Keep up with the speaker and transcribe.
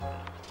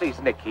Please,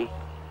 Nicky.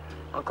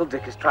 Uncle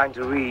Dick is trying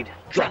to read.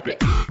 Drop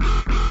it.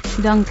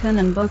 Duncan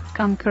and both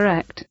come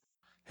correct.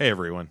 Hey,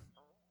 everyone.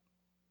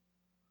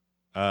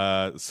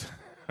 I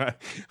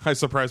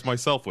surprised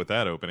myself with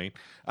that opening.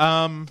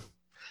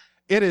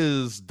 It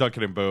is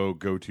Duncan and Bo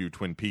Go to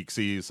Twin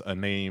Peaksies, a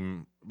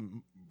name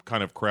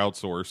kind of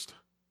crowdsourced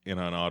in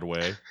an odd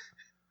way,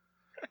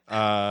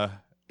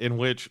 in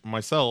which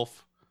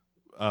myself,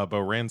 Bo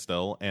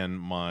Ransdell, and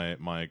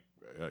my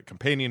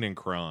companion in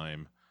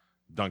crime,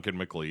 Duncan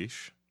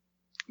McLeish.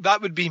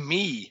 That would be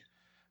me.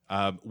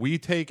 We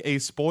take a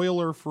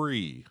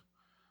spoiler-free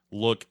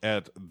look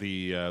at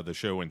the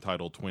show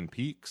entitled Twin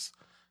Peaks.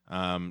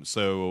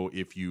 So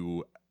if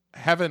you've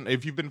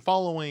been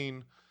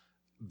following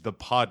the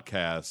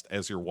podcast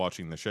as you're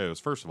watching the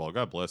shows, first of all,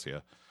 God bless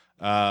you.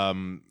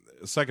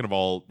 Second of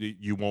all,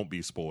 you won't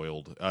be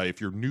spoiled. If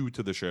you're new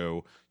to the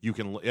show, you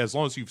can, as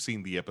long as you've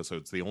seen the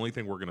episodes, the only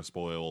thing we're going to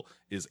spoil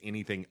is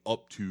anything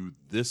up to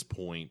this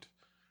point,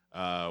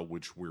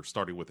 which we're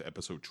starting with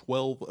episode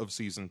 12 of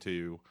season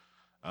 2,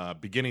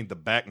 beginning the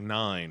back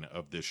 9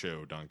 of this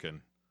show,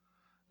 Duncan.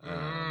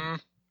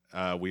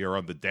 We are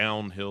on the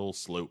downhill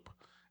slope.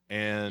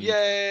 And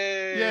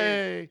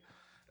yay!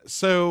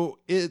 So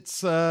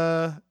it's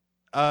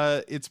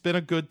been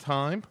a good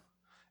time,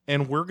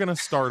 and we're gonna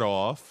start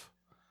off.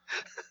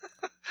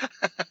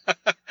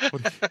 I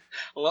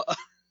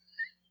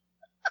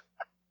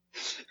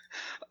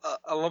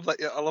love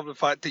that. I love the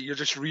fact that you're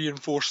just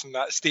reinforcing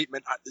that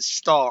statement at the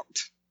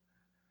start.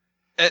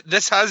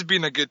 This has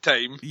been a good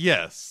time.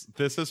 Yes,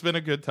 this has been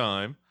a good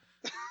time.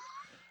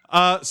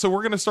 So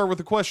we're going to start with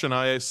a question.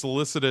 I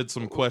solicited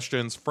some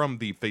questions from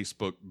the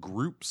Facebook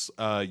groups.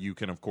 You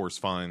can, of course,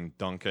 find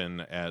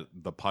Duncan at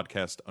the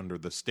podcast Under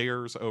the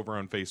Stairs over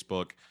on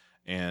Facebook,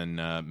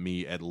 and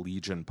me at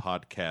Legion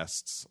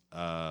Podcasts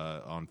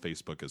on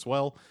Facebook as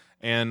well.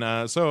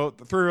 And so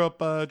threw up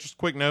just a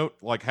quick note,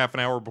 like half an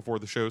hour before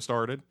the show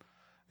started,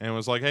 and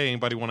was like, hey,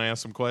 anybody want to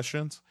ask some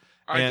questions?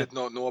 I did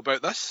not know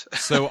about this.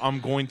 So I'm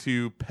going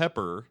to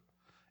pepper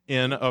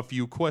in a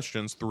few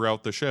questions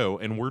throughout the show,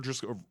 and we're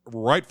just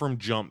right from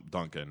jump,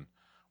 Duncan.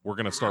 We're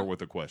going to start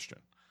with a question.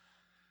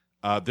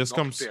 This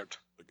comes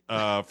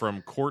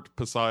from Court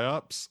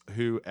Psyops,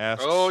 who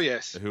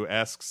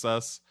asks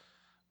us,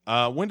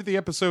 when did the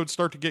episode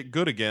start to get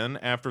good again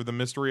after the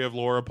mystery of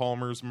Laura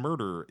Palmer's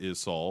murder is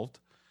solved?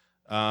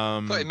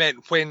 But it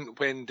meant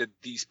when did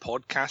these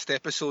podcast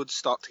episodes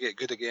start to get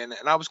good again?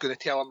 And I was going to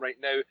tell him right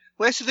now,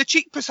 less of the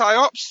cheek,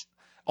 Psyops.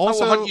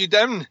 Also, I will hunt you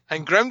down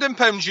and ground and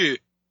pound you.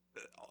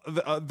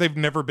 They've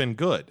never been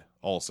good,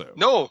 also.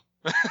 No.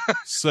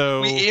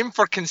 So we aim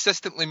for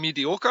consistently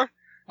mediocre.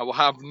 I will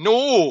have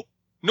no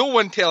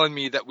one telling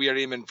me that we are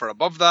aiming for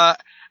above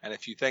that. And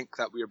if you think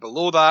that we are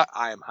below that,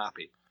 I am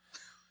happy.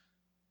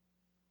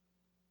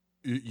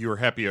 You're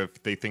happy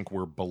if they think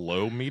we're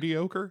below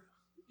mediocre?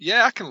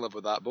 Yeah, I can live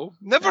with that, Bo.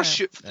 Never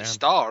shoot for the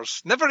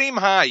stars. Never aim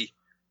high.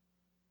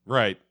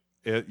 Right.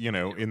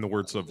 In the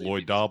words of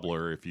Lloyd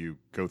Dobler, if you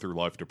go through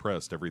life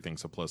depressed,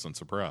 everything's a pleasant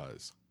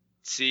surprise.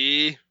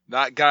 See,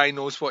 that guy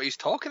knows what he's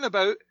talking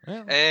about.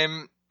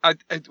 Yeah.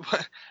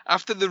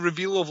 After the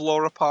reveal of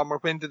Laura Palmer,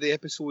 when did the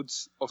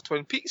episodes of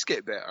Twin Peaks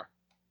get better?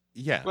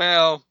 Yeah.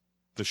 Well,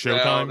 the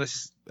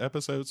Showtime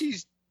episodes?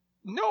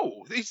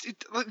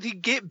 They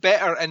get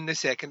better in the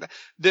second.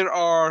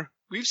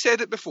 We've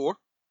said it before,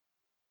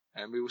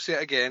 and we will say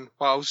it again,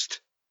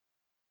 whilst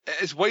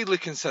it is widely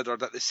considered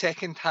that the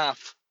second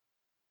half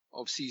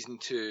of season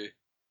 2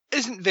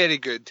 isn't very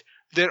good,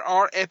 there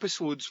are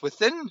episodes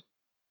within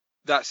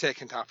that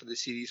second half of the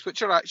series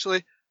which are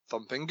actually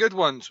thumping good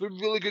ones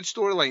with really good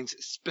storylines,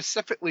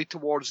 specifically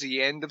towards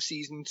the end of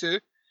season 2,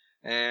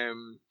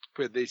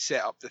 where they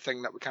set up the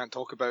thing that we can't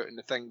talk about and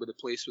the thing with the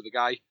place with the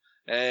guy.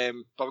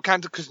 But we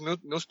can't, because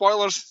no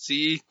spoilers.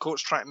 See,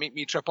 Coach trying to make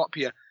me trip up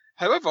here.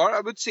 However, I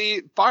would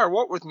say fire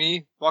walk with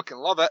me, fucking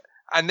love it.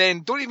 And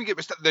then don't even get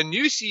me started. The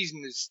new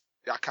season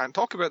I can't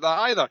talk about that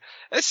either.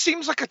 It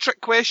seems like a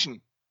trick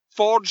question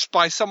forged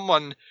by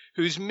someone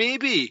who's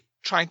maybe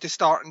trying to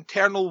start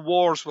internal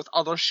wars with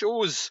other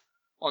shows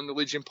on the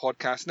Legion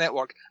Podcast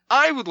Network.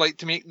 I would like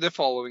to make the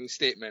following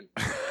statement.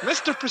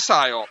 Mr.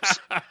 Psyops,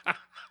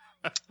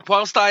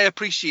 whilst I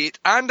appreciate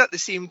and at the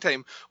same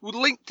time would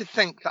like to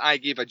think that I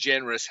gave a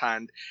generous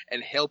hand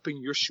in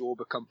helping your show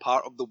become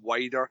part of the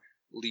wider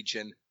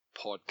Legion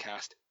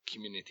Podcast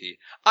community,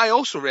 I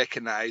also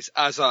recognise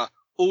as a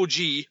OG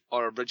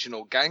or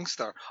original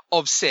gangster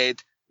of said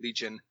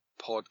Legion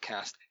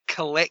Podcast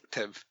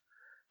collective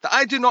that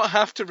I do not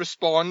have to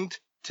respond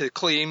to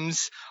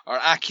claims or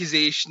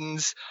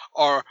accusations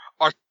or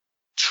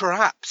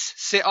traps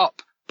set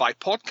up by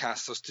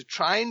podcasters to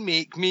try and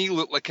make me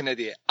look like an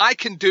idiot. I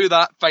can do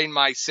that fine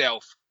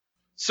myself.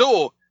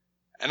 So,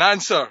 an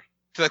answer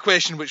to the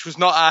question which was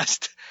not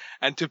asked,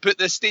 and to put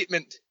this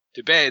statement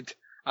to bed,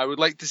 I would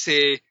like to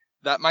say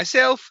that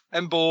myself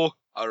and Bo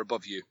are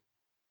above you.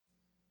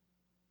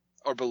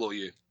 Or below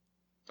you.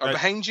 Or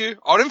behind you.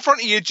 Or in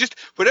front of you. Just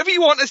wherever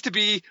you want us to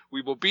be,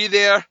 we will be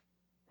there.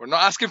 We're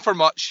not asking for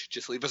much.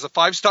 Just leave us a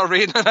 5-star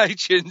rating on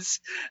iTunes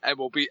and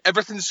we'll be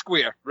everything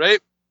square, right?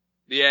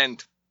 The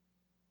end.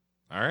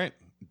 All right,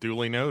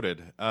 duly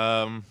noted.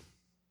 That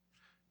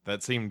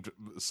seemed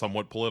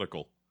somewhat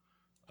political.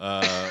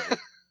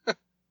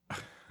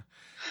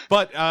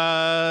 But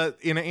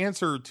in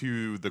answer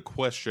to the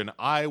question,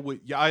 I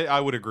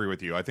would agree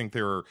with you. I think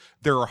there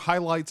are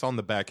highlights on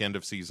the back end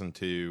of season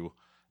 2,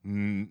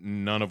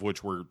 none of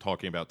which we're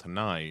talking about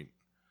tonight.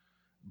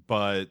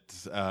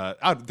 But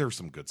there's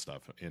some good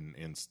stuff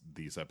in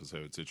these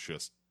episodes. It's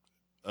just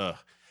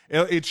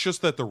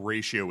that the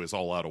ratio is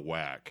all out of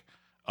whack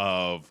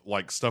of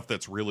like stuff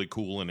that's really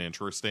cool and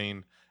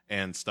interesting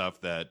and stuff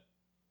that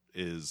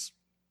is.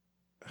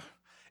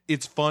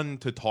 It's fun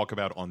to talk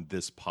about on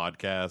this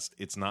podcast.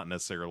 It's not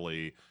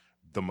necessarily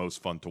the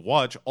most fun to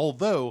watch.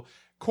 Although,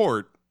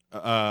 Court,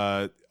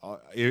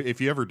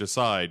 if you ever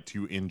decide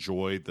to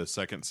enjoy the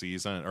second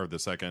season or the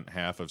second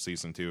half of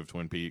season 2 of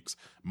Twin Peaks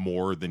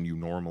more than you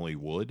normally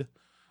would,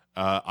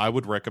 I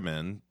would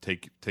recommend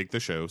take the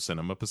show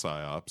Cinema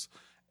Psyops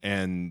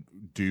and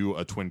do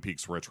a Twin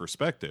Peaks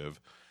retrospective,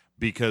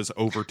 because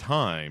over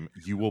time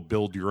you will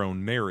build your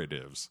own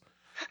narratives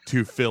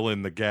to fill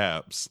in the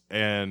gaps.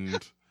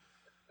 And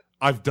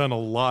I've done a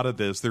lot of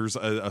this. There's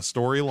a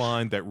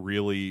storyline that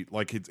really,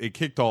 like, it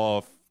kicked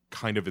off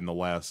kind of in the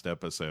last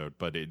episode,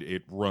 but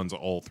it runs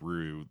all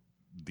through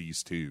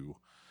these two.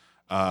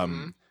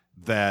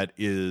 That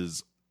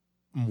is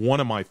one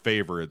of my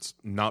favorites,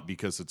 not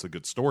because it's a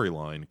good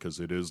storyline, because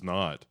it is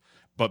not,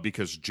 but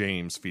because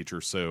James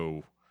features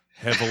so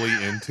heavily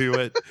into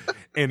it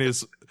and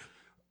is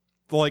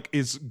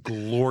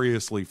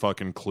gloriously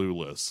fucking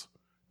clueless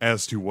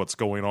as to what's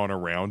going on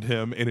around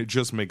him, and it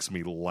just makes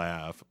me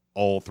laugh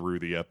all through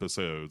the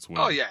episodes.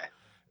 Anyway.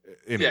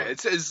 Yeah,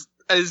 it's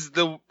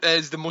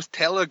the most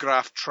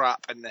telegraphed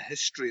trap in the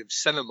history of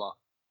cinema,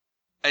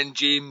 and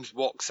James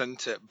walks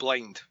into it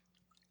blind,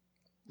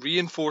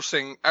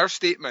 reinforcing our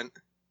statement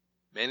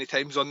many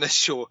times on this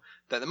show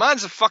that the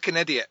man's a fucking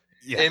idiot.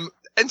 Yeah.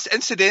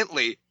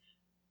 Incidentally,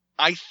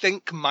 I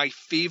think my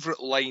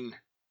favourite line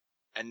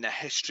in the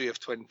history of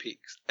Twin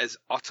Peaks is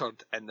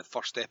uttered in the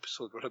first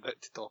episode we're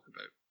about to talk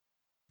about.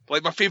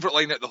 Like, my favourite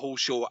line at the whole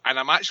show, and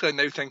I'm actually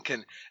now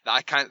thinking that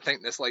I can't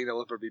think this line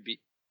will ever be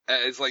beat.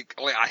 It's like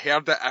I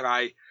heard it, and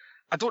I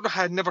don't know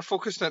how I'd never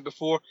focused on it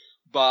before,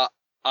 but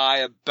I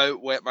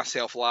about wet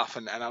myself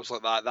laughing, and I was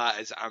like, that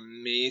is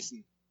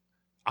amazing.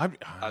 I'm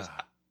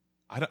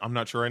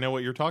not sure I know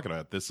what you're talking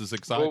about. This is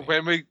exciting.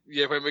 Well, when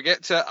we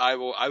get to it, I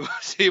will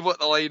say what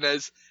the line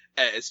is.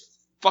 It is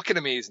fucking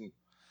amazing.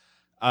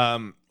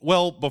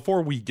 Well,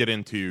 before we get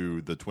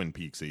into the Twin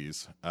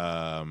Peaksies,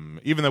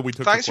 even though we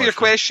took thanks for your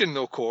question,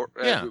 though, Court.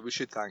 Yeah, we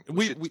should thank.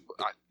 We should thank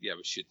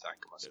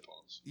him, I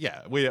suppose.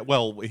 Yeah,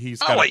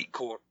 he's. I like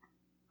Court.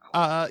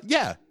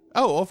 Yeah.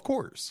 Oh, of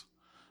course.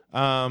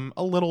 A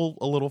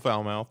little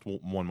foul mouthed,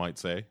 one might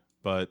say,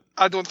 but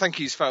I don't think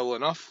he's foul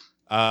enough.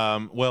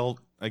 Well,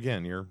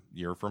 again,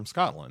 you're from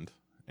Scotland,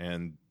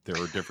 and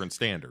there are different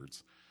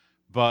standards,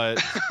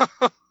 but.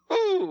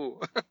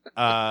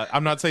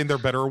 I'm not saying they're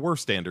better or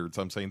worse standards.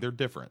 I'm saying they're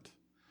different.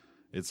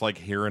 It's like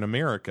here in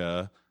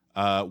America,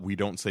 we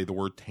don't say the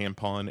word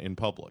tampon in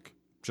public.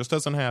 Just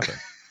doesn't happen.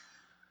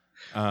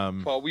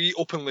 Well, we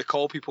openly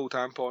call people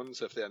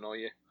tampons if they annoy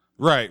you.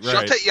 Right.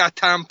 Shut it, you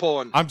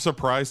tampon. I'm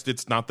surprised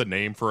it's not the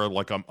name for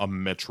a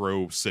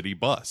metro city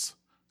bus.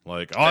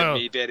 Like, it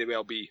may very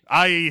well be.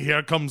 Aye,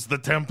 here comes the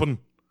tampon.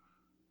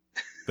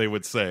 They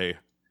would say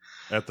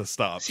at the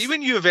stops. See,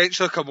 when you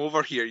eventually come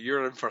over here,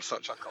 you're in for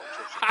such a culture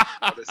shock,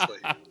 honestly.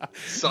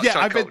 Such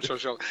a culture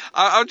shock.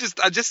 I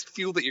just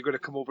feel that you're going to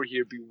come over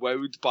here, be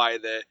wowed by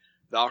the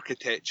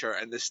architecture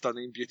and the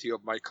stunning beauty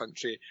of my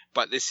country,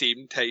 but at the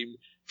same time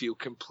feel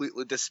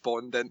completely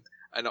despondent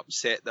and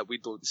upset that we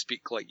don't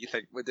speak like you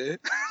think we do.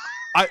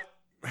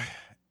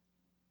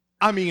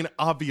 I mean,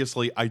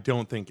 obviously, I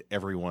don't think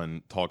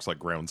everyone talks like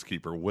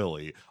Groundskeeper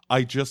Willie.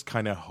 I just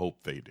kind of hope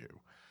they do.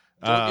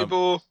 Don't you,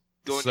 Bo?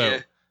 Don't you?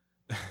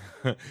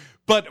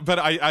 But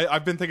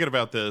I've been thinking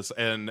about this,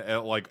 and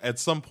at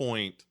some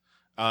point,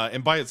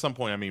 and by at some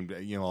point I mean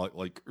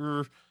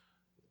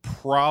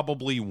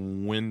probably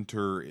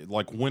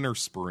winter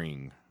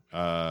spring,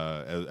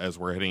 as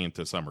we're heading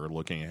into summer,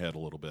 looking ahead a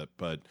little bit.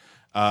 But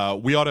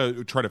we ought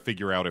to try to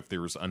figure out if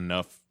there's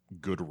enough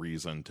good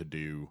reason to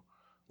do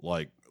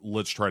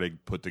let's try to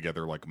put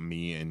together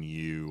me and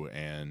you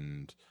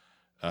and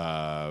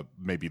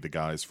maybe the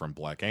guys from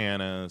Black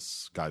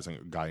Annis, guy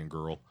and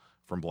girl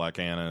from Black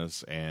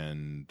Annis,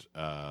 and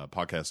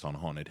podcast on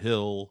Haunted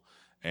Hill,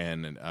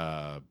 and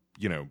a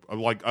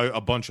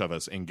bunch of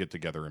us, and get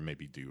together and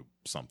maybe do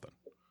something.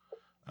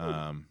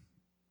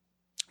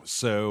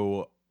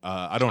 So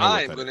I don't know.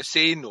 I'm going to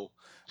say no.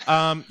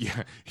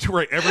 Yeah, you're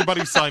right.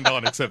 Everybody signed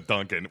on except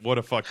Duncan. What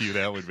a fuck you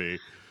that would be.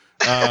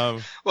 Well,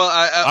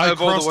 I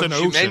of all the ones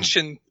you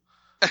mentioned,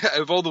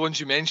 of all the ones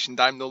you mentioned,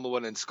 I'm the only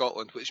one in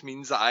Scotland, which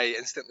means that I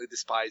instantly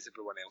despise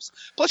everyone else.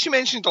 Plus, you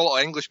mentioned a lot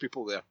of English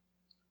people there.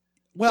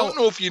 Well, I don't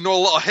know if you know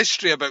a lot of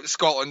history about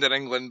Scotland and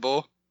England,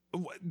 Bo.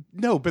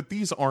 No, but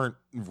these aren't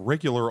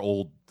regular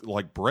old,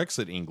 like,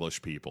 Brexit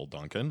English people,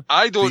 Duncan.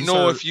 I don't These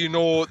know are- if you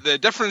know the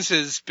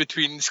differences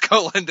between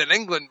Scotland and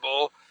England,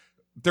 Bo.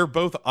 They're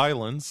both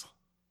islands.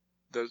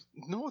 They're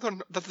not.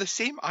 They're the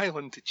same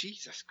island.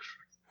 Jesus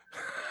Christ.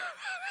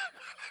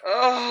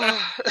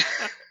 Oh.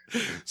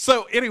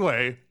 So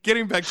anyway,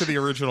 getting back to the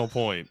original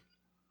point,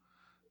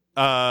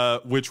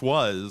 which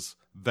was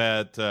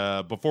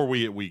that before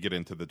we get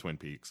into the Twin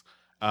Peaks,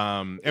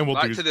 and we'll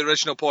Back do to the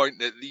original point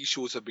that these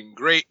shows have been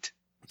great.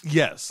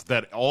 yes,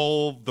 that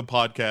all the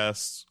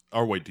podcasts.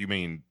 Or wait, do you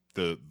mean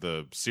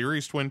the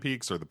series Twin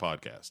Peaks or the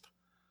podcast?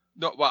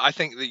 No, well, I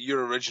think that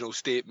your original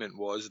statement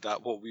was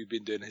that what we've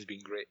been doing has been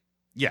great.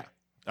 Yeah,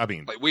 I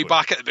mean, Like way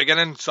back at the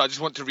beginning, so I just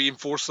want to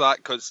reinforce that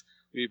because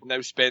we've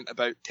now spent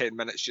about 10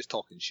 minutes just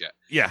talking shit.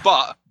 Yeah,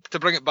 But to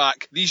bring it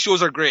back, these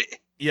shows are great.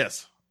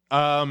 yes.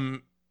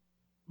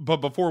 But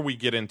before we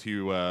get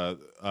into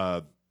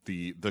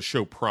the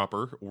show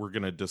proper, we're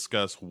going to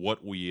discuss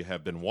what we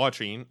have been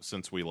watching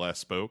since we last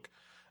spoke.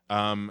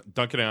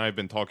 Duncan and I have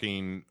been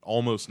talking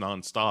almost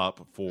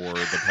nonstop for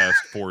the past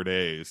 4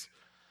 days.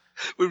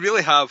 We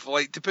really have.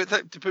 Like to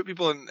put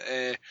people in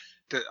a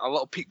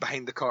little peek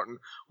behind the curtain.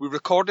 We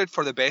recorded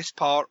for the best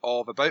part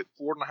of about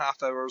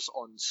 4.5 hours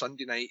on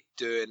Sunday night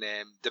doing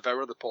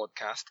Devour the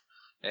Podcast.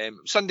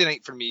 Sunday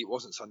night for me, it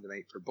wasn't Sunday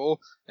night for Bo.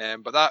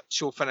 But that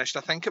show finished,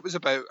 I think it was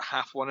about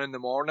 1:30 in the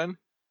morning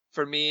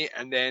for me.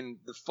 And then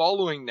the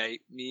following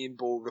night, me and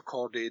Bo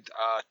recorded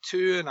a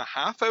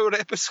 2.5 hour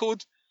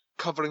episode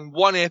covering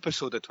one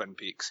episode of Twin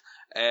Peaks.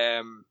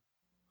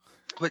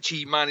 Which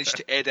he managed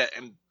to edit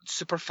in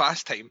super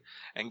fast time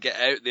and get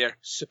out there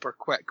super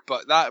quick.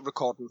 But that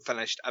recording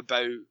finished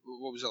about,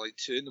 what was it, like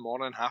 2 in the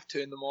morning,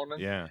 2:30 in the morning?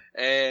 Yeah.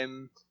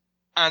 And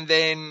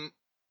then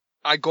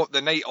I got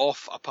the night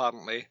off,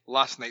 apparently,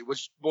 last night,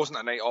 which wasn't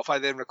a night off. I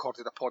then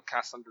recorded a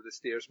podcast Under the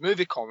Stairs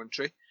movie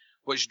commentary,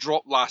 which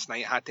dropped last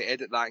night. I had to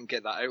edit that and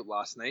get that out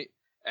last night.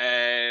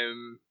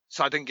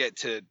 So I didn't get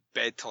to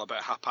bed till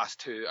about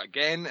 2:30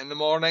 again in the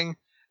morning.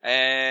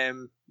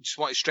 Just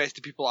want to stress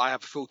to people I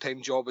have a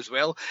full-time job as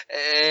well.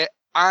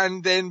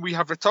 And then we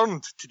have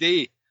returned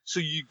today. So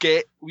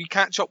we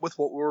catch up with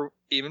what we're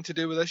aiming to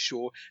do with this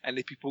show, and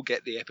the people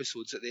get the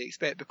episodes that they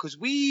expect, because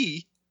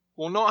we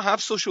will not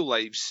have social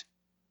lives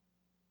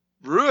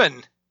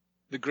ruin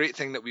the great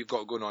thing that we've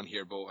got going on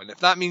here, Bo. And if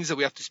that means that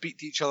we have to speak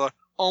to each other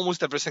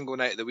almost every single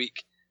night of the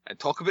week and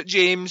talk about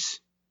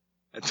James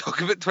and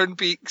talk about Twin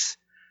Peaks,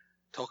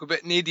 talk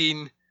about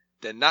Nadine,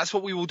 then that's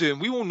what we will do.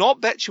 And we will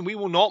not bitch and we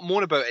will not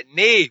moan about it.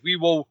 Nay, we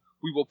will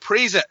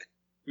praise it.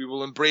 We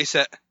will embrace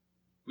it.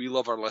 We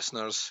love our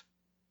listeners,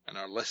 and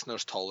our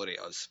listeners tolerate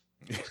us.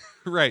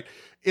 Right.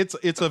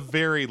 It's a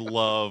very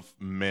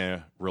love-meh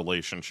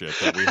relationship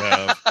that we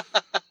have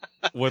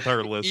with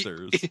our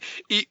listeners.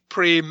 Eat,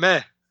 pray,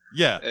 meh.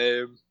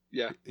 Yeah.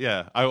 Yeah.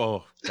 Yeah.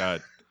 Oh,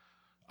 God.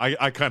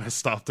 I kind of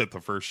stopped at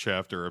the first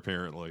chapter,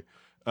 apparently.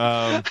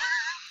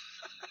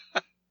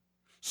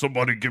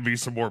 Somebody give me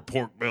some more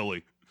pork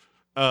belly.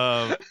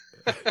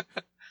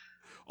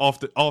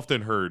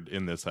 Often heard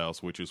in this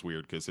house, which is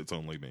weird because it's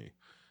only me.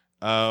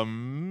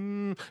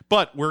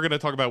 But we're gonna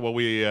talk about what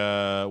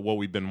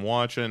we've been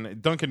watching.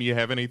 Duncan, you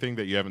have anything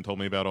that you haven't told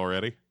me about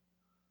already?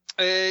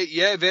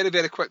 Yeah, very,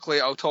 very quickly,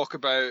 I'll talk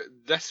about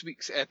this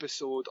week's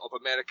episode of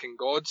American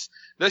Gods.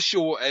 This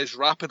show is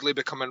rapidly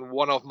becoming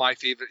one of my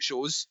favourite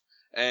shows.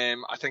 I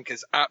think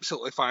it's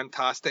absolutely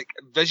fantastic.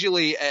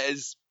 Visually,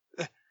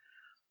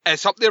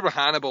 it's up there with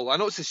Hannibal. I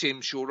know it's the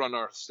same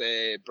showrunner,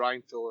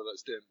 Brian Fuller,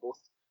 that's doing both.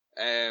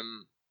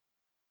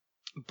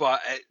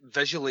 But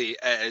visually,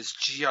 it is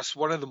just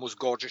one of the most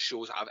gorgeous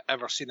shows I've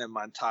ever seen in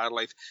my entire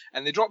life.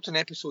 And they dropped an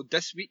episode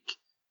this week,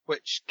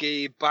 which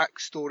gave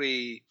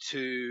backstory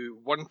to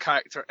one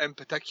character in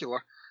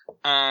particular.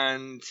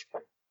 And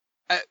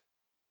it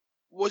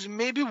was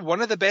maybe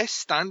one of the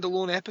best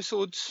standalone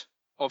episodes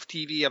of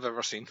TV I've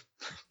ever seen.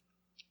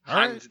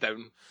 Hands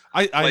down.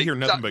 I hear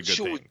nothing but good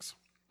things.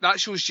 That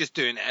show's just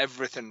doing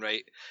everything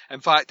right. In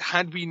fact,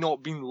 had we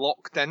not been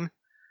locked in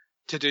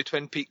to do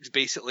Twin Peaks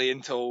basically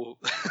until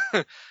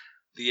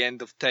the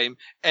end of time,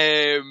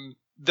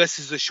 this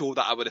is the show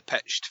that I would have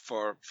pitched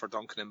for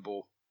Duncan and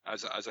Bo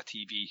as a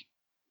TV.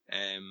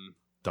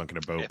 Duncan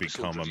and Bo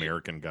become review.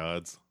 American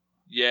Gods.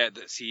 Yeah,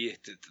 see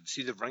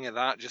the ring of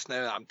that just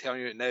now. I'm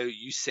telling you now,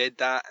 you said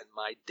that and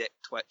my dick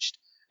twitched.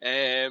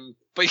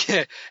 But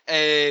yeah,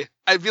 it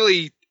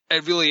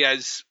really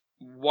is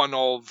one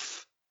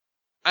of,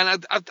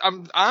 and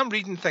I'm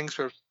reading things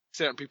where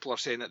certain people are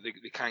saying that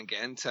they can't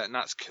get into it, and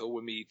that's cool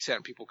with me.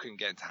 Certain people couldn't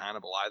get into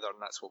Hannibal either, and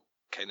that's what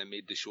kind of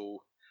made the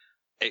show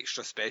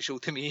extra special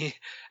to me.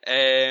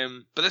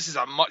 But this is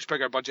a much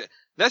bigger budget.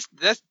 This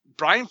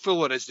Brian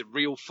Fuller is the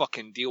real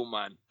fucking deal,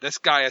 man. This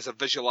guy has a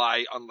visual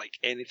eye unlike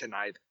anything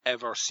I've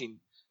ever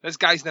seen. This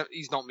guy's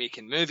he's not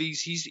making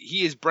movies.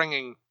 He is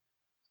bringing,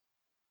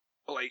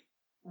 like,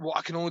 what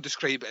I can only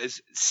describe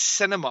as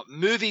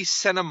movie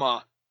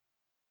cinema,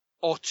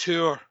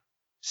 auteur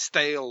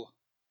style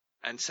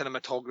and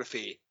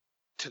cinematography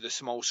to the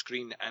small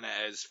screen, and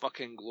it is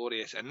fucking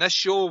glorious. And this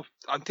show,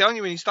 I'm telling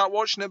you, when you start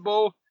watching it,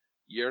 Bo,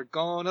 you're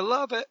gonna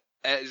love it.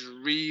 It is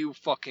real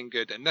fucking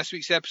good. And this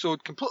week's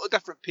episode, completely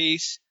different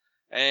pace.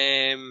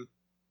 I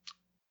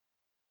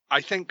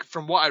think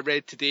from what I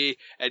read today,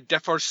 it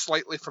differs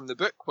slightly from the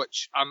book,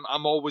 which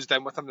I'm always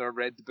down with them that I've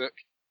read the book.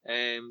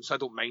 So I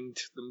don't mind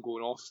them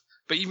going off.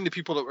 But even the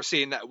people that were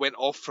saying that it went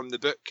off from the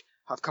book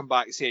have come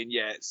back saying,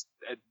 yeah,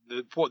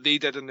 what they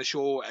did in the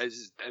show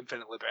is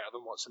infinitely better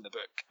than what's in the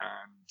book.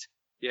 And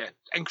yeah,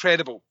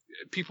 incredible.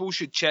 People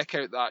should check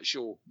out that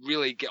show.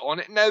 Really get on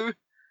it now.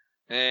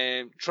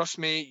 Trust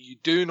me, you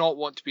do not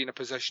want to be in a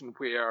position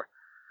where,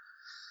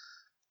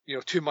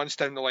 2 months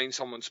down the line,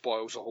 someone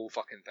spoils the whole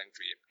fucking thing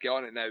for you. Get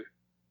on it now.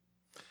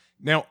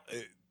 Now,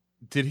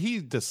 did he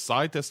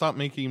decide to stop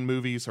making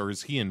movies, or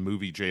is he in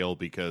movie jail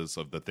because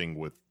of the thing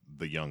with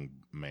the young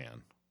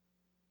man?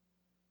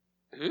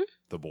 Who?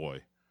 The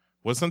boy.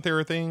 Wasn't there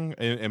a thing?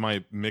 Am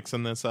I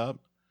mixing this up?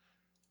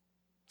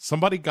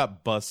 Somebody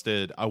got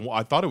busted.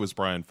 I thought it was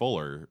Brian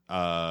Fuller.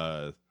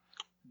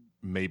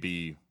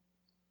 Maybe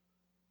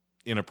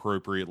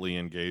inappropriately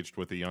engaged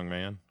with a young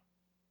man.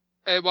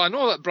 Well, I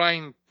know that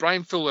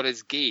Brian Fuller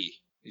is gay.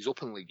 He's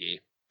openly gay,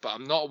 but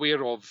I'm not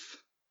aware of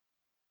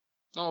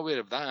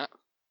that.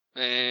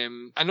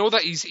 I know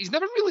that he's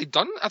never really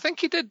done. I think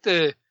he did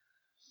the.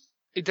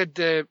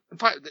 In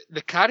fact,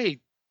 the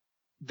Carrie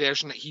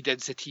version that he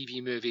did is a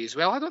TV movie as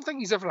well. I don't think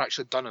he's ever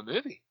actually done a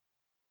movie.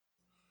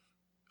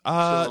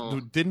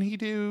 Didn't he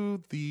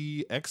do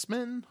the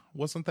X-Men?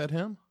 Wasn't that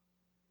him?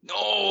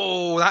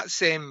 No,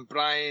 that's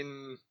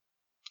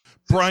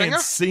Brian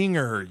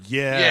Singer.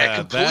 Yeah,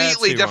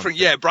 completely different.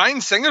 Yeah, Brian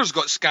Singer's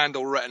got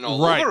scandal written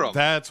all over him.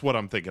 That's what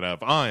I'm thinking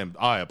of.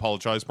 I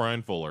apologize,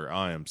 Brian Fuller.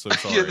 I am so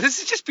sorry. Yeah, this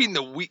has just been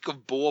the week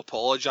of Bo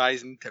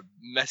apologising to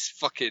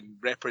fucking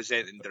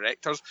representing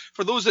directors.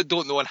 For those that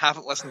don't know and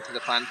haven't listened to the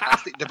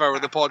fantastic Devour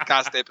the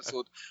Podcast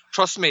episode,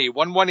 trust me,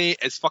 118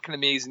 is fucking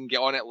amazing.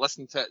 Get on it,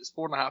 listen to it. It's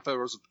 4.5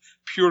 hours of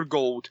pure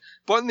gold.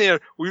 But in there,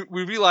 we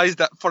realised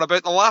that for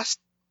about the last,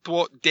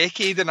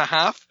 decade and a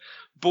half,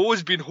 Bo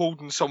has been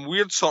holding some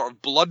weird sort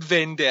of blood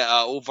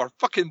vendetta over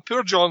fucking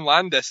poor John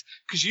Landis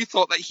because you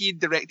thought that he had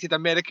directed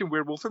American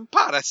Werewolf in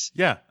Paris.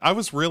 Yeah, I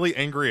was really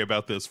angry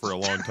about this for a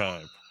long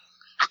time.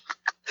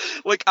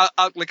 like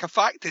a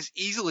fact is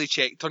easily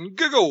checked on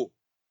Google.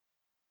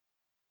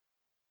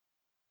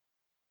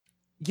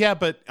 Yeah,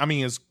 but I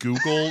mean, is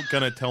Google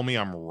gonna tell me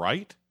I'm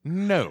right?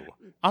 No,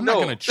 I'm not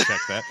gonna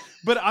check that.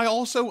 But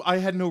I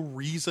had no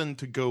reason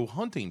to go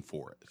hunting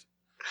for it.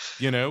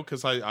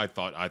 Because I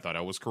thought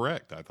I was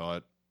correct.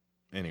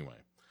 Anyway.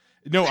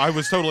 No, I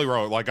was totally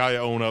wrong. Like, I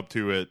own up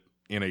to it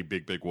in a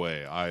big, big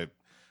way.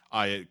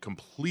 I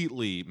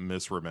completely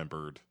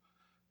misremembered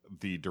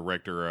the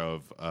director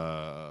of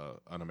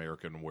An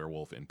American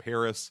Werewolf in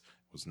Paris.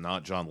 It was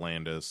not John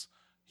Landis.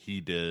 He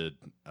did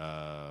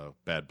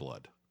Bad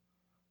Blood.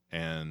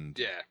 And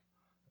yeah.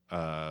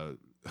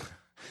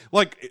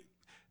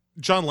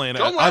 John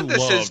Landis, I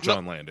love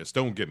John Landis.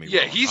 Don't get me wrong.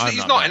 Yeah,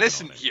 he's not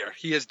innocent here.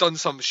 He has done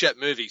some shit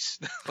movies,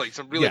 like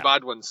some really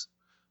bad ones.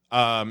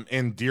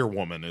 And Dear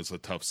Woman is a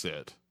tough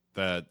sit.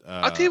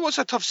 I'll tell you what's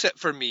a tough sit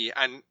for me,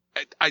 and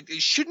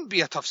it shouldn't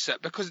be a tough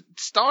sit because it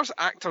stars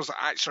actors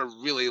I actually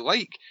really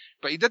like.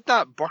 But he did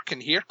that Burke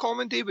and Hare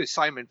comedy with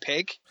Simon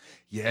Pegg.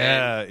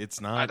 Yeah,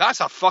 it's not.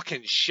 That's a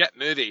fucking shit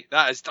movie.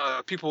 That is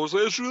people was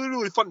like, it's really,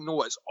 really fun.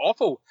 No, it's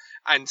awful.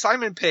 And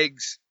Simon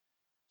Pegg's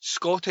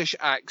Scottish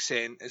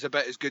accent is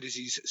about as good as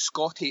his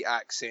Scotty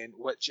accent,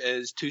 which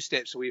is 2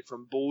 steps away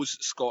from Bo's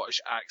Scottish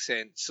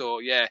accent. So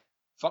yeah,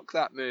 fuck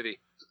that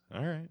movie.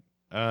 All right.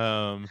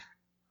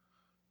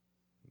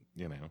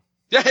 You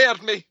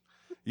heard me.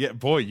 Yeah,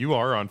 boy, you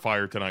are on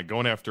fire tonight.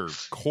 Going after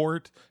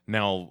Court,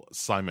 now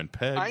Simon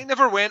Pegg. I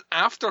never went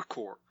after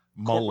Court.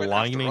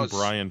 Maligning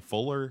Brian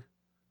Fuller.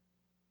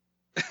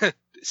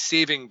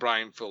 Saving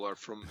Brian Fuller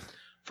from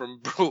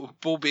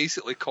Bo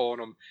basically calling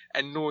him,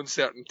 in no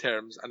uncertain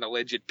terms, an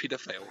alleged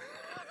paedophile.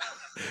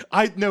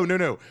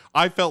 No.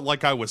 I felt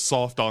like I was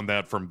soft on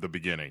that from the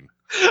beginning.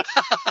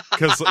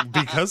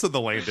 Because of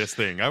the Landis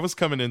thing. I was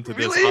coming into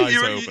this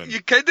eyes open.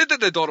 You kind of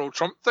did the Donald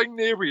Trump thing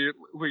there where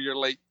you're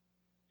like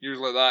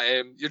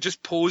that. You're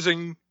just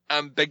posing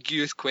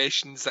ambiguous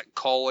questions that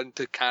call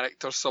into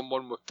character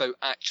someone without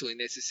actually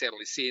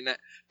necessarily saying it,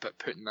 but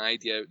putting the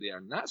idea out there.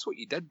 And that's what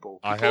you did, Bo.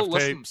 I have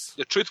tapes.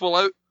 The truth will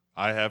out.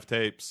 I have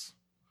tapes.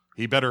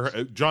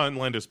 John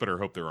Landis better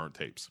hope there aren't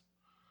tapes.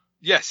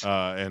 Yes.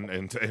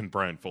 And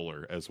Brian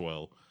Fuller as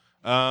well.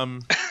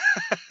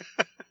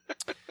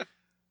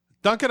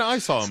 Duncan, I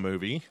saw a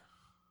movie.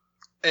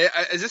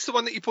 Is this the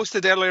one that you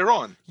posted earlier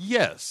on?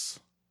 Yes.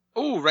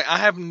 Oh, right. I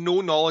have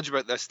no knowledge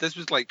about this. This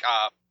was like,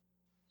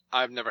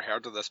 I've never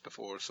heard of this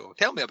before, so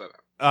tell me about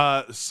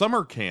it.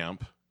 Summer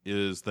Camp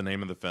is the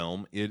name of the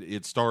film.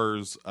 It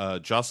stars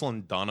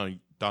Jocelyn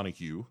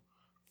Donahue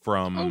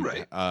from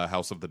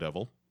House of the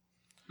Devil.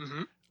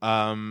 Mm-hmm.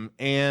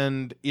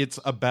 And it's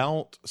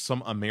about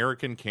some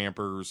American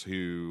campers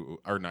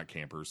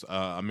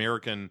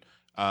American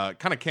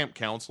kind of camp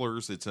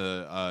counselors. It's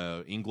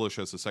English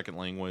as a second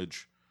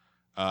language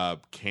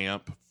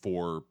camp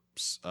for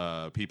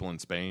people in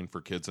Spain,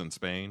 for kids in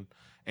Spain.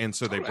 And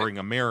so they All right. bring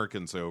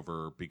Americans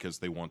over because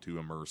they want to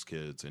immerse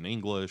kids in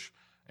English.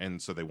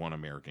 And so they want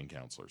American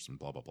counselors and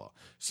blah, blah, blah.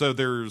 So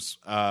there's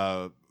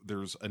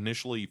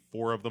initially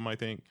 4 of them, I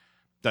think.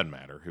 Doesn't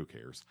matter. Who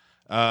cares?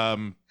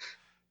 Not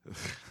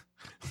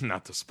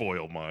to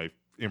spoil my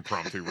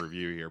impromptu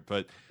review here,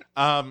 but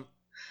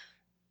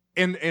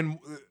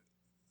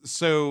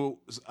so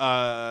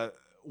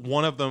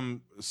one of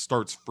them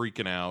starts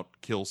freaking out,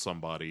 kills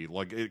somebody,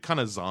 like it kind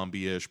of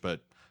zombie-ish,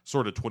 but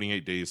sort of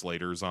 28 days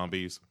later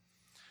zombies.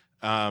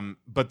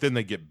 But then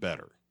they get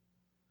better.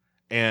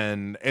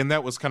 And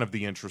that was kind of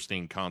the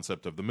interesting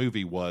concept of the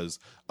movie was,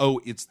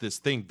 it's this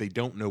thing. They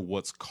don't know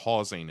what's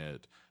causing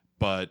it,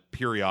 but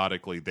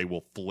periodically they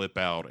will flip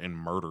out and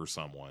murder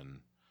someone,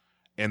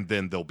 and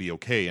then they'll be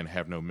okay and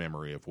have no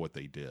memory of what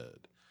they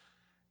did.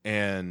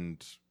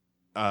 And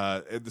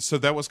so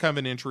that was kind of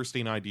an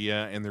interesting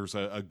idea, and there's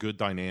a good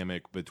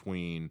dynamic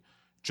between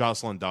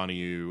Jocelyn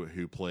Donahue,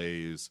 who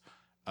plays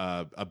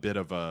a bit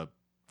of a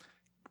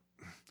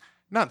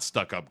not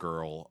stuck-up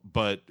girl,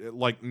 but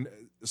like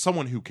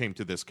someone who came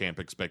to this camp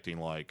expecting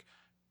like,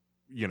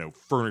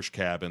 furnished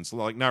cabins,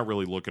 like not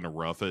really looking to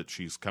rough it.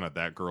 She's kind of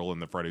that girl in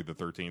the Friday the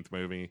 13th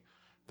movie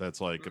that's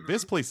like,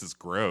 this place is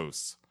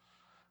gross.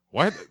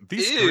 Why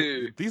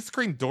these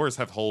screen doors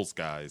have holes,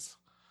 guys?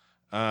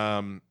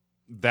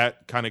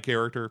 That kind of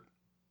character.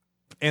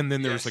 And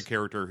then there's a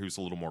character who's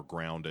a little more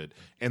grounded,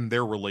 and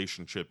their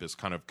relationship is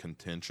kind of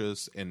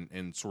contentious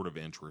and sort of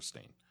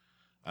interesting.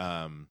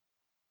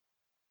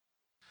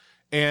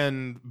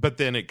 But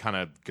then it kind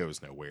of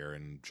goes nowhere,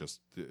 and just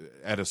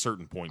at a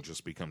certain point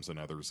just becomes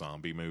another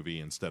zombie movie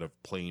instead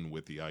of playing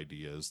with the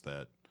ideas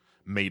that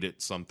made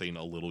it something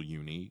a little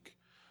unique.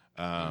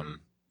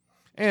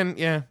 And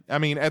yeah, I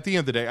mean, at the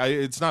end of the day,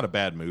 it's not a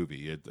bad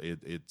movie.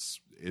 It's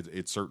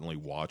certainly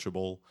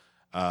watchable.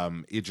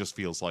 It just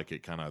feels like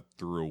it kind of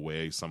threw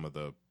away some of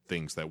the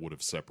things that would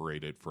have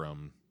separated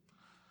from,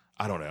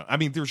 I don't know. I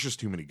mean, there's just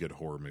too many good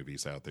horror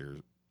movies out there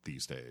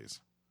these days.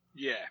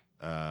 Yeah.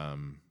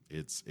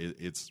 It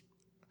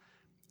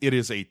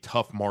is a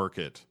tough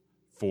market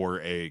for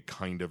a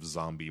kind of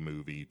zombie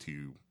movie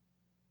to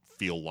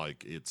feel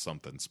like it's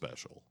something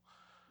special.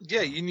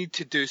 Yeah, you need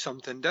to do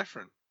something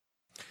different.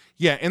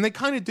 Yeah, and they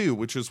kind of do,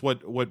 which is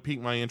what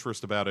piqued my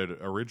interest about it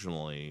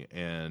originally.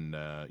 And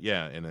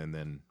and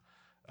then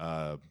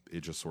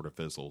it just sort of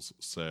fizzles.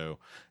 So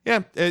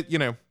yeah,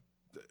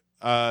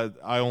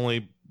 I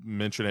only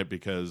mention it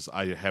because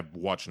I have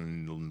watched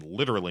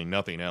literally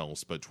nothing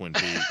else but Twin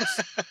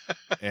Peaks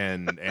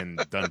and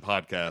done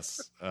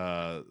podcasts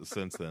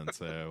since then.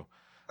 So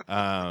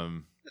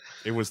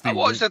it was the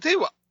I tell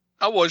you what,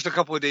 I watched a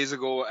couple of days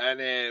ago,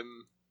 and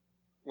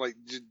like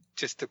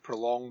just to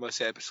prolong this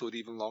episode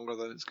even longer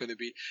than it's going to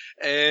be,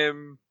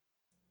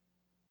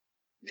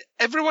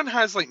 everyone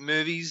has like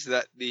movies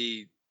that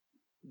they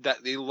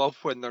love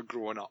when they're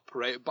growing up,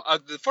 right?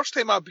 But the first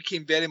time I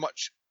became very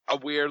much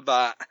aware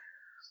that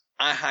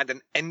I had an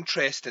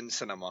interest in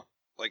cinema,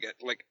 like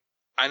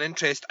an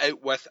interest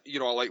out with, I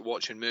like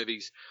watching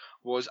movies,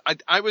 was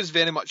I was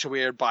very much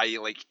aware by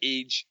like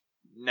age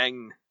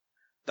 9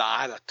 that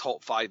I had a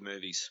top 5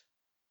 movies.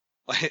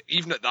 Like,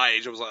 even at that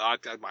age, I was like, I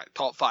had my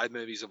top 5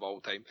 movies of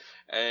all time.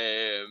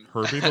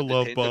 Herbie the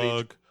Love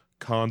Bug,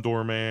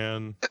 Condor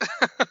Man.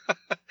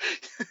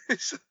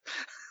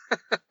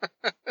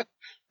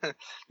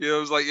 It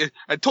was like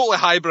I totally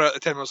hybrid at the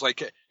time. I was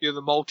like,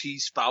 the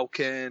Maltese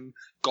Falcon,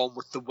 Gone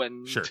with the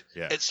Wind, sure,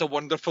 yeah. It's a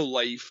Wonderful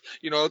Life.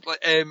 Like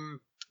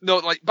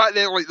back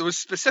then, like there was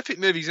specific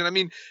movies, and I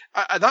mean,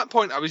 at that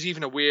point, I was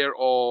even aware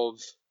of,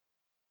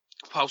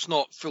 whilst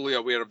not fully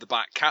aware of the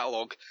back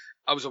catalogue,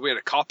 I was aware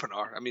of Carpenter.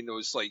 I mean, there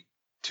was like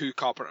 2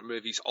 Carpenter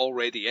movies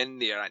already in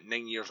there at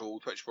 9 years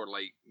old, which were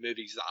like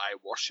movies that I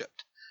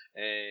worshipped.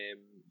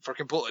 For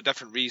completely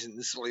different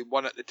reasons. Like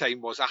one at the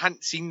time was, I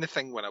hadn't seen The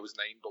Thing when I was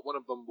 9, but one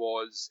of them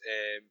was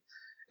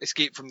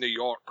Escape from New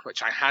York,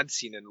 which I had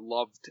seen and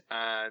loved,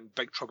 and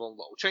Big Trouble in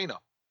Little China.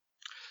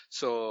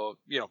 So,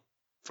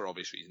 for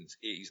obvious reasons,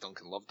 80s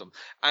Duncan loved them.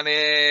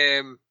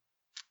 And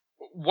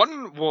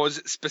one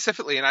was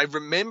specifically, and I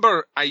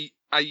remember I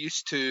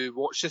used to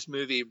watch this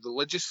movie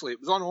religiously. It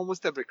was on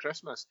almost every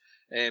Christmas,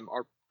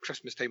 or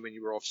Christmas time when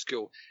you were off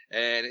school.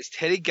 And it's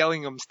Terry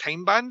Gillingham's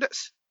Time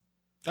Bandits.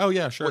 Oh,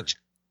 yeah, sure. Which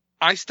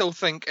I still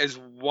think is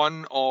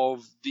one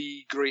of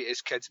the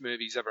greatest kids'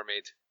 movies ever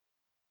made.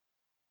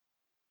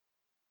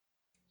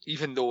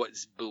 Even though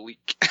it's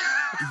bleak.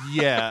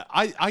 Yeah,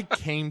 I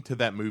came to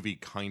that movie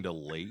kind of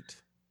late.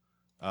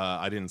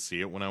 I didn't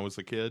see it when I was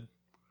a kid.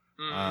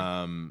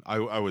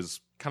 I was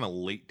kind of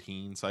late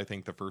teens, I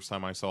think, the first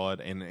time I saw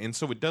it. And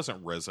so it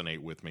doesn't resonate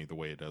with me the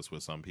way it does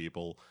with some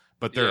people.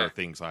 But there are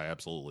things I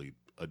absolutely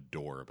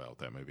adore about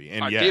that movie.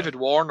 And David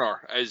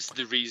Warner is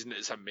the reason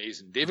it's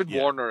amazing. David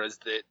Warner is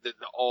the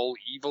all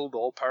evil, the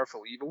all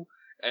powerful evil.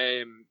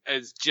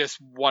 Is just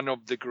one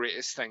of the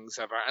greatest things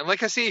ever. And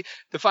like I say,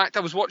 the fact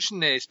I was watching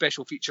the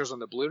special features on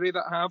the Blu-ray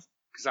that I have,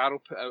 because Arrow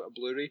put out a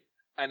Blu-ray,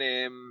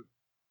 and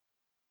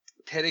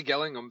Terry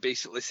Gilliam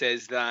basically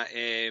says that,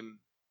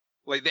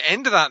 like the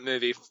end of that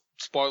movie,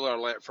 spoiler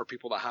alert for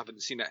people that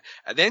haven't seen it,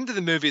 at the end of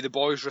the movie, the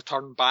boys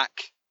return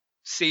back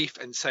safe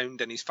and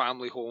sound in his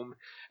family home,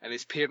 and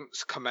his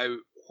parents come out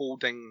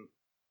holding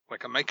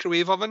like a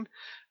microwave oven,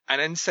 and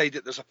inside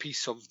it there's a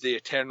piece of the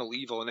Eternal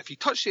Evil, and if you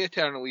touch the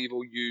Eternal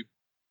Evil, you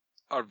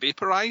are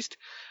vaporized.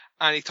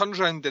 And he turns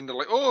around and they're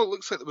like, oh, it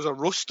looks like there was a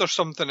roast or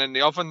something in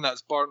the oven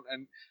that's burnt.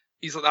 And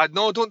he's like,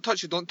 no, don't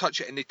touch it.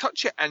 And they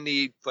touch it and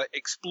they like,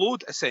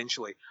 explode,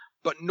 essentially.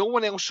 But no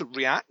one else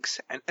reacts,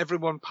 and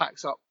everyone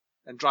packs up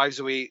and drives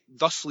away,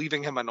 thus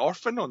leaving him an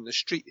orphan on the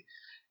street.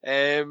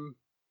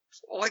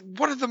 Like,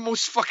 one of the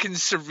most fucking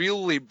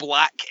surreally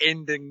black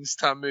endings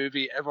to a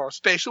movie ever, a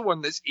special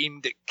one that's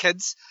aimed at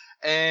kids.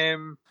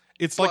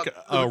 It's like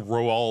a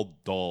Roald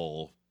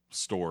Dahl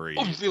story.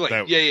 Oh, really?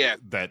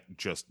 That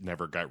just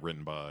never got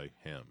written by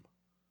him.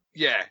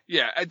 Yeah.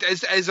 It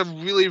is a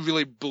really,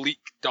 really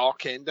bleak,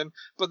 dark ending.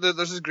 But there's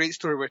this great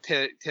story where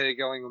Terry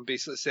Gilliam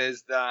basically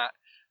says that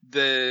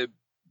the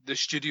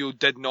studio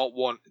did not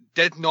want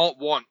this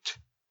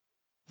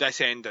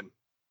ending.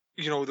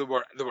 You know, they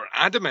were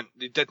adamant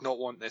they did not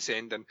want this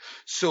ending.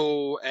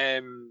 So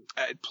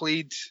it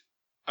played,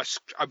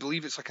 I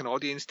believe it's like an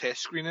audience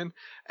test screening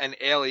in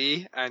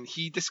LA, and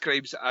he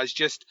describes it as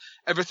just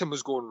everything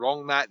was going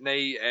wrong that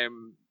night.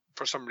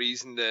 For some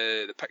reason,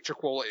 the picture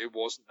quality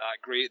wasn't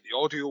that great. The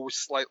audio was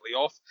slightly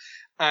off.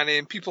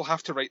 And people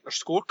have to write their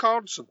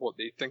scorecards of what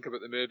they think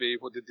about the movie,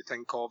 what did they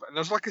think of. And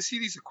there's like a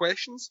series of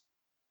questions.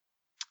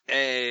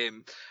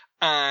 And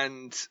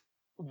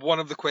one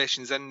of the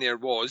questions in there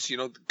was, you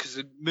know, because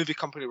the movie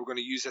company were going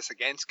to use this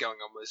against Gilliam,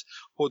 was,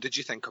 what did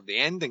you think of the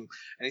ending?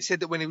 And he said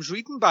that when he was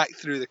reading back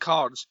through the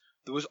cards,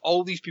 there was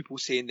all these people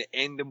saying the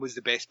ending was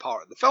the best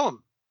part of the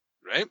film,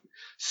 right?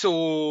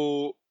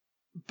 So,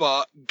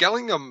 but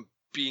Gilliam,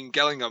 being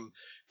Gilliam,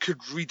 could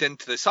read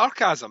into the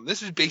sarcasm.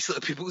 This was basically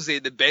people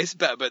saying the best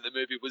bit about the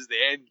movie was the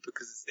end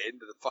because it's the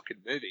end of the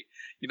fucking movie.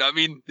 You know what I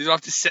mean? They don't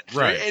have to sit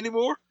through it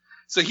anymore.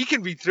 So he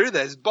can read through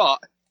this, but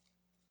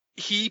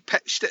he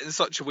pitched it in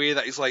such a way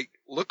that he's like,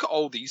 look at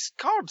all these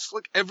cards.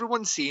 Look,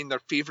 everyone's saying their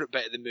favourite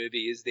bit of the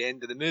movie is the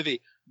end of the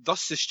movie.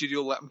 Thus, the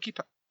studio let him keep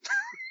it.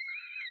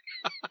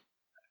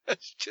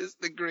 It's just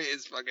the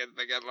greatest fucking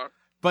thing ever.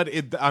 But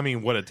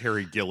what a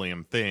Terry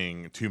Gilliam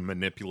thing to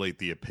manipulate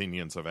the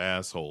opinions of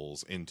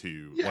assholes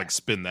into, like,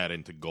 spin that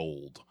into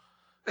gold.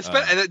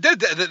 And it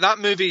did. That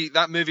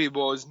movie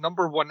was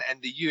number one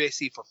in the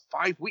USA for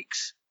 5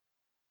 weeks,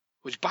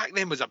 which back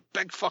then was a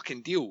big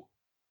fucking deal.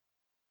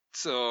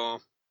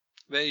 So,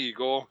 there you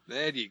go.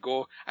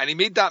 And he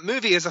made that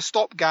movie as a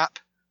stopgap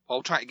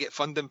while trying to get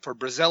funding for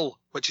Brazil,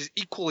 which is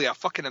equally a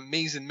fucking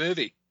amazing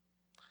movie.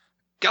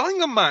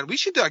 Gilliam, man, we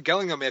should do a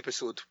Gilliam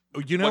episode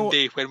one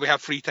day when we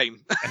have free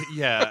time.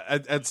 Yeah,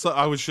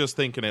 I was just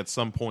thinking at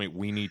some point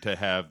we need to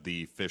have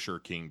the Fisher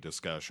King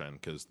discussion,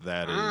 because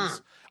that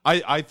is,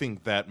 I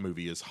think that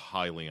movie is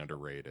highly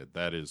underrated.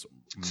 That is,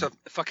 it's a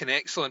fucking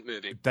excellent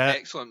movie.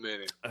 Excellent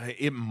movie.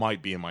 It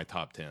might be in my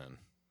top 10.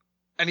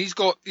 And he's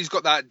got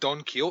that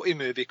Don Quixote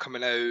movie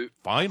coming out.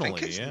 Finally,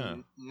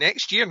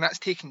 next year, and that's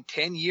taken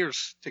 10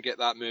 years to get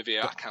that movie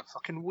out. I can't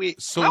fucking wait.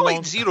 So I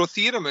like Zero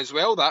Theorem as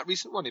well. That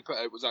recent one he put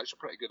out was actually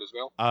pretty good as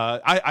well.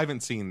 I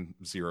haven't seen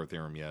Zero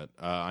Theorem yet.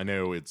 I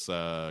know it's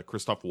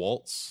Christoph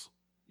Waltz.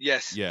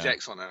 Yes, he's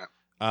excellent in it.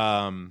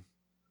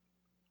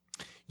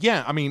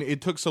 Yeah, I mean,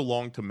 it took so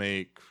long to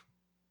make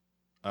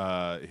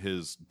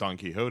his Don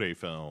Quixote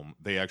film.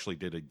 They actually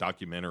did a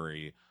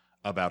documentary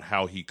about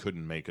how he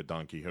couldn't make a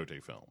Don Quixote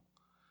film.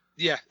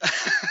 Yeah.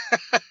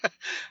 I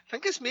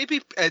think it's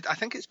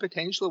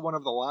potentially one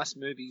of the last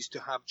movies to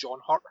have John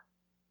Hurt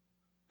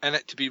in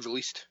it to be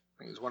released. I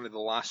think it was one of the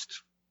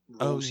last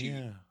roles he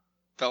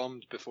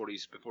filmed before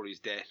his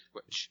death,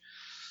 which,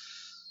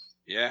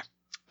 yeah.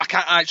 I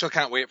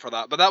can't wait for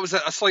that. But that was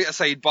a slight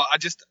aside, but I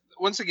just,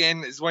 once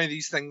again, it's one of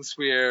these things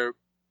where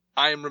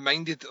I am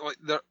reminded, like,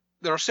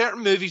 there are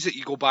certain movies that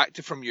you go back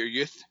to from your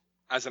youth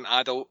as an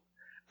adult,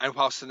 and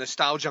whilst the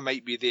nostalgia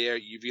might be there,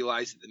 you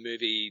realise that the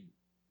movie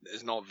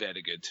is not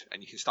very good,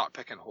 and you can start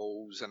picking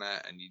holes in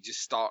it, and you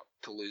just start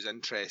to lose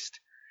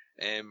interest.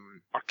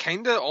 Or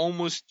kind of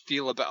almost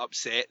feel a bit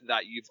upset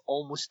that you've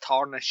almost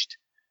tarnished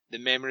the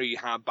memory you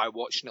have by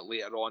watching it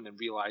later on and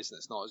realising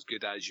it's not as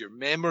good as your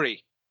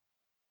memory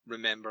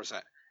remembers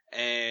it.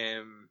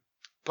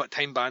 But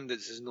Time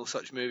Bandits is no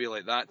such movie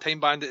like that. Time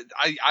Bandits,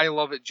 I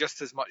love it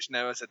just as much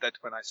now as I did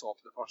when I saw it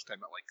for the first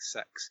time at like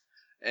 6.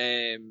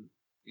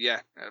 Yeah,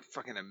 a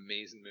fucking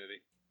amazing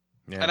movie.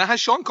 Yeah. And it has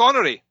Sean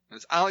Connery.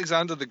 It's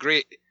Alexander the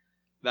Great,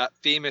 that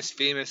famous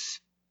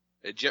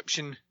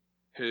Egyptian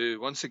who,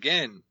 once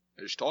again,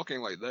 is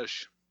talking like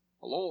this.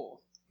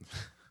 Hello,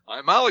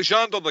 I'm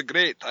Alexander the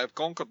Great. I've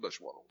conquered this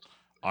world.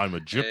 I'm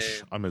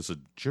Egyptian. I'm as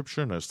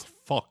Egyptian as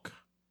fuck.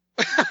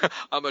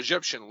 I'm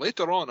Egyptian.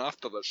 Later on,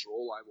 after this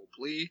role, I will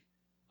play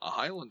a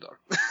Highlander.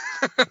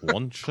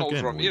 Once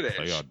again, we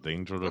play a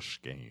dangerous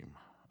game.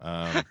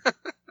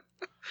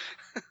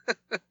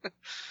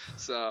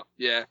 So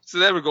yeah, so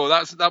there we go.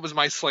 That was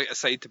my slight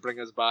aside to bring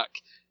us back.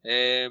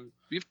 We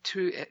have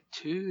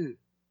two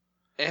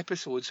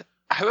episodes.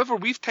 However,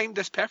 we've timed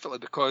this perfectly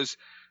because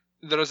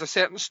there is a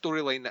certain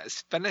storyline that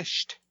is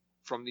finished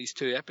from these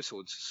 2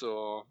 episodes.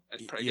 So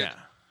it's pretty good.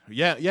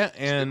 Yeah.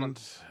 And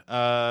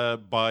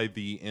by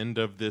the end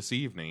of this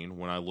evening,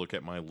 when I look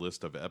at my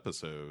list of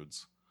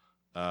episodes,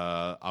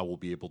 I will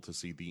be able to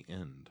see the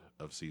end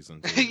of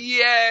season 2.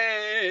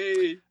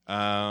 Yay!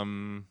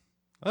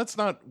 Let's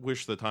not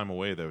wish the time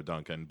away, though,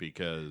 Duncan,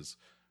 because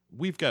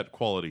we've got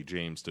quality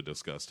James to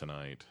discuss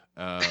tonight.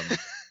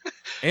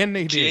 And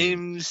Nadine.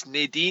 James,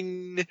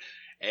 Nadine,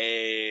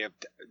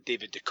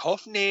 David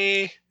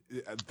Duchovny.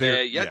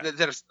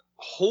 There's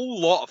a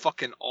whole lot of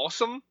fucking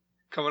awesome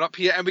coming up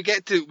here, and we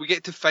get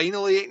to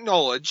finally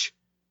acknowledge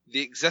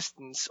the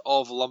existence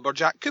of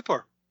Lumberjack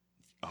Cooper.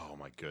 Oh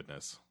my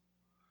goodness.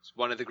 It's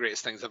one of the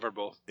greatest things ever,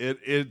 Bo.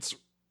 It's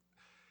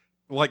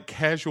like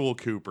Casual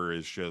Cooper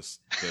is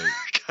just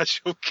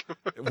Casual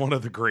Cooper. one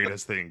of the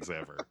greatest things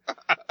ever.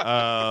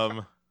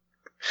 All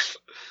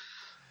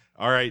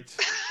right.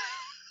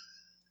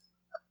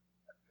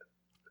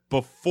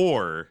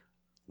 Before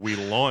we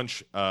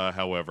launch,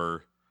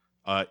 however,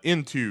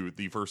 into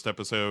the first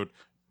episode,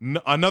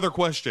 another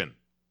question.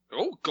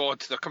 Oh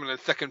God, they're coming in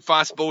thick and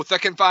fast, Bo.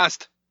 Thick and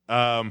fast.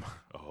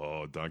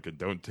 Oh, Duncan,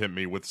 don't tempt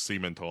me with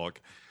semen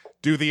talk.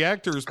 Do the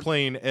actors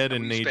playing Ed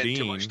and Nadine spent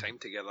too much time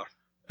together?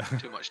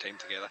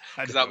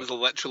 Because that was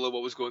literally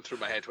what was going through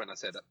my head when I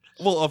said it.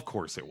 Well, of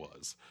course it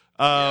was.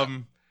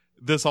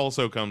 This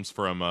also comes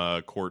from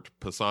Court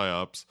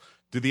Psyops.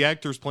 Do the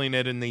actors playing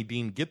Ed and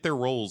Nadine get their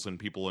roles in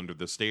People Under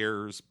the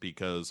Stairs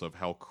because of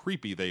how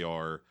creepy they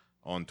are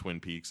on Twin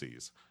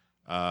Peaksies?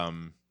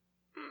 I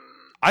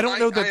don't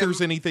know that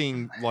there's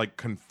anything like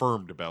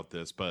confirmed about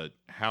this, but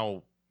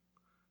how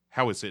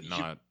is it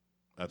not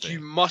a thing? You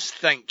must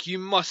think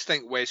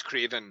Wes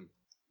Craven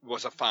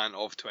was a fan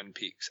of Twin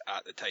Peaks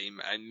at the time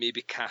and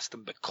maybe cast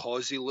him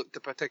because he looked a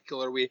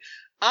particular way.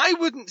 I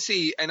wouldn't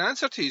say, in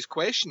answer to his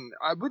question,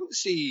 I wouldn't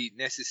say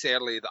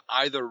necessarily that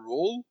either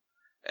role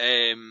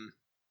in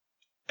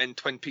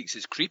Twin Peaks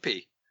is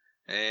creepy.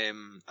 I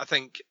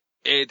think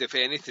Ed, if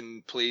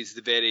anything, plays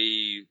the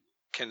very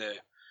kind of,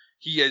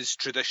 he is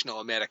traditional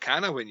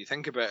Americana when you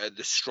think about it,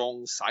 the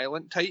strong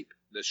silent type,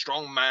 the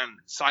strong man,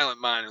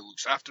 silent man who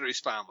looks after his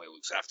family,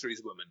 looks after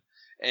his woman.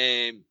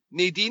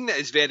 Nadine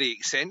is very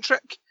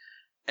eccentric.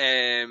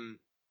 As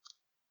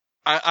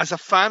a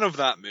fan of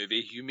that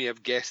movie, you may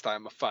have guessed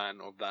I'm a fan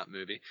of that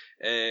movie.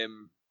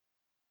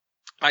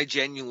 I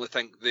genuinely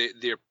think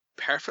they're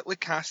perfectly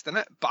cast in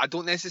it, but I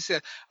don't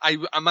necessarily. I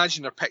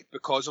imagine they're picked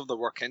because of their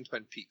work in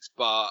Twin Peaks.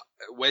 But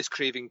Wes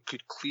Craven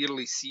could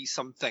clearly see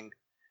something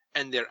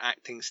in their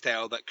acting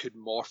style that could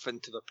morph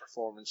into the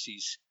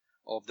performances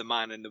of the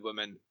man and the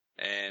woman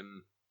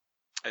and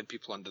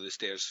People Under the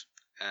Stairs.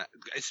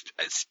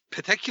 It's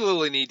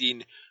particularly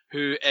Nadine,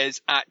 who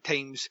is at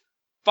times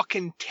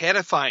fucking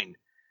terrifying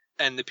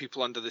in the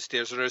People Under the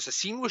Stairs. There is a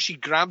scene where she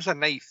grabs a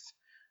knife,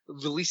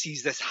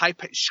 releases this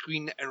high-pitched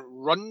scream,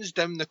 and runs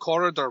down the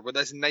corridor with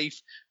this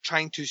knife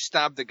trying to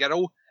stab the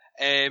girl.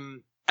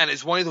 And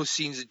it's one of those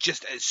scenes that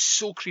just is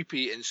so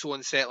creepy and so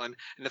unsettling.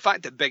 And the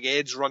fact that Big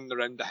Ed's running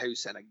around the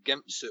house in a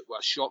gimp suit with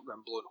a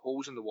shotgun blowing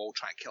holes in the wall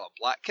trying to kill a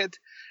black kid.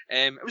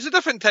 It was a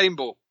different time,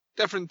 Bo.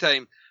 Different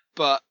time.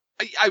 But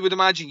I would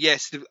imagine,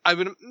 yes,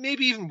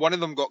 maybe even one of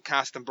them got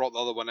cast and brought the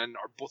other one in,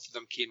 or both of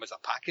them came as a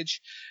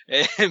package.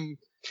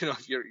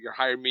 If you're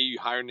hiring me, you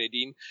hire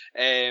Nadine.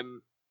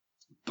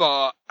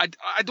 But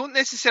I don't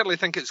necessarily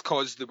think it's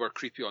because they were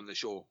creepy on the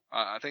show.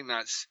 I think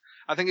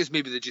it's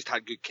maybe they just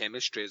had good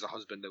chemistry as a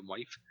husband and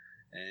wife.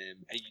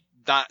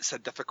 That's a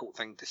difficult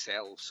thing to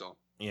sell. So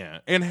yeah,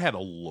 and had a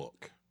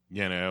look,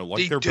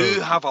 like they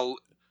do have a,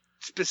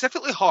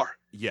 specifically her.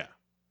 Yeah,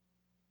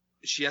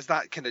 she has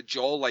that kind of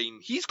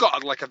jawline. He's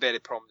got a very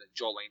prominent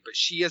jawline, but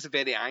she has a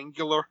very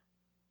angular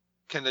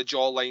kind of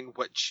jawline,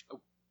 which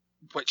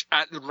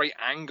at the right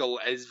angle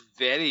is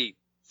very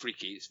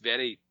freaky. It's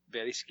very,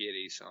 very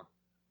scary. So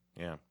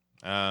yeah,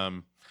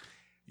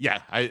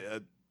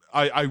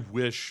 I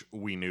wish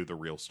we knew the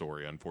real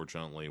story.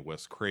 Unfortunately,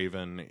 Wes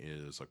Craven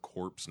is a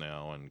corpse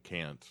now and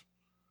can't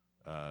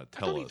tell us.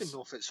 I don't even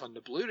know if it's on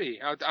the Blu-ray.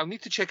 I'll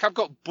need to check. I've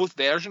got both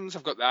versions.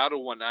 I've got the Arrow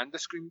one and the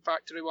Scream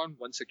Factory one.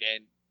 Once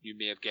again, you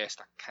may have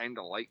guessed, I kind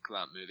of like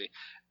that movie.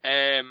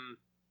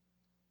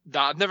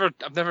 That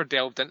I've never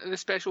delved into the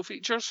special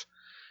features.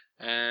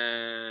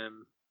 So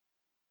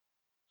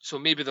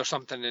maybe there's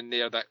something in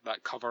there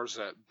that covers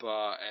it.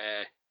 But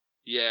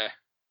yeah,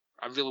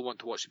 I really want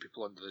to watch the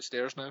People Under the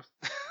Stairs now.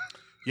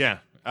 Yeah,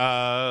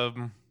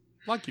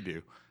 like you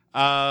do.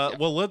 Yeah.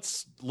 Well,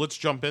 let's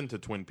jump into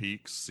Twin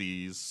Peaks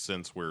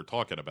since we're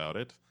talking about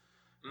it,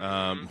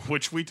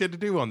 which we tend to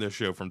do on this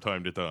show from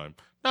time to time.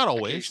 Not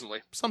always,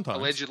 occasionally, sometimes,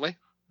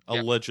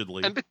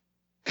 allegedly. And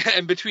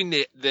between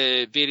the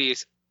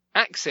various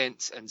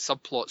accents and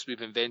subplots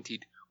we've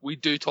invented, we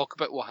do talk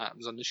about what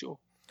happens on the show.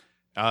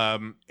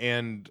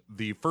 And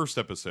the first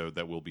episode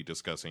that we'll be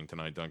discussing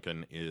tonight,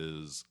 Duncan,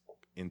 is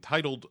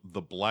entitled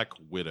 "The Black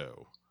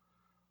Widow."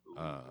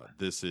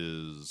 This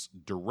is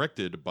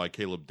directed by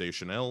Caleb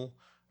Deschanel,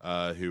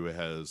 who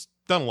has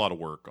done a lot of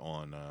work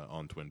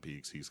on Twin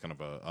Peaks. He's kind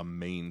of a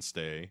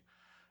mainstay.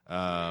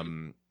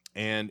 And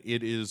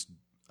it is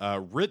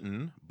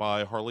written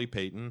by Harley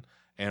Payton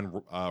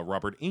and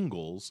Robert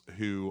Ingalls,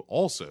 who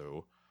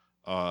also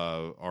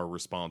are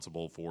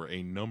responsible for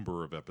a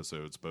number of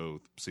episodes,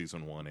 both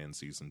season 1 and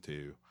season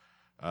 2.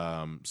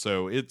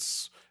 So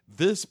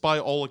this, by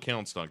all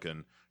accounts,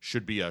 Duncan,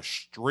 should be a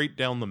straight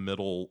down the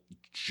middle,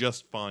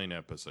 just fine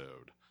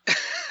episode.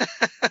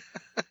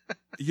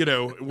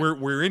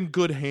 We're in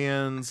good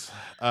hands.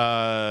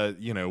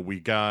 We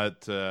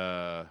got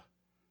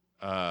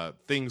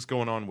things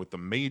going on with the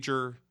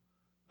Major.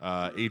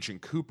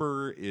 Agent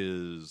Cooper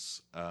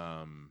is,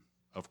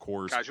 of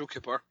course,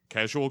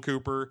 Casual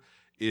Cooper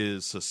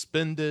is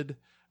suspended,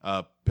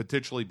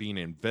 potentially being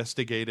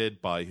investigated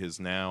by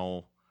his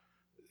now,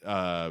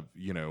 man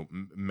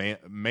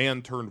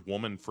turned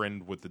woman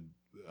friend with the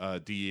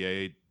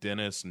DEA,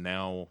 Denise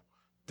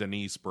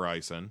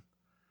Bryson.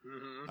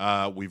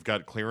 Mm-hmm. We've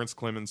got Clarence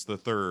Clemens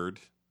III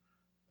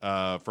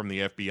from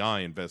the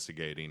FBI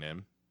investigating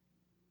him.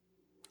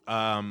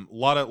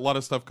 Lot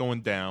of stuff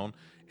going down,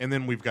 and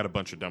then we've got a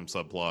bunch of dumb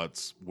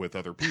subplots with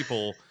other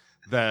people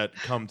that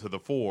come to the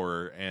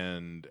fore,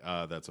 and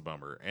that's a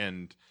bummer.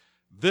 And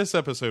this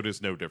episode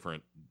is no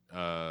different,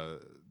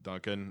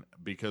 Duncan,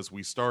 because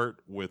we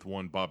start with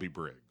one Bobby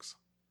Briggs.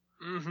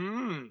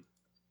 Mm-hmm.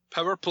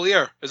 Power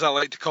player, as I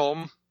like to call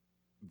him.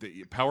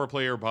 The power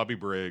player Bobby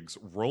Briggs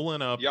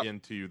rolling up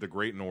into the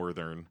Great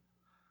Northern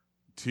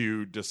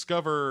to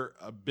discover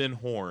Ben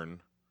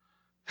Horn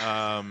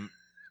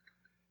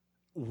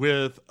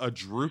with a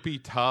droopy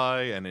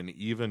tie and an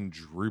even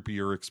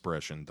droopier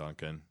expression,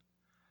 Duncan.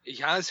 He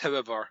has,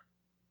 however,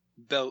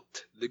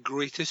 built the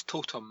greatest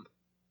totem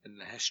in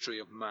the history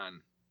of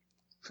man.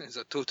 It's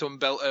a totem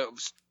built out of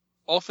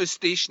office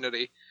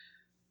stationery,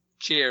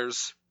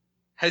 chairs,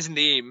 his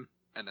name,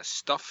 and a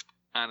stuffed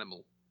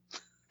animal.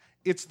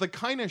 It's the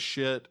kind of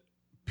shit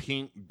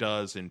Pink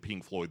does in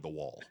Pink Floyd The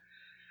Wall.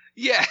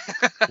 Yeah.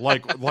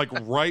 like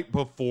right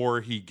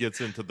before he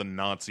gets into the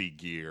Nazi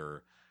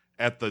gear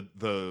at the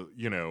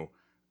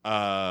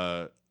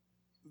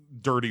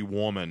Dirty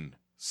Woman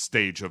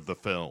stage of the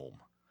film.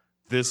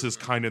 This is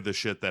kind of the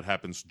shit that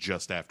happens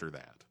just after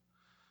that.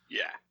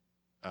 Yeah.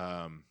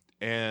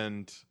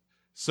 And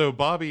so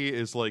Bobby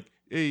is like,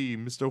 "Hey,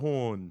 Mr.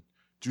 Horn,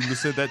 did you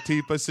listen to that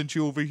tape I sent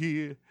you over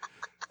here?"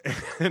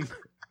 And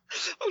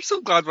I'm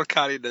so glad we're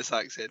carrying this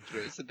accent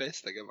through. It's the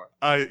best thing ever.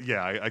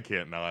 I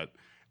can't not.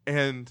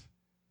 And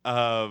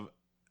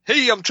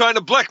hey, I'm trying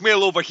to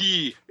blackmail over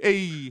here.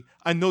 Hey,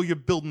 I know you're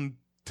building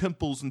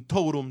temples and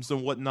totems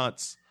and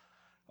whatnots.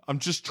 I'm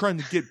just trying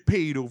to get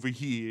paid over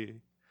here.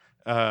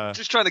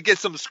 Just trying to get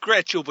some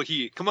scratch over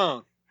here. Come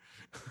on.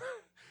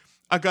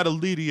 I got a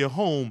lady at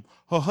home.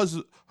 Her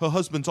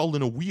husband's all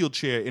in a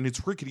wheelchair, and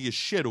it's rickety as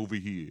shit over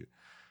here.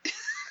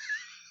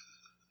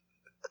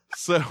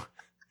 So,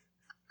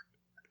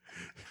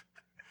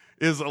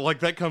 is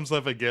like that comes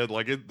up again.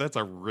 Like that's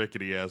a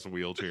rickety ass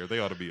wheelchair. They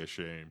ought to be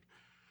ashamed.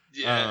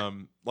 Yeah.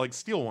 Like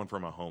steal one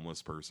from a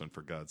homeless person,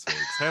 for God's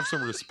sakes. Have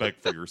some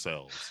respect for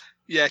yourselves.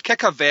 Yeah,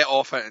 kick a vet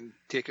off it and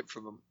take it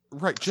from them.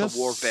 Right, That's just a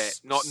war vet,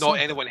 not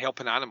anyone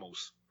helping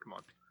animals. Come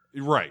on.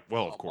 Right.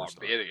 Well, of course.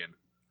 Barbarian.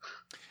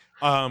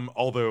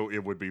 Although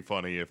it would be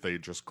funny if they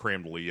just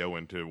crammed Leo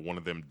into one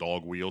of them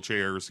dog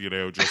wheelchairs,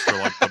 just for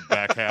like the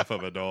back half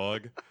of a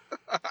dog.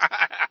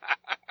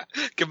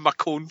 Give him a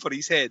cone for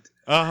his head.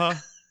 Uh-huh.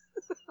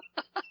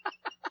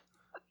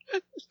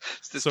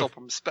 To stop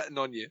him spitting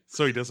on you.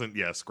 So he doesn't,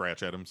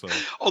 scratch at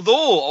himself.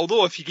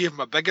 Although if you gave him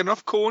a big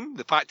enough cone,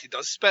 the fact he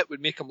does spit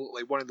would make him look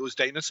like one of those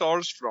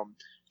dinosaurs from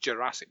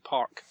Jurassic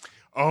Park.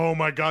 Oh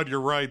my God, you're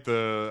right.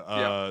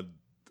 Yeah.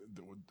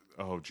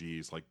 Oh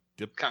geez, like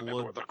can't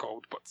remember what they're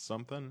called, but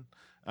something.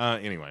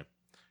 Anyway,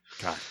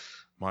 God,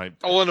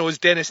 all I know is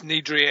Dennis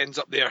Nedry ends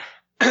up there.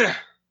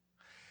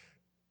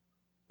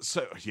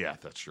 So yeah,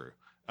 that's true.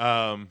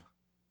 Gotta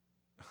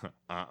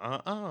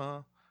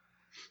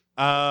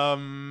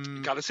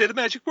say the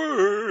magic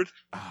word.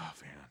 Oh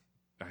man.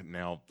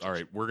 Now, all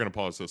right, we're gonna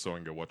pause this so I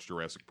can go watch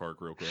Jurassic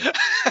Park real quick.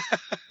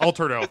 I'll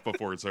turn it off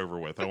before it's over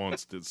with. I won't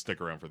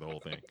stick around for the whole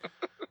thing.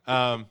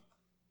 Oh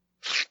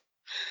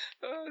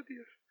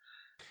dear.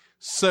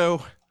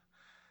 So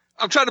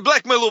I'm trying to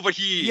blackmail over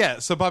here. Yeah,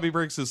 so Bobby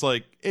Briggs is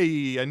like,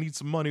 "Hey, I need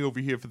some money over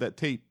here for that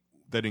tape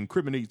that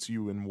incriminates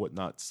you and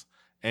whatnots."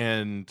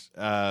 And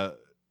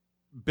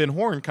Ben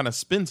Horn kind of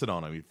spins it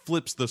on him. He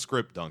flips the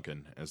script,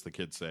 Duncan, as the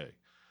kids say.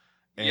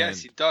 And,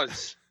 yes, he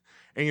does.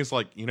 And he's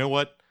like, "You know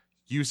what?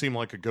 You seem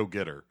like a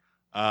go-getter.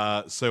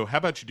 So how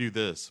about you do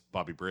this,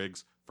 Bobby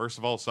Briggs? First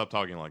of all, stop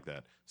talking like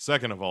that.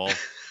 Second of all,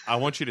 I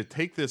want you to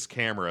take this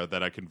camera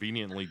that I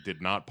conveniently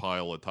did not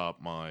pile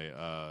atop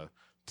my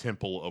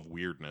temple of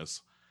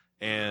weirdness,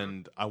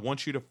 and I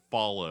want you to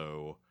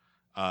follow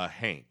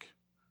Hank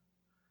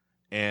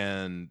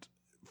and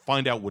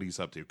find out what he's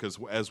up to. Because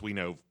as we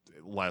know,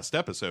 last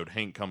episode,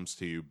 Hank comes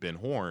to Ben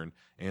Horn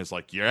and is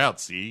like, 'You're out,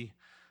 see?'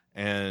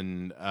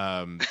 And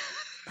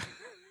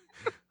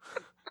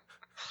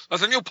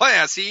There's a new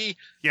player, see?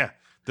 Yeah,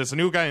 there's a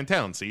new guy in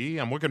town, see?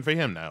 I'm working for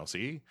him now,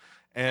 see?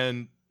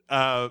 And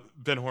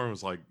Ben Horn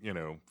was like,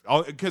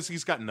 because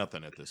he's got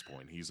nothing at this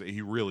point.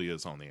 He really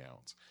is on the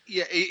outs.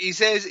 Yeah, he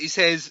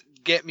says,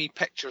 get me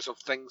pictures of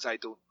things I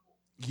don't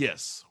know.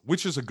 Yes,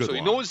 which is a good So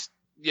line. he knows,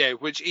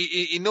 which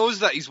he knows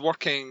that he's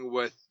working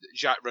with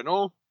Jacques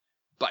Renault,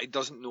 but he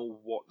doesn't know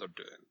what they're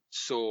doing.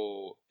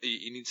 So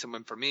he needs some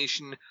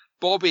information.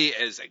 Bobby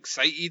is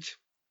excited.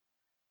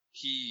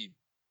 He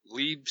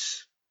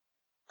leaves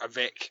a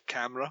VEC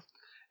camera.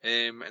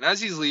 And as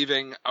he's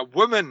leaving, a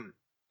woman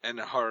in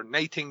her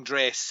nighting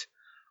dress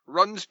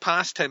runs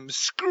past him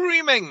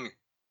screaming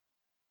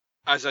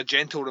as a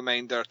gentle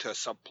reminder to a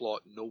subplot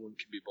no one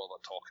can be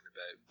bothered talking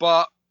about.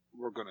 But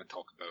we're going to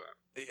talk about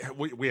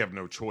it. We have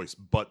no choice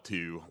but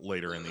to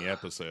later in the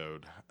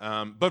episode.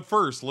 But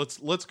first,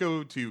 let's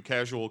go to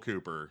Casual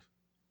Cooper.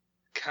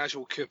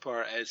 Casual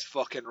Cooper is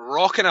fucking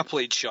rocking a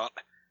plaid shirt.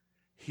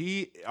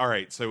 All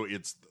right, so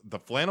it's the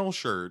flannel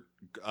shirt,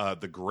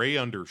 the gray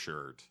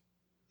undershirt.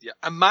 Yeah,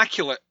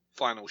 immaculate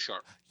flannel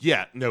shirt.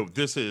 Yeah, no,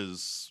 this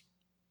is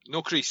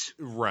no crease.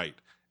 Right.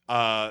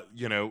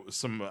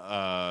 Some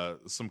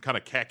kind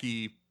of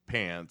khaki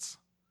pants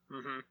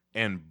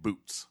and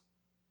boots.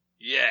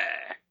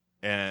 Yeah.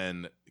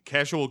 And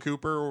Casual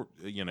Cooper,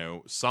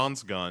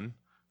 sans gun,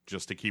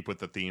 just to keep with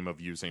the theme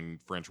of using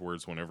French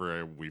words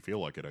whenever we feel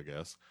like it, I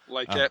guess.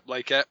 Like it.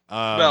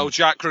 Well,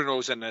 Jacques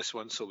Renault's in this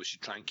one, so we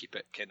should try and keep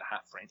it kind of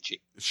half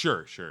Frenchy.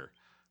 Sure.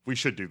 We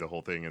should do the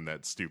whole thing in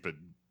that stupid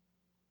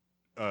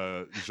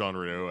Jean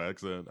Reno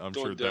accent. I'm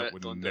sure that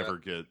would never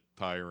get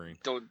tiring.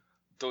 Don't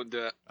do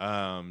it.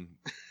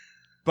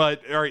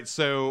 But all right,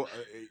 so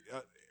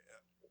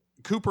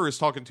Cooper is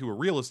talking to a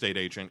real estate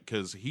agent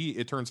because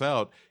it turns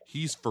out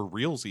he's for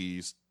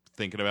realsies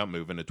thinking about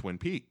moving to Twin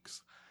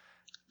Peaks.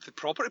 The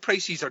property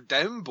prices are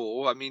down,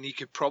 Bo. I mean, he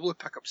could probably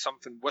pick up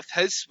something with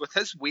his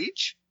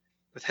wage,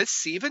 with his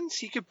savings.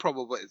 He could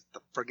probably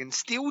the friggin'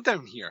 steal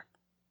down here.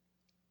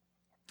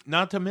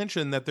 Not to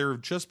mention that there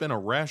have just been a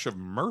rash of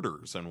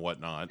murders and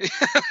whatnot.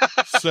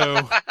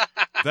 So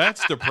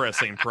that's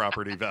depressing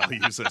property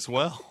values as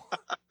well.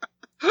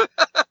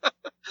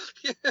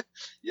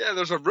 Yeah,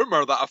 there's a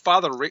rumor that a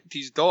father raped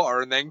his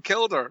daughter and then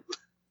killed her.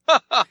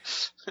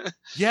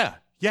 Yeah,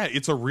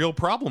 it's a real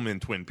problem in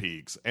Twin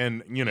Peaks.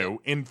 And,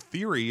 in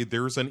theory,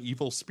 there's an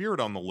evil spirit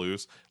on the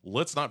loose.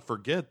 Let's not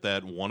forget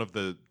that one of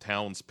the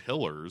town's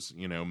pillars,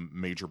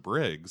 Major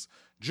Briggs,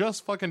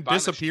 just fucking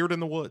disappeared in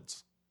the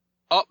woods.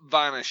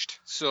 Vanished.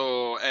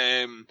 So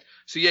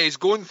he's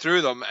going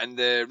through them, and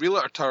the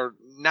realtor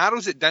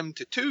narrows it down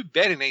to 2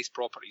 very nice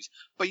properties.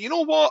 But you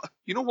know what?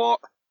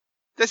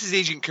 This is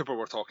Agent Cooper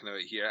we're talking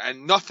about here,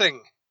 and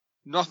nothing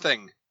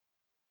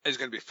is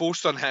going to be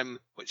forced on him,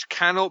 which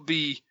cannot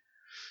be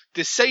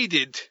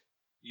decided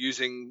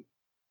using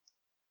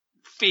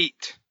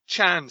fate,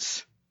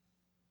 chance,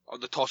 or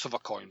the toss of a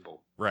coin,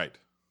 Bo. Right.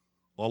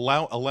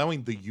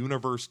 Allowing the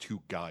universe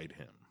to guide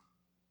him.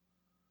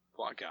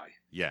 What a guy.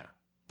 Yeah.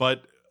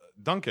 But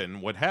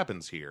Duncan, what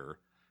happens here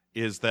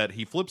is that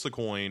he flips a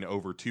coin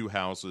over 2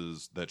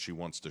 houses that she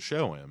wants to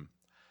show him,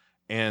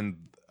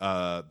 and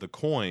the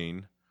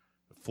coin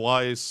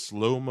flies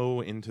slow-mo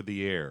into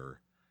the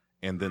air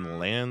and then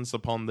lands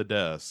upon the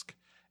desk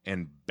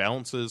and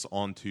bounces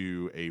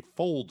onto a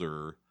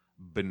folder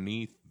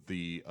beneath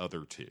the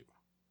other 2.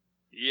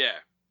 Yeah.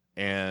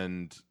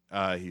 And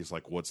he's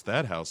like, what's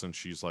that house? And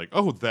she's like,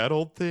 oh, that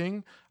old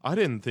thing? I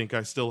didn't think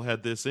I still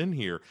had this in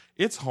here.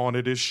 It's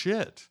haunted as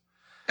shit.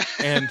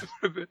 And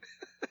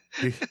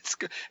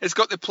it's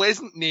got the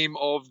pleasant name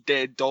of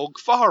Dead Dog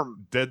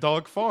Farm. Dead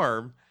Dog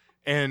Farm.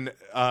 And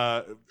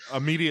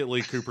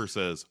immediately Cooper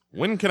says,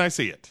 when can I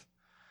see it?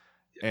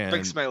 And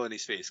big smile on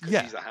his face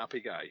because he's a happy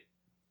guy.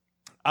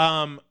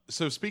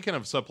 So speaking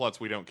of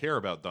subplots we don't care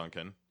about,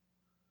 Duncan.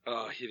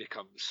 Oh, here he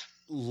comes.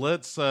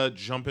 Let's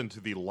jump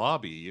into the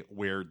lobby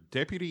where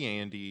Deputy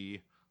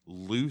Andy,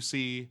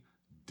 Lucy,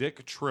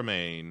 Dick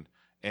Tremaine,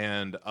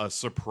 and a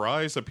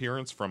surprise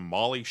appearance from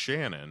Molly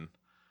Shannon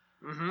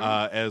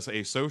as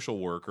a social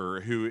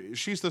worker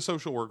she's the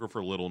social worker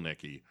for Little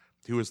Nicky,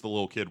 who is the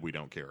little kid we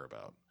don't care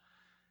about.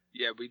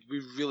 Yeah, we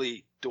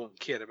really don't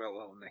care about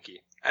Little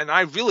Nicky. And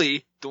I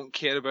really don't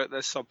care about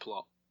this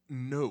subplot.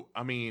 No,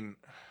 I mean,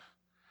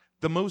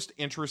 the most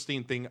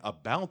interesting thing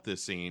about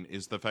this scene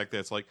is the fact that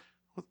it's like,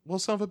 well,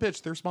 son of a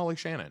bitch, there's Molly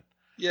Shannon.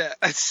 Yeah,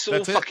 it's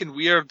so fucking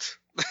weird.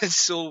 It's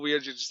so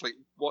weird. You're just like,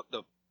 what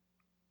the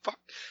fuck?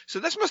 So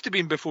this must have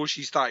been before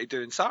she started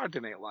doing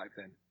Saturday Night Live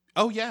then.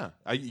 Oh, yeah.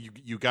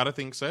 You got to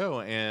think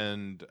so.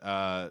 And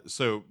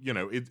so,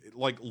 it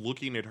like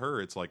looking at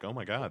her, it's like, oh,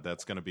 my God,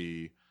 that's going to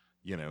be,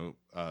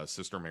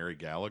 Sister Mary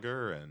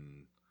Gallagher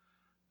and,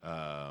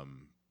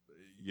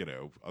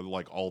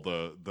 like all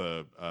the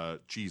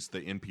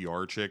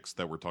NPR chicks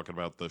that were talking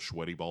about the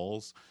sweaty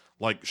balls.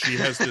 Like, she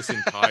has this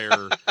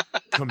entire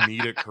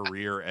comedic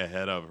career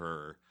ahead of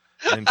her.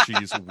 And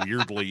she's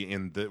weirdly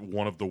in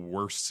one of the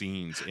worst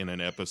scenes in an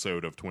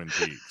episode of Twin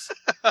Peaks.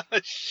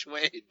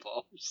 Sweaty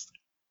balls.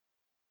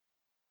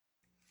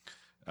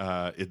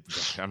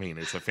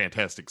 It's a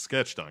fantastic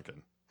sketch,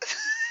 Duncan.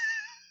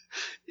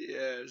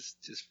 Yeah, it's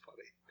just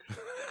funny.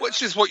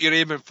 Which is what you're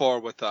aiming for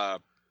with a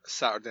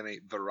Saturday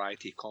night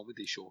variety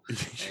comedy show.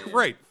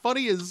 Right.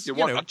 Funny is, You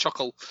want a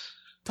chuckle.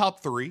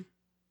 top 3.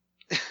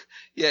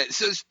 Yeah,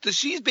 so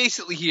she's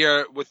basically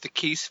here with the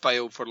case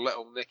file for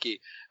little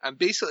Nicky, and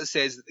basically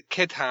says that the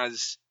kid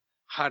has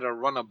had a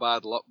run of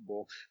bad luck,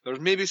 Bo. There's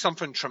maybe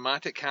something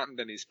traumatic happened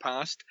in his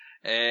past.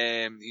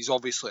 He's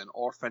obviously an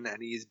orphan,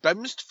 and he's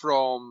bounced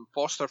from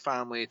foster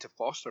family to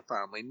foster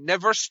family,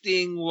 never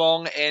staying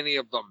long any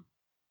of them.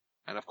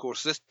 And of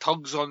course, this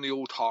tugs on the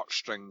old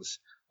heartstrings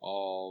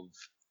of,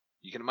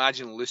 you can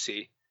imagine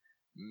Lucy,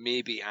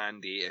 maybe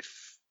Andy,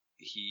 if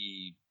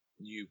he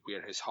knew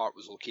where his heart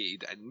was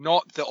located, and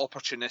not the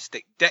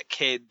opportunistic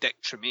dickhead Dick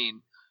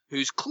Tremaine,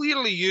 who's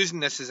clearly using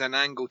this as an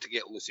angle to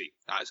get Lucy.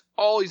 That's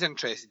all he's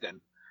interested in.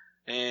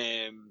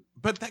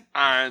 But that,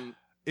 and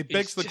it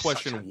begs the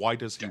question, why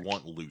does he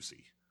want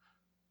Lucy?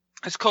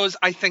 It's because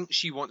I think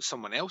she wants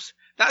someone else.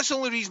 That's the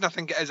only reason I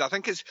think it is. I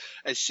think it's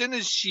as soon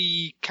as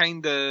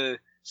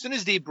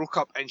they broke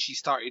up and she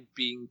started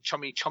being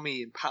chummy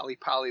and pally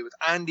with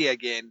Andy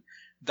again,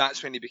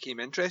 that's when he became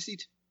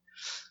interested.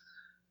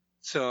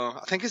 So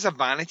I think it's a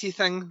vanity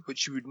thing,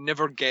 which you would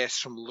never guess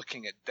from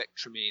looking at Dick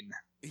Tremaine.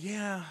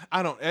 Yeah,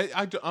 I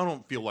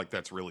don't feel like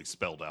that's really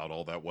spelled out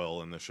all that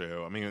well in the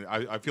show. I mean,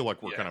 I feel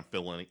like we're kind of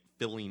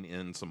filling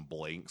in some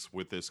blanks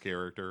with this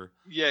character.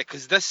 Yeah,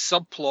 because this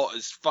subplot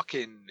is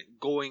fucking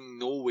going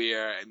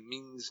nowhere and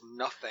means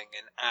nothing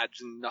and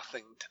adds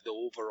nothing to the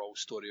overall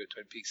story of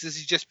Twin Peaks. This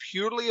is just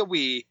purely a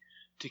way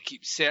to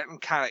keep certain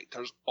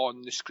characters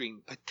on the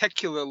screen,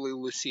 particularly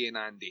Lucy and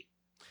Andy.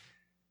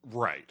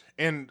 Right,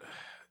 and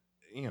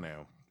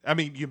I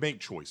mean, you make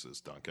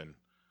choices, Duncan.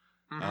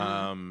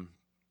 Mm-hmm.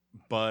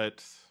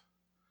 But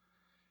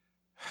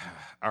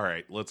all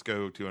right, let's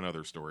go to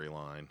another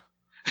storyline.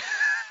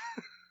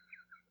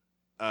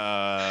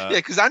 Yeah,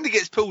 because Andy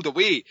gets pulled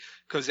away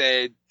because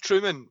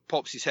Truman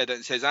pops his head out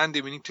and says,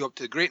 "Andy, we need to go up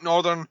to the Great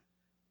Northern.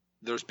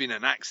 There's been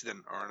an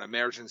accident or an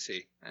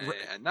emergency,"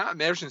 and that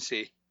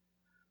emergency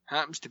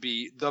happens to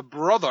be the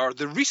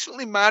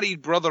recently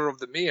married brother of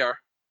the mayor,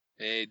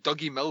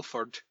 Dougie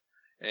Milford,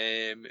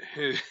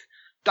 who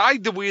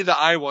died the way that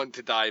I want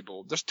to die,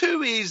 Bob. There's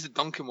 2 ways that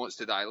Duncan wants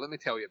to die. Let me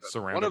tell you about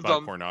Surrounded one of by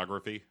them.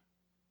 Pornography?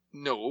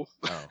 No.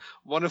 Oh.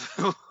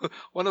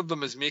 one of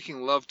them is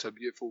making love to a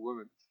beautiful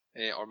woman.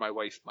 Or my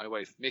wife.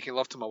 Making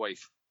love to my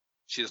wife.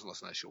 She doesn't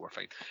listen to that show, we're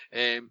fine.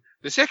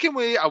 The second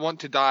way I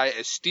want to die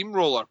is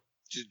steamroller.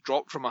 Just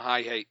dropped from a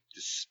high height.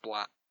 Just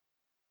splat.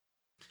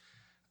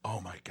 Oh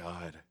my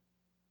god.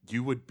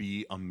 You would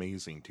be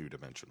amazing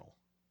 2-dimensional.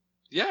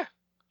 Yeah.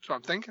 That's what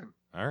I'm thinking.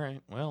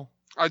 Alright, well.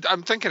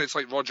 I'm thinking it's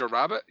like Roger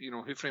Rabbit,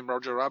 Who Framed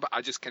Roger Rabbit?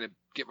 I just kind of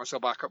get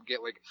myself back up,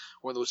 get like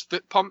one of those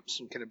foot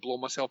pumps and kind of blow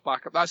myself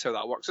back up. That's how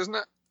that works, isn't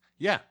it?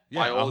 Yeah,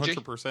 Biology.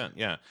 100%,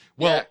 yeah.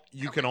 Well,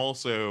 you can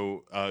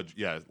also,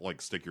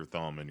 like stick your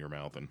thumb in your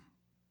mouth and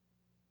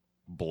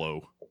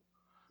blow.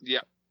 Yeah.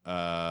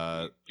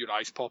 Your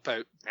eyes pop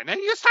out. And then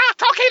you start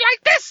talking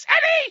like this,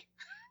 Eddie!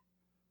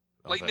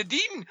 Like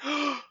Nadine.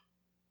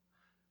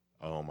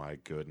 Oh my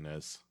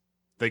goodness.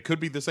 They could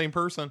be the same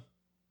person.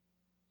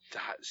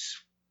 That's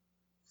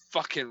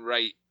fucking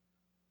right.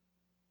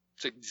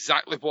 It's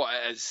exactly what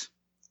it is.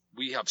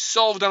 We have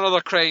solved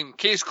another crime.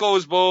 Case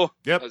closed, Bo.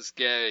 Yep. Let's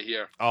get out of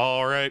here.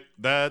 All right.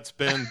 That's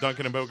been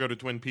Duncan and Bo Go to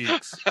Twin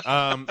Peaks.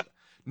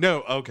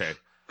 No, okay.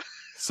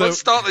 So let's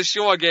start the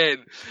show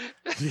again.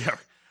 Yeah.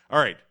 All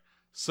right.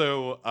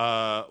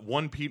 So,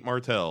 one Pete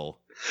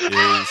Martell is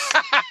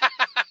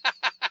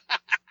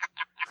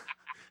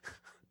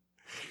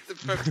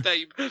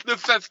the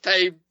fifth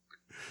time.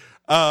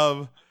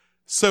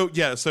 So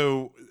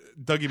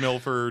Dougie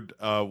Milford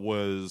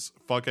was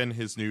fucking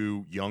his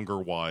new younger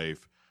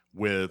wife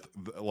with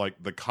like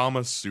the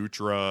Kama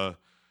Sutra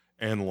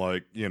and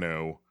like,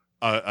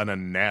 an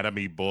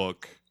anatomy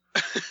book.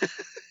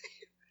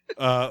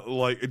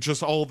 Like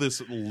just all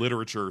this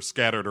literature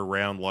scattered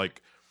around.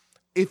 Like,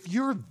 if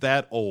you're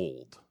that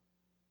old,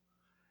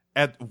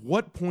 at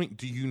what point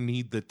do you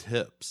need the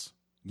tips?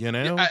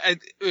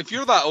 If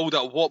you're that old,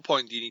 at what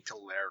point do you need to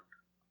learn?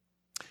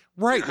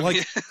 Right,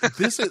 like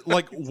this is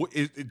like,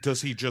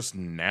 does he just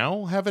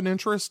now have an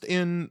interest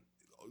in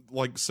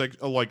like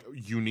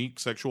unique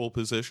sexual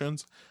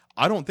positions?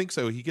 I don't think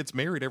so. He gets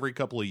married every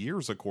couple of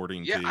years,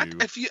 according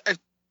to.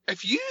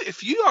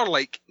 If you are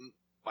like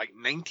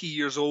 90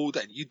 years old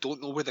and you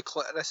don't know where the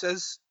clitoris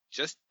is,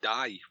 just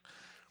die.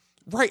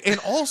 Right, and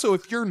also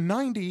if you're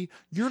 90,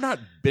 you're not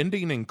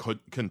bending and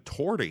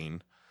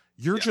contorting.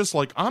 You're just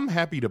like, I'm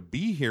happy to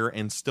be here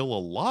and still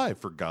alive,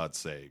 for God's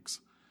sakes.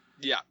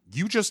 Yeah.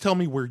 You just tell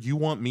me where you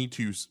want me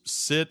to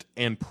sit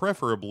and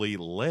preferably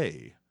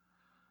lay.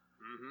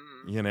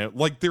 Mm-hmm.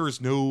 Like there is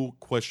no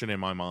question in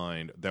my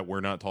mind that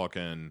we're not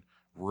talking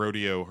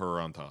rodeo her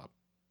on top.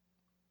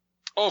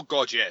 Oh,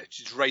 God, yeah.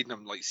 She's riding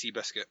him like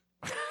Seabiscuit.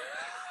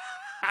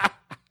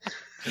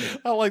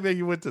 I like that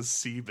you went to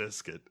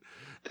Seabiscuit.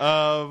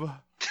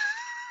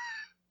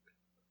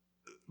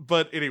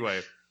 But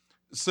anyway,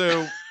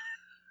 so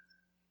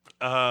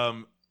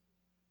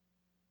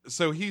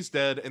so he's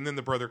dead, and then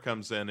the brother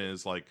comes in and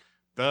is like,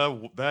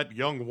 that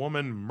young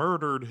woman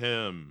murdered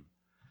him.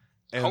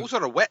 And, Calls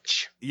her a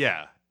witch.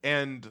 yeah,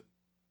 and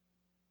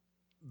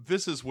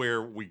this is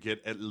where we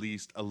get at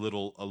least a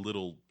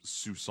little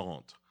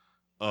sousant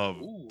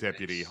of Ooh,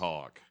 Deputy nice.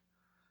 Hawk.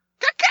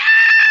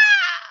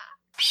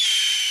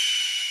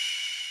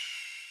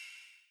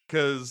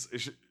 Because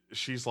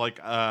she's like,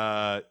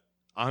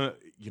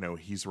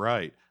 he's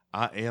right.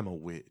 I am a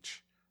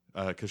witch.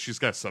 Because she's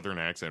got a southern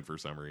accent for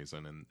some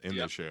reason in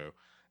the show.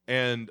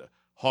 And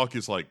Hawk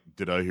is like,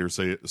 did I hear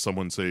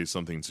someone say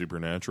something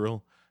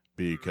supernatural?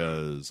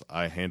 Because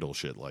I handle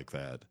shit like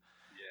that.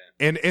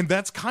 Yeah. And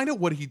that's kind of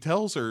what he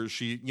tells her.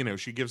 She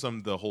gives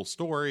him the whole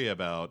story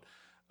about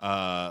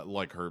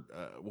like her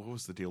what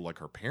was the deal? Like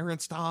her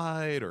parents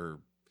died, or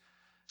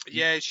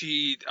yeah,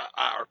 she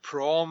at her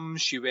prom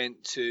she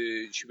went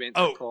to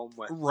prom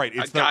with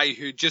it's a guy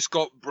who just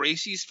got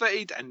braces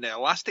fitted, and the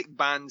elastic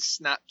band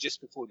snapped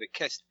just before they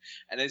kissed,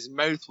 and his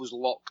mouth was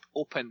locked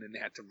open, and they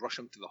had to rush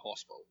him to the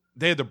hospital.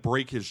 They had to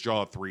break his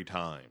jaw 3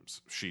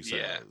 times, she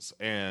says,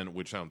 and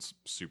which sounds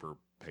super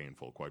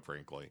painful, quite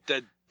frankly.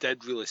 Did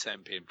really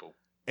sound painful.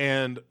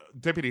 And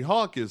Deputy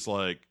Hawk is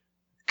like,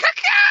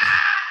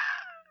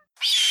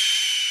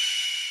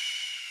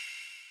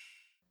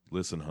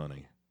 listen,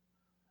 honey.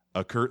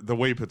 The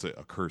way he puts it,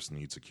 a curse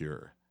needs a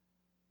cure.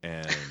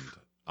 And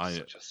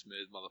such a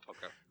smooth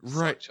motherfucker.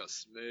 Right. Such a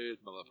smooth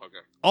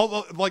motherfucker.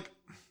 Although, like,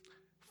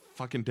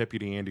 fucking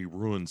Deputy Andy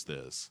ruins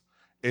this.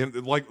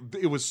 And, like,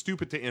 it was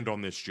stupid to end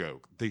on this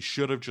joke. They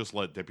should have just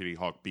let Deputy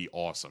Hawk be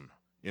awesome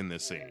in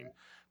this scene.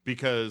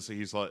 Because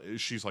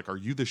she's like, are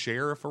you the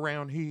sheriff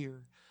around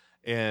here?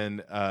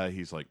 And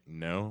he's like,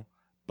 no,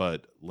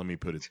 but let me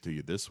put it to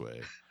you this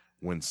way.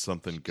 When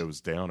something goes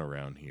down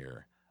around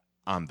here,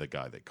 I'm the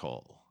guy they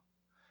call.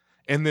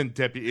 And then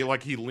Deputy,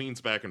 like, he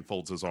leans back and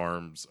folds his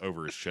arms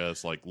over his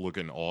chest, like,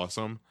 looking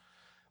awesome.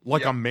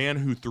 Like a man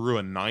who threw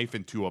a knife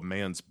into a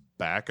man's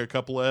back a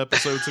couple of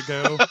episodes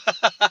ago.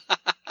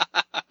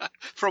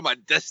 From a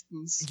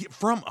distance.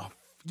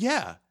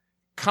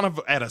 Kind of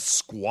at a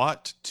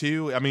squat,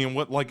 too. I mean,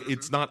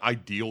 it's not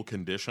ideal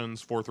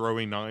conditions for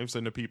throwing knives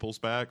into people's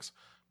backs,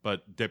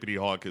 but Deputy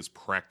Hawk is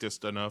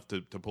practiced enough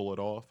to pull it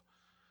off.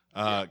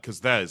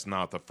 Because that is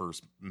not the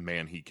first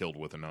man he killed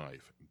with a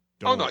knife.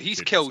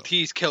 He's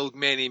killed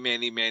many,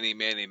 many, many,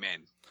 many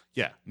men.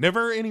 Yeah,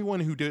 never anyone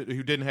who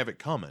didn't have it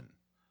coming.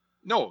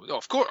 No,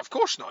 of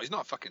course not. He's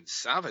not a fucking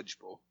savage,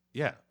 bro.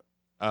 Yeah.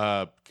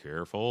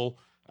 Careful.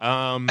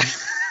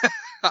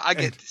 I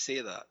get to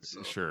say that.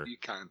 So sure. You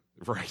can.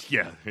 Right.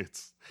 Yeah.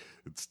 It's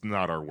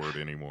not our word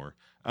anymore.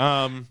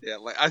 Yeah.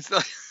 Like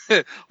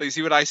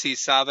see what I see,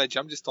 savage.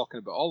 I'm just talking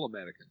about all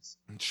Americans.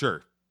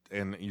 Sure,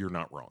 and you're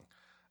not wrong.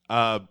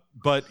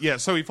 But yeah,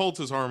 so he folds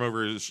his arm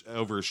over his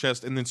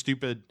chest, and then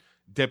stupid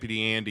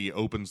Deputy Andy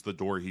opens the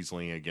door he's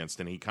leaning against,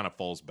 and he kind of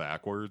falls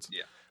backwards.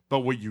 Yeah. But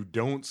what you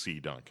don't see,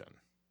 Duncan,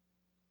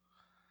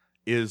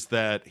 is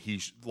that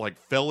he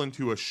fell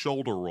into a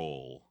shoulder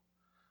roll,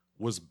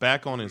 was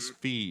back on his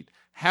feet,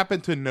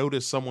 happened to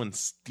notice someone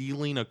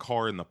stealing a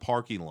car in the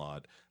parking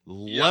lot,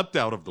 leapt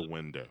out of the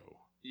window.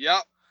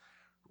 Yep.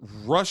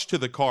 Rushed to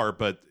the car,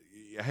 but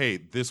hey,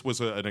 this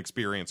was an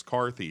experienced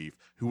car thief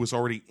who was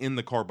already in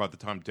the car by the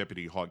time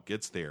Deputy Hawk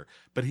gets there.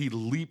 But he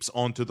leaps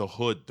onto the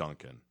hood,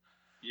 Duncan.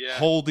 Yeah.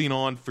 Holding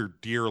on for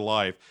dear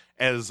life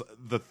as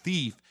the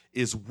thief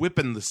is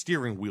whipping the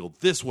steering wheel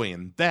this way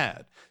and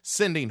that,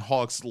 sending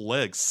Hawk's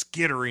legs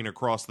skittering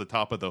across the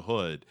top of the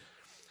hood.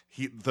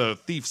 The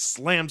thief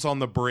slams on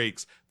the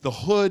brakes. The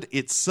hood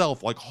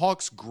itself, like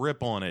Hawk's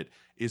grip on it,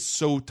 is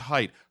so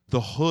tight, the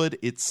hood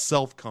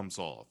itself comes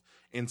off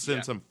and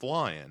sends him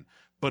flying.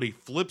 But he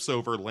flips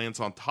over,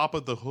 lands on top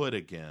of the hood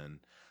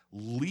again,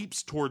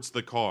 leaps towards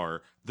the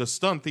car. The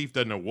stunned thief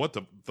doesn't know what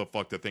the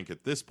fuck to think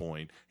at this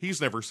point.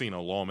 He's never seen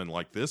a lawman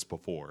like this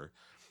before.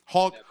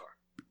 Hawk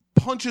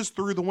punches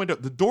through the window.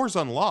 The door's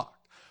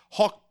unlocked.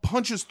 Hawk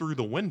punches through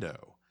the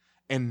window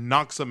and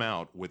knocks him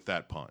out with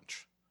that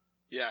punch.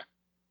 Yeah.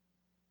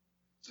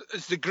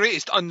 It's the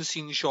greatest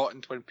unseen shot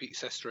in Twin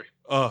Peaks history.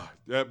 But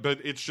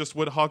it's just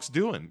what Hawk's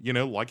doing. You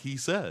know, like he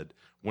said,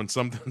 when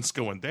something's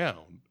going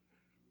down,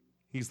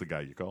 he's the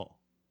guy you call.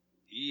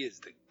 He is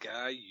the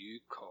guy you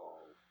call.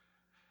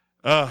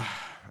 All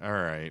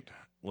right.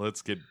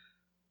 Let's get...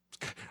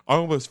 I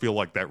almost feel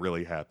like that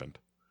really happened.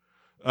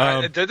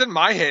 It did in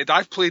my head.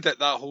 I've played that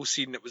whole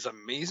scene. It was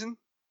amazing.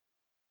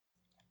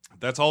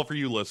 That's all for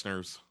you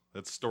listeners.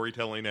 That's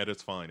storytelling at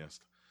its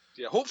finest.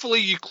 Yeah, hopefully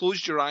you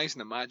closed your eyes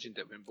and imagined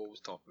it when Bo was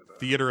talking about it.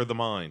 Theater of the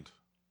mind.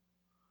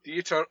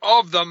 Theater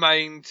of the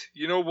mind.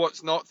 You know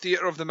what's not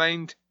theater of the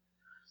mind?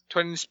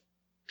 Twin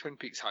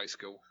Peaks High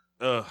School.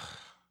 Ugh.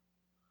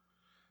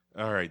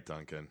 All right,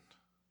 Duncan.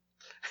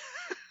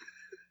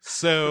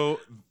 So,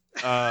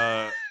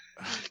 yeah,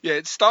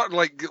 it started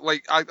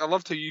like I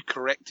loved how you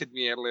corrected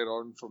me earlier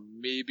on for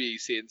maybe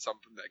saying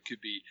something that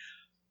could be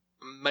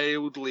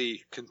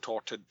mildly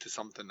contorted to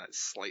something that's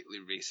slightly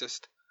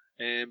racist.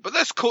 But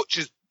this coach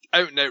is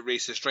out and out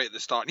racist right at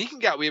the start, and he can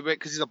get away with it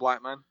because he's a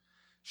black man.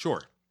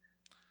 Sure.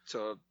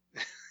 So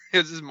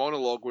has this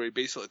monologue where he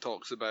basically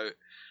talks about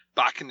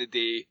back in the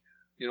day,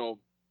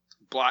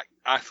 black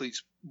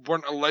athletes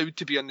weren't allowed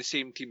to be on the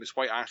same team as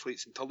white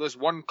athletes until this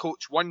one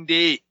coach one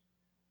day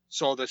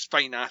saw this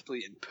fine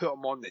athlete and put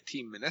him on the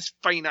team, and this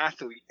fine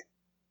athlete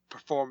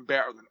performed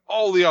better than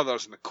all the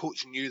others, and the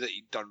coach knew that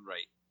he'd done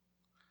right.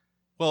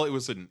 Well, it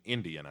was an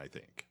Indian, I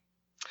think.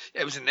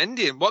 It was an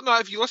Indian. Well, no,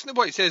 if you listen to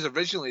what he says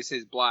originally, it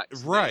says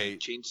blacks. Right. And he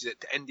changes it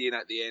to Indian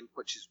at the end,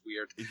 which is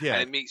weird. Yeah.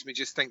 And it makes me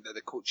just think that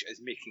the coach is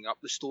making up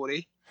the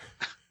story,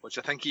 which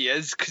I think he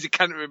is, because he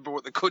can't remember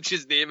what the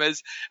coach's name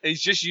is. And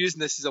he's just using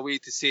this as a way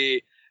to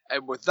say,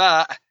 and with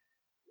that,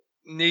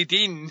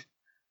 Nadine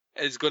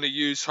is going to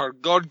use her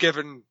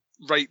God-given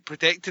right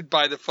protected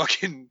by the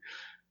fucking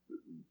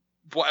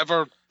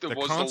whatever the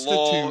was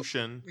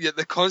Constitution. the law. Yeah,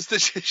 the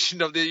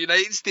Constitution of the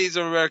United States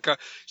of America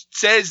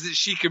says that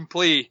she can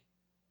play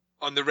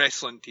on the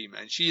wrestling team,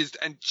 and she's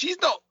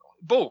not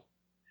Bo.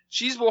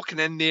 She's walking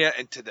in there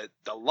into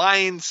the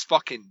Lions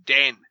fucking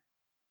den,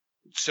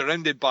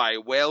 surrounded by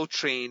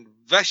well-trained,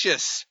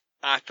 vicious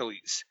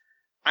athletes.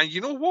 And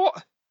you know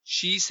what?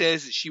 She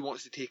says that she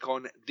wants to take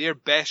on their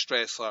best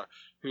wrestler,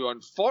 who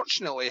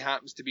unfortunately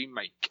happens to be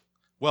Mike.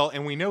 Well,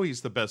 and we know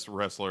he's the best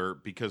wrestler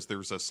because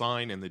there's a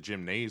sign in the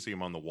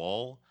gymnasium on the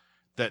wall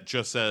that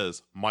just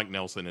says Mike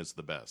Nelson is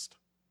the best.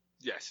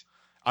 Yes.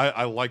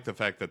 I like the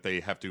fact that they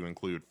have to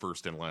include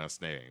first and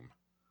last name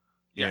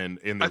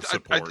in their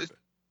support.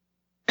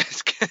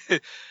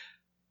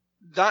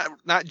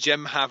 That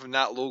gym having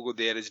that logo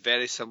there is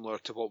very similar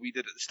to what we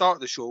did at the start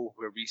of the show,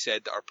 where we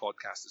said that our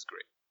podcast is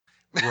great.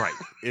 Right.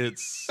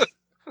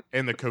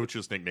 And the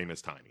coach's nickname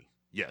is Tiny.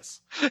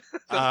 Yes.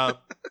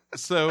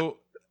 So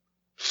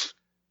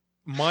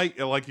Mike,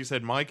 like you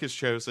said, Mike is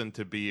chosen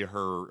to be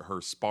her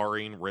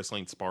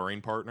wrestling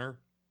sparring partner.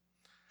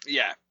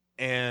 Yeah.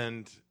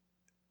 And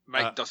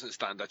Mike doesn't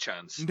stand a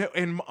chance. No,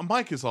 and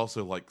Mike is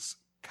also like,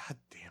 God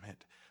damn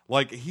it.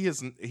 Like, he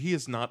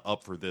is not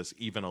up for this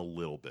even a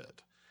little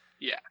bit.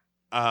 Yeah.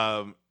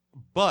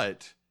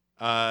 But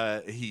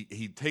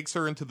he takes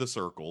her into the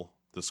circle,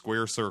 the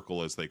square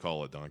circle as they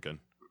call it, Duncan.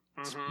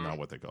 It's not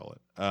what they call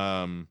it.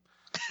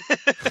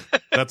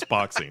 That's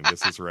boxing.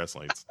 This is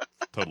wrestling. It's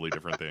totally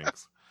different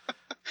things.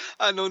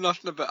 I know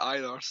nothing about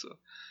either, so.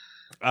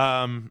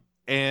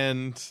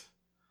 And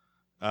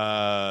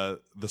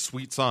the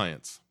sweet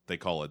science, they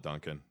call it,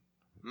 Duncan.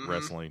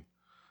 Wrestling.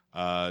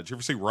 Did you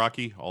ever see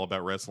Rocky? All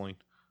About Wrestling?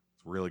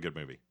 It's a really good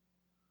movie.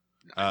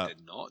 I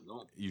did not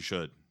know. You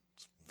should.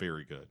 It's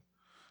very good.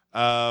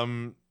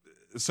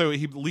 So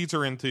he leads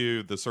her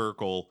into the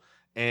circle,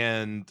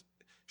 and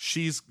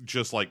she's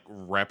just like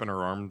wrapping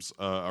her arms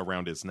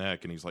around his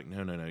neck, and he's like,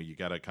 no, you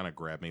gotta kind of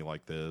grab me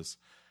like this.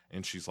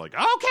 And she's like,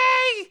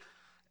 okay.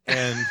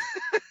 And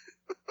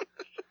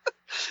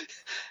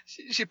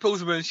she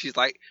pulls him in and she's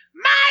like,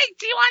 Mike,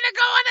 do you want to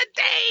go on a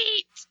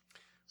date?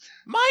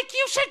 Mike,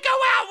 you should go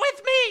out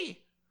with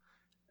me.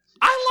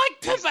 I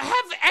like to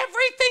have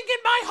everything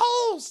in my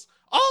holes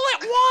all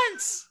at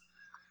once.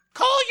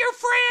 Call your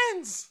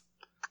friends.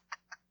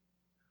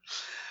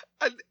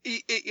 And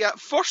he at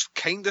first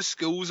kind of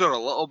schools her a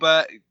little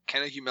bit,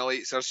 kind of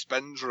humiliates her,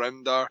 spins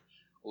around her,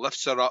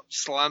 lifts her up,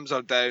 slams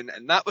her down,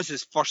 and that was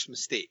his first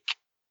mistake.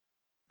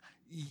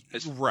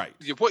 Right.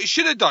 What he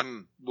should have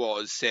done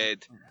was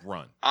said,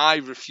 run. I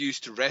refuse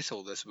to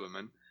wrestle this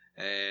woman,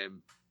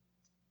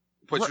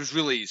 which was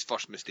really his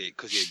first mistake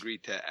because he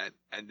agreed to it,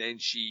 and then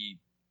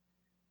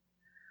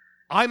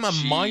I'm a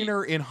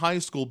minor in high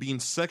school being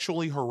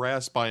sexually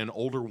harassed by an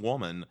older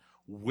woman.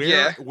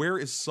 Where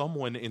is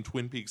someone in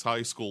Twin Peaks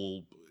High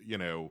School,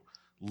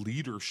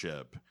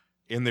 leadership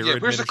in their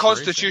administration? Where's the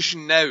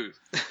Constitution now?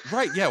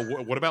 Right, yeah.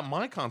 What about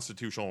my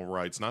constitutional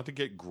rights not to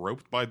get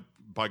groped by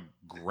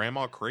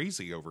Grandma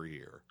Crazy over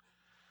here?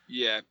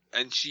 Yeah,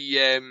 and she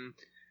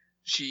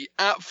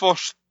at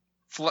first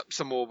flips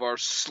him over,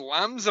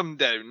 slams him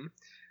down,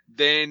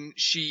 then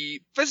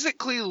she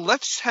physically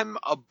lifts him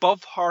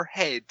above her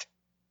head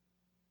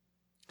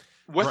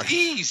with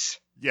ease.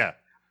 Yeah.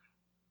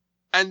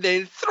 And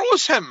then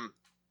throws him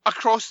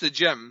across the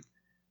gym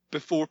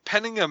before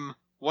pinning him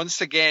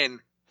once again,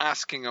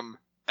 asking him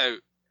out.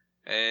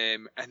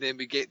 And then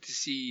we get to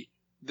see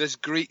this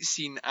great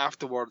scene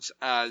afterwards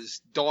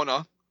as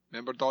Donna,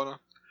 remember Donna?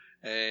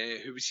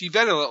 Who we see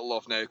very little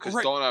of now because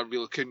Donna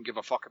really couldn't give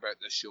a fuck about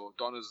this show.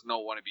 Donna does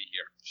not want to be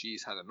here.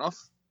 She's had enough.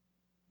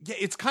 Yeah,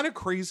 it's kind of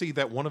crazy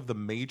that one of the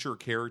major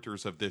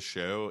characters of this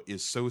show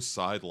is so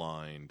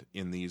sidelined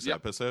in these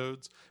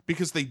episodes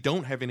because they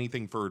don't have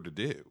anything for her to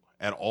do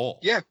at all.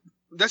 Yeah,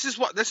 this is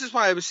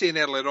why I was saying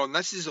earlier on.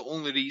 This is the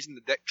only reason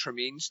the Dick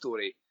Tremaine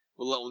story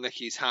with Little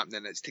Nicky is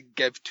happening. It's to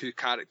give two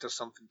characters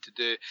something to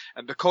do,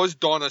 and because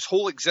Donna's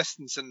whole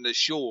existence in this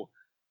show,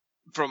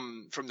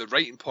 from the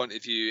writing point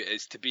of view,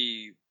 is to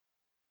be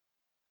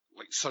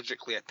like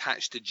surgically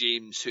attached to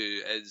James, who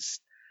is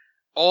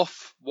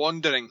off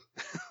wandering.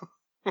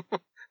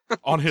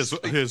 On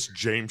his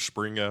James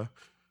Springer.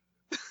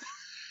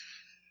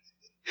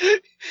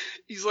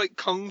 He's like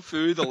Kung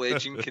Fu, the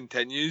legend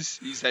continues.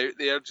 He's out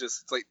there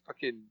just like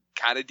fucking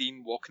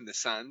Carradine walking the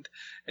sand.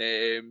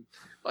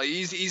 Like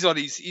he's on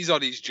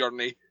his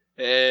journey.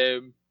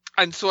 And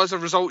so as a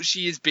result,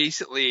 she is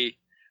basically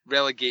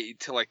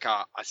relegated to like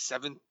a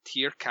 7th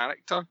tier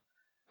character.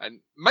 And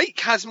Mike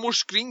has more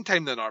screen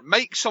time than her.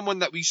 Mike's someone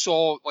that we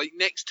saw like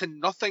next to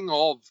nothing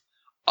of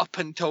up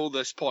until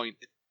this point.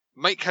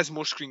 Mike has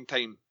more screen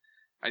time,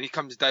 and he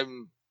comes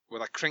down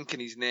with a crink in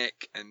his neck,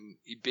 and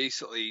he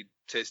basically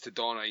says to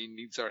Donna he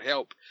needs her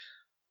help.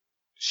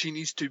 She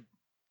needs to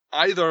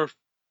either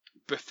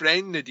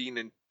befriend Nadine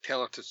and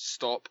tell her to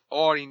stop,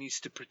 or he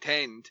needs to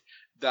pretend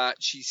that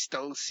she's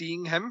still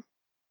seeing him.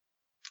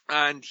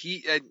 And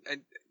he's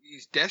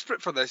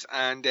desperate for this,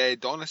 and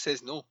Donna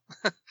says no.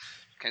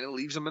 Kind of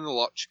leaves him in the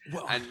lurch.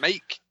 Well, and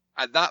Mike,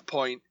 at that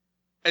point,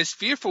 is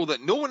fearful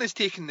that no one is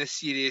taking this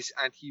serious,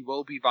 and he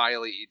will be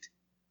violated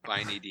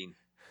by Nadine.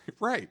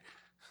 right.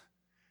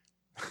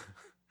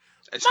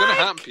 It's going to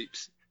happen,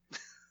 peeps.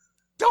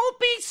 Don't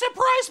be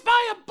surprised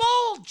by a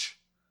bulge.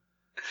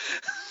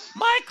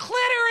 My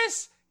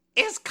clitoris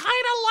is kind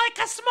of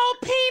like a small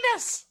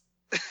penis.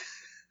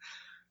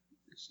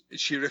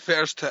 She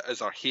refers to it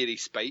as her hairy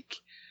spike.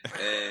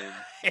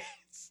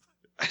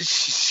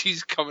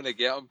 She's coming to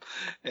get him.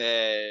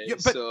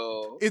 But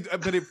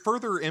it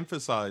further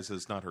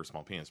emphasizes, not her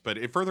small penis, but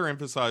it further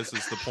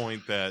emphasizes the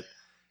point that,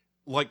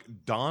 like,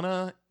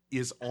 Donna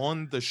is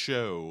on the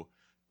show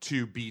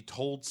to be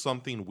told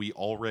something we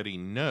already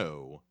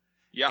know,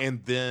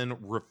 and then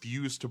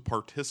refuse to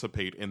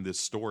participate in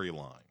this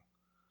storyline.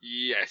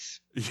 Yes.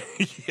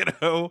 You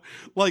know?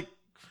 Like,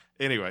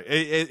 anyway,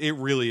 it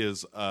really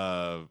is,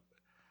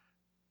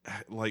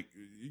 like,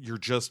 you're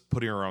just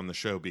putting her on the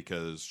show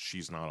because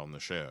she's not on the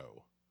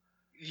show.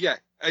 Yeah.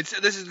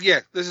 This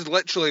is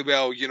literally,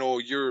 well, you know,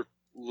 you're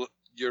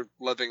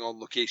living on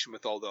location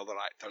with all the other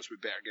actors. We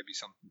better give you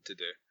something to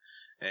do.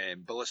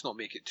 But let's not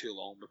make it too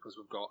long because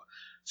we've got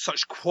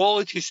such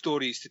quality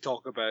stories to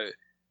talk about,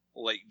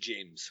 like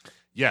James.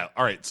 Yeah,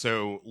 all right.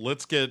 So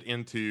let's get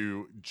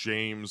into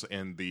James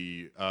and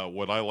the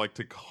what I like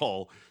to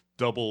call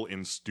double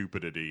in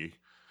stupidity.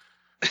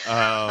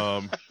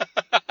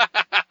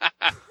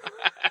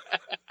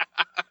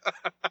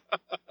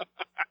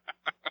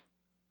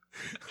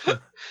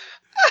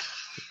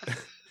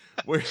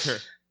 Where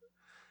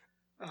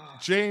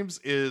James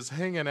is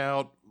hanging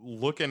out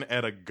looking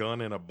at a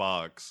gun in a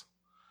box.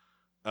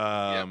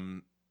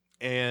 And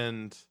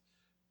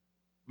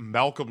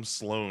Malcolm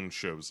Sloan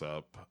shows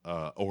up,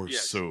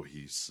 so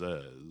he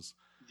says.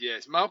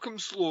 Yes, Malcolm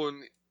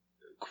Sloan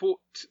quote,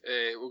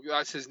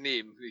 that's his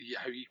name,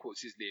 how he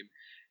quotes his name,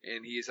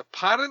 and he is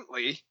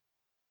apparently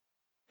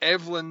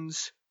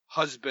Evelyn's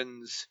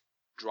husband's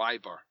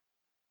driver.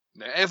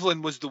 Now,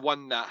 Evelyn was the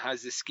one that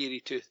has the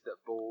scary tooth that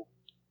Bo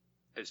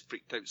is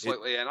freaked out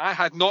slightly, and I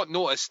had not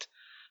noticed,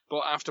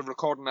 but after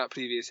recording that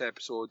previous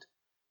episode,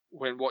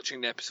 when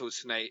watching the episodes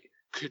tonight,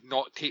 could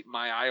not take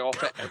my eye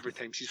off it every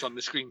time she's on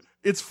the screen.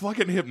 It's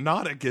fucking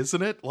hypnotic,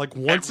 isn't it? Like,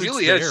 once it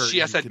really it's there, is. She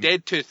has a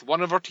dead tooth. One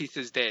of her teeth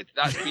is dead.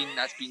 That's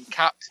been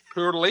capped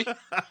poorly,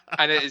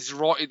 and it is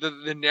rotted.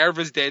 The nerve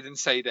is dead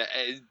inside it.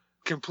 It is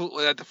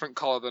completely a different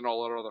color than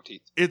all her other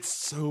teeth. It's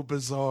so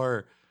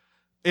bizarre,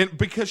 and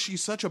because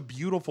she's such a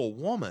beautiful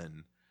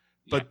woman,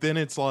 but then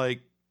it's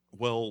like,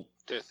 well,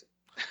 tooth.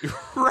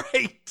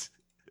 Right.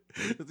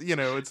 You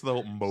know, it's the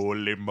whole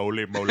moly.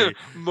 Moly.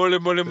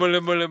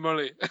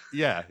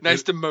 Yeah.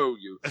 Nice to mow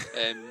you.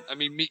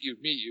 Meet you.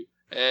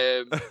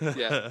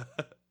 Yeah.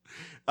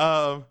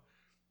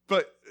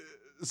 But,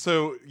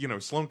 so, you know,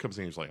 Sloan comes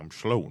in, he's like, I'm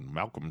Sloan,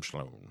 Malcolm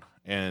Sloan.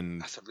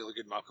 And that's a really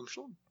good Malcolm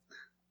Sloan.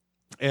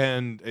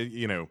 And,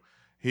 you know,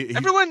 he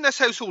everyone in this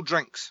household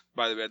drinks,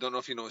 by the way. I don't know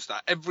if you noticed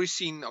that. Every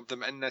scene of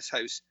them in this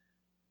house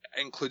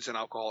includes an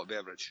alcoholic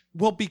beverage.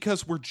 Well,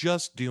 because we're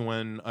just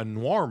doing a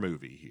noir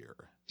movie here.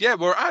 Yeah,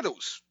 we're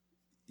adults.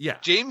 Yeah.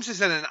 James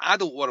is in an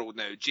adult world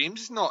now.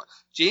 James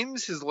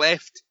has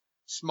left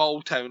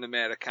small town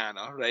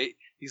Americana, right?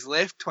 He's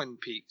left Twin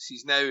Peaks.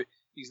 He's now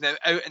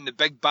out in the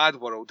big bad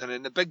world, and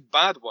in the big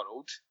bad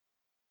world,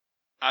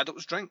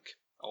 adults drink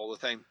all the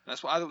time.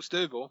 That's what adults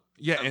do, Bo.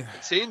 Yeah. And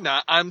saying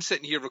that, I'm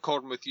sitting here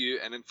recording with you,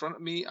 and in front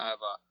of me I have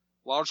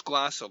a large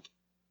glass of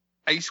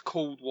ice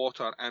cold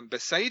water, and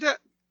beside it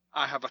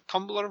I have a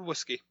tumbler of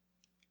whiskey.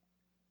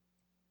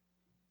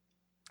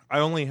 I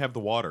only have the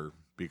water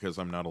because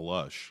I'm not a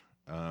lush.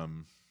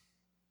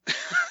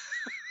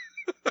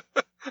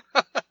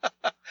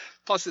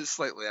 Plus, it's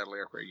slightly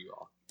earlier where you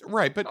are.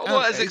 Right, but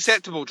although it's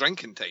acceptable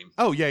drinking time.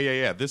 Oh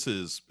yeah. This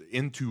is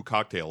into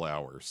cocktail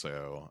hour,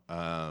 so.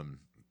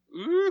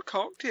 Ooh,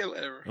 cocktail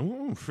hour.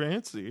 Ooh,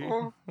 fancy.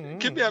 Oh,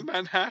 give me a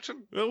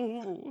Manhattan.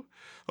 Oh,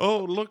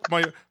 look,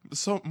 my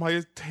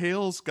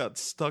tails got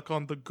stuck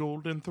on the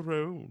golden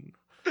throne.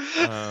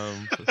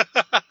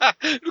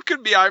 Look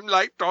at me, I'm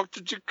like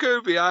Dr.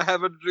 Jacoby. I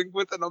have a drink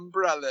with an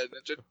umbrella, and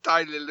it's a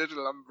tiny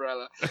little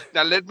umbrella.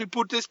 Now let me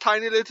put this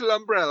tiny little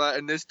umbrella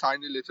in this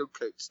tiny little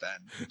coat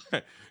stand.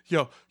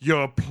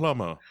 You're a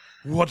plumber.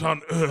 What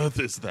on earth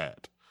is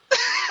that?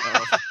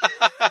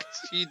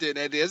 You doing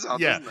Eddie Izzard,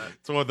 yeah, isn't it?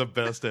 It's one of the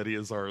best Eddie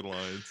Izzard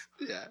lines.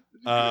 Yeah,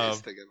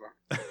 best thing ever.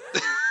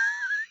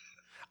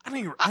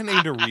 I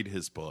need to read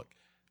his book,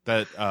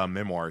 that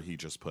memoir he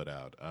just put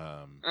out.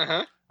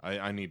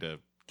 I need to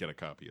get a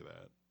copy of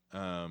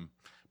that.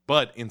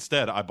 But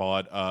instead, I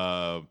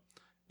bought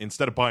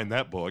instead of buying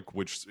that book,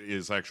 which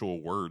is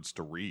actual words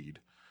to read,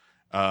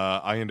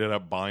 I ended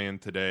up buying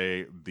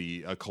today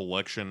a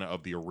collection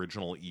of the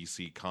original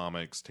EC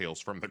Comics Tales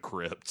from the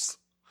Crypts.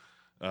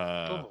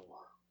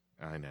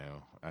 I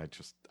know.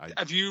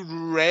 Have you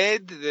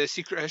read The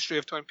Secret History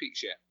of Twin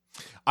Peaks yet?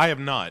 I have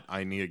not.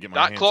 I need to get my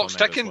That hands clock's on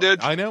that ticking, as well.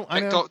 dude. I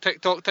know.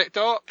 Tick tock, tick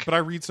tock. But I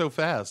read so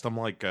fast. I'm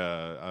like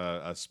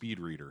a speed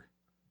reader.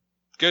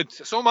 Good.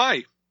 So am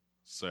I.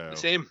 So The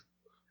same.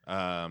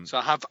 So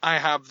So I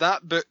have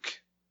that book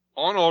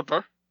on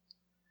order.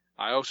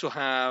 I also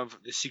have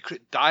The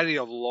Secret Diary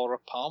of Laura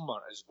Palmer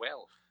as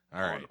well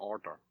all right. on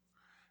order.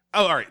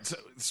 Oh, all right. So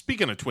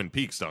speaking of Twin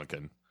Peaks,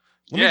 Duncan,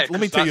 Yeah, let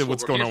me 'cause tell you that's what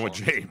what's we're going here on with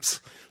for.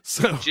 James.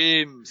 So,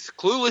 James.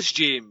 Clueless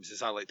James,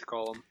 as I like to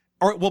call him.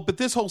 all right. Well, but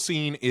this whole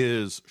scene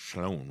is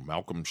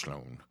Malcolm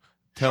Sloan,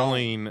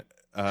 telling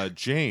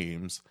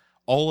James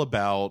all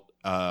about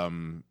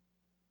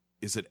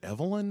is it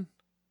Evelyn?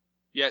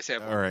 Yes,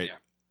 Evelyn. All right.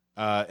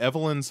 Yeah.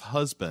 Evelyn's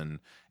husband,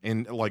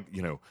 and like,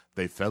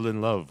 they fell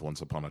in love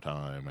once upon a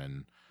time,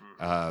 and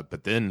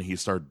but then he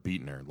started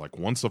beating her like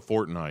once a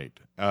fortnight,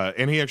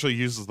 and he actually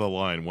uses the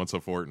line "once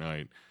a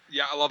fortnight."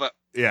 Yeah, I love it.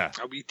 Yeah,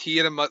 A wee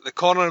tear in the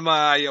corner of my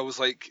eye. I was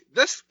like,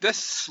 this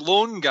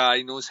Sloan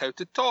guy knows how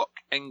to talk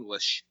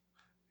English.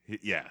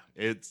 yeah,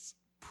 it's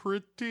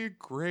pretty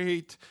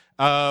great.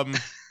 I was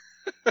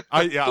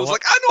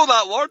like, I know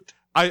that word.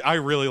 I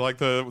really like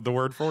the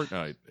word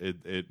fortnight.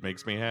 It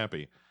makes me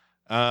happy.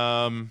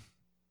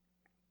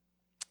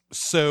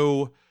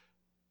 So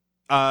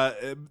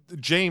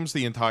James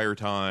the entire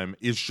time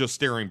is just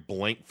staring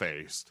blank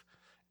faced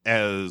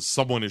as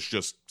someone is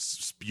just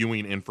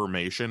spewing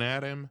information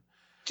at him.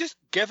 Just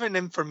giving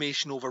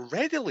information over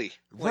readily.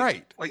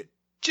 Right. Like,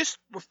 just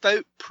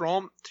without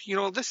prompt.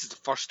 This is the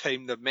first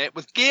time they've met.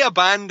 With gay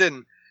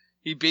abandon,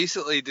 he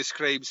basically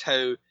describes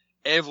how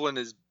Evelyn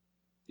is,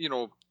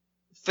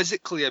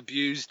 physically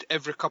abused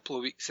every couple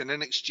of weeks, and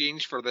in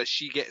exchange for this,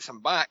 she gets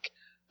him back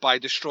by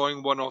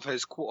destroying one of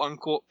his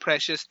quote-unquote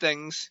precious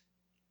things.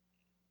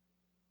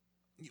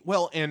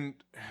 Well, and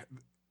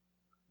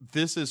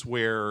this is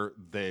where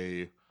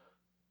they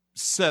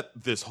set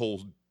this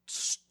whole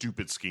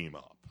stupid scheme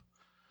up.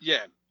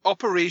 Yeah,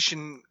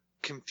 Operation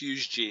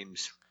Confuse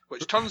James,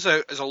 which turns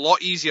out is a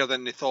lot easier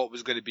than they thought it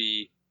was going to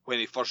be when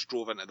they first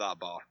drove into that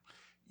bar.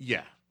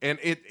 Yeah, and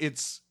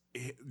it's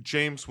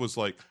James was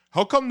like,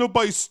 how come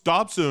nobody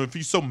stops him if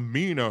he's so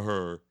mean to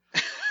her?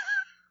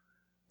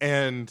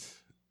 and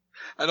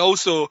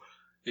also,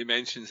 he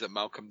mentions that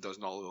Malcolm does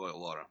not look like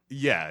Laura.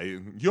 yeah,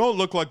 you don't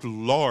look like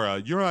Laura.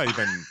 You're not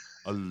even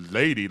a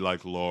lady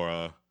like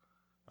Laura.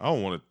 I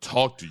don't want to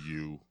talk to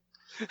you.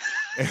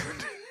 And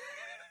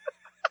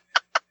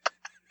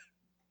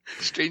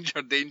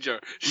Stranger danger.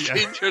 Yeah.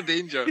 Stranger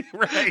danger.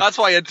 Right. That's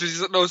why I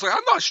introduced it. I was like,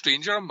 I'm not a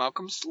stranger. I'm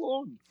Malcolm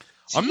Sloan.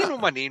 So I'm you not- know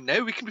my name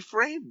now. We can be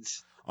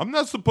friends. I'm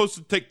not supposed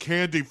to take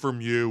candy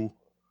from you.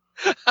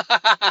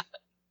 I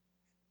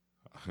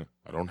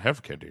don't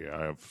have candy.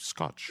 I have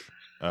scotch.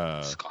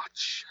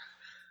 Scotch.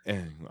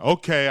 And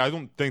okay, I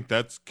don't think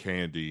that's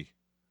candy.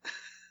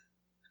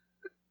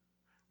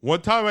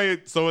 One time I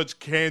ate so much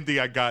candy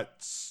I got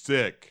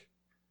sick.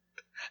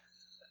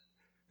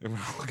 And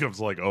I was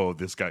like, oh,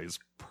 this guy is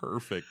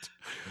perfect.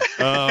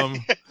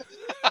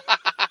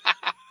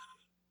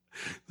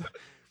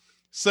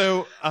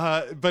 So,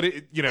 but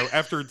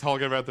after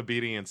talking about the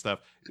beating and stuff,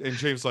 and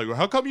James is like, well,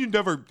 how come you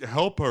never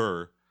help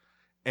her?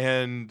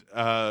 And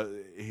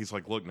he's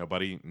like, look,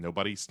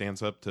 nobody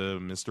stands up to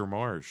Mr.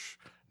 Marsh.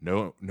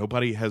 No,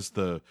 nobody has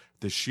the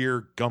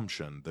sheer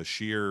gumption, the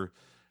sheer,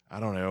 I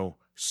don't know,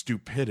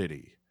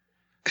 stupidity.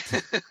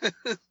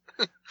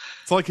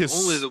 It's like his.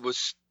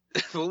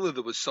 If only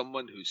there was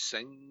someone who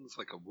sings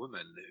like a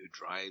woman who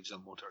drives a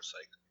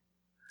motorcycle.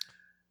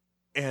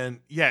 And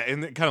yeah,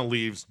 and it kind of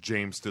leaves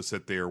James to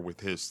sit there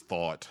with his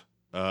thought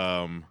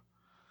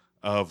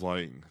of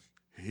like,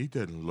 he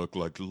didn't look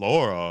like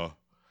Laura.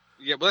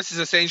 Yeah, well, this is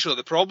essentially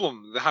the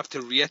problem. They have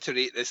to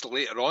reiterate this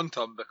later on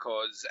to him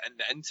because in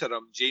the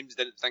interim, James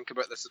didn't think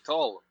about this at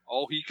all.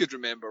 All he could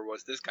remember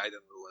was this guy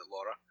didn't look like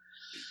Laura.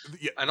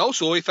 Yeah. And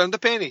also, he found a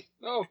penny.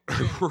 Oh.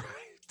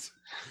 Right.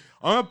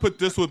 I'm going to put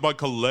this with my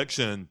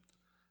collection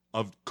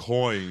of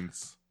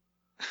coins.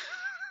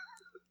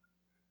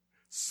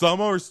 Some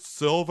are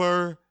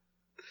silver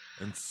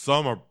and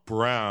some are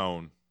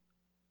brown.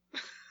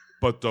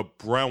 But the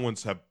brown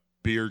ones have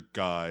Beard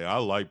Guy. I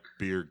like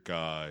Beard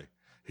Guy.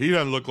 He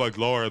doesn't look like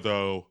Laura,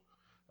 though.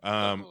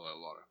 Doesn't look like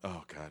Laura.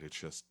 Oh, God, it's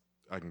just,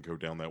 I can go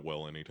down that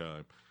well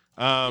anytime.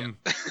 All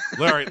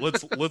right,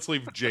 let's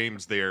leave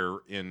James there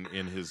in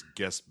his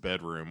guest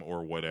bedroom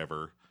or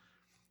whatever,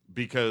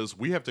 because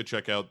we have to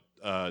check out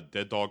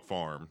Dead Dog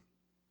Farm.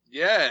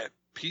 Yeah,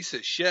 piece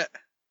of shit.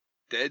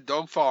 Dead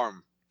Dog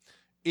Farm.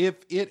 If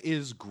it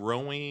is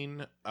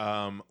growing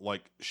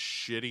like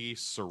shitty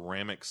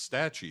ceramic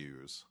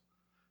statues,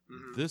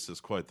 this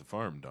is quite the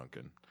farm,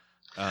 Duncan.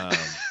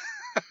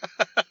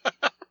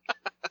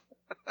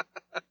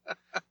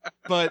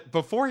 But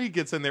before he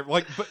gets in there,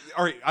 all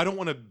right, I don't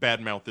want to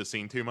badmouth this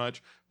scene too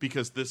much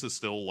because this is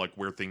still like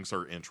where things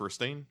are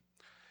interesting.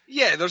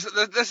 Yeah, there's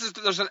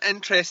an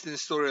interesting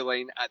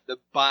storyline at the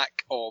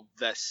back of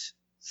this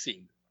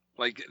scene.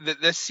 Like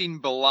this scene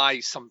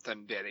belies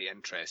something very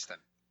interesting.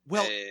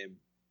 Well,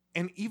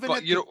 and even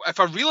but if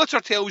a realtor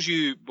tells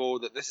you, Bo,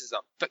 that this is a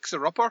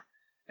fixer-upper,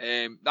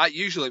 that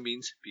usually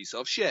means piece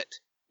of shit.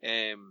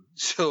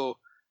 So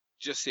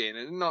just saying,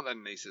 it's not the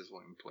nicest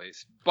looking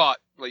place. But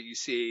like you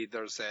say,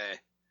 there's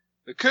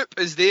the coop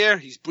is there.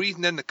 He's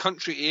breathing in the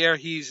country air.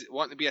 He's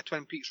wanting to be a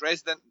Twin Peaks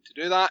resident. To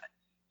do that,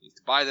 he needs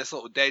to buy this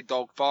little dead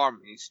dog farm.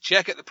 He needs to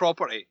check out the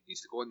property. He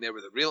needs to go in there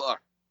with a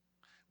realtor.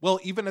 Well,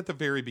 even at the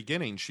very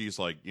beginning, she's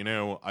like,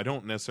 I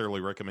don't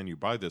necessarily recommend you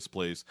buy this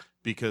place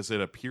because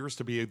it appears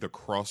to be the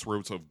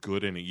crossroads of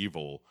good and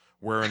evil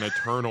where an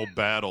eternal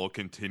battle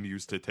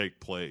continues to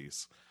take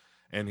place.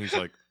 And he's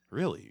like,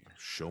 really?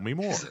 Show me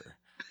more.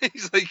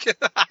 He's like,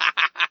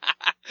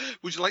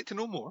 would you like to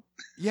know more?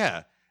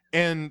 Yeah.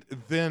 And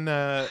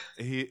then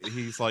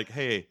he's like,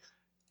 hey,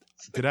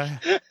 did I...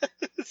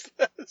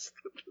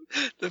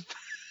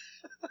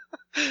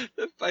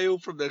 The file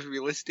from this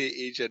real estate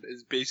agent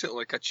is basically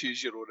like a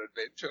choose your own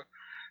adventure.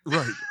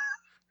 Right.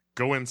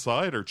 Go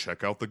inside or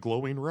check out the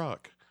glowing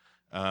rock.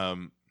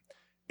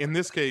 In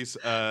this case,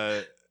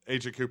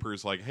 Agent Cooper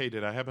is like, hey,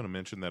 did I happen to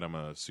mention that I'm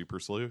a super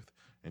sleuth?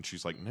 And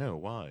she's like, no,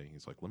 why?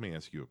 He's like, let me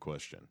ask you a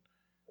question.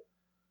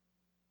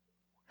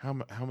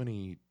 How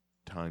many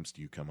times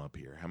do you come up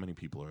here? How many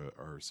people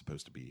are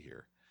supposed to be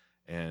here?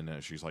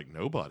 And she's like,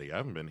 nobody. I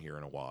haven't been here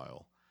in a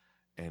while.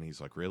 And he's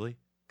like, really?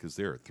 Because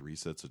there are 3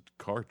 sets of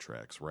car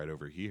tracks right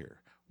over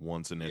here.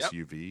 One's an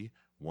SUV,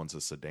 one's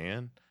a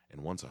sedan,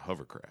 and one's a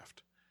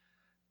hovercraft.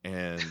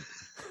 And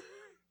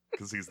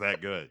because he's that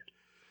good.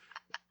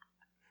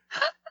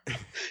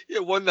 Yeah,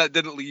 one that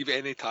didn't leave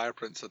any tire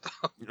prints at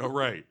all. Oh,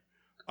 right.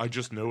 I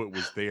just know it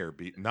was there.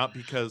 Not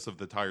because of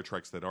the tire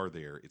tracks that are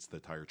there. It's the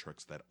tire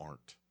tracks that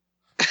aren't.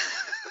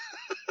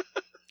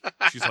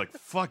 She's like,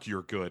 fuck,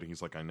 you're good. And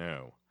he's like, I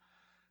know.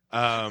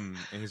 And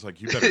he's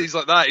like, you better. He's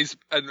like that.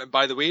 And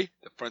by the way,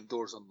 the front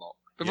door's unlocked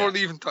before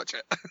they even touch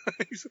it.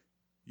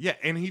 Yeah,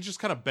 and he just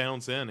kind of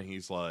bounds in and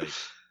he's like,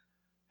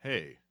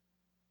 hey,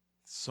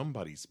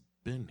 somebody's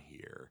been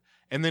here.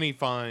 And then he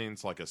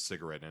finds like a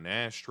cigarette in an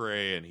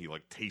ashtray and he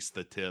like tastes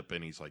the tip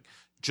and he's like,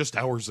 just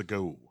hours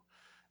ago.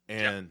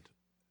 And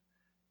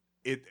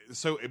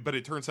but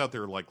it turns out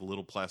they're like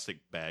little plastic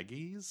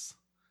baggies.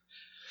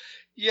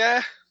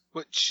 Yeah,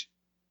 but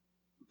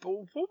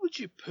what would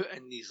you put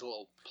in these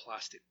little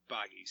plastic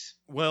baggies?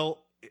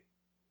 Well,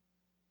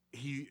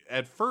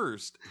 at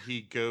first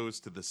he goes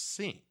to the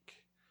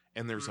sink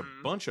and there's a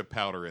bunch of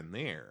powder in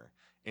there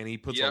and he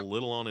puts a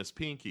little on his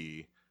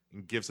pinky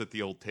and gives it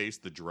the old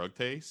taste, the drug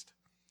taste.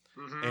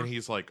 Mm-hmm. And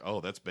he's like,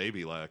 oh, that's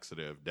baby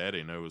laxative.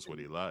 Daddy knows what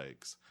he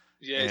likes.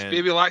 Yeah, it's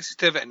baby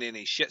laxative and then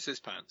he shits his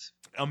pants.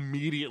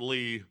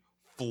 Immediately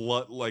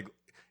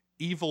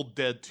Evil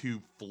Dead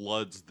 2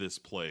 floods this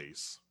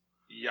place.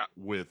 Yeah.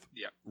 With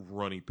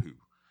runny poo.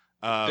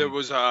 There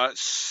was a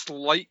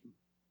slight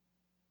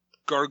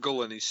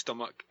gurgle in his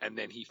stomach, and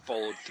then he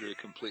followed through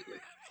completely.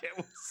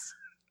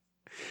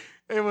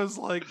 It was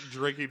like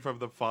drinking from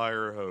the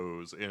fire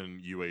hose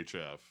in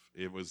UHF.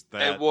 It was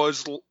that. It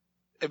was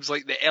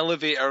like the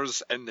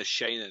elevators in The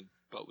Shining,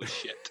 but with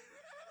shit.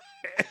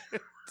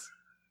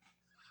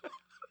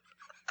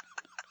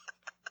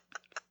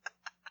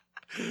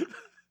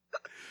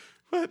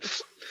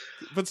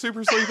 But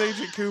Super Sleuth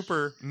Agent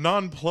Cooper,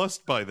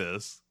 nonplussed by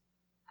this,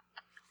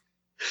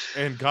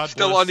 and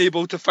still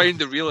unable to find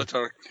the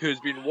realtor who's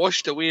been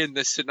washed away in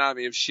this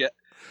tsunami of shit.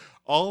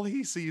 All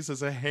he sees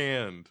is a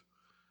hand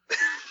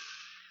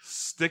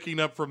sticking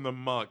up from the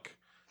muck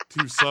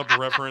to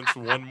sub-reference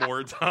one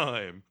more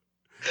time,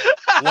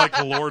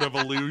 like Lord of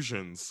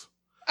Illusions,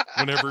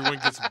 when everyone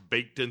gets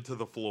baked into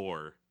the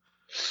floor.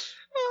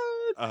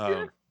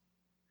 That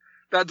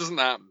doesn't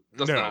happen.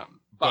 Doesn't happen.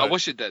 But I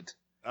wish it did.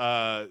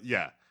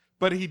 Yeah.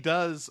 But he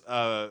does,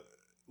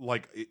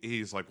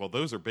 he's like, well,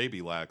 those are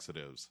baby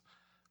laxatives.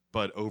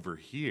 But over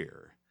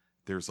here,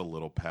 there's a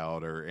little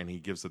powder, and he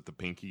gives it the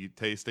pinky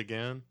taste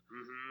again.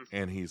 Mm-hmm.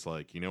 And he's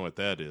like, you know what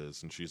that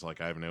is? And she's like,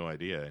 I have no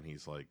idea. And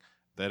he's like,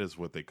 that is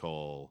what they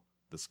call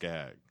the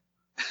skag,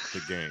 the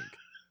gank,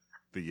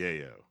 the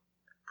yayo,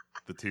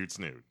 the toot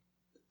snoot,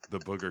 the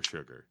booger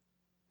sugar,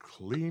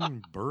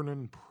 clean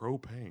burning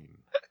propane.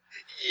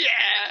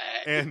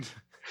 Yeah! And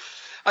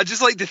I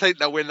just like to think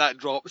that when that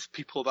drops,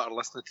 people that are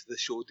listening to the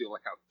show do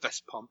like a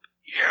fist pump.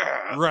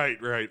 Yeah.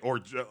 Right. Or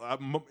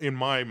in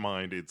my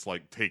mind, it's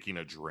like taking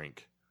a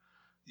drink.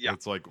 Yeah.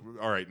 It's like,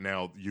 all right,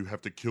 now you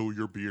have to kill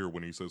your beer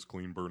when he says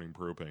clean burning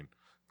propane.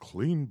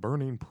 Clean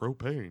burning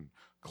propane.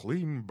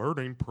 Clean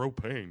burning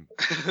propane.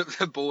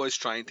 Bo is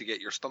trying to get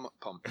your stomach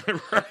pumped.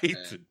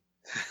 Right.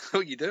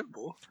 What you do,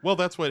 Bo? Well,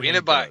 that's what he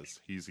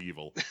does. He's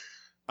evil.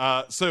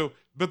 But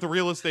the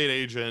real estate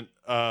agent,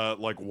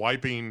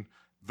 wiping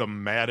the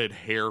matted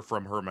hair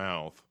from her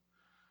mouth,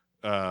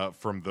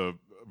 from the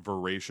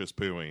voracious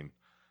pooing,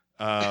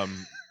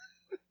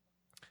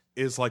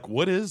 is like,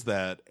 what is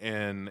that?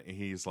 And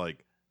he's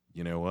like,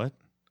 you know what?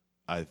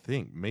 I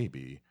think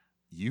maybe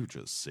you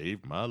just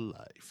saved my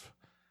life.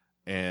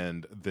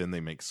 And then they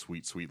make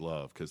sweet, sweet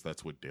love because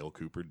that's what Dale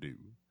Cooper do.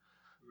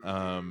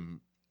 All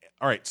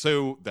right,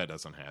 so that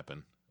doesn't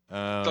happen.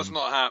 Does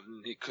not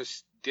happen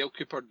because Dale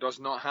Cooper does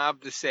not have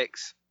the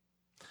sex.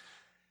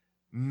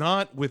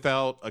 Not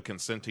without a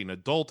consenting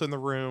adult in the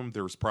room.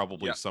 There's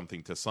probably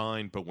something to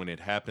sign, but when it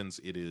happens,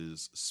 it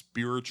is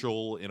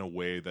spiritual in a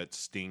way that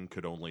Sting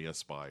could only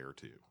aspire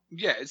to.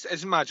 Yeah,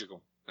 it's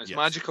magical. It's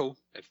magical.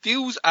 It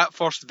feels at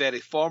first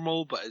very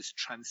formal, but it's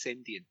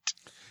transcendent.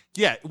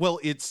 Yeah, well,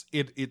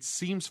 it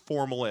seems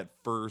formal at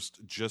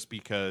first just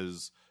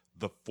because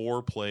the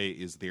foreplay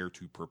is there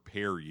to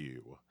prepare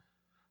you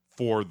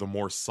for the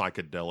more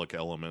psychedelic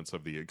elements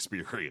of the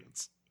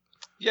experience.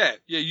 Yeah,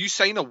 you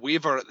sign a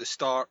waiver at the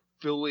start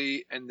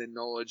fully in the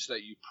knowledge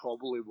that you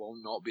probably will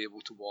not be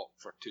able to walk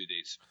for 2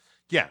 days.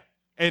 Yeah,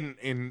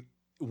 and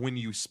when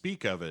you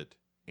speak of it,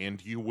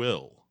 and you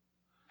will,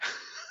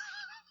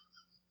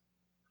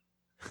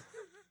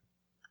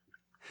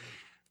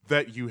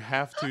 that you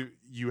have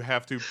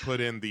to put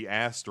in the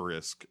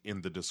asterisk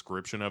in the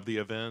description of the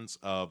events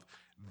of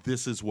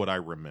this is what I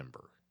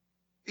remember.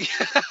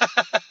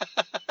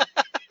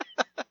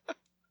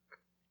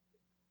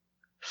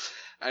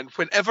 And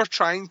whenever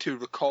trying to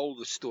recall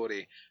the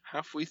story,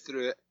 halfway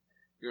through it,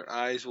 your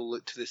eyes will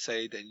look to the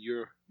side and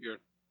your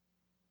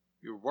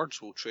words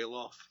will trail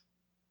off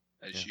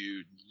as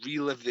you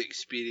relive the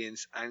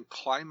experience and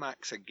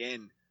climax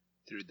again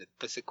through the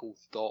physical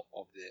thought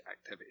of the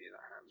activity that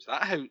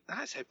happens.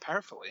 That's how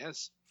powerful it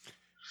is.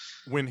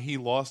 When he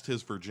lost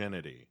his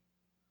virginity,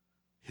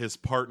 his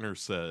partner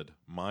said,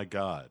 "My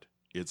God,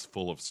 it's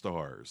full of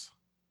stars."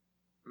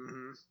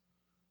 Mm-hmm.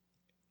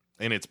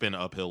 And it's been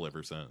uphill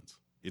ever since.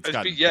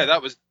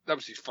 That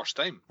was his first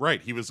time.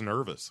 Right, he was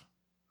nervous.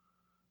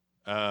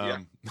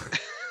 Well,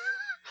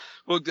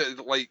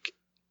 like,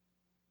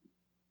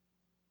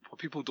 what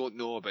people don't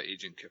know about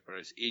Agent Cooper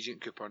is Agent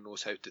Cooper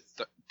knows how to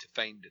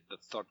find the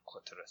third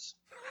clitoris.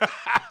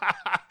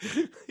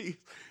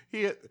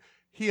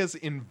 He has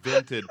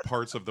invented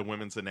parts of the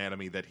women's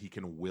anatomy that he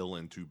can will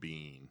into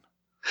being.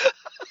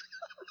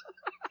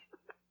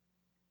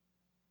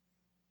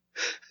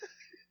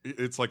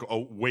 It's like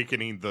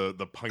awakening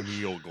the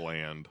pineal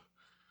gland.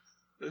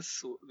 This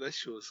show is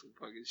so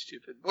fucking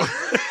stupid.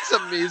 It's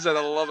amazing. I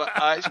love it.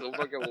 I actually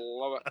fucking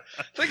love it.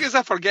 The thing is,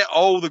 I forget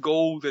all the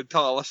gold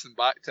until I listen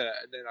back to it,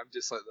 and then I'm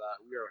just like that.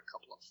 We're a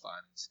couple of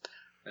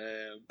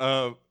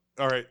fans.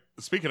 All right.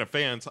 Speaking of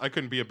fans, I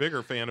couldn't be a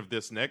bigger fan of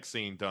this next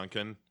scene,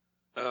 Duncan.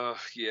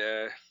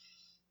 Yeah.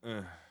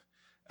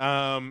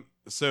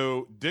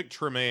 So Dick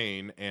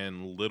Tremaine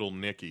and Little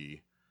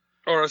Nicky,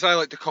 or as I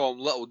like to call him,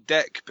 Little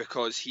Dick,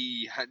 because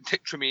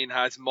Dick Tremaine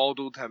has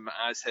modelled him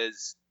as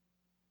his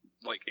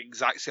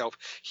exact self.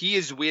 He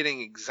is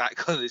wearing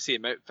exactly the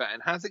same outfit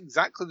and has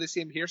exactly the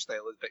same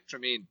hairstyle as Dick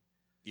Tremaine.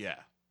 Yeah,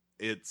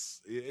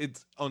 it's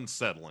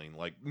unsettling.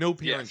 Like, no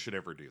parent should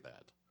ever do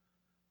that.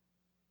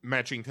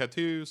 Matching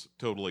tattoos,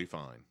 totally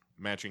fine.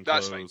 Matching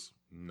clothes,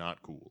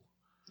 not cool.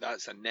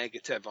 That's a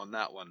negative on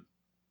that one.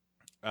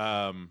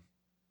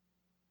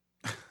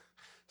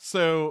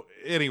 So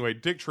anyway,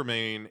 Dick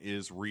Tremaine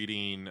is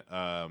reading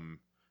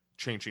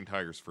Changing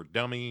Tires for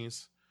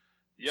Dummies.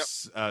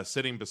 Yep.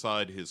 Sitting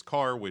beside his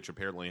car, which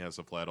apparently has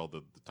a flat,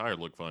 although the tire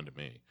looked fine to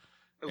me.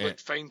 It looked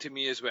fine to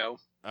me as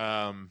well.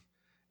 And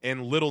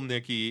Little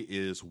Nicky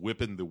is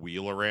whipping the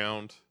wheel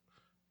around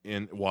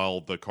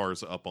while the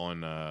car's up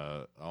on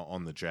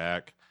the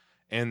jack.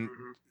 And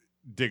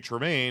Dick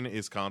Tremaine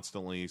is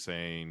constantly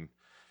saying,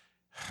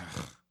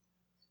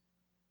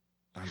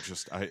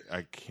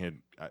 I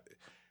can't.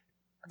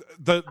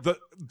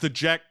 The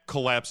jack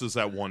collapses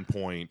at one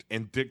point,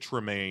 and Dick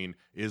Tremaine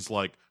is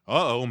like,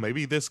 "Uh-oh,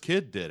 maybe this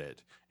kid did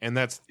it." And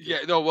that's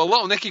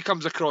Little Nicky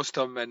comes across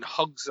to him and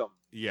hugs him.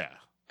 Yeah.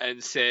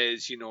 And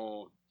says,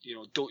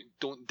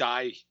 don't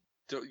die.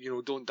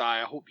 Don't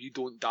die. I hope you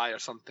don't die or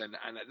something.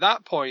 And at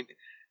that point,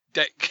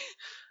 Dick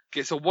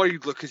gets a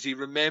worried look as he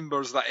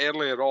remembers that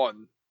earlier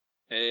on,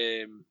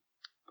 a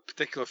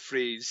particular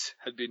phrase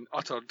had been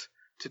uttered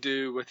to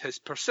do with his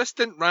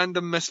persistent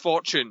random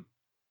misfortune.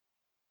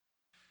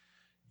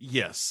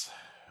 Yes,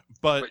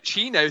 but which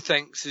he now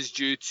thinks is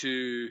due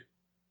to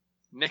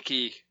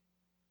Nicky,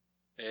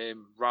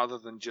 rather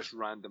than just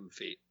random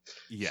fate.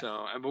 Yeah.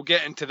 So, and we'll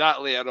get into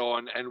that later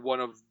on in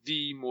one of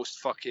the most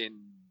fucking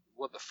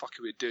what the fuck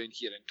are we doing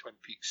here in Twin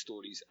Peaks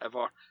stories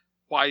ever?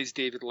 Why is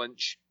David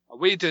Lynch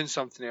away doing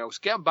something else?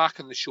 Get him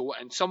back on the show,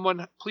 and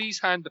someone please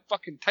hand the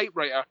fucking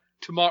typewriter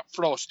to Mark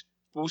Frost.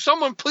 Will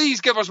someone please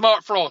give us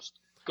Mark Frost?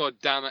 God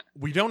damn it.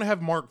 We don't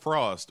have Mark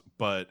Frost,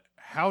 but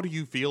how do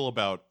you feel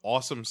about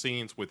awesome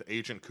scenes with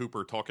Agent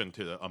Cooper talking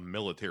to a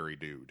military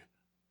dude?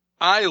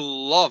 I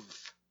love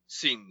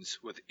scenes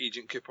with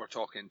Agent Cooper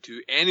talking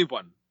to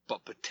anyone,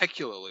 but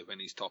particularly when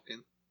he's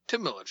talking to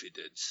military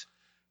dudes.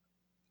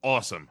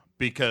 Awesome,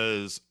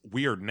 because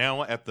we are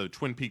now at the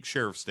Twin Peaks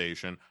Sheriff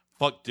Station.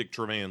 Fuck Dick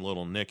Tremaine and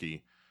Little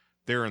Nicky.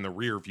 They're in the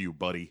rear view,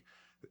 buddy.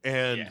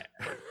 And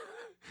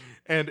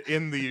and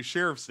in the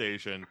sheriff's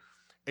station,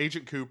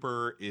 Agent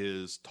Cooper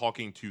is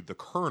talking to the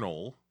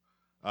Colonel.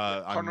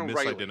 I Colonel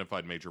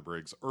misidentified Major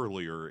Briggs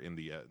earlier in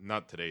the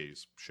not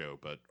today's show,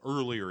 but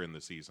earlier in the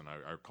season.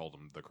 I called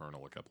him the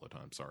Colonel a couple of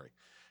times. Sorry,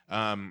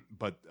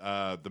 but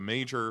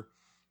the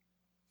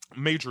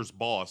Major's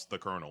boss, the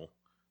Colonel,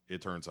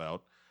 it turns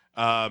out,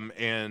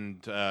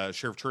 and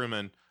Sheriff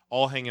Truman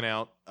all hanging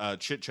out,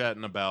 chit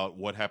chatting about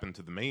what happened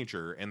to the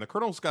Major, and the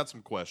Colonel's got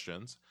some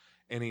questions,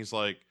 and he's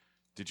like,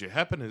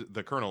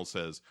 the Colonel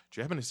says, "Did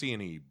you happen to see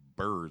any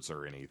birds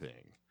or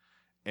anything?"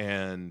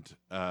 And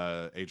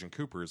Agent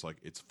Cooper is like,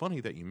 "It's funny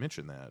that you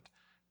mentioned that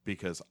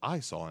because I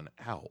saw an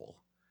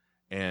owl."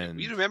 And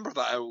we remember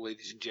that owl,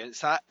 ladies and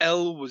gents. That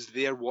owl was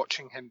there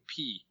watching him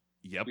pee.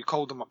 Yep. We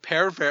called him a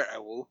pervert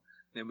owl.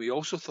 Then we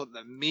also thought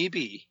that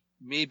maybe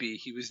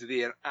he was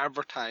there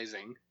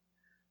advertising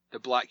the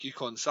Black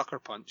Yukon Sucker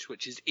Punch,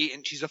 which is 8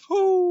 inches of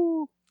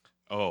hoo.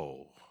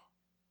 Oh,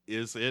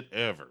 is it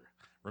ever?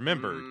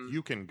 Remember,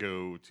 you can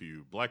go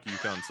to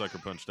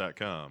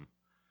blackyukonsuckerpunch.com.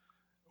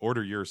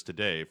 Order yours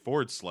today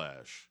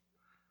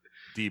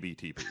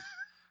 /DBTP.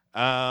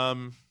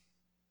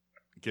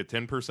 Get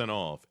 10%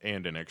 off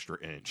and an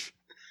extra inch.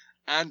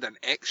 And an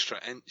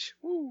extra inch.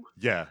 Woo.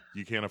 Yeah,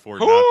 you can't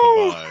afford not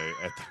to buy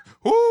at the...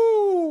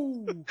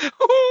 Woo!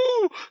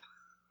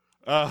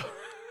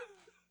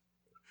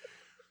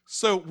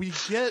 So we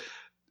get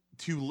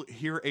to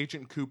hear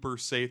Agent Cooper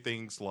say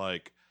things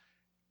like,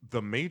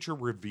 "The Major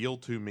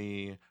revealed to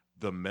me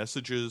the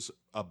messages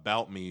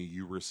about me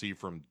you receive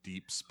from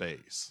deep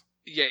space."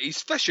 Yeah,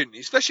 he's fishing.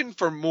 He's fishing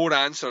for more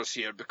answers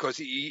here because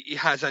he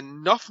has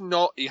enough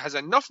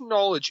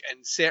knowledge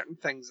in certain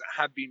things that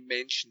have been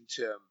mentioned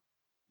to him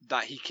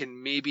that he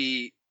can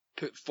maybe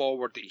put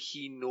forward that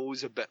he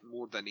knows a bit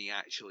more than he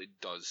actually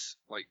does.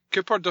 Like,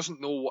 Cooper doesn't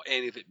know what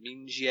any of it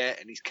means yet,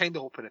 and he's kind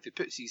of hoping if he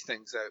puts these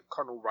things out,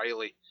 Colonel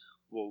Riley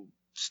will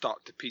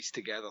start to piece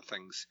together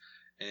things.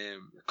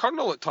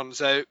 Colonel, it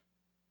turns out,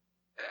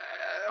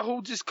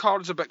 holds his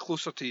cards a bit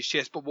closer to his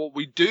chest, but what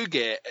we do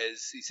get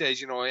is he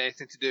says,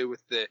 anything to do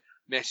with the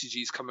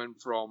messages coming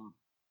from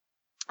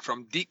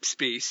deep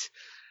space.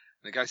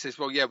 And the guy says,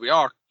 well, yeah, we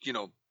are,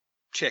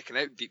 checking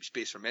out deep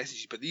space for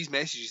messages, but these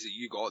messages that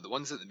you got, the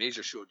ones that the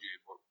Major showed you,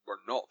 were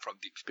not from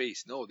deep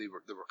space. No, they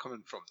were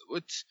coming from the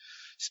woods,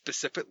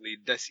 specifically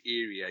this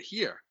area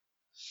here.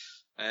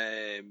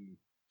 And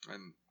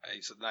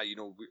so now,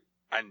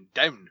 and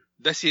down,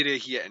 this area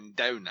here and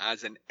down,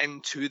 as in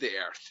into the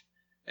earth.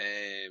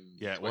 He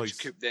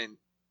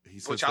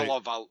says which I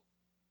love.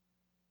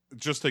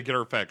 Just to get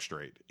our facts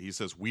straight, he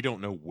says we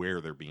don't know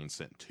where they're being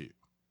sent to.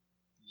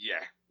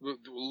 Yeah,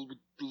 we'll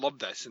love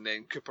this. And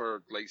then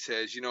Cooper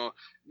says,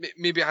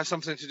 maybe it has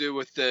something to do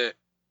with the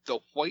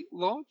White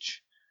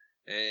Lodge.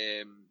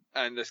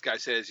 And this guy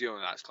says,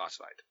 that's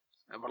classified.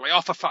 And we're like,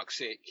 oh, for fuck's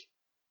sake.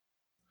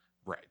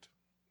 Right.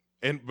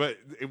 But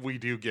we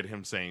do get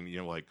him saying,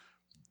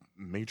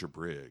 Major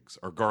Briggs,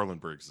 or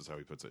Garland Briggs is how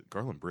he puts it.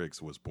 Garland Briggs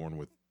was born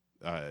with,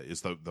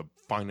 is the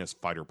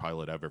finest fighter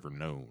pilot I've ever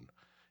known.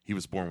 He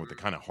was born with the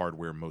kind of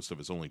hardware most of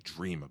us only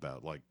dream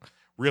about,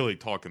 really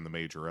talking the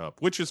Major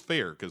up, which is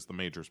fair because the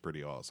Major's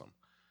pretty awesome.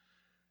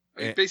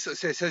 He basically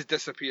says his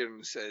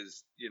disappearance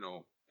is,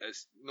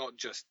 it's not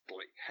just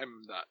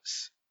him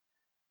that's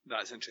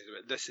interested.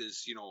 But this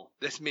is,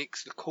 this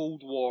makes the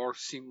Cold War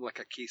seem like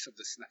a case of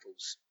the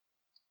sniffles.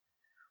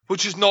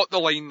 Which is not the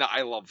line that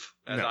I love.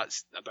 No.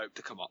 That's about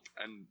to come up.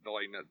 And the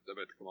line that's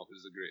about to come up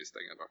is the greatest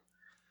thing ever.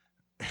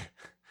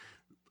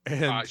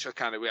 And Actually, I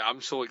can't wait.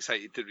 I'm so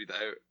excited to read it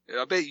out.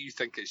 I bet you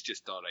think it's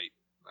just alright.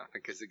 I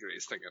think it's the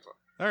greatest thing ever.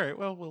 all right,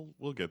 well,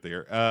 we'll get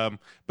there.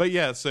 But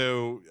yeah,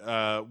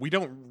 so we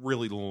don't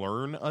really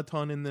learn a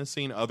ton in this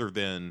scene other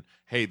than,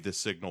 hey, this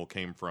signal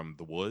came from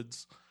the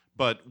woods.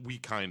 But we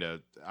kind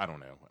of, I don't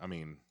know. I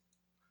mean,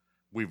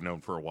 we've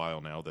known for a while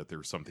now that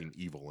there's something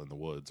evil in the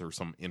woods or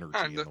some energy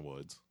in the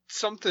woods.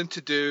 Something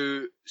to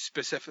do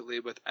specifically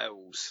with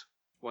owls.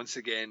 Once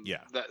again,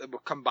 Yeah. We'll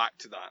come back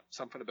to that.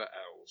 Something about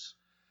owls.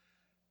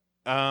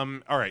 All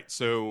right,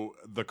 so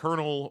the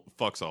Colonel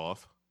fucks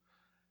off.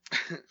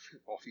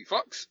 Off he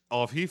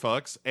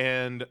fucks.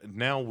 And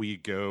now we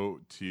go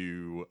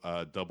to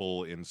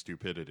Double in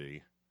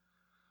Stupidity,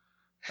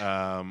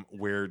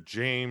 where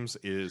James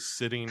is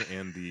sitting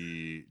in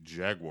the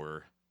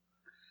Jaguar,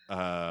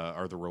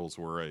 or the Rolls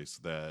Royce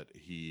that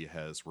he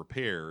has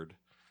repaired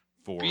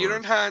for Beer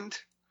in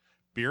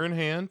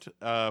hand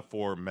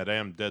for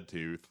Madame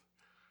Deadtooth,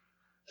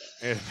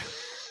 and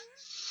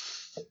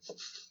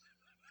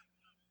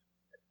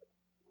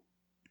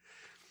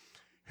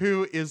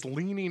who is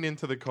leaning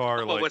into the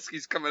car like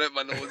whiskey's coming out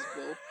my nose,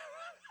 Bill.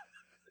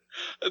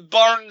 It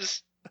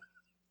burns.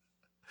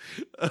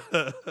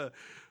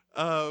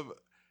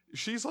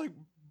 She's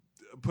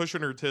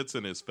pushing her tits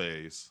in his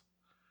face.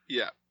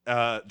 Yeah.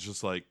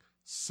 Just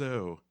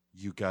so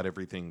you got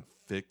everything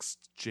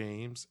fixed,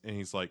 James? And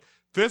he's like,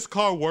 this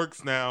car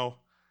works now.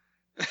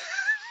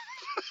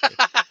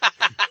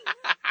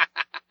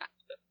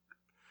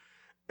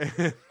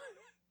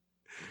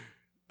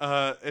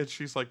 And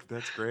she's like,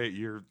 "That's great.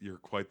 You're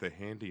quite the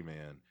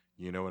handyman.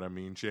 You know what I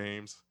mean,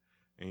 James?"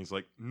 And he's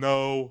like,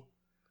 "No."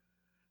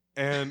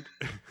 And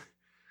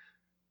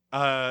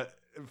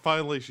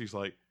finally, she's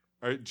like,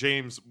 all right,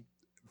 James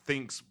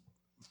thinks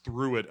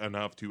through it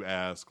enough to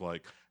ask,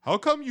 like, "How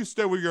come you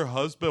stay with your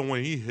husband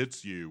when he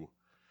hits you?"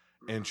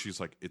 And she's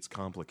like, "It's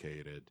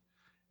complicated."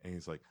 And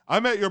he's like, "I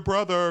met your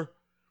brother."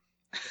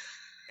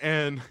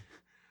 And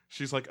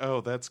she's like,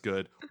 "Oh, that's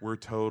good. We're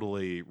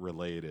totally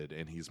related,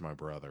 and he's my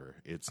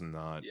brother. It's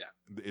not,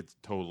 it's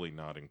totally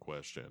not in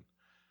question.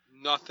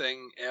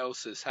 Nothing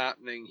else is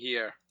happening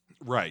here."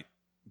 Right.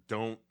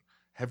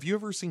 Have you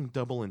ever seen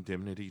Double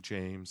Indemnity,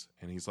 James?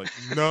 And he's like,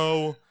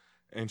 "No."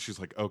 And she's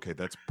like, "Okay,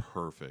 that's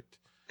perfect."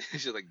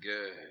 She's like,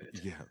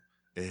 "Good. Yeah.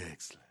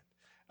 Excellent.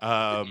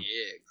 Yeah.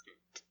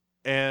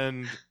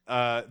 And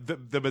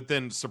but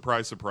then,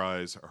 surprise,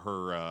 surprise,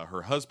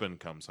 her husband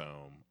comes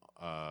home,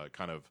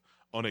 kind of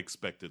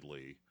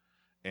unexpectedly,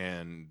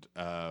 and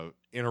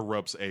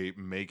interrupts a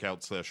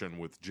makeout session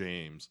with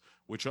James,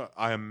 which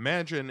I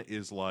imagine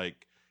is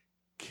like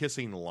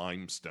kissing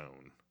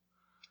limestone.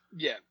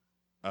 Yeah.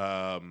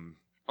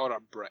 Or a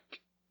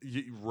brick.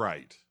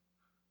 Right.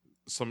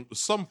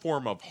 Some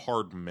form of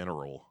hard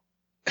mineral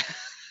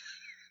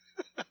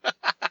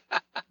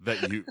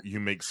that you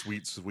make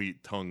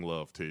sweet tongue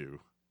love to.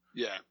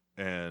 Yeah.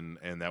 And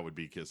that would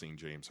be kissing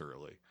James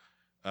Hurley.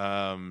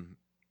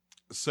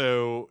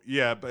 So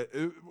yeah, but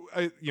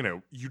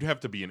you'd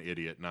have to be an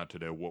idiot not to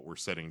know what we're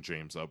setting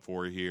James up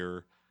for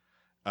here.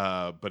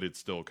 But it's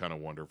still kind of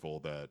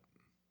wonderful that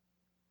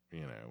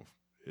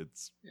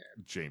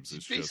James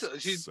is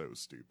just so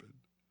stupid.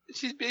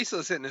 She's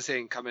basically sitting there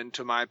saying, "Come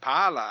into my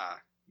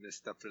parlor,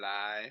 Mr.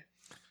 Fly,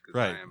 because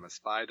right. I am a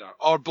spider."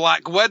 Or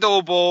Black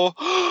Widow, Bo.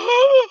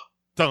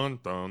 Dun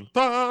dun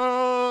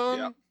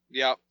dun.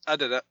 Yeah, I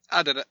did it.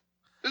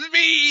 It's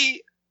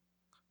me.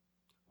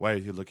 Why are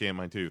you looking at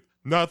my tooth?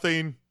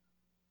 Nothing.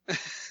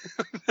 It's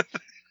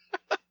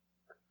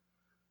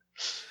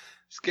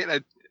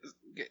getting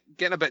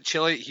a bit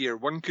chilly out here.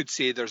 One could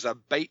say there's a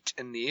bite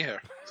in the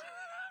air.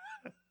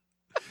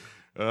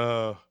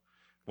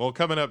 Well,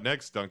 coming up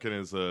next, Duncan,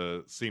 is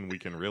a scene we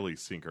can really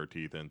sink our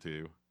teeth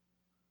into.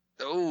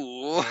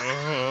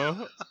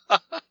 Oh.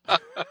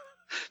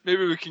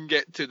 Maybe we can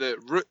get to the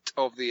root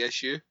of the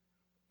issue.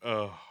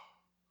 Oh.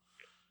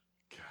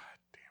 God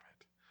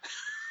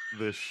damn it.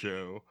 This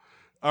show.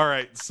 All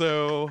right,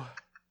 so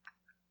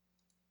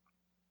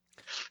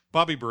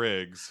Bobby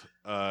Briggs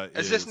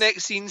is this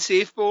next scene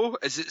safe, Bo?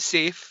 Is it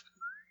safe?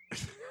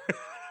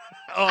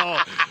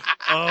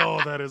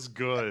 Oh, that is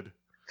good.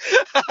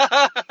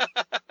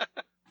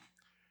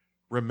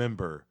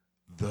 Remember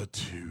the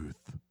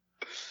tooth.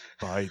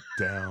 Bite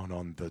down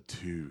on the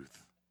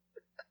tooth.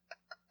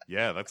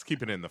 Yeah, that's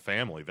keeping it in the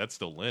family. That's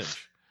still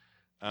Lynch.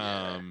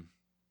 Okay.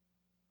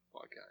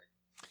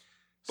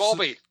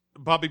 Bobby.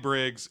 Bobby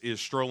Briggs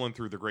is strolling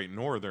through the Great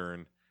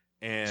Northern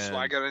and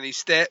swagger in his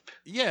step.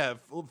 Yeah,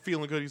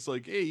 feeling good. He's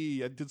like,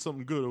 "Hey, I did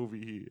something good over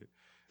here."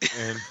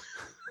 And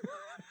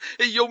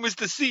hey, yo,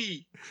 Mr.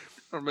 C.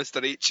 Or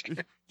Mr. H.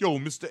 Yo,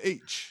 Mr.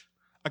 H.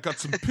 I got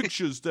some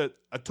pictures that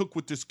I took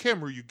with this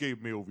camera you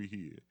gave me over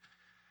here.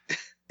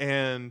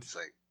 And it's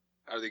like,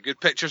 are they good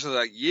pictures? I'm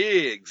like,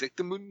 yeah,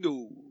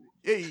 exactamundo.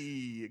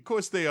 Hey, of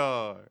course they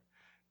are.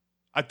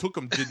 I took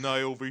them, didn't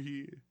I, over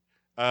here?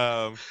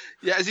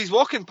 Yeah, as he's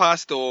walking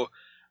past, though,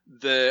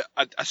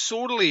 a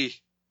sorely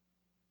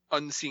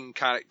unseen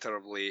character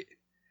of late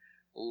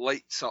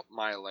lights up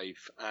my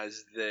life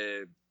as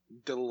the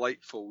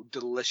delightful,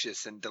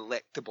 delicious, and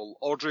delectable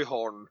Audrey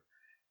Horne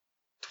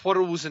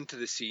twirls into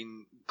the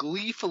scene,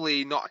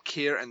 gleefully, not a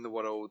care in the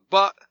world,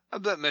 but a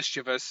bit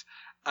mischievous.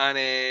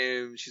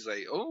 And she's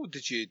like, "Oh,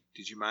 did you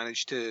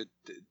manage to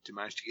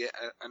get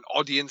an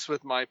audience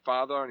with my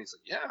father?" And he's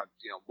like, "Yeah,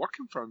 I'm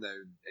working for him now."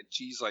 And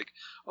she's like,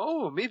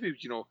 "Oh, maybe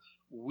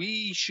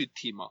we should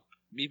team up.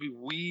 Maybe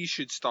we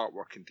should start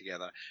working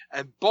together."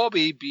 And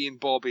Bobby, being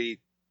Bobby,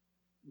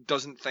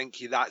 doesn't think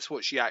that's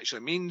what she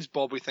actually means.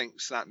 Bobby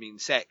thinks that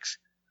means sex,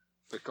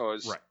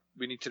 because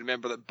we need to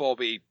remember that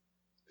Bobby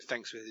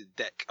thinks with his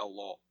dick a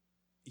lot.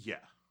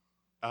 Yeah,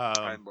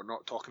 and we're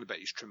not talking about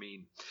his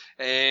Tremaine.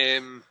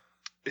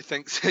 He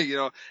thinks,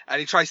 and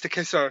he tries to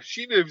kiss her.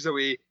 She moves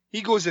away. He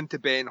goes into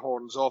Ben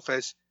Horne's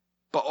office,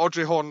 but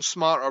Audrey Horne's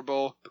smarter,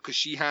 Bo, because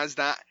she has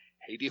that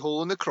hidey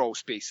hole in the crawl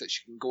space that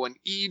she can go and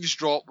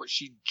eavesdrop, which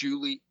she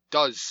duly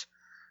does.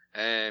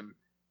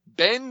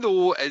 Ben,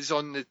 though, is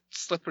on the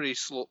slippery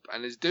slope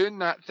and is doing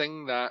that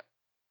thing that,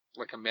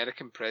 like,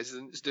 American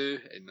presidents do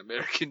and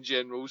American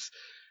generals.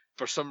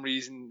 For some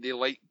reason, they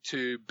like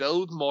to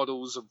build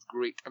models of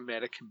great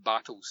American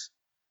battles.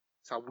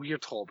 It's a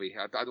weird hobby.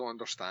 I don't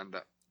understand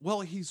it.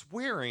 Well, he's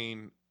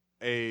wearing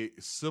a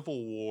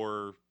Civil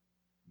War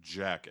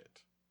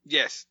jacket.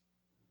 Yes.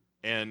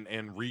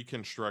 And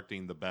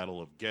reconstructing the Battle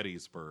of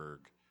Gettysburg,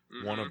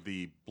 one of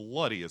the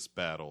bloodiest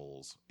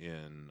battles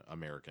in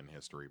American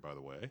history, by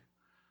the way.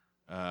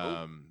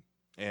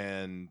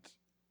 And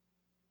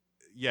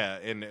yeah,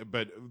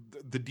 but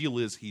the deal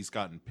is he's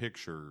gotten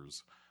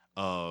pictures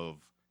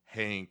of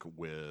Hank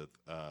with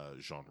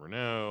Jean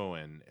Reno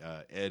and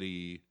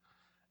Eddie,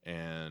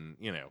 and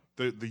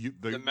the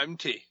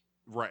Mountie.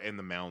 Right, and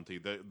the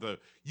Mountie, the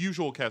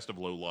usual cast of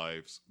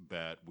lowlifes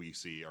that we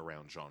see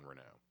around Jean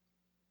Reno.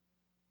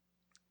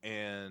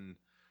 And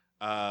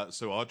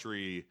so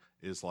Audrey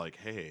is like,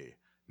 hey,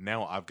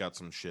 now I've got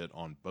some shit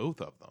on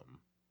both of them.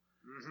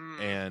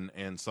 Mm-hmm.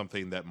 And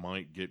something that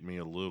might get me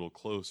a little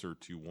closer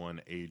to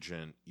one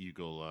Agent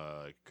Eagle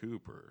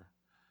Cooper.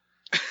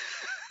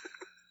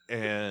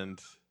 And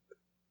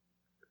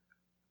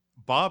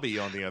Bobby,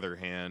 on the other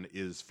hand,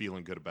 is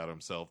feeling good about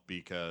himself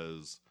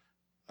because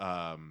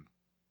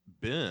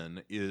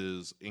Ben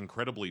is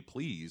incredibly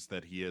pleased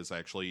that he is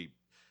actually,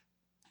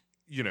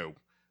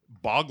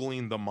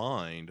 boggling the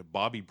mind,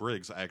 Bobby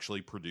Briggs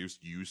actually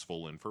produced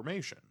useful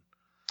information.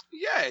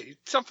 Yeah,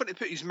 something to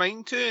put his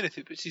mind to, and if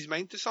he puts his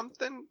mind to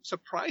something,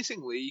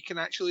 surprisingly, he can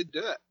actually do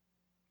it.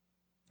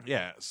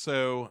 Yeah,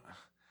 so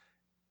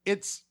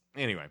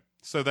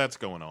so that's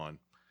going on.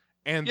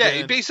 And yeah, then,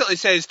 he basically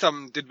says to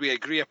him, did we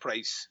agree a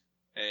price?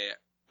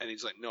 And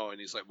he's like, no, and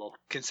he's like, well,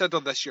 consider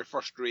this your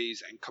first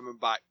raise, and come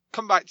back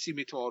to see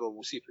me tomorrow,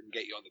 we'll see if we can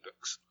get you on the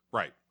books.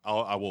 Right,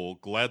 I will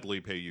gladly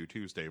pay you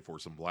Tuesday for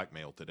some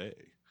blackmail today.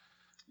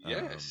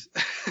 Yes.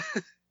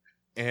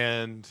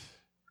 And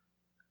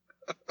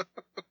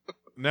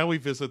now we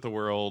visit the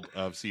world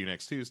of See You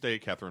Next Tuesday,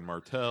 Catherine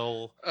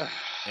Martell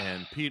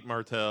and Pete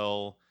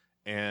Martell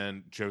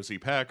and Josie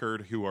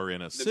Packard, who are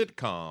in a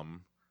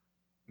sitcom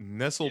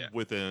nestled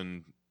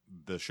within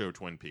the show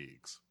Twin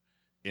Peaks.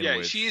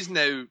 She's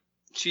now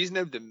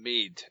the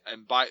maid,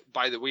 and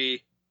by the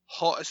way,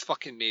 hottest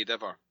fucking maid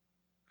ever.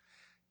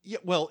 Yeah,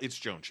 well, it's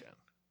Joan Chen.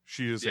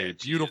 She is a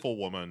beautiful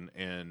woman,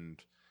 and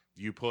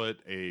you put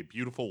a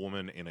beautiful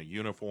woman in a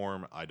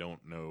uniform. I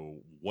don't know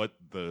what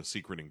the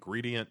secret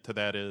ingredient to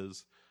that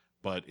is,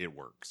 but it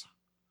works.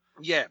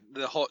 Yeah,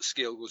 the hot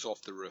scale goes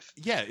off the roof.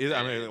 Yeah,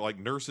 I mean, like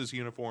nurses'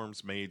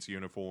 uniforms, maids'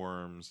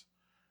 uniforms,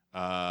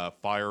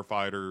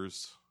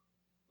 firefighters,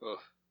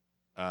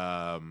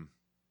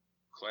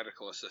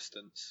 clerical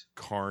assistants,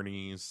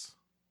 carnies,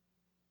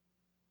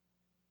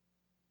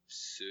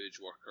 sewage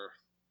worker,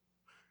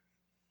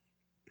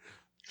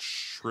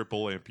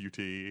 triple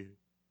amputee,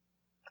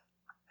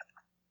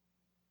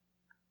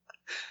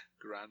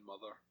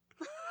 grandmother.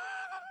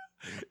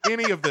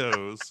 Any of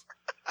those.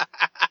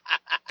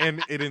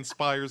 And it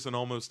inspires an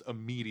almost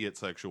immediate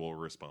sexual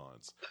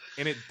response.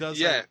 And it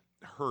doesn't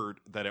hurt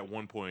that at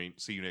one point,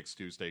 See You Next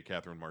Tuesday,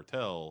 Catherine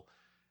Martell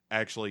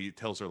actually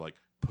tells her, like,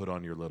 put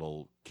on your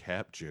little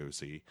cap,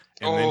 Josie.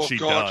 And then she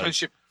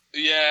does.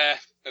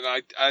 And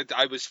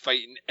I was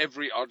fighting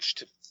every urge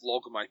to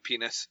flog my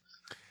penis.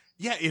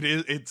 Yeah, it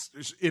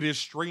is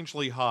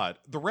strangely hot.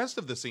 The rest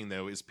of the scene,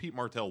 though, is Pete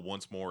Martell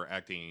once more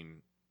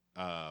acting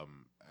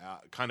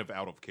kind of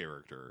out of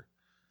character.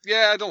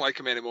 Yeah, I don't like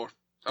him anymore.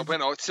 I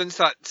went out since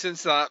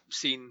that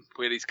scene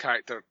where his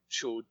character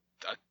showed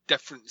a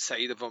different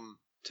side of him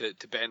to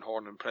Ben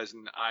Horne in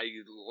prison. I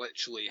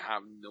literally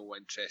have no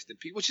interest in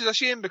Pete, which is a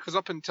shame because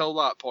up until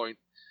that point,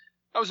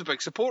 I was a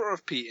big supporter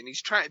of Pete, and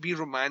he's trying to be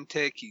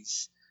romantic.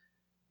 He's,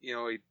 he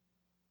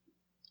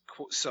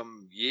quotes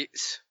some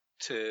Yeats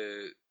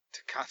to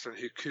Catherine,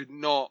 who could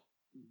not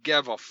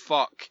give a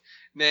fuck.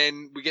 And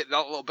then we get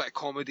that little bit of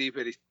comedy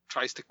where he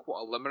tries to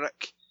quote a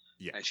limerick,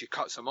 and she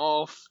cuts him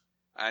off,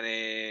 and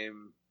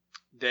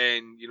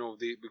then,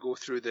 we go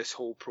through this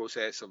whole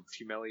process of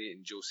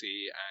humiliating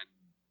Josie, and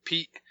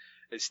Pete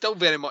is still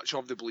very much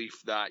of the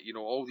belief that,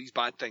 all these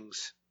bad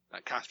things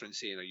that Catherine's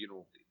saying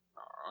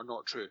are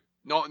not true.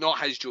 Not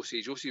his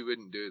Josie. Josie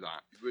wouldn't do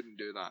that. He wouldn't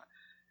do that.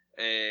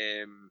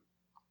 And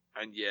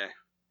yeah,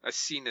 as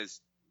scene as...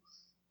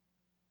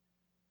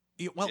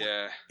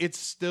 It's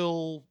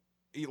still...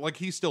 Like,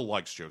 he still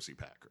likes Josie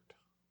Packard.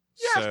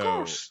 Yeah, of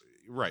course.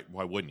 Right,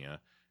 why wouldn't you?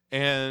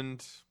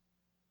 And...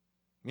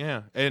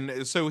 Yeah,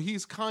 and so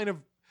he's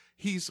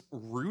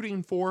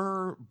rooting for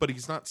her, but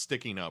he's not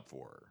sticking up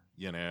for her,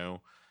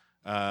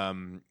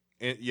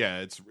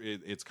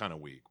 it's kind of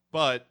weak.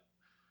 But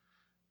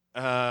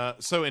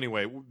so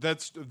anyway,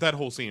 that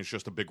whole scene is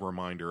just a big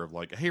reminder of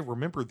like, hey,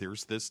 remember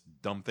there's this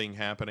dumb thing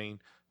happening,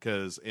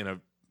 because in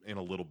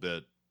a little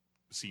bit,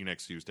 See You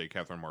Next Tuesday,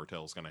 Catherine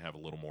Martell is going to have a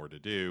little more to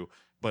do,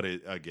 but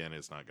it's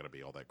not going to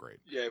be all that great.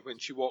 Yeah, when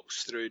she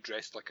walks through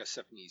dressed like a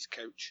 70s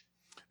couch.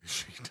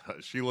 She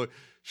does.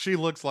 She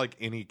looks like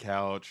any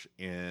couch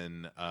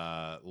in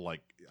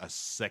like a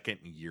second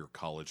year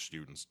college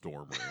student's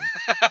dorm room.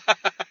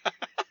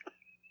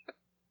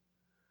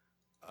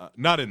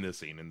 Not in this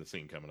scene. In the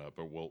scene coming up,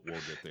 but we'll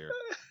get there.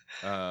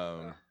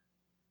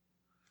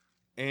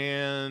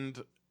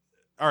 And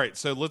all right,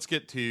 so let's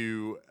get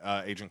to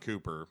Agent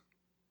Cooper,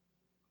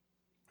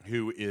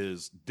 who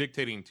is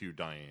dictating to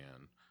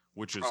Diane,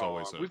 which is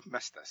always we've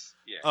missed this.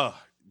 Yeah.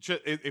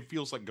 It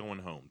feels like going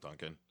home,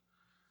 Duncan.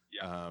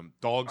 Yeah.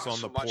 Dogs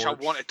on the porch. So much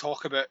I want to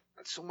talk about.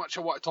 So much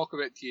I want to talk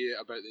about to you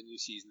about the new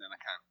season, and I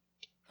can't.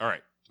 All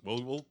right.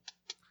 Well,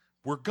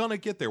 we're gonna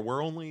get there.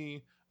 We're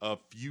only a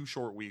few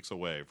short weeks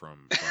away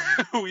from...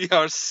 We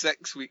are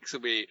 6 weeks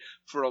away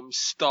from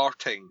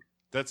starting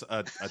That's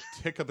a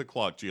tick of the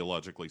clock,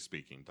 geologically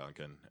speaking,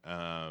 Duncan.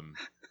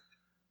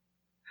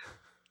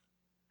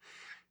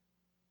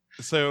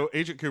 So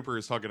Agent Cooper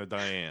is talking to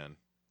Diane,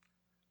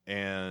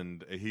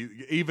 and he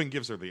even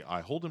gives her the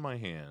 "I hold in my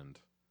hand"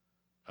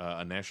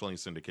 a nationally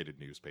syndicated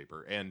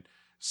newspaper. And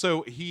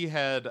so he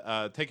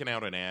had taken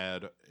out an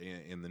ad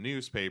in the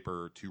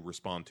newspaper to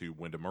respond to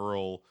Wyndham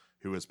Earle,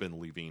 who has been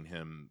leaving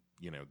him,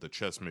 the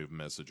chess move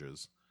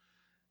messages.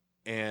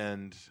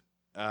 And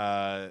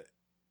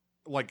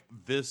like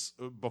this,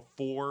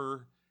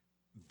 before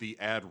the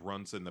ad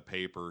runs in the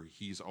paper,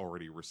 he's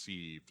already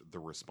received the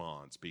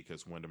response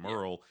because Wyndham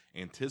Earle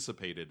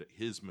anticipated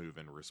his move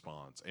in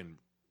response and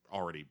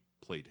already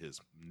played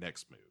his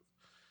next move.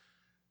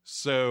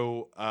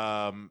 So,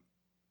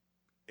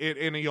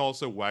 and he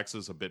also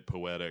waxes a bit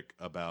poetic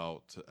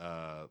about,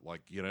 I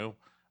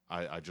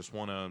just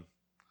want to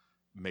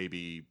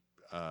maybe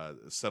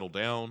settle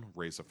down,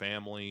 raise a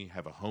family,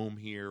 have a home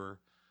here.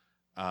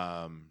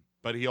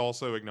 But he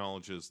also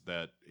acknowledges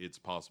that it's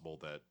possible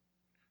that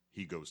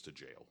he goes to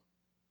jail.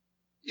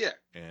 Yeah.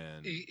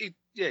 And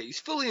he's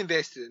fully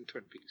invested in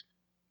Twin Peaks.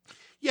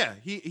 Yeah,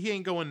 he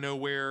ain't going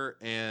nowhere,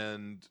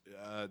 and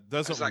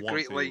doesn't want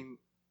great to. Line.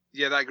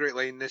 Yeah, that great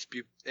line. This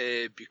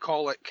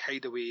bucolic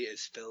hideaway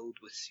is filled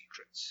with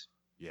secrets.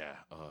 Yeah.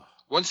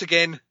 Once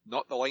again,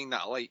 not the line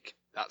that I like.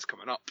 That's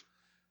coming up.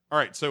 All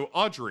right, so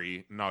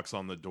Audrey knocks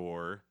on the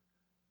door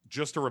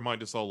just to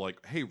remind us all,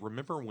 like, hey,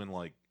 remember when,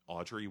 like,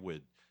 Audrey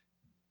would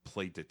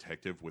play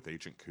detective with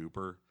Agent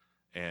Cooper,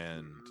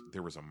 and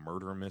there was a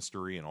murder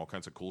mystery and all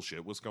kinds of cool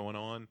shit was going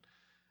on?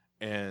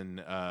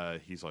 And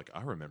he's like,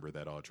 I remember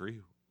that,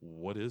 Audrey.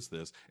 What is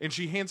this? And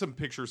she hands him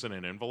pictures in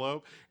an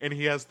envelope, and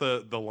he has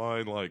the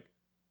line like,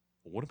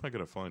 what am I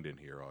going to find in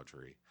here,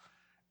 Audrey?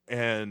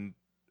 And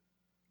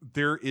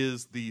there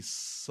is the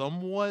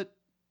somewhat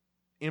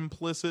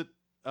implicit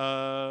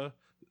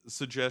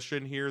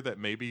suggestion here that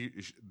maybe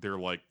they're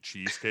like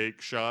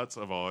cheesecake shots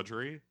of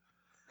Audrey.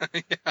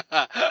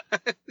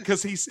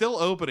 Because he's still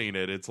opening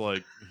it. It's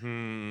like,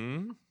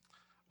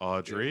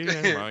 Audrey,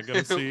 am I going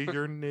to see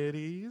your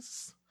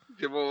nitties?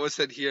 What was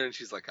said here? And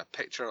she's like, a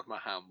picture of my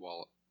ham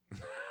wallet.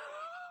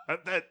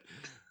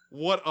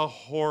 What a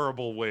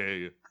horrible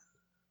way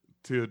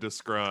to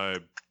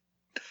describe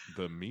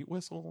the meat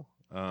whistle.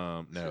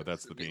 No,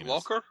 that's the penis.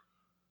 Locker?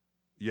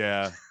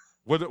 Yeah.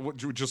 What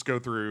just go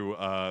through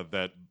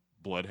that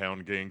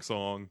Bloodhound Gang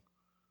song?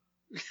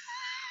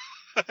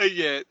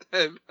 Yeah.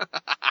 Do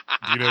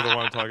you know the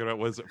one I'm talking about?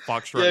 Was it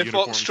Foxtrot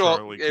Uniform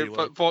Charlie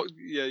Kilo?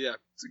 Yeah.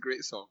 It's a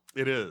great song.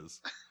 It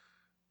is.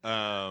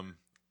 Yeah.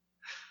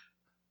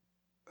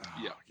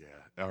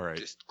 All right.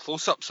 Just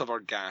close-ups of our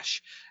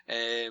gash.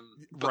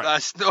 But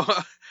right.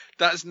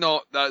 that's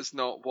not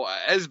what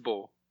it is,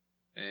 Bo.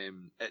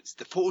 It's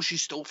the photos she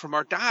stole from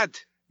our dad.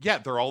 Yeah,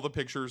 they're all the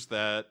pictures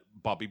that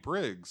Bobby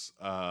Briggs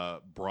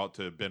brought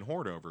to Ben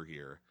Horn over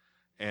here.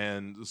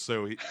 And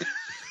so he...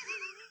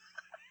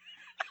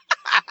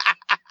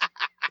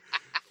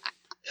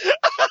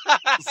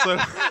 so...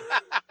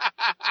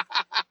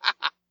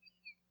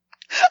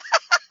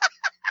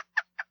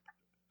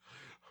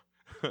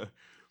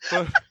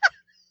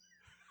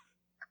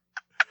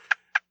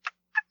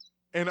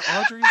 And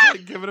Audrey's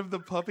like giving him the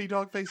puppy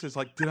dog face. It's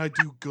like, did I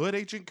do good,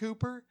 Agent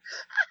Cooper?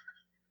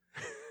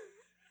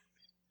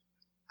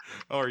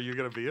 Oh, are you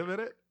going to be a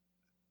minute?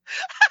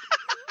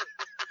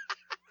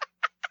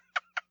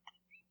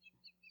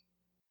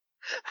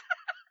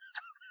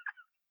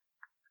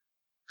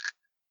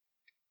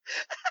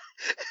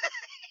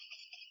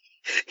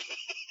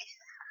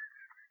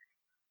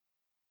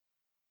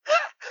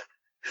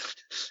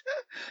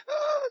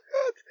 Oh,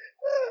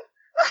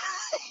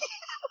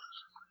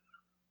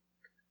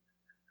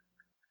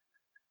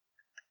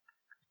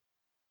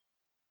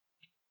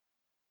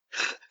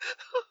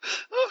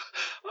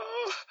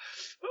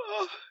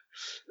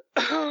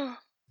 God.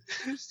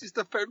 It's just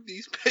I found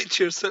these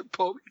pictures that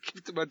Bobby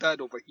gave to my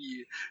dad over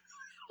here.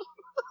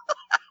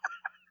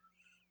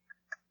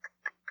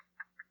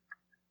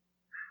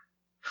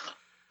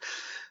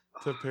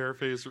 To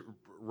paraphrase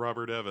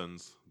Robert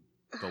Evans,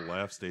 the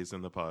laugh stays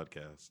in the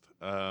podcast.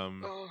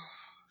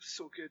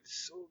 So good.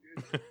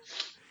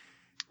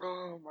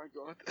 Oh my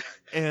God.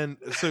 And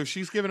so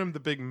she's giving him the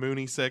big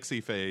moony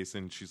sexy face,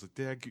 and she's like,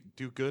 did I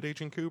do good,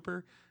 Agent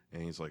Cooper?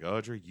 And he's like,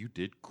 Audrey, you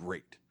did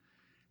great.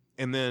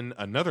 And then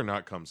another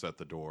knock comes at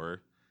the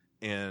door,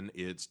 and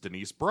it's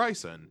Denise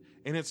Bryson.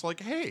 And it's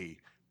like, hey,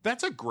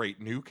 that's a great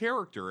new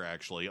character,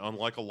 actually,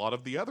 unlike a lot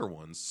of the other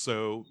ones.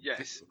 So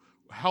yes.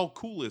 How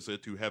cool is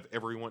it to have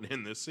everyone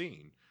in this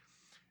scene?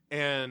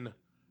 And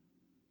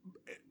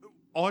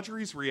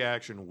Audrey's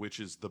reaction, which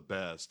is the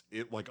best,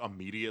 it like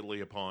immediately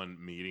upon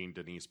meeting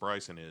Denise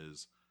Bryson,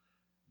 is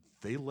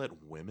they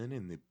let women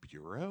in the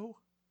bureau?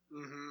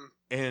 Mm-hmm.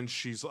 And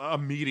she's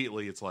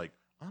immediately, it's like,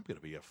 I'm going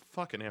to be a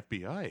fucking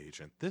FBI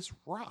agent. This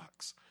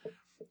rocks.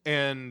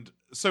 And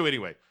so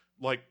anyway,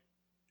 like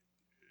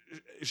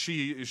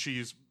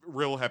she's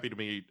real happy to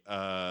meet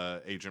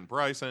Agent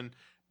Bryson,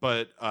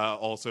 but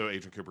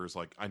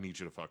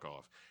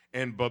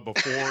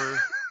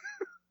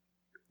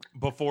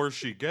before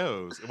she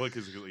goes, well,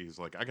 because he's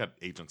like, I got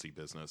agency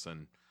business,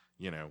 and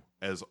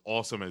as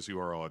awesome as you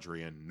are,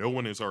 Audrey, and no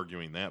one is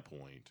arguing that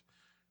point,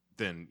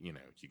 then you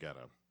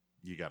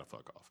gotta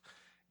fuck off.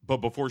 But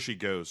before she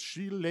goes,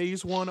 she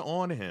lays one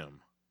on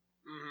him.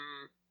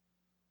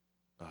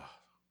 Mm-hmm.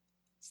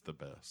 It's the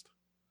best.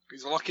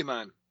 He's a lucky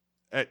man.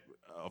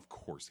 Of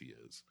course he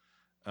is.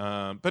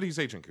 But he's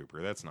Agent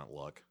Cooper. That's not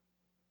luck.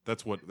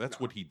 That's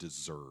what he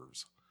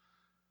deserves.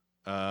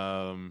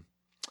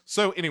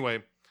 So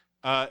anyway,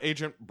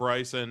 Agent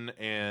Bryson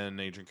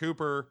and Agent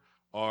Cooper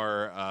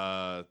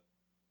are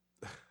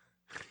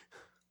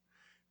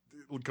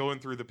going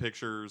through the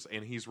pictures,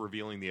 and he's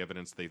revealing the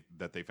evidence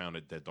that they found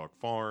at Dead Dog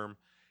Farm.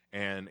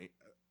 And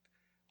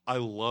I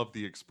love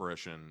the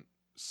expression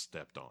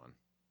 "stepped on."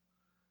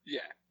 Yeah.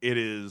 It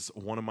is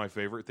one of my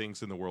favorite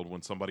things in the world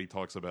when somebody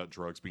talks about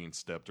drugs being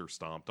stepped or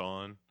stomped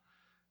on.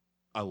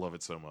 I love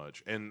it so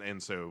much.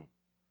 And so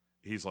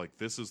he's like,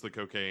 this is the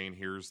cocaine.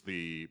 Here's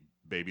the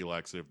baby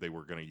laxative they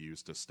were going to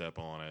use to step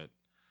on it.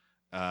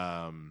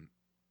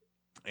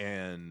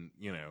 And,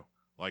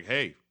 like,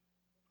 hey,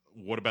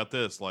 what about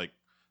this? Like,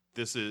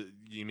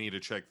 you need to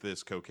check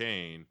this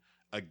cocaine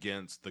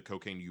against the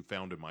cocaine you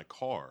found in my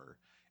car.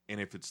 And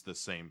if it's the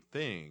same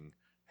thing,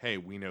 hey,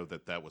 we know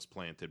that was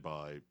planted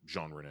by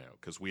Jean Reno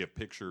because we have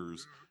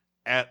pictures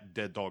at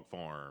Dead Dog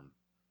Farm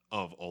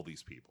of all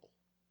these people.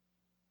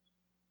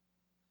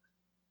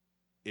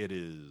 It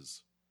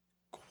is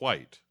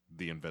quite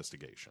the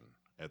investigation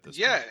at this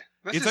point.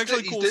 It's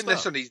actually cool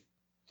stuff.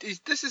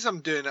 This is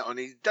him doing it on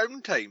his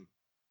downtime.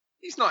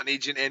 He's not an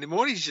agent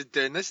anymore. He's just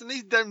doing this in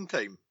his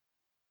downtime.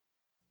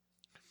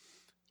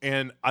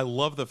 And I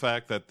love the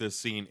fact that this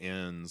scene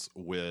ends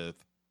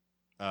with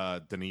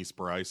Denise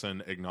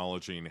Bryson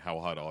acknowledging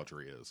how hot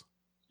Audrey is.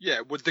 Yeah,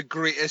 with the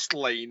greatest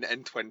line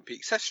in Twin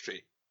Peaks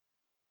history.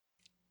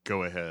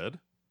 Go ahead.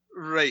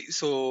 Right,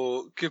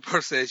 so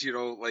Cooper says,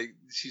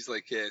 she's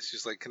like,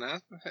 can I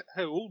ask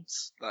how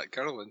old's that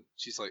girl? And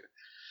she's like,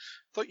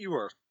 I thought you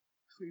were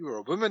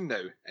a woman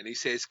now. And he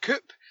says,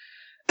 Coop,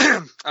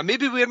 I may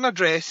be wearing a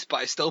dress, but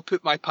I still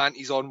put my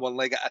panties on one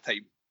leg at a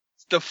time.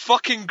 It's the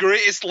fucking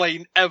greatest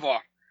line ever.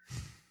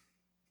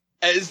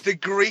 It is the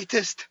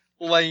greatest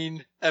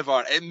line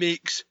ever. It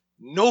makes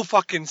no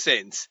fucking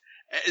sense.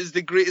 It is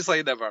the greatest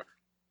line ever.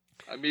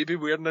 I may be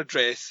wearing a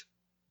dress,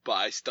 but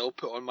I still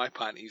put on my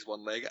panties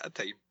one leg at a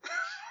time.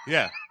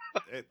 Yeah.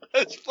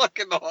 It's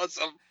fucking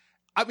awesome.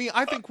 I mean,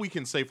 I think we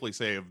can safely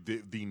say of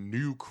the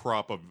new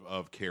crop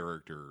of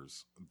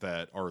characters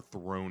that are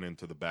thrown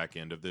into the back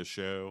end of this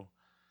show,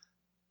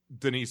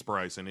 Denise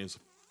Bryson is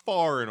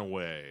far and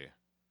away.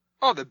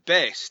 Oh, the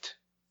best.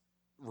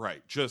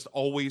 Right. Just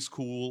always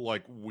cool.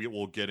 Like, we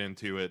will get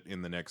into it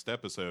in the next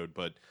episode,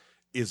 but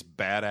is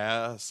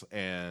badass,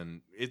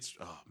 and it's,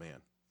 oh,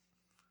 man.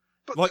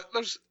 But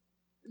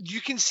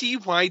you can see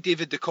why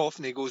David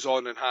Duchovny goes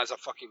on and has a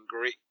fucking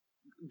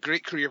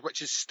great career,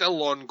 which is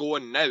still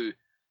ongoing now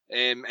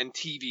in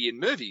TV and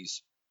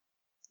movies.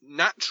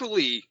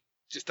 Naturally,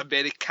 just a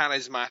very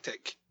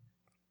charismatic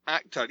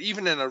actor,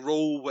 even in a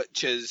role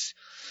which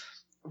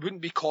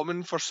wouldn't be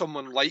common for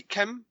someone like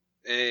him.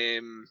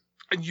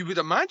 And you would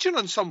imagine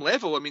on some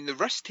level, I mean, the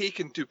risk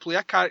taken to play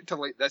a character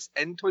like this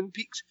in Twin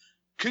Peaks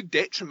could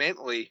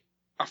detrimentally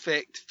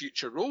affect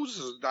future roles.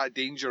 There's that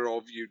danger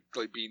of you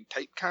being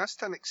typecast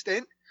to an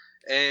extent.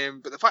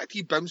 But the fact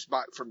he bounced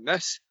back from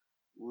this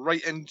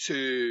right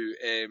into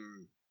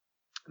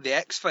the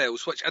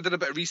X-Files, which I did a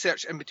bit of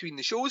research in between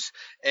the shows.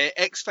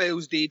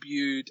 X-Files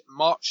debuted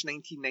March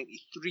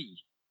 1993.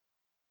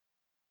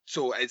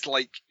 So it's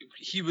like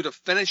he would have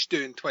finished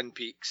doing Twin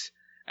Peaks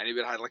and he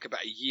would have had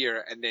about a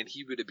year, and then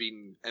he would have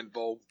been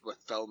involved with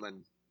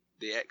filming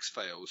the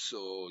X-Files.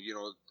 So,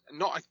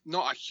 not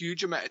a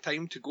huge amount of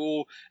time to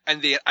go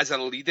in there as a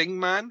leading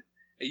man.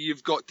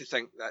 You've got to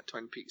think that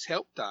Twin Peaks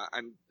helped that,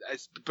 and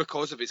it's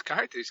because of his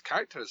character. His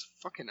character is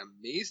fucking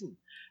amazing.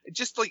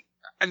 Just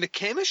and the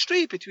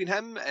chemistry between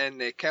him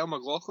and Kyle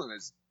MacLachlan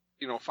is,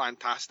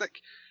 fantastic.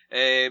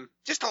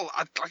 Just a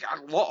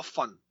lot of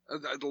fun.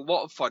 A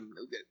lot of fun.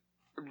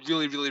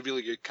 Really, really,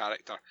 really good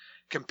character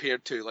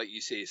compared to, like you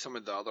say, some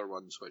of the other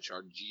ones which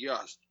are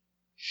just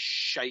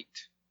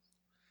shite.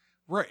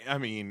 Right. I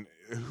mean,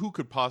 who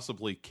could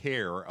possibly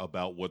care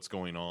about what's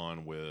going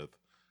on with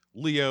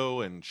Leo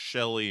and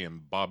Shelley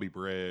and Bobby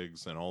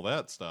Briggs and all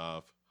that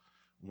stuff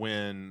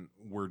when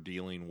we're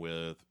dealing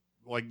with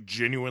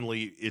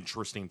genuinely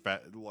interesting,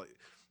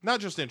 not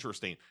just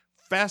interesting,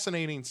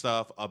 fascinating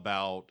stuff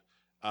about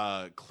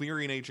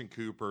clearing Agent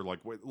Cooper.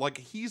 Like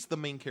he's the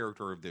main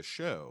character of this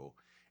show,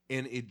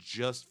 and it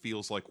just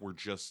feels like we're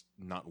just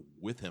not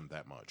with him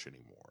that much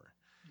anymore.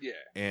 Yeah.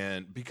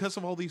 And because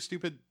of all these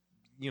stupid,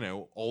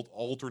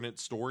 alternate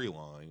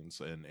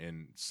storylines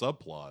and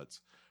subplots.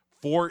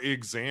 For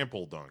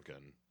example,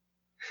 Duncan,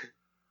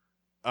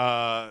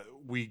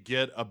 we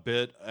get a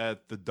bit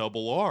at the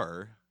Double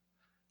R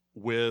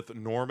with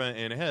Norma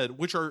and Ed,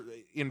 which are,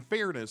 in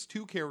fairness,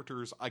 two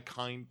characters I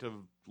kind of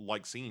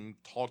like seeing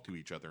talk to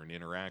each other and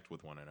interact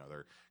with one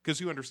another, because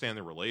you understand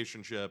their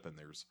relationship and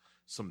there's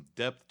some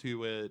depth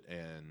to it,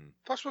 and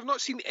Plus, we've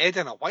not seen Ed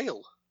in a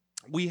while.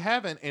 we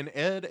haven't. And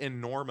Ed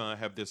and Norma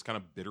have this kind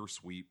of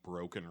bittersweet,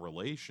 broken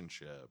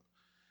relationship,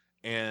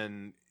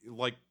 and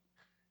like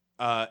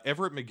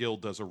Everett McGill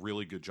does a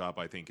really good job,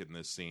 I think, in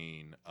this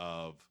scene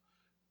of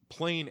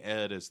playing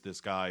Ed as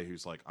this guy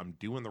who's like, I'm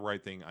doing the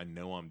right thing. I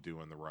know I'm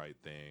doing the right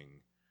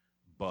thing,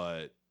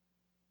 but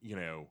you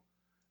know,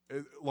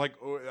 like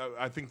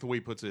I think the way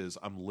he puts it is,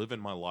 I'm living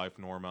my life,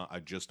 Norma. I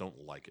just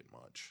don't like it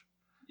much.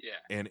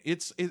 Yeah. And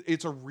it's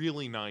a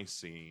really nice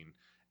scene,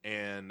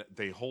 and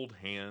they hold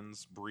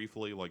hands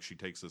briefly, like she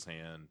takes his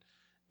hand,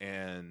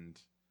 and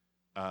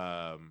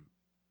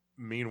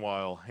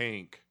meanwhile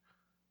Hank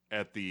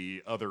at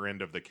the other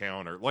end of the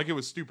counter, like it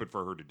was stupid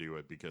for her to do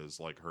it because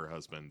like her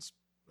husband's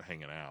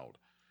hanging out,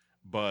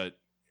 but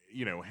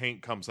you know,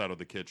 Hank comes out of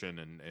the kitchen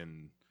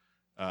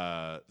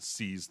and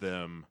sees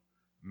them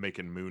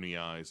making moony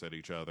eyes at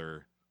each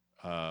other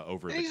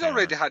over And the he's counter.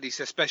 already had his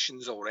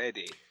suspicions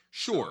already.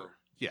 Sure. So-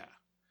 Yeah.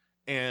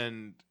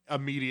 And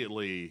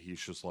immediately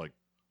he's just like,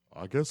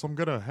 I guess I'm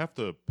going to have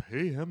to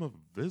pay him a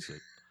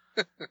visit.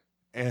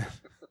 And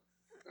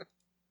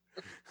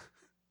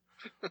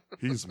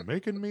he's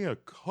making me a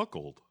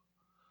cuckold.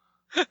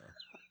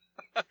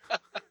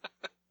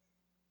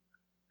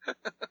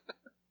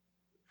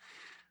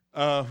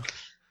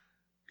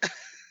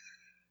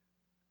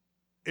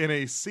 In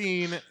a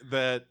scene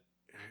that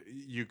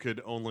you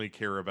could only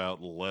care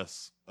about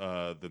less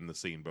than the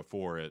scene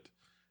before it,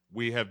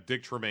 we have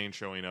Dick Tremaine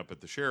showing up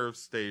at the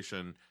sheriff's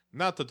station,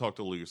 not to talk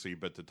to Lucy,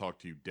 but to talk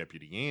to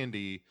Deputy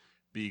Andy,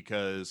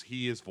 because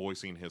he is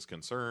voicing his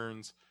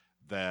concerns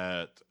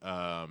that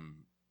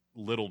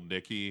little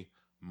Nicky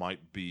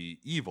might be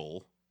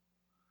evil.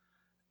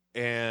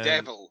 And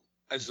Devil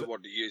is the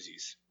word he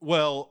uses.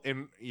 well,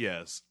 and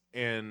yes,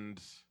 and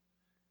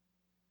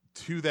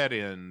to that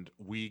end,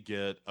 we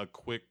get a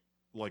quick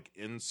like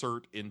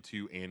insert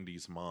into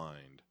Andy's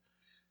mind.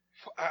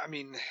 I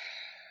mean,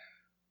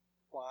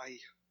 why?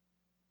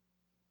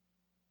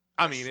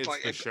 I mean, it's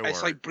like, the show it's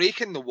art. like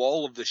breaking the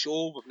wall of the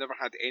show. We've never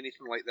had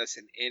anything like this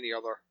in any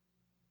other.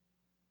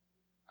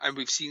 And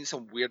we've seen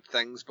some weird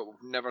things, but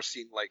we've never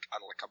seen like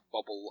a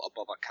bubble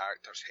above a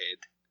character's head.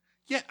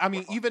 Yeah, I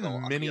mean, Well, even no,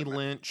 Minnie appearance.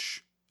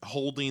 Lynch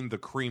holding the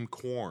cream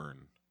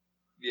corn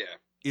Yeah.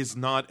 is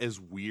not as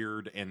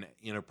weird and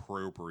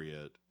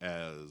inappropriate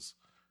as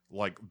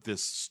like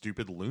this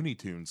stupid Looney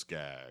Tunes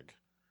gag.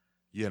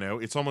 You know,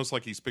 it's almost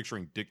like he's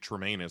picturing Dick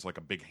Tremaine as like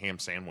a big ham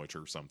sandwich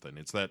or something.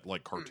 It's that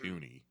like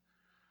cartoony.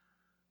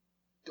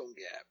 Don't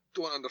get it.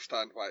 Don't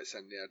understand why it's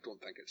in there.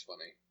 Don't think it's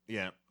funny.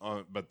 Yeah,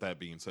 but that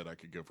being said, I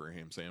could go for a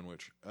ham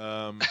sandwich.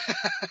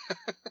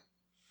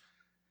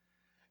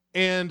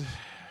 And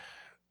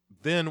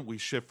then we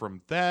shift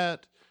from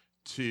that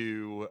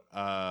to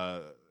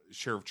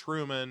Sheriff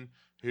Truman,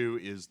 who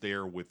is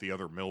there with the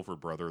other Milford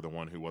brother, the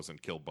one who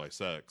wasn't killed by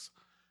sex.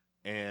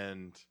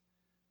 And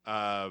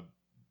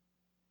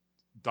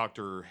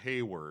Dr.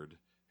 Hayward,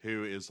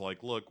 who is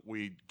like, look,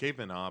 we gave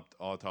an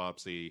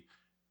autopsy.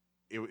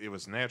 It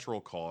was natural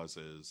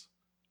causes.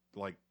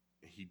 Like,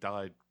 he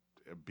died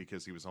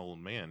because he was an old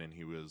man and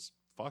he was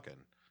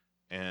fucking.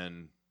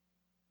 And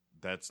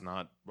that's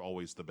not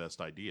always the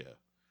best idea.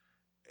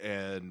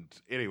 And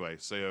anyway,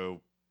 so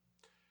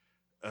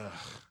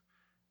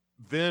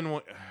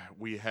then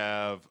we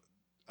have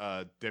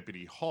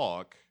Deputy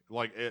Hawk,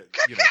 like,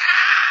 you know.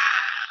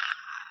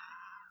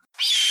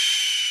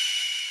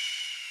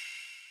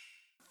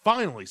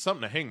 Finally,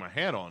 something to hang my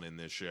hat on in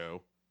this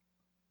show.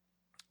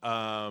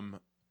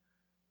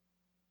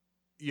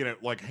 You know,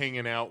 like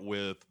hanging out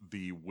with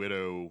the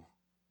widow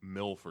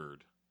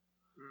Milford.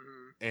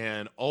 Mhm.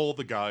 And all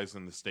the guys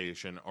in the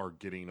station are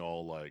getting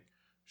all like,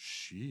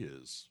 she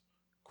is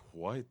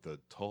quite the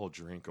tall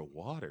drink of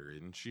water,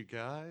 isn't she,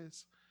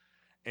 guys?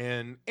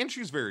 And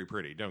she's very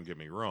pretty, don't get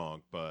me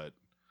wrong, but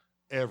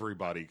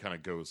everybody kind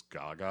of goes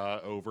gaga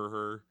over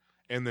her.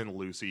 And then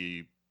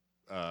Lucy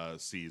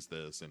sees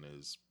this and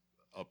is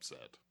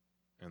upset.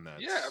 And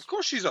that's... Yeah, of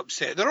course she's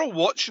upset. They're all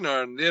watching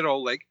her and they're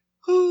all like,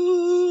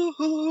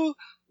 ooh,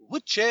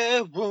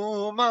 witchy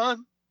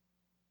woman.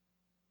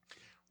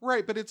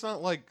 Right, but it's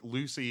not like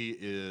Lucy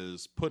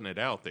is putting it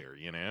out there,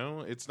 you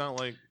know? It's not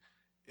like...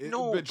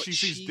 No, but but she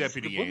sees she's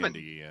Deputy the woman.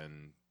 Andy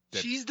and...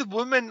 She's the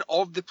woman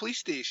of the police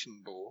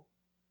station, Bo.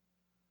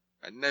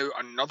 And now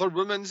another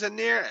woman's in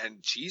there and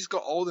she's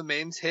got all the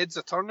men's heads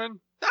a turning.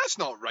 That's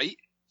not right.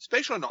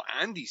 Especially not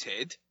Andy's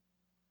head.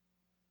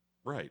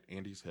 Right,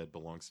 Andy's head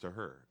belongs to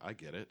her. I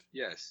get it.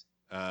 Yes.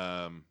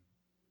 I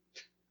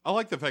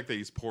like the fact that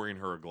he's pouring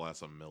her a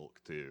glass of milk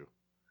too.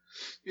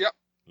 Yep.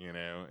 You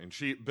know, and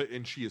she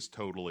is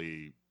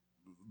totally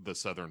the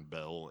Southern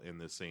Belle in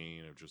this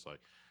scene of just like,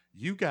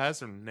 you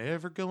guys are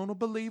never gonna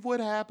believe what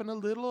happened to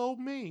little old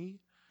me.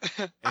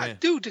 I And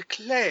do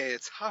declare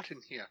it's hot in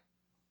here.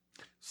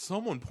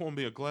 someone pour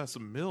me a glass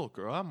of milk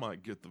or I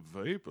might get the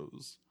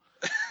vapors.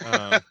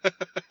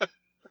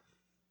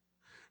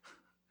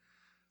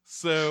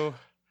 So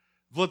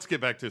let's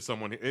get back to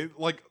someone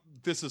like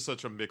this is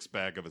such a mixed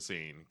bag of a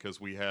scene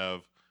because we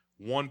have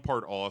one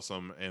part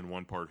awesome and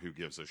one part who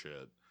gives a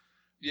shit.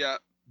 Yeah.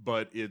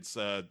 But it's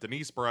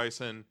Denise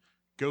Bryson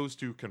goes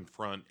to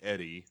confront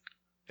Eddie,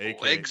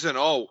 aka Legs and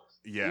all.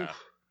 yeah,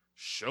 Oof.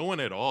 showing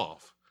it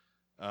off.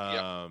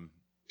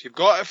 If you've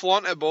got it,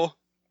 flaunt it, Bo.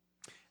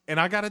 And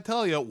I got to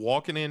tell you,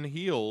 walking in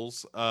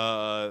heels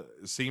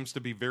seems to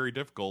be very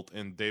difficult,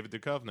 and David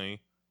Duchovny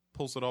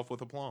pulls it off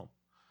with aplomb.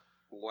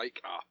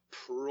 Like a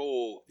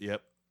pro.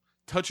 Yep.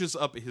 Touches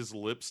up his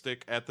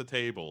lipstick at the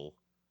table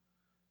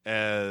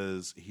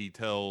as he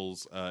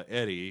tells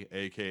Eddie,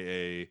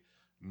 a.k.a.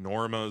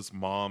 Norma's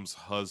mom's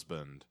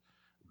husband.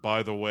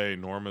 By the way,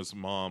 Norma's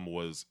mom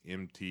was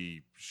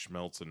M.T.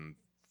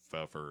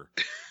 Schmelzenpfeffer,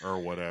 or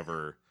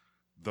whatever,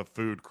 the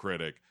food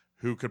critic.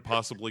 Who could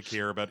possibly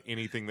care about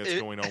anything that's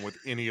going on with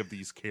any of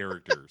these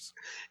characters?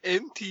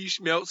 M.T.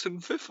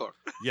 Schmelzenpfeffer.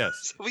 Yes.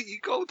 Is that what you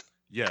called?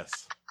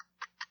 Yes.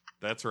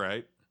 That's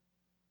right.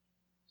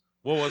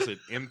 What was it?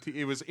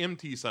 It was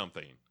MT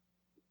something.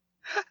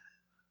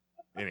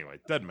 Anyway,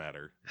 doesn't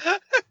matter.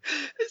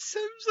 It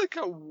sounds like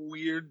a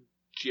weird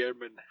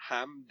German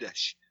ham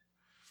dish.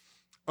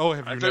 Oh,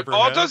 have you never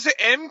Oh, had? does the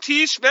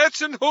M.T.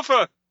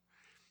 Schmelzenhofer?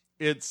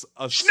 It's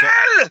a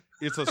Schnell!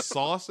 it's a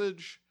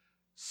sausage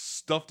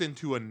stuffed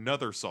into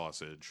another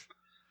sausage,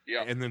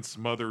 Yeah. and then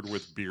smothered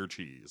with beer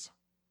cheese.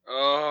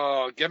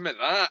 Oh, give me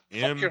that.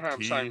 Fuck your ham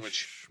MT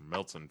sandwich.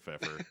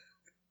 Schmelzenpfeffer.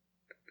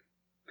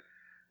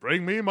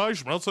 Bring me my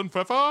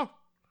Schmelzenpfeffer.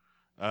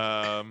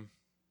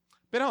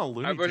 Been on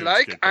Looney I would Tunes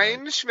like kick tonight.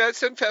 ein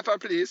Schmelzenpfeffer,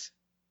 please.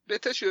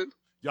 Bitte schön.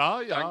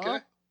 Ja.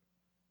 Danke.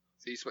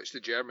 See, switch to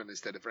German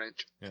instead of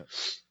French. Yeah.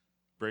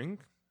 Bring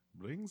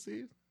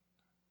Sie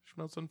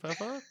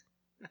Schmelzenpfeffer?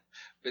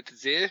 Bitte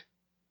sehr.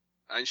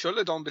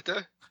 Entschuldigung,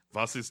 bitte.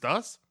 Was ist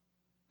das?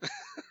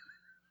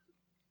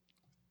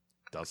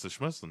 Das ist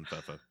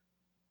Schmelzenpfeffer.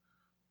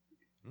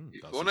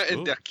 Ich Das wohne ist in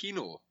gut. der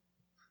Kino.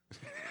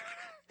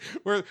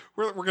 We're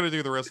gonna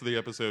do the rest of the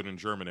episode in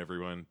German.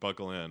 Everyone,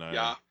 buckle in.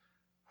 Ja.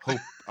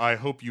 I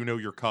hope you know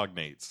your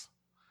cognates.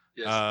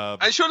 Yes. Twin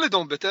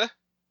Entschuldigung, bitte.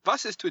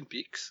 Was ist Twin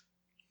Peaks?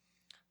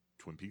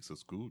 Peaks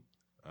is good.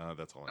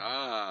 That's all I know.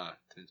 Ah,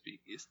 Twin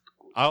Peaks ist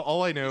gut.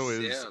 All I know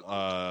is Sehr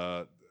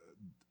gut.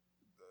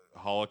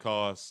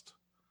 Holocaust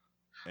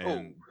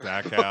and Oh.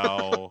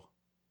 Dachau,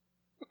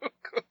 Oh,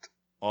 God.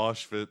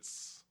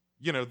 Auschwitz.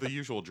 You know, the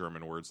usual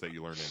German words that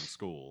you learn in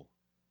school.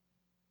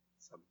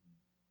 It's a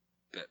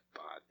bit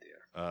bad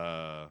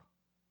there.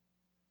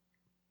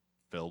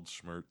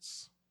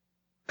 Feldschmerz.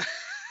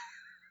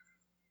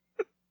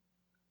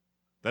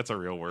 That's a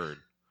real word.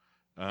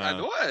 I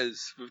know it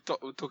is. We've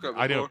talked about it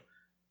I know.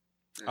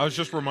 before. I was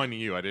just reminding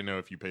you. I didn't know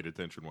if you paid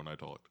attention when I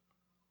talked.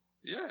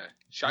 Yeah.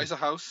 Scheiße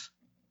House.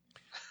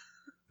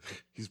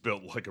 He's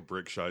built like a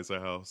brick Scheisse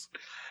house.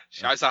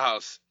 Scheiße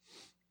House.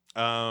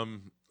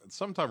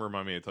 Sometime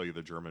remind me to tell you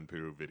the German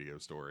poo video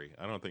story.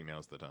 I don't think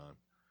now's the time.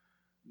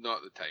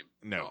 Not the time.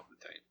 No. Not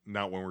the time.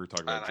 Not when we're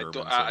talking about And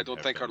Germans. I and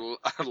don't think Afghan.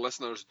 our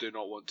listeners do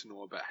not want to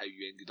know about how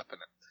you ended up in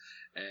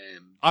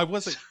it. I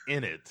wasn't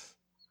in it.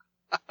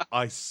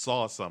 I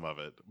saw some of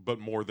it, but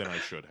more than I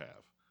should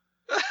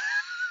have.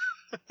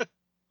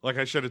 Like,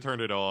 I should have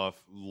turned it off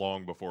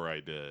long before I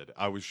did.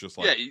 I was just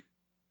like, yeah,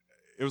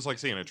 it was like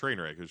seeing a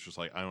train wreck. It was just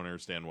like, I don't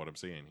understand what I'm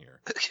seeing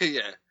here.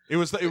 yeah. It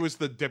was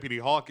the Deputy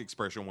Hawk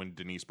expression when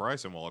Denise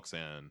Bryson walks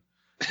in.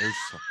 It was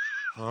just like,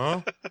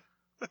 huh?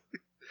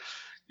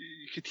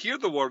 You could hear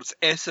the words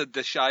 "Essa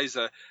de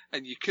Scheiße"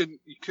 and you couldn't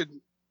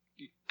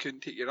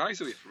take your eyes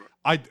away from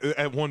it.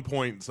 At one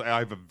point, I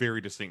have a very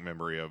distinct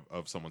memory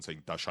of someone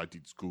saying "Das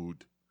Scheiße ist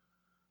gut,"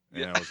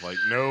 and Yeah. I was like,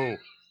 "No,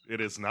 it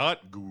is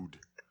not good.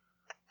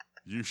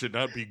 You should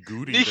not be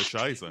gooding the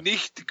Scheiße.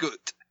 Nicht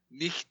gut.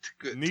 Nicht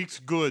gut.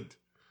 Nicht good."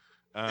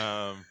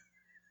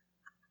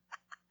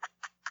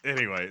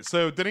 Anyway,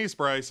 so Denise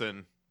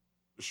Bryson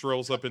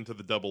strolls up into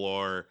the Double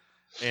R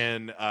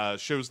and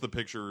shows the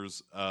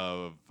pictures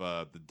of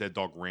the Dead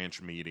Dog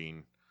Ranch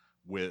meeting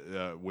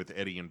with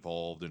Eddie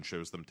involved, and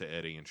shows them to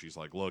Eddie, and she's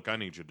like, "Look, I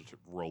need you to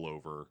roll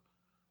over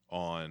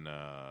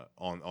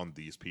on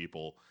these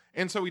people,"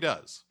 and so he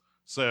does.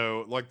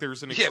 So like,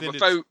 there's an extended.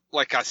 without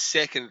like a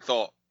second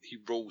thought, he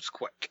rolls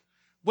quick.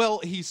 Well,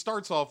 he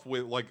starts off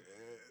with like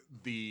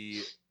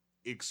the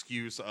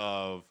excuse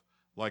of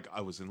like,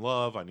 I was in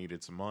love, I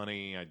needed some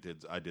money, I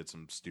did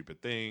some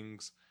stupid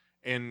things,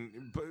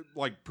 and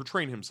like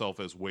portraying himself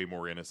as way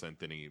more innocent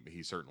than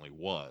he certainly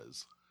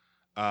was.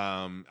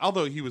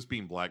 Although he was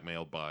being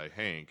blackmailed by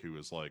Hank, who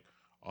was like,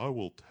 "I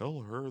will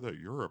tell her that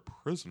you're a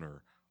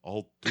prisoner.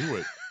 I'll do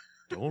it.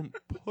 Don't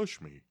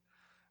push me."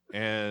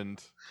 And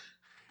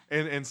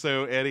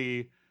so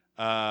Eddie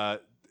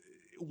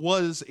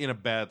was in a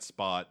bad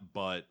spot,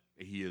 but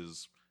he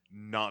is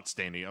not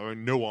standing. I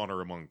mean, no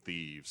honor among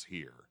thieves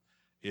here.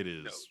 It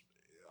is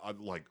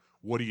like,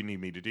 what do you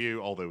need me to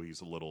do? Although he's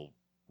a little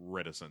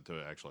reticent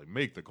to actually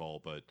make the call,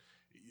 but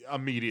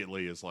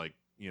immediately is like,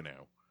 you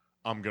know,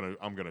 I'm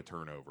gonna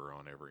turn over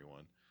on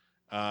everyone.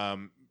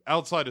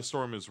 Outside, a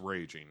storm is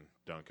raging,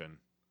 Duncan,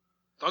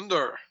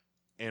 Thunder.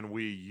 and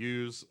we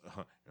use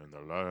and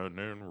the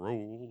lightning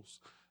rolls.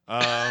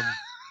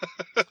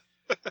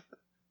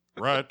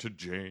 right to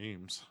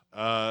James.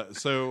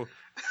 So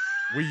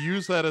we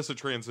use that as a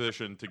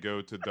transition to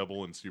go to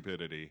Double and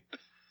Stupidity.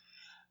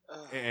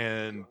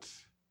 And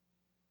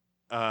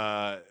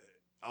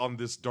on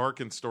this dark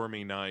and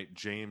stormy night,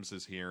 James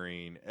is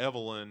hearing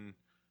Evelyn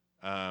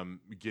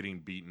getting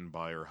beaten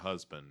by her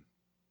husband.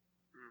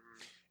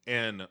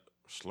 And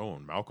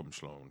Malcolm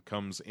Sloan,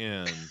 comes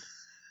in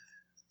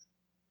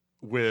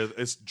with,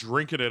 it's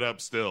drinking it up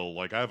still.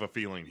 Like, I have a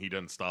feeling he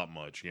doesn't stop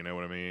much. You know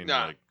what I mean?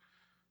 Nah. Like,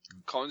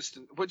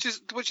 constant, which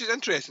is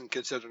interesting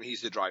considering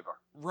he's the driver.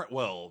 right,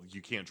 well,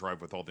 you can't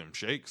drive with all them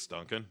shakes,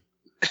 Duncan.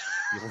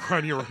 You'll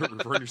run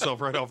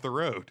yourself right off the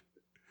road.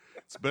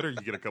 It's better you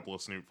get a couple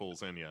of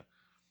snootfuls in you.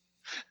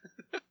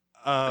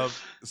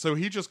 So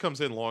he just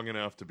comes in long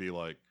enough to be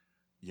like,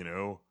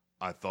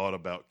 I thought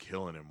about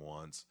killing him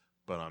once,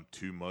 but I'm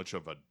too much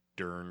of a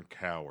darn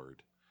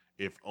coward.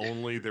 If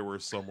only there were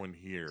someone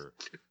here,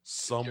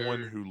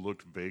 someone who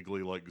looked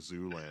vaguely like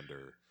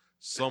Zoolander,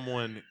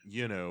 someone,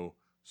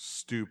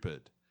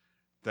 stupid,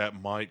 that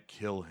might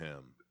kill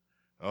him.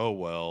 Oh,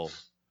 well,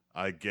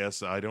 I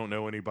guess I don't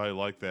know anybody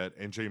like that.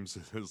 And James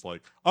is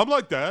like, I'm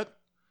like that.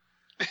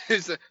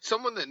 Is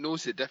someone that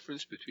knows the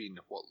difference between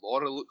what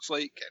Laura looks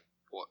like and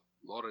what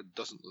Laura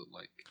doesn't look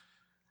like.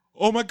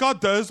 Oh my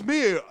God, that's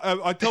me.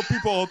 I tell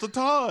people all the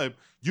time,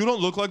 you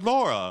don't look like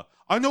Laura.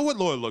 I know what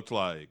Laura looked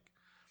like.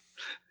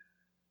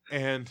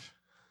 And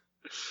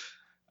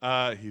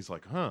he's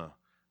like,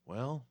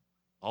 well,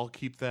 I'll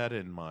keep that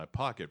in my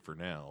pocket for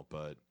now,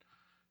 but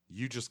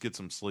you just get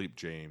some sleep,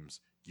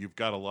 James. You've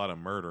got a lot of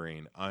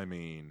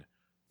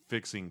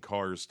fixing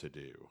cars to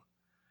do.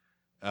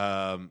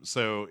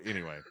 So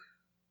anyway,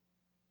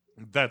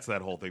 that's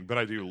that whole thing. But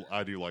I do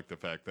like the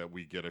fact that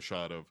we get a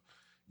shot of,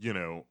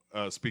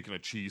 speaking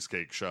of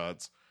cheesecake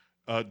shots,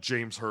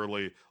 James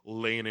Hurley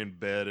laying in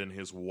bed in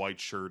his white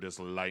shirt as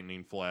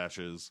lightning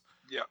flashes.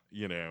 Yeah.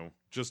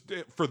 Just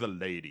for the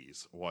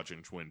ladies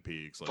watching Twin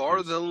Peaks. Like,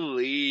 for the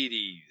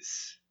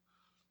ladies.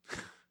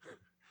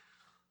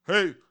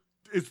 Hey,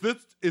 is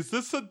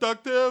this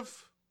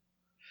seductive?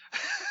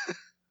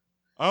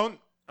 I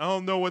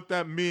don't know what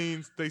that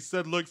means. They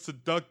said look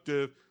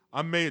seductive.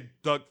 I made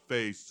duck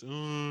face.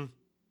 And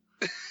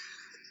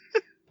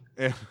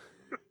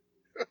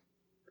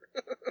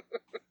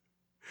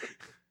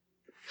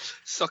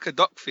suck a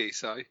duck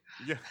face, aye?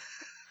 Yeah.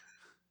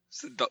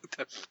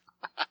 Seductive.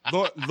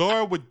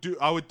 Laura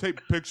I would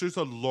take pictures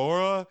of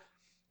Laura,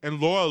 and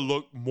Laura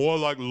looked more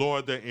like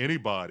Laura than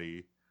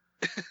anybody.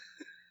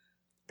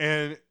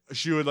 And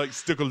she would like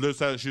stick her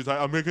lips out and she's like,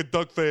 I'll make a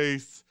duck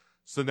face.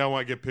 So now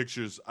when I get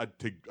pictures, I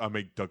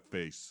make duck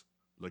face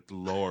like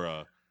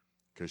Laura,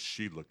 because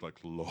she looked like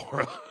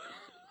Laura.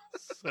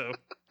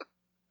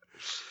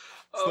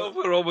 So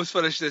we're almost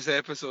finished this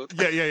episode.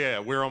 Yeah.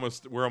 We're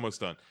almost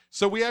done.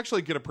 So we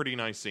actually get a pretty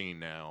nice scene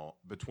now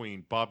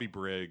between Bobby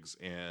Briggs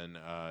and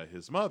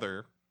his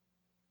mother.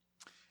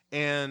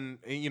 And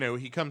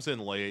he comes in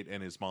late,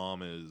 and his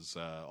mom is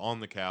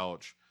on the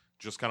couch,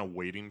 just kind of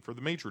waiting for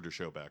the Major to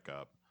show back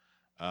up.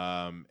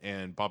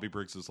 And Bobby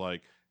Briggs is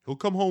like, he'll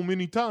come home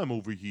anytime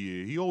over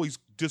here. He always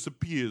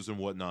disappears and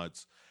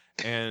whatnots.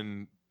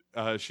 And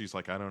she's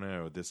like, I don't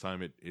know. This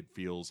time it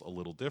feels a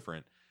little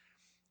different.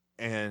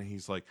 And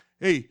he's like,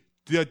 hey,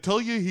 did I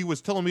tell you he was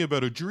telling me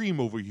about a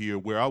dream over here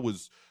where I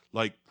was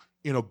like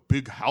in a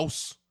big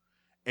house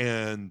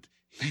and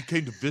he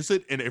came to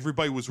visit and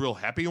everybody was real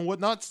happy and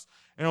whatnots?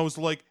 And I was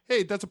like,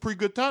 hey, that's a pretty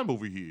good time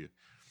over here.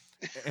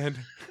 And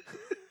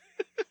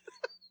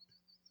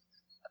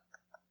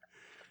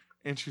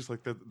and she's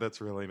like,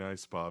 that's really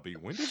nice, Bobby.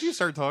 When did you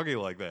start talking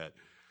like that?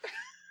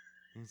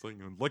 He's like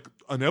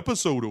an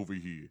episode over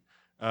here.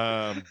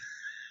 And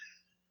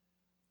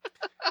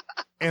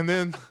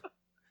then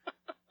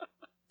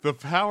the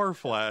power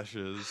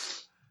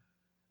flashes,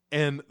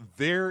 and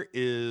there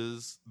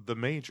is the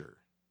Major.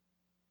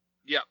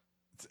 Yeah.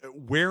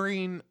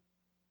 Wearing,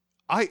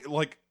 I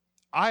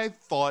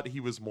thought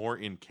he was more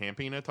in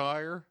camping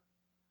attire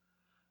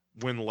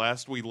when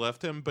last we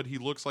left him, but he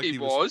looks like he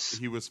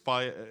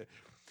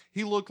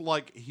looked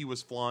like he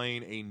was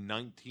flying a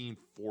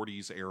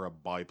 1940s era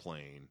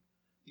biplane.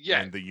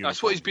 Yeah,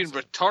 that's what he's been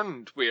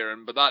returned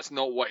wearing, but that's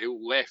not what he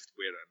left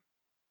wearing.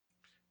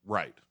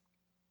 Right.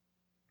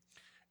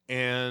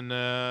 And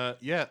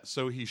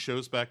so he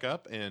shows back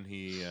up, and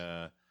he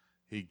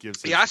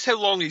gives. He asks how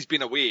long he's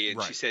been away, and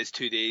right. She says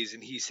 2 days,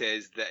 and he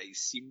says that he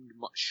seemed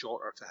much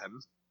shorter to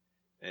him.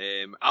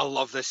 I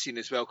love this scene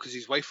as well because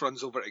his wife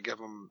runs over to give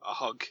him a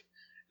hug,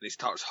 and he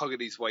starts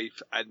hugging his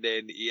wife, and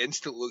then he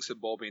instantly looks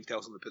at Bobby and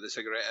tells him to put the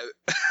cigarette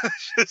out.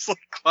 It's like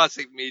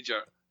classic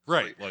Major.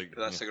 Right, like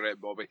that cigarette,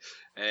 Bobby.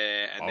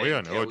 I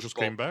know. I just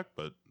came back,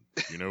 but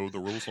you know the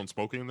rules on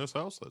smoking in this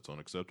house. That's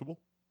unacceptable.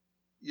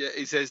 Yeah,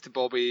 he says to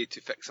Bobby to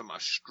fix him a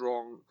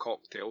strong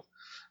cocktail.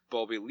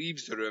 Bobby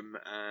leaves the room,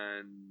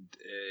 and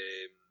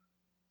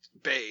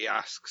Betty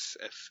asks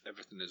if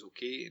everything is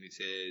okay, and he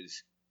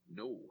says,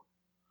 no,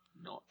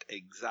 not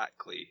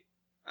exactly.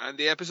 And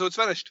the episode's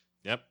finished.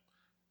 Yep.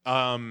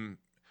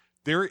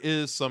 There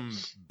is some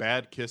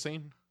bad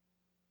kissing.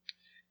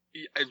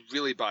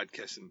 really bad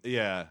kissing.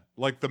 Yeah,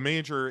 like the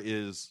Major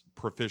is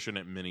proficient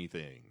at many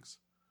things.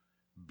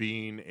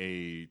 Being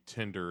a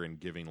tender and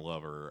giving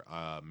lover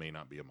may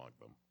not be among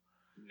them.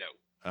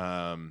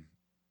 No.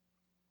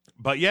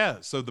 But yeah,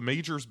 so the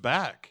Major's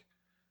back.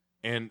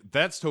 And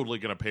that's totally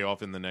going to pay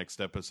off in the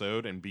next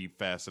episode and be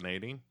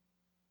fascinating.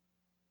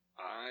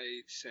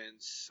 I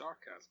sense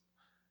sarcasm.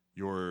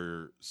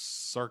 Your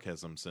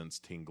sarcasm sense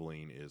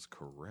tingling is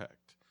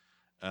correct.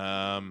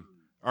 All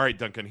right,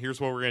 Duncan,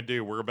 here's what we're going to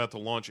do. We're about to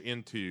launch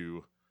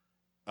into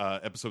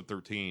episode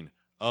 13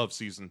 of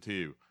season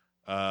 2.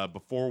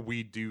 Before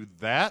we do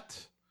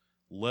that,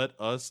 let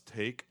us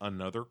take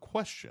another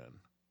question.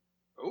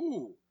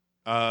 Ooh.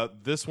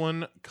 This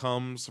one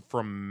comes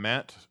from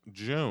Matt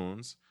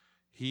Jones.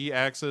 He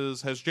asks,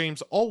 has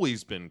James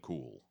always been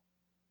cool?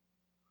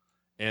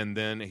 And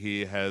then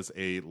he has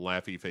a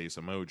laughy face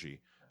emoji.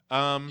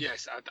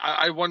 Yes,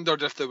 I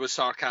wondered if there was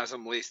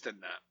sarcasm laced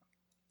in that.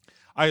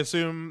 I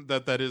assume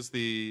that is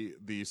the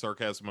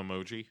sarcasm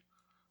emoji.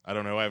 I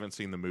don't know. I haven't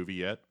seen the movie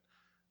yet.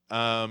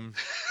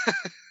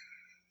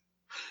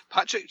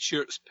 Patrick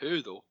Stewart's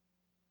poo, though.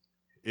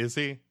 Is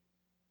he?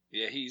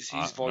 Yeah, he's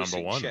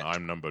voicing number one. shit.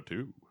 I'm number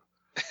 2.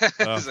 He's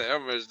like,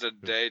 I'm Mr.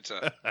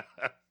 Data.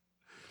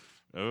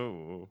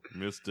 Oh,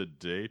 Mr.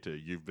 Data,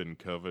 you've been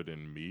covered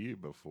in me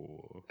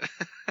before.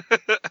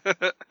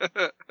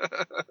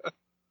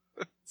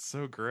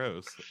 So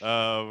gross.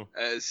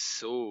 It's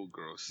so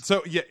gross.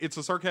 So yeah, it's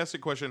a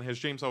sarcastic question. Has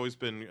James always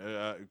been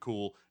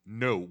cool?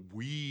 No,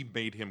 we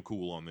made him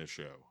cool on this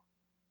show.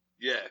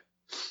 Yeah,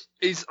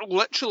 he's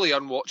literally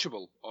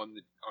unwatchable on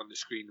the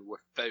screen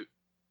without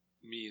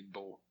me and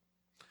Bo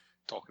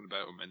talking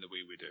about him in the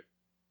way we do.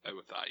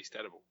 With that, he's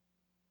terrible.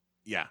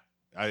 Yeah,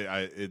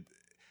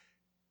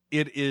 it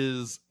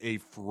is a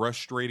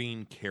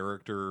frustrating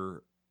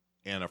character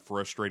and a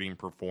frustrating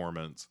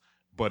performance,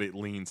 but it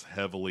leans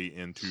heavily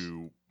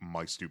into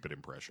my stupid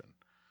impression.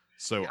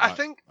 So I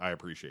think I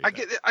appreciate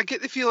that. I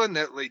get the feeling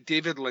that, like,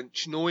 David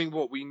Lynch, knowing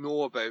what we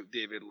know about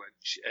David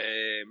Lynch,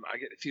 I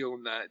get the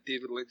feeling that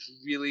David Lynch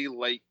really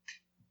liked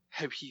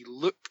how he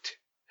looked,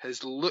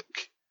 his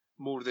look,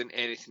 more than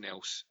anything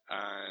else.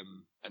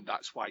 And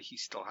that's why he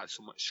still has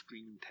so much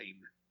screen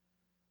time.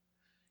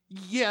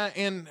 Yeah,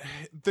 and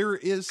there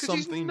is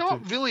something. He's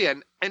not really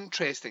an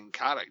interesting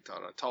character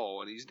at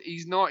all, and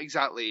he's not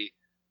exactly.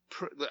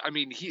 I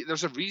mean,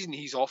 there's a reason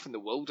he's off in the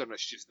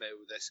wilderness just now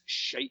with this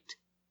shite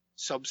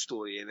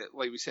sub-story, and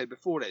like we said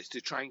before, it's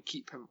to try and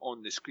keep him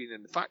on the screen.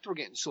 And the fact we're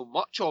getting so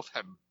much of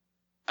him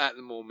at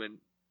the moment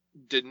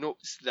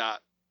denotes that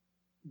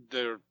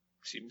there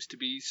seems to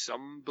be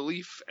some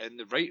belief in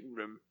the writing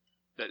room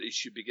that he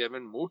should be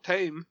given more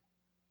time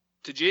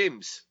to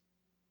James.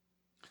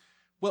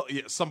 Well,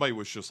 yeah, somebody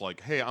was just like,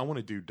 "Hey, I want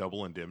to do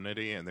Double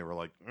Indemnity," and they were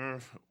like,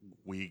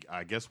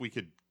 I guess we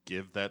could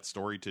give that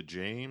story to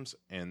James,"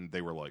 and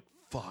they were like,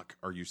 "Fuck,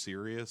 are you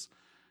serious?"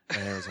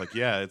 And I was like,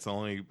 "Yeah, it's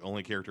the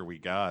only character we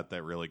got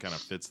that really kind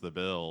of fits the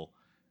bill,"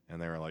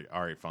 and they were like,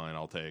 "All right, fine,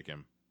 I'll take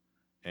him."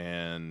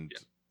 And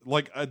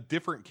like a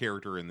different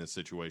character in this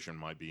situation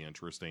might be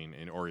interesting,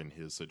 or in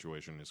his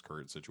situation, his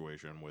current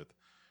situation with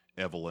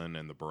Evelyn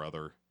and the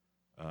brother,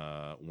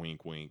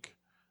 wink, wink.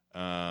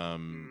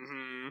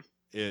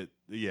 He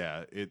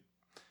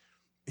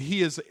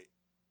is.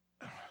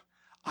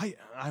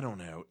 I don't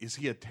know. Is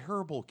he a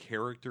terrible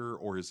character,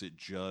 or is it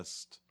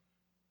just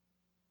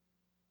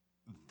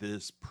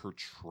this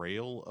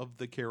portrayal of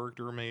the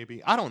character?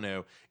 Maybe, I don't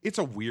know. It's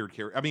a weird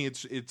character. I mean,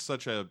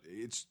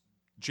 it's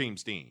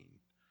James Dean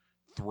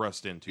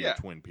thrust into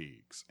Twin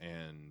Peaks,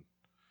 and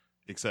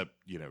except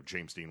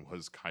James Dean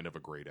was kind of a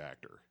great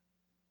actor.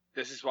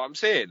 This is what I'm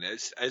saying.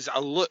 Is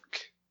a look.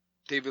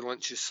 David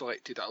Lynch has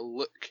selected a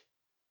look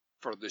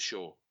for the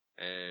show.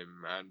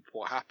 And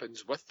what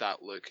happens with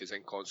that look is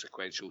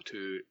inconsequential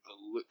to the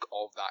look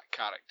of that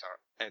character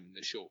in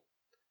the show.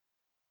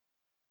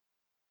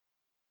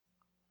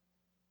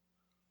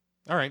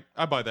 All right,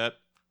 I buy that.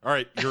 All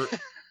right,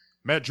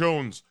 Matt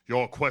Jones,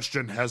 your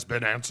question has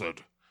been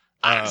answered.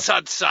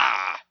 Answered, sir.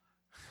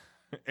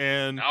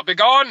 And now be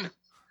gone.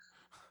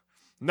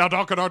 Now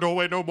darken our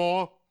doorway no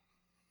more.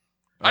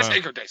 I say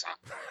good day, sir.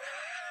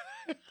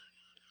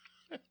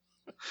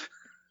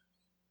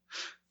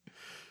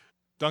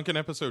 Duncan,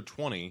 episode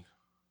 20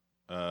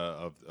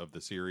 of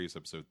the series,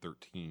 episode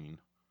 13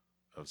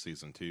 of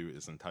season 2,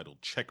 is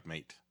entitled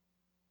Checkmate.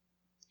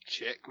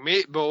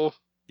 Checkmate, Bo.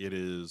 It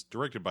is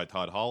directed by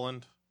Todd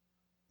Holland,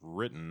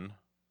 written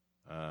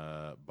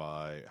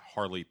by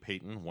Harley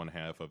Peyton, one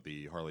half of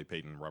the Harley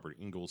Peyton Robert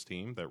Ingalls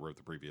team that wrote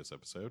the previous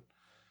episode.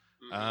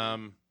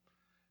 Mm-hmm.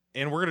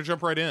 And we're going to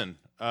jump right in.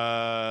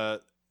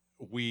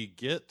 We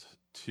get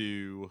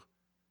to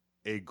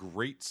a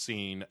great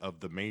scene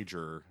of the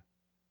Major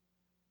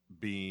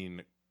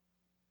being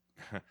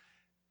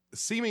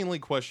seemingly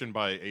questioned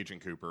by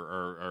Agent Cooper,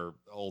 or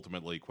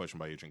ultimately questioned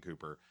by Agent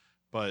Cooper,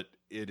 but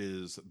it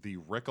is the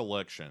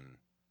recollection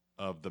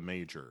of the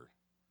Major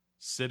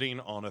sitting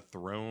on a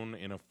throne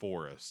in a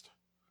forest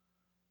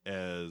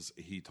as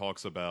he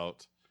talks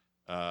about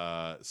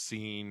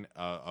seeing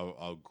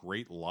a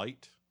great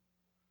light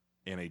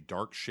and a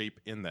dark shape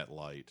in that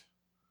light,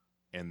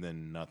 and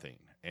then nothing.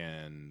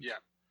 And Yeah.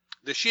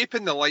 The shape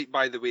in the light,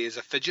 by the way, is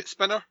a fidget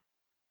spinner.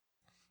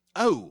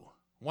 oh,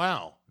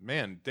 wow,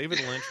 man, David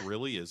Lynch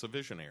really is a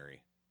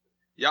visionary.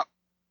 Yep.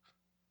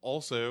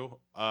 Also,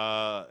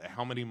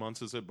 how many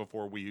months is it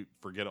before we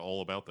forget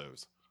all about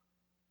those?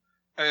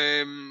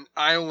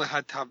 I only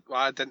had to have. Well,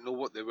 I didn't know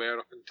what they were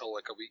up until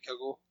like a week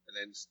ago,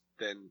 and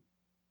then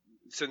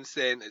since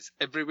then it's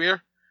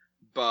everywhere.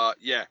 But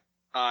yeah,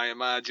 I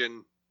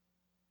imagine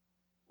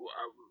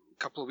a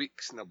couple of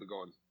weeks and they'll be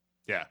gone.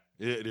 Yeah,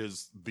 it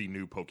is the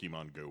new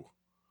Pokemon Go.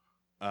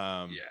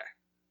 Yeah.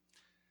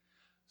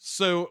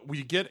 So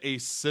we get a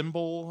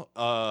symbol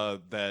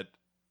that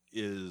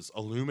is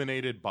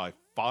illuminated by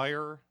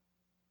fire,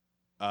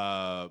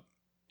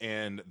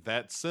 and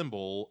that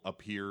symbol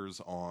appears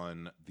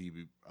on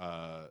the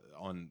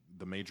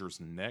Major's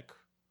neck,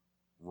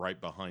 right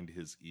behind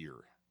his ear,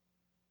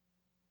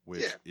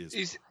 which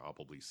is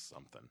probably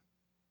something.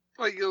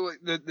 Like, you know,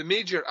 like the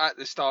Major at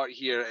the start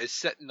here is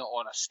sitting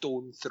on a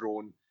stone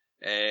throne,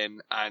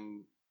 and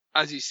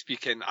as he's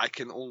speaking, I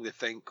can only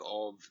think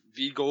of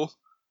Vigo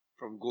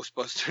from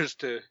Ghostbusters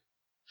 2,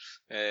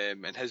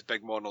 and his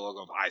big monologue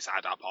of "I sat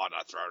upon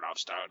a throne of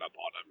stone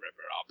upon a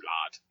river of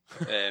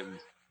blood."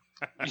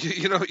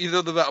 you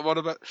know the bit I'm on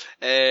about.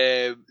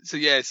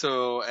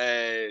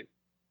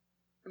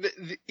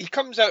 He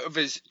comes out of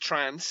his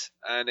trance,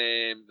 and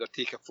they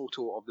take a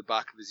photo of the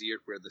back of his ear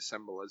where the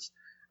symbol is.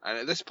 And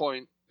at this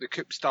point, the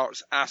Coop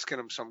starts asking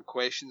him some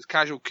questions.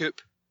 Casual Coop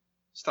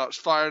starts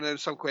firing him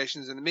some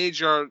questions, and the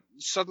Major,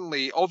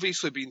 suddenly,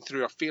 obviously been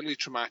through a fairly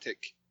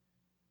traumatic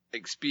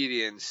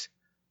experience,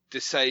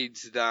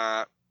 decides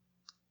that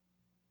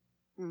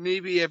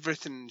maybe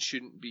everything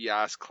shouldn't be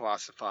as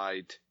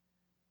classified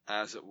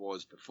as it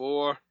was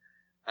before,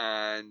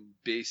 and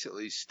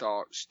basically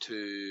starts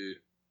to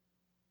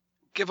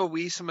give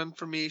away some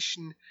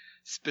information,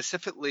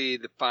 specifically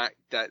the fact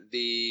that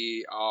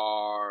they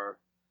are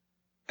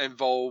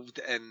involved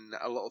in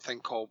a little thing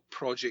called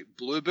Project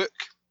Blue Book,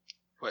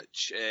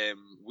 which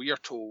we are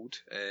told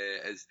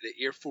is the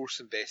Air Force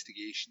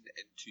investigation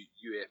into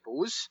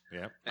UFOs.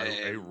 Yeah,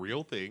 a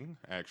real thing,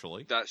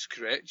 actually. That's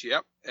correct,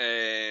 yep.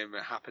 It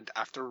happened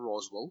after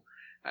Roswell.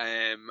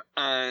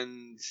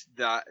 And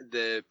that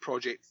the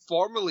project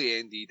formally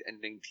ended in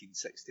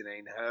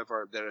 1969.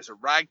 However, there is a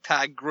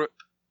ragtag group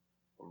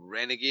of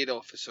renegade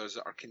officers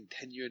that are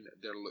continuing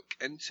their look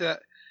into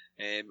it.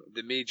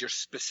 The Major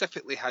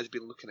specifically has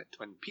been looking at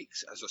Twin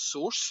Peaks as a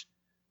source.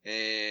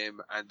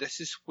 And this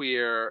is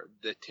where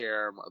the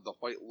term the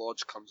White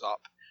Lodge comes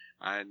up.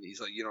 And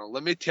he's like,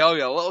 let me tell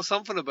you a little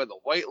something about the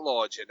White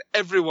Lodge. And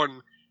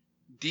everyone,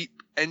 deep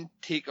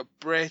intake of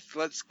breath.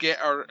 Let's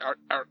get our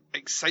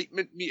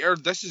excitement meter.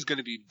 This is going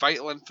to be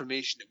vital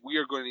information that we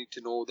are going to need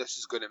to know. This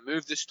is going to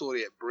move the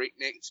story at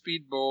breakneck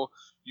speed, Mo.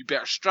 You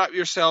better strap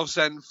yourselves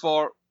in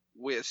for...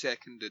 Wait a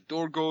second, the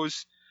door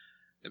goes.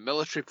 The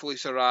military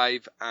police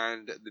arrive,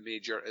 and the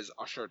Major is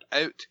ushered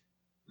out.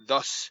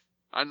 Thus,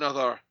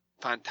 another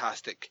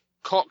fantastic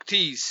cock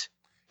tease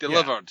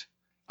delivered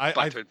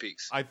by Twin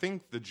Peaks. I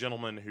think the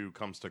gentleman who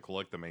comes to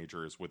collect the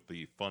Major is with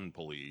the fun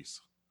police.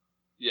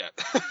 Yeah.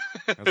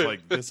 It's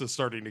like, this is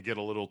starting to get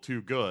a little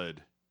too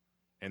good.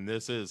 And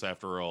this is,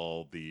 after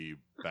all, the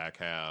back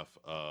half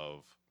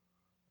of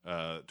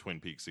Twin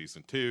Peaks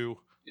Season 2.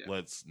 Yeah.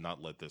 Let's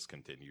not let this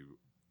continue.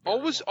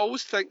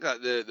 Always think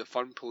that the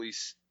fun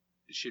police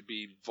should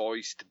be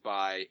voiced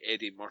by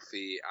Eddie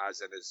Murphy, as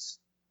in his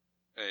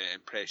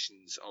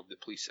impressions of the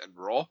police in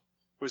Raw.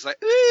 Where it's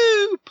like,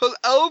 ooh, pull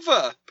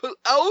over.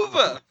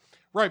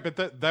 Right,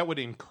 but that would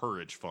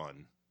encourage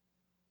fun.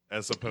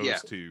 As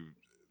opposed to...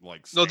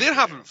 No, they're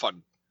having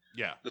fun.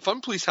 Yeah. The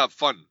fun police have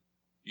fun.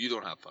 You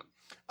don't have fun.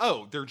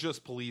 Oh, they're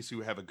just police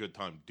who have a good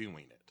time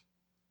doing it.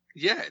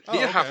 Yeah,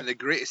 they're having the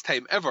greatest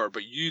time ever,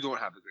 but you don't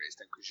have the greatest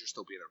time because you're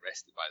still being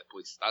arrested by the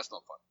police. That's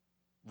not fun.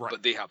 Right.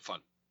 But they have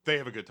fun. They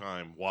have a good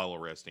time while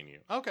arresting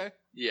you. Okay.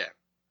 Yeah.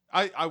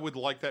 I would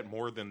like that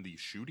more than the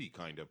shooty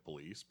kind of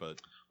police,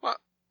 but... Well,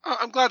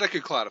 I'm glad I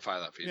could clarify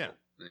that for you. Yeah.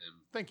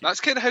 Thank you.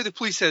 That's kind of how the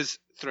police is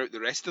throughout the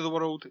rest of the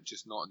world,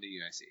 just not in the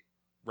USA.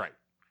 Right.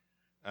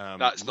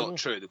 That's not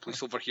true. The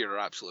police over here are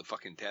absolutely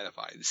fucking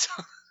terrified. So.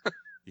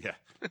 Yeah.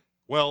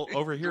 Well,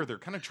 over here they're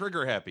kind of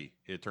trigger happy.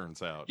 It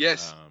turns out.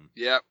 Yes.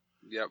 Yeah.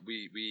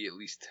 We at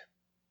least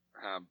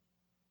have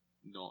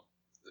not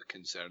the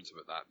concerns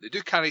about that. They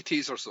do carry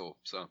tasers though.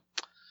 So.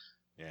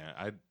 Yeah,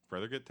 I'd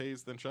rather get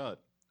tased than shot.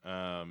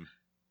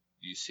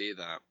 You say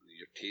that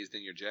you're tased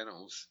in your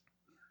genitals.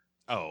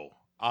 Oh,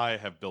 I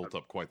have built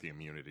up quite the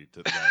immunity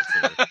to that.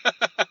 So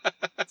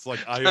it's like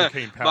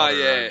iocane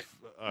powder.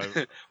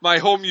 My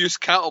home use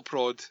cattle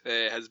prod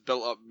has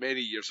built up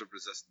many years of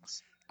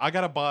resistance. I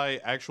gotta buy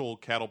actual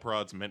cattle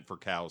prods meant for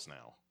cows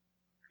now.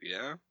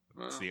 Yeah?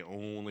 Well. It's the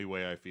only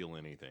way I feel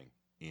anything.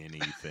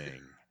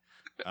 Anything.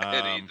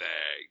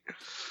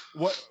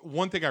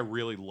 One thing I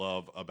really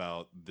love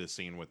about this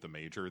scene with the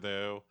Major,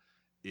 though,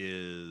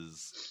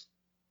 is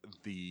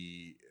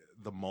the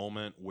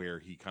moment where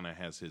he kind of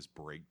has his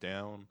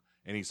breakdown,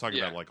 and he's talking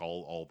about like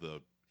all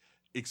the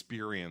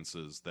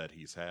experiences that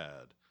he's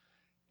had.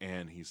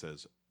 And he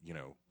says,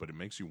 but it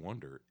makes you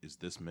wonder, is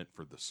this meant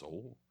for the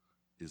soul?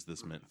 Is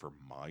this meant for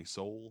my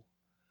soul?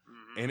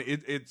 And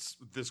it's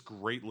this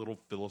great little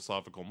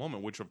philosophical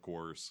moment, which, of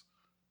course,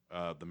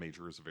 the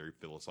Major is a very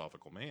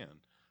philosophical man.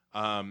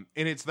 And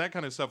it's that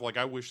kind of stuff. Like,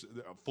 I wish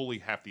fully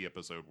half the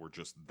episode were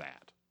just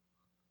that.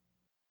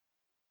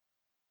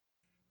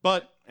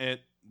 But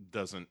it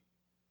doesn't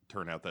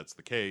turn out that's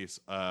the case.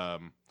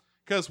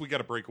 Because we got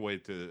to break away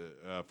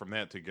from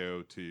that to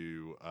go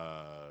to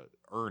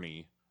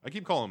Ernie. I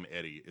keep calling him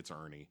Eddie. It's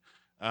Ernie.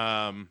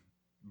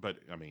 But,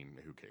 I mean,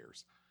 who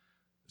cares?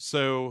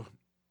 So,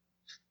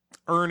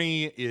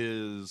 Ernie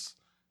is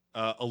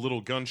a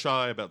little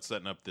gun-shy about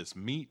setting up this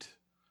meet,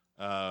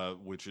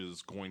 which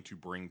is going to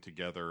bring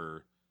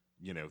together,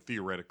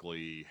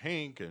 theoretically,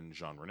 Hank and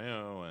Jean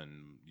Reno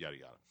and yada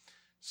yada.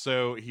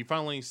 So, he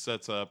finally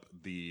sets up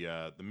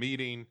the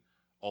meeting.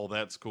 All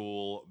that's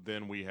cool.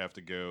 Then we have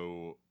to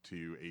go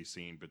to a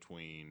scene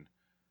between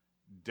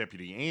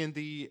Deputy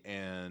Andy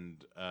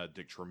and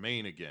Dick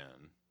Tremaine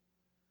again,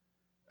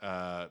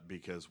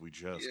 because we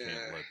just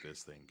can't let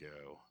this thing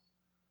go.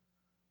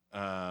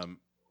 I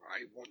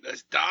want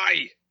this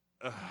die.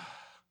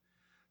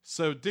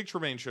 So Dick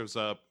Tremaine shows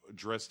up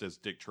dressed as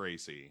Dick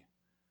Tracy,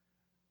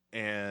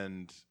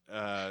 and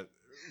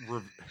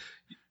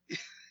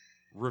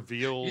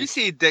reveals. You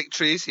see Dick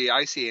Tracy,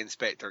 I see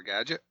Inspector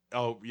Gadget.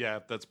 Oh yeah,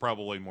 that's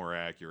probably more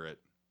accurate.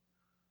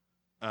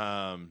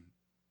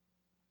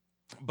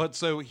 But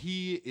so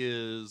he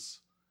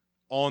is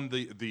on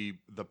the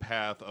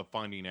path of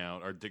finding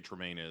out, or Dick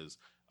Tremaine is,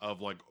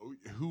 of like,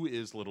 who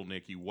is Little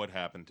Nicky? What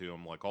happened to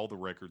him? Like, all the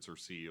records are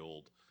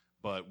sealed,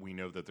 but we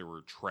know that there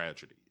were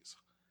tragedies.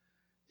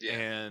 Yeah.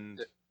 And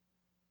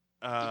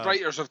the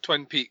writers of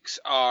Twin Peaks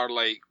are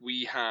like,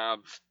 we have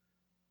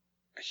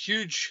a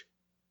huge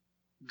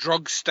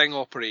drug sting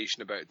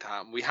operation about to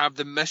happen. We have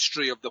the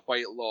mystery of the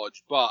White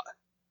Lodge, but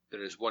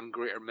there is one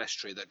greater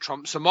mystery that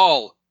trumps them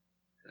all.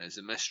 And it's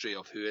the mystery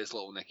of who is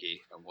Little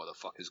Nicky and what the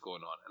fuck is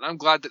going on. And I'm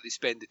glad that they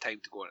spend the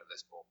time to go into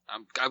this, Paul.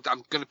 I'm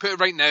going to put it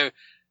right now.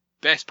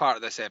 Best part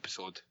of this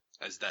episode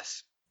is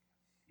this.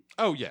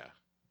 Oh yeah,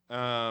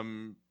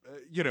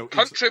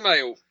 Country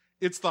Mile.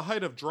 It's the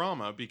height of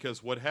drama,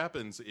 because what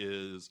happens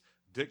is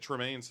Dick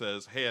Tremaine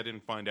says, "Hey, I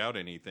didn't find out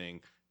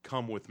anything.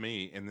 Come with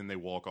me," and then they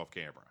walk off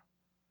camera.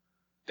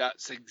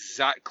 That's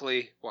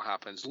exactly what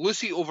happens.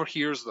 Lucy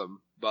overhears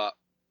them, but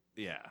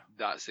yeah,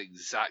 that's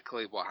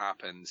exactly what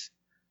happens.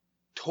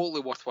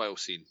 Totally worthwhile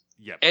scene.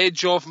 Yep.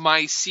 Edge of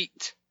my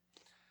seat.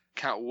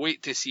 Can't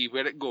wait to see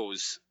where it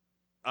goes.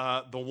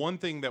 The one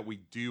thing that we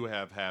do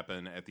have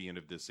happen at the end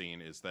of this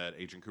scene is that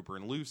Agent Cooper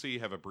and Lucy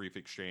have a brief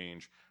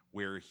exchange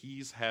where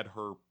he's had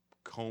her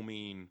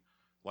combing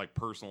like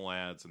personal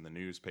ads in the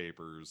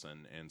newspapers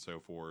and so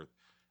forth,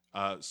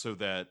 so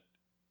that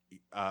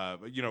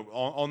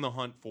on the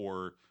hunt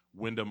for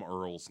Wyndham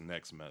Earle's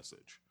next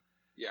message.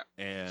 Yeah.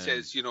 And he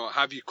says,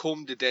 have you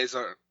combed the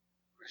desert?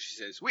 She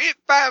says, we ain't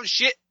found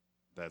shit.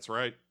 That's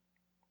right.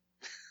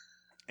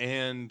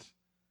 And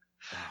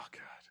oh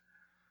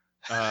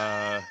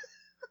god.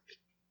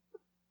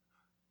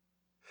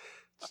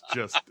 It's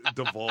just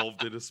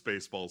devolved into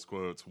Spaceballs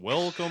quotes.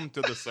 Welcome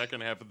to the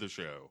second half of the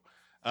show.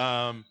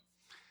 All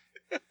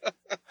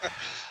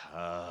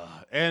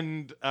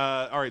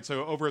right,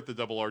 so over at the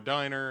Double R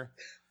Diner,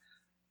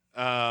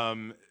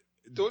 don't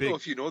know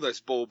if you know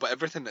this, Bo, but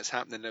everything that's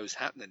happening now is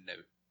happening now.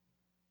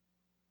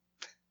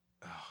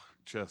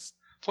 Just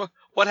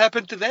what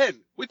happened to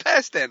then? We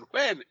passed then.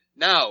 When?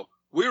 Now.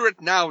 We're at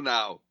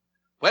now.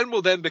 When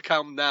will then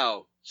become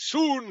now?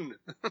 Soon.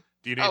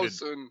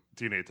 Soon?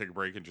 Do you need to take a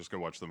break and just go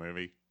watch the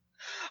movie?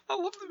 I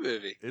love the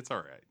movie. It's all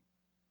right.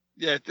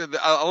 Yeah,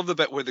 I love the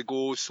bit where they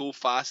go so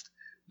fast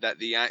that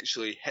they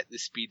actually hit the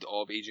speed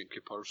of Agent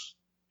Cooper's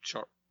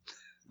shirt.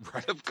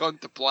 Right. They've gone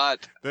to plaid.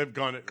 They've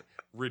gone at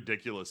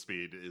ridiculous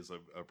speed is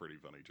a pretty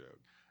funny joke.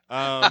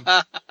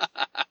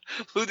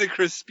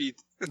 Ludicrous speed.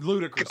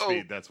 Ludicrous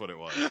speed, that's what it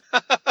was.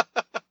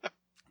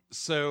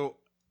 So,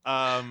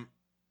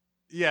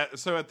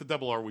 so at the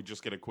Double R, we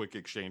just get a quick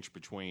exchange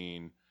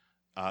between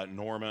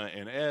Norma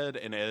and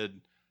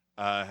Ed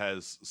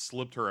has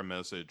slipped her a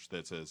message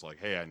that says, like,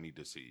 hey, I need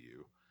to see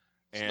you.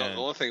 It's not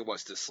the only thing he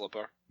wants to slip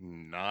her.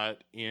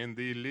 Not in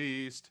the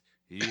least.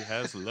 He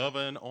has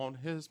lovin' on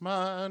his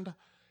mind.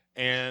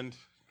 And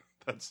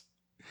that's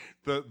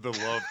the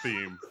love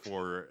theme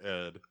for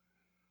Ed.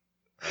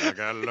 I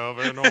got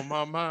lovin' on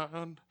my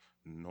mind,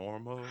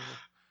 Norma.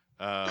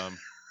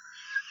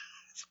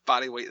 It's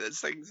Barry White that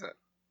sings it.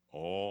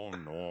 Oh,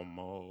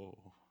 Norma.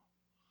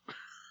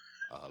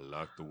 I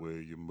like the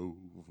way you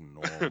move,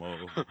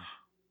 Norma.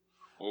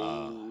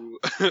 Oh.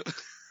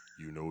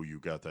 You know you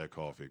got that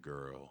coffee,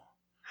 girl.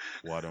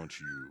 Why don't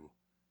you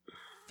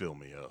fill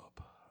me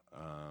up?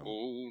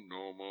 Oh,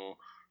 Norma.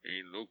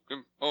 Ain't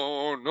looking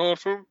for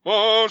nothing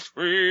but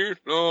sweet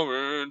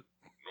loving,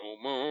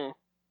 Norma.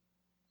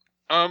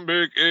 I'm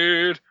Big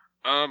Ed.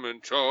 I'm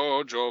in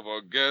charge of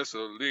a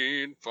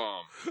gasoline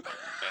farm. And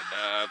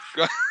I've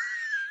got...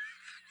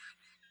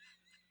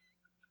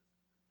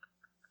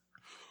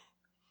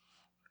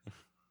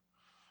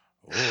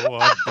 Oh,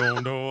 I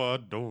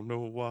don't know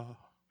why.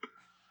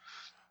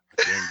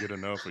 I can't get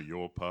enough of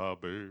your pie,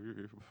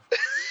 babe.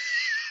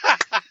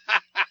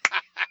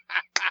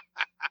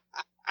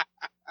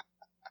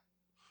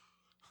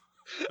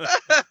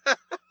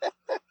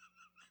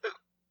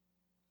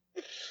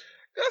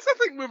 That's the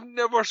thing we've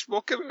never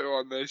spoken about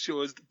on this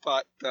show, is the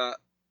fact that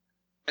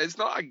it's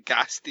not a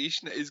gas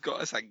station, it has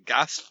got us a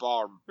gas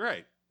farm.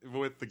 Right.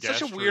 With the gas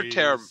Such a weird trees.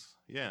 term.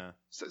 Yeah.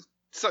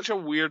 Such a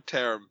weird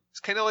term. It's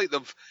kind of like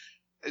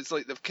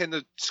they've kind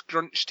of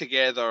scrunched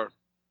together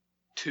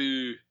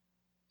two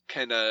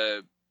kind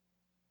of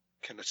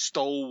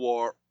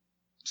stalwart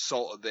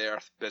salt of the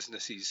earth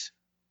businesses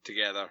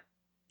together,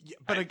 Yeah,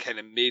 but and kind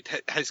of made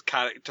his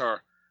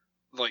character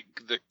like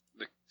the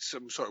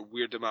some sort of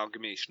weird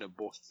amalgamation of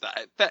both. That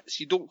it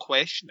fits. You don't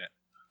question it.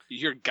 You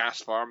hear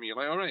gas farm, you're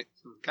like, all right,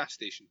 gas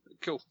station,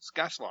 cool, it's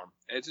gas farm.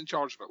 Ed's in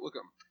charge of it. Look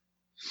at him.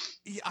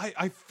 yeah,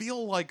 I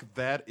feel like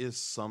that is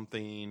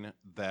something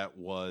that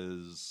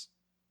was.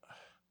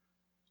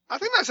 I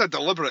think that's a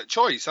deliberate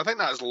choice. I think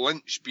that's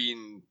Lynch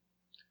being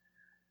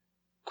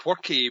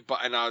quirky,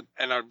 but in a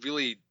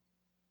really,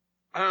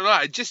 I don't know.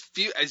 I just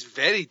feel it's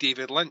very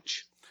David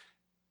Lynch.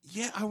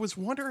 Yeah, I was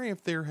wondering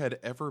if there had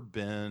ever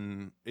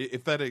been,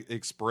 if that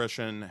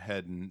expression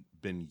hadn't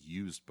been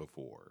used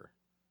before.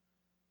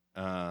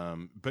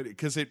 But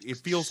because it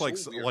feels So like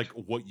weird. like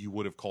what you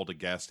would have called a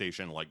gas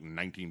station, like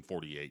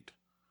 1948.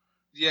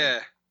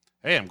 Yeah,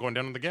 Hey, I'm going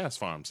down to the gas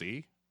farm.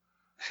 See?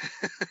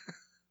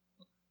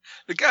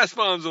 the gas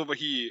farm's over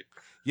here.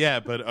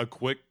 Yeah, but a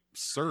quick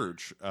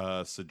search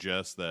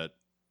suggests that,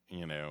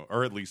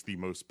 or at least the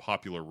most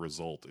popular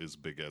result is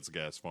Big Ed's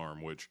Gas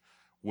Farm, which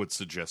would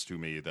suggest to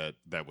me that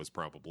that was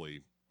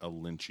probably a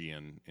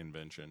Lynchian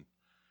invention.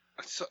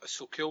 It's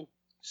so cool.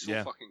 So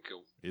Yeah. fucking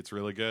cool. It's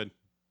really good.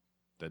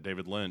 That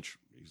David Lynch,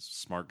 he's a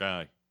smart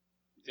guy.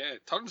 Yeah,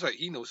 it turns out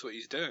he knows what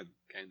he's doing,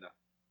 kinda.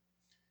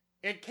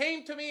 It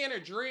came to me in a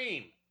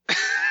dream.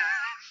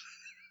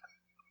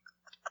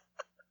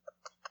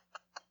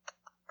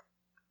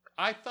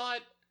 I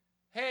thought,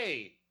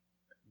 hey,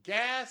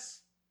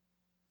 gas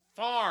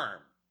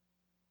farm.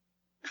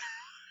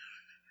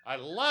 I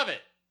love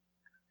it.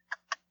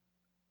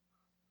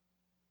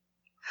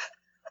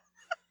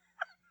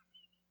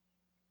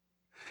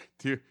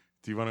 Do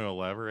you want to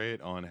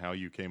elaborate on how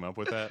you came up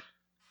with that?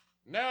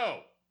 No.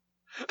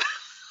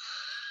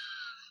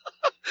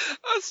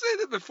 I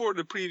said it before in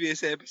the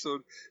previous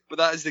episode, but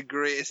that is the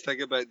greatest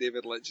thing about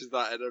David Lynch, is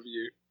that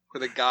interview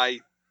where the guy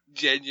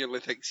genuinely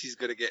thinks he's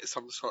going to get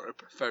some sort of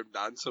profound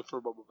answer from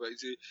him about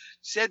it. You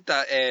said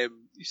that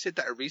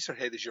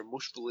Eraserhead is your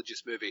most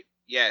religious movie.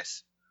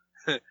 Yes.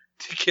 Do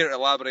you care to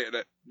elaborate on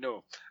it?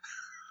 No.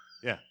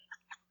 Yeah.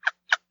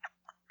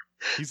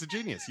 He's a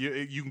genius.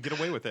 You can get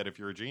away with that if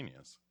you're a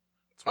genius.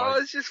 That's why.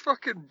 Oh, it's just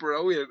fucking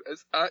brilliant.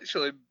 It's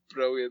actually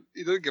brilliant.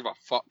 He doesn't give a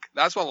fuck.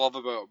 That's what I love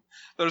about him.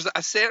 There's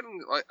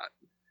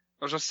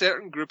a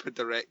certain group of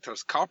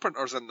directors.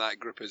 Carpenter's in that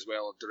group as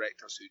well, of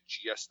directors who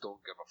just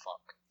don't give a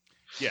fuck.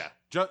 Yeah.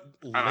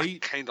 And I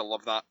Late. kind of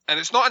love that. And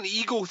it's not an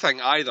ego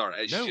thing either.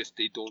 It's No. just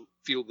they don't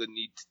feel the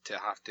need to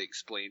have to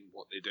explain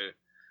what they do,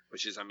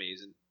 which is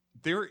amazing.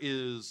 There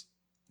is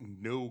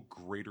no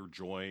greater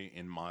joy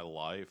in my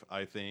life,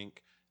 I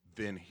think,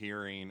 than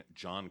hearing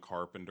John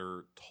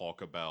Carpenter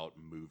talk about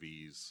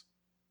movies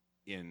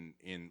in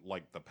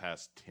like the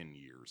past 10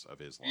 years of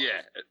his life.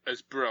 Yeah,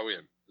 it's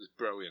brilliant. It's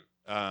brilliant.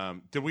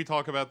 Did we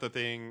talk about the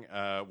thing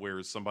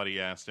where somebody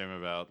asked him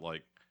about,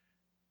 like,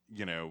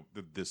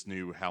 this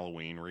new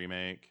Halloween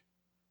remake,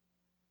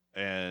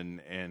 and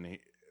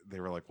they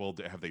were like, well,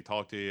 have they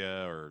talked to you,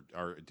 or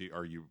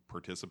are you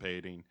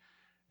participating?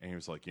 And he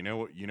was like, you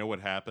know what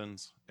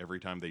happens every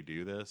time they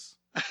do this?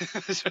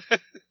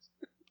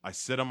 I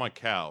sit on my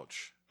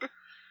couch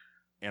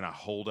and I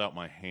hold out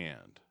my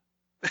hand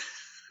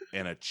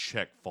and a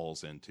check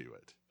falls into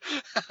it.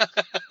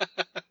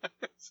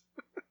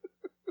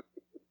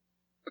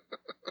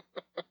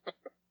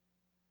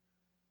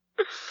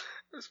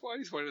 That's why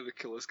he's one of the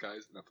coolest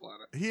guys on the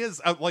planet.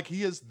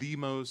 He is the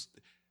most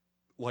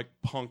like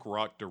punk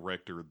rock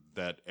director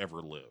that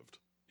ever lived.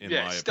 In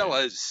my still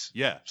opinion. is.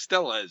 Yeah,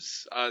 Still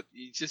is.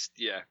 He just,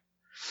 yeah.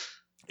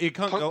 it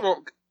comes.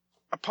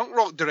 A punk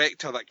rock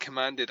director that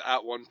commanded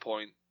at one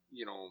point,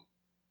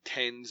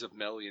 tens of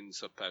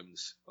millions of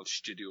pounds of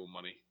studio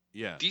money.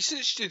 Yeah,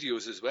 Decent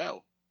studios as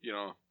well,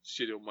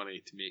 studio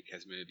money to make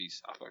his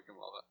movies. I fucking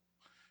love it.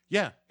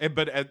 yeah,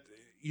 but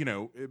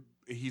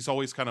he's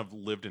always kind of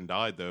lived and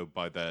died though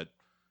by that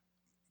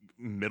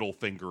middle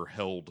finger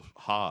held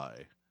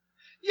high.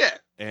 Yeah,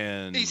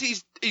 And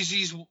he's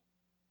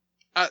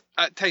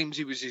at times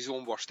he was his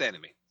own worst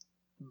enemy,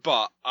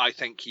 but I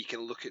think he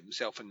can look at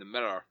himself in the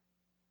mirror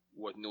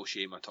with no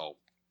shame at all.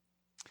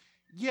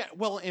 yeah,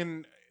 well,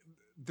 and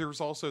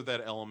there's also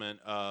that element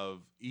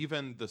of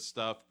even the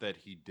stuff that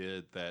he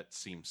did that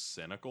seems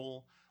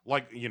cynical,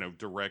 like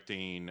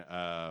directing.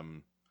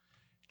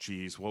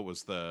 What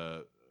was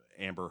the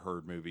Amber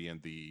Heard movie in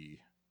the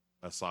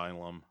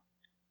asylum?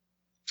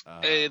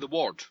 The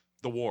Ward.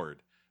 The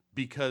Ward,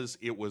 because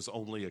it was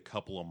only a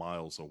couple of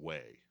miles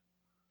away.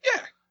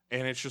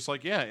 And it's just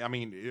like, yeah, I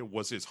mean,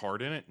 was his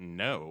heart in it?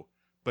 No.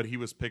 But he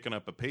was picking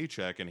up a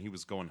paycheck and he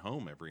was going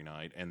home every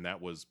night. And that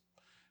was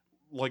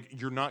like,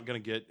 you're not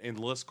going to get,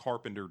 unless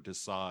Carpenter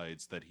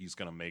decides that he's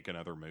going to make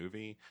another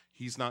movie,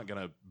 he's not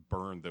going to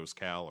burn those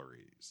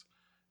calories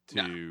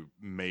to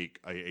make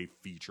a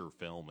feature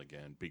film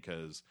again,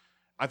 because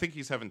I think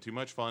he's having too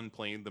much fun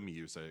playing the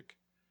music.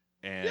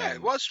 And yeah,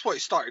 well, that's what he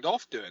started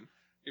off doing.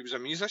 He was a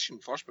musician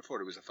first before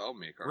he was a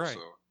filmmaker. right.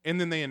 So.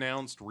 And then they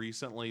announced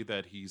recently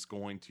that he's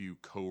going to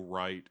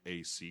co-write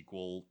a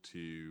sequel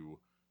to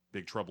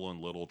Big Trouble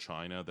in Little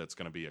China that's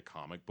going to be a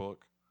comic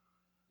book.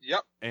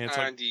 Yep. And,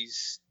 And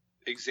he's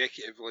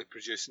executively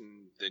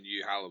producing the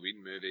new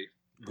Halloween movie.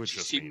 which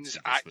just means he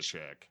gets the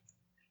check.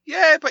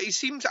 Yeah, but he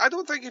seems... I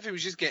don't think if he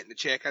was just getting the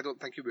check, I don't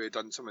think he would have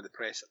done some of the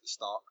press at the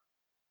start.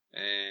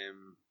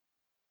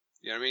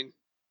 You know what I mean?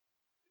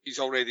 He's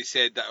already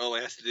said that all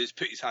he has to do is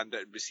put his hand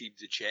out and receive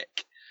the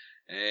check.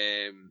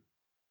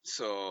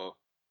 So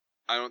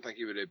I don't think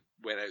he would have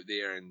went out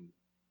there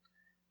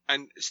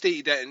and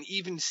stated it, and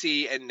even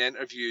say in the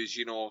interviews,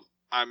 you know,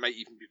 I might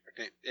even be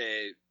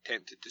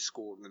tempted to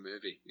score in the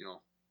movie, you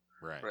know,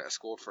 Right. write a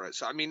score for it.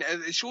 So I mean,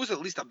 it shows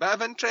at least a bit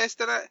of interest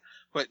in it,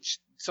 which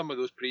some of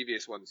those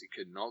previous ones he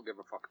could not give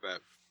a fuck about.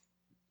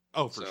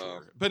 Oh, for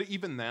sure. But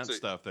even that so-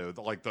 stuff, though,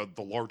 like the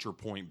larger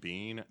point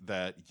being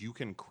that you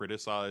can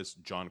criticize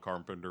John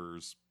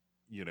Carpenter's,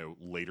 you know,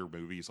 later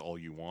movies all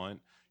you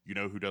want. You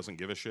know who doesn't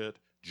give a shit?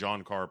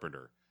 John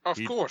Carpenter. Of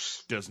He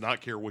course. does not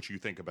care what you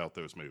think about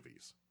those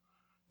movies.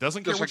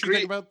 Doesn't care There's what a you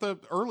think great- about the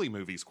early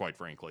movies, quite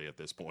frankly, at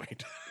this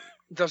point.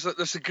 There's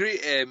a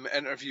great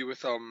interview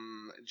with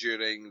him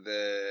during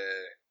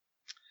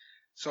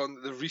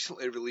on the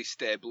recently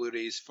released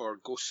Blu-rays for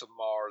Ghosts of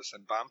Mars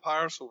and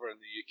Vampires over in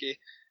the UK.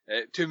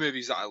 Two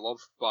movies that I love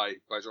by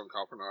John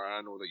Carpenter.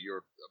 I know that you're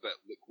a bit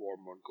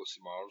lukewarm on Ghosts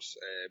of Mars,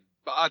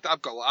 but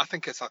I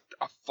think it's a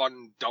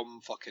fun,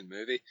 dumb fucking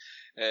movie.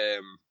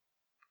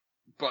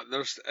 But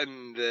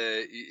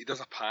he does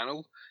a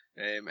panel,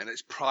 and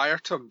it's prior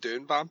to him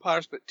doing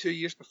Vampires, but 2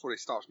 years before he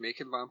starts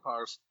making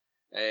Vampires.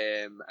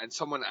 And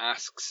someone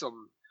asks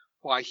him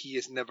why he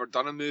has never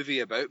done a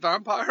movie about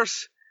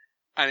vampires.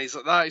 And he's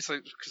like that. He's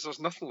like, because there's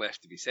nothing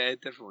left to be said.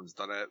 Everyone's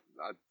done it.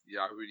 I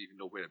wouldn't even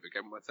know where to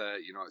begin with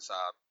it. You know, it's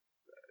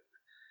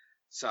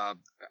a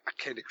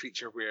kind of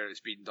creature where it's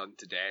been done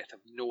to death. I've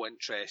no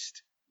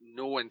interest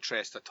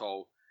at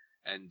all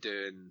in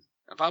doing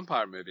a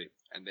vampire movie.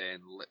 And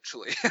then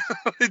literally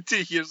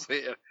 2 years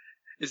later,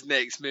 his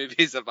next movie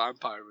is a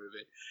vampire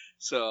movie.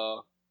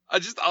 So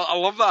I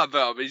love that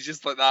about him. He's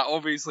just like that.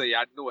 Obviously, he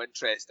had no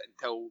interest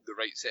until the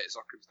right set of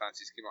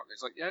circumstances came up. And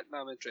he's like, yeah,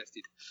 no, I'm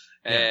interested.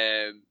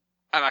 Yeah.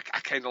 And I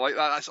kind of like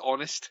that. That's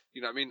honest.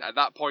 You know what I mean? At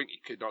that point, he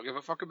could not give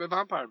a fuck about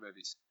vampire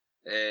movies.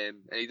 And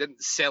he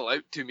didn't sell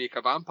out to make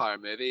a vampire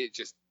movie. It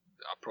just,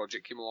 a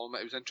project came along that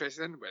he was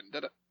interested in, went and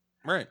did it.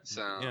 Right.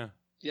 So,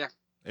 yeah.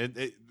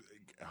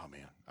 Oh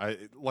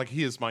man,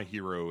 he is my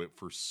hero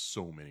for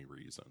so many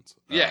reasons.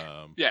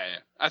 Yeah.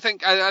 I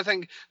think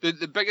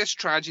the biggest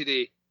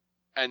tragedy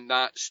in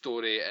that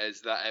story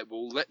is that it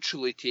will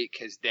literally take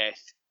his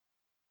death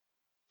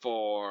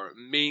for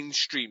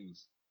mainstream,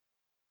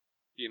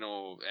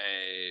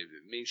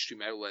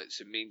 mainstream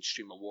outlets and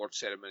mainstream award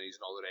ceremonies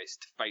and all the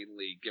rest to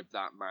finally give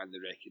that man the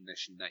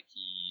recognition that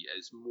he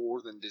is more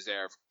than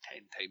deserved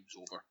 10 times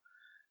over.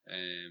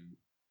 And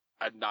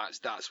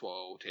that's what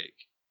it'll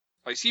take.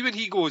 Like, see, when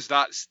he goes,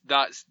 that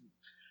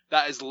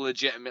is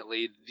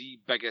legitimately the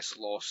biggest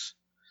loss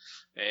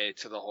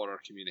to the horror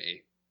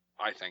community,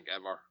 I think,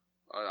 ever.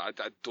 I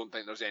don't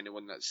think there's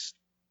anyone that's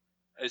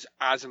is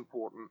as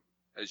important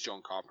as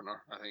John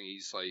Carpenter. I think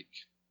he's like,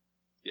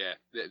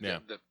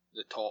 the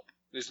top.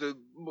 There's the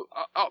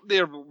up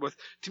there with,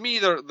 to me,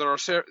 there are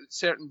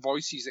certain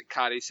voices that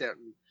carry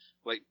certain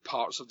like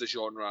parts of the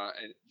genre,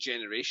 and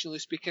generationally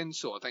speaking.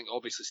 So I think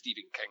obviously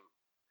Stephen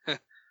King,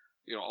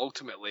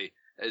 ultimately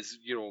is,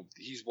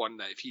 he's one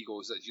that if he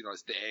goes, that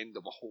it's the end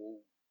of a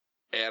whole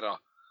era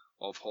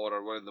of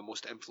horror. One of the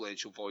most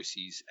influential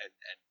voices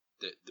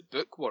in the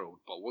book world,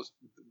 but was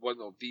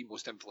one of the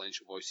most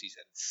influential voices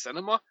in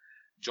cinema,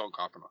 John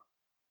Carpenter.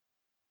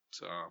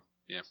 So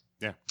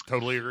yeah,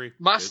 totally agree.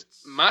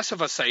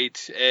 Massive aside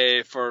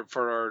for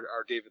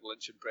our David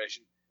Lynch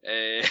impression,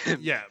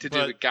 to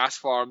do with gas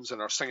farms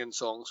and our singing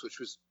songs, which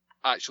was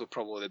actually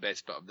probably the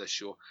best bit of this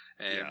show.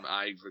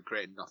 I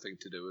regret nothing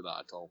to do with that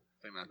at all.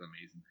 I think that's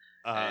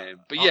amazing.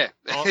 But yeah,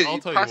 I'll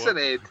tell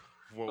you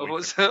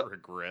what's that?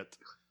 Regret.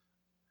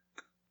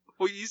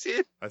 What you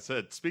saying? I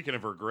said, speaking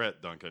of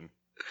regret, Duncan.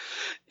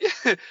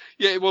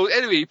 Yeah. Well,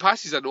 anyway, he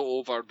passes a note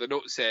over. The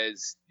note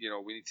says,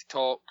 we need to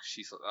talk.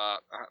 She's like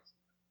that.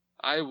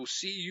 I will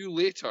see you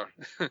later.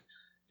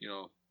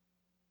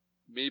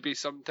 Maybe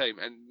sometime.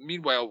 And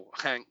meanwhile,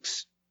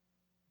 Hank's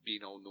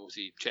being all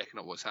nosy, checking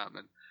out what's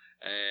happening.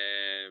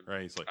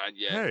 Right. He's like,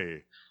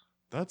 hey,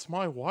 that's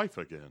my wife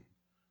again.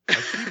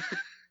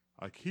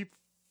 I keep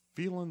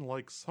feeling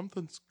like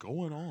something's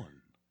going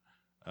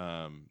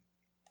on.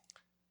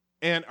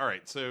 And all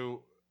right,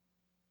 so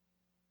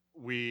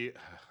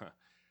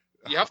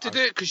You have to do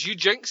it because you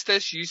jinxed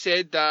this. You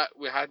said that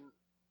we hadn't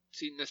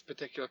seen this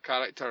particular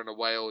character in a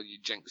while, and you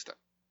jinxed it.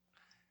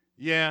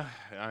 Yeah,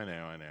 I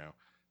know.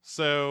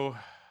 So,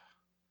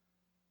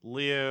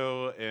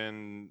 Leo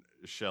and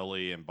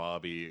Shelley and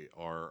Bobby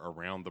are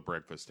around the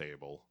breakfast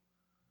table,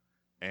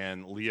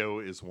 and Leo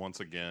is once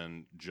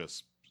again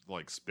just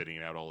like spitting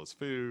out all his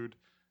food.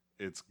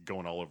 It's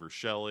going all over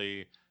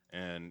Shelley,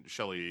 and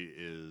Shelley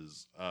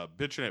is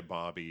bitching at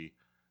Bobby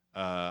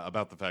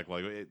about the fact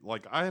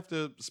like I have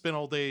to spend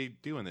all day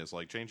doing this,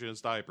 like changing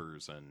his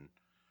diapers and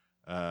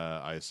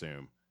I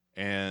assume,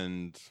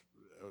 and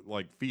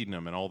like feeding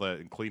him and all that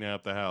and cleaning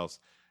up the house.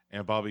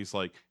 And Bobby's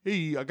like,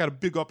 "Hey, I got a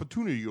big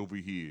opportunity over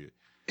here,"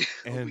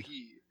 and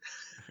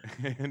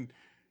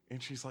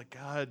and she's like,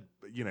 "God,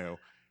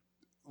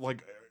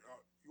 like,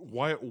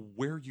 why?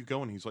 Where are you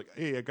going?" He's like,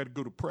 "Hey, I got to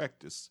go to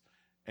practice."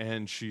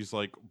 And she's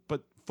like,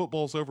 "But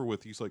football's over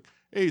with." He's like,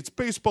 "Hey, it's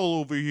baseball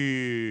over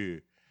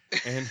here,"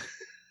 and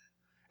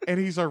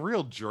he's a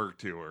real jerk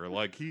to her.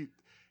 Like you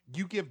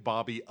give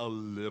Bobby a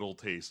little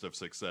taste of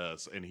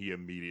success, and he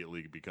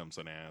immediately becomes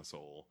an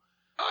asshole.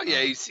 Oh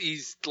yeah,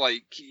 he's now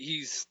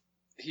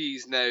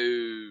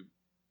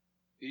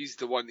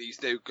the one.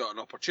 He's now got an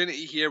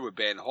opportunity here with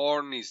Ben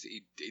Horn. He's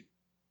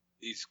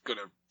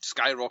gonna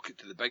skyrocket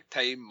to the big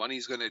time.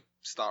 Money's gonna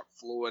start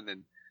flowing,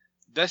 and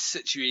this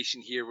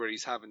situation here where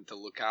he's having to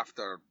look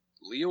after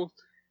Leo,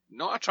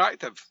 not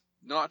attractive.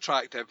 Not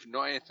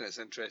anything that's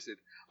interested.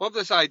 Love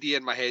this idea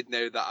in my head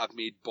now that I've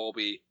made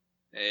Bobby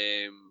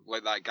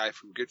like that guy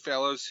from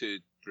Goodfellas who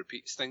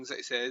repeats things that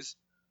he says.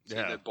 So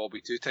Yeah. now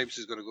Bobby 2 times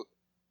is going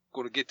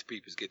to get to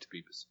peepers.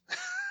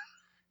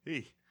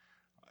 Hey,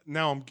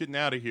 now I'm getting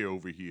out of here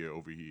over here.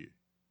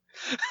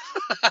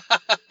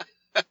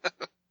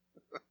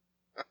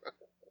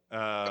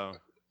 But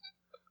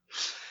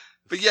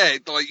yeah,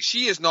 like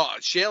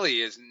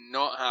Shelley is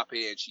not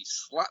happy, and she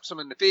slaps him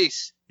in the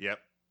face. Yep.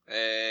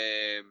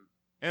 And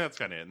that's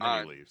kind of it. And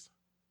then he leaves.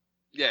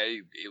 Yeah,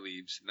 he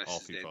leaves, and this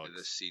Off is he the end of fucks.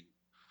 this scene.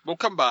 We'll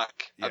come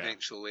back Yeah.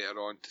 eventually later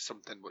on to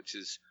something which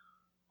is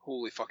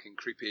wholly fucking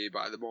creepy,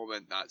 but at the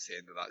moment, that's the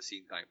end of that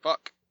scene, thank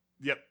fuck.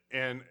 Yep.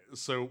 And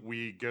so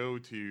we go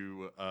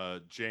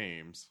to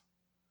James,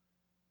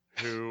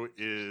 who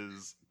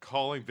is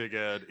calling Big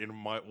Ed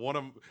in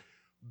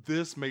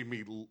this made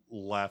me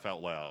laugh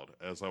out loud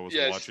as I was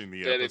watching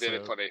the very, episode.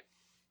 very funny.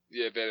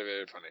 Yeah, very,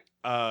 very funny.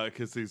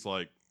 Because he's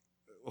like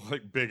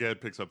Big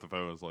Ed picks up the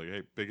phone and is like,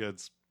 "Hey, Big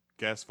Ed's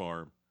gas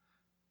farm,"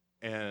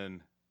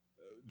 and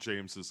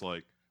James is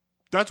like,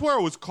 "That's where I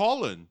was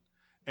calling,"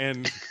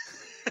 and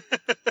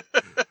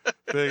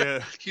Big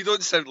Ed, You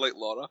don't sound like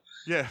Laura.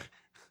 yeah,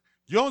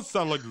 you don't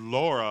sound like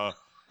Laura,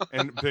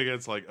 and Big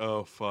Ed's like,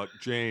 "Oh fuck,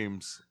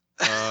 James,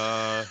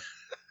 I'm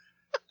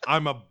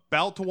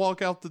about to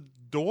walk out the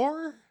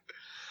door,"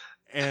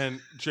 and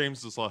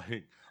James is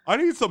like, "I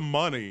need some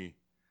money,"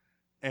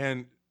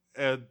 and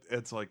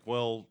Ed's like,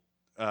 "Well,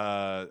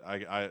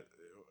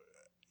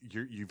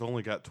 you've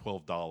only got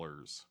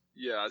 $12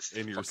 Yeah, that's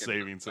in your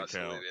savings that's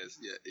account." hilarious.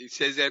 Yeah, he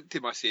says empty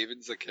my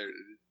savings account,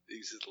 and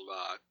he's just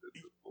like, "I've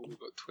only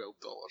got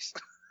 $12."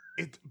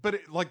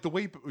 Like the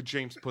way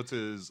James puts it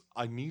is,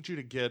 "I need you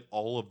to get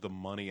all of the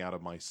money out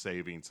of my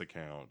savings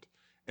account,"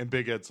 and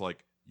Big Ed's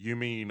like, "You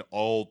mean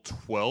all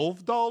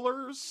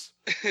 $12?"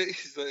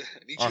 He's like, "I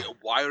need you to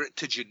wire it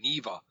to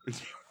Geneva."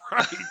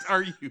 Right?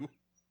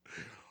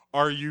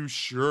 Are you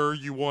sure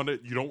you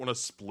don't want to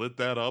split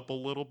that up a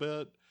little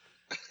bit?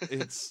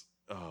 It's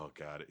oh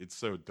god, it's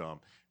so dumb.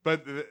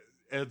 But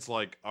Ed's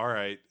like, "All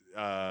right,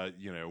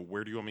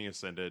 where do you want me to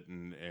send it?"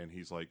 And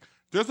he's like,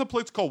 "There's a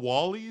place called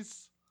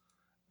Wally's."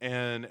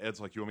 And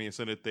Ed's like, "You want me to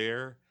send it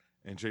there?"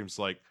 And James is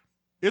like,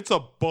 "It's a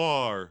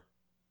bar."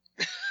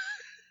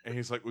 And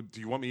he's like, "Well,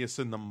 do you want me to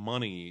send the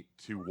money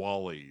to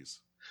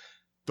Wally's?"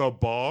 "The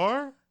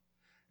bar?"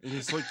 And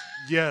he's like,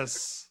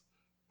 "Yes,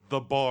 the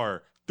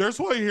bar. There's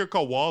one here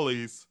called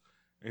Wally's."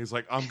 And he's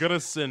like, "I'm going to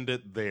send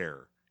it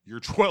there.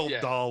 Your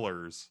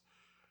 $12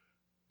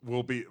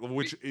 will be,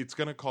 which it's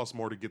going to cost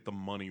more to get the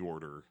money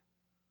order."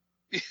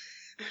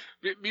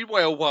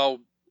 Meanwhile,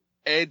 while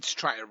Ed's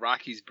trying to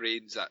rack his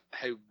brains at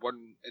how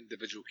one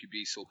individual could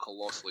be so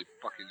colossally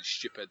fucking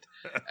stupid,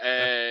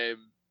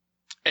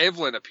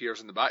 Evelyn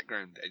appears in the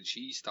background and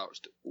she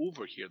starts to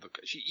overhear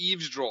she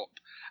eavesdrop.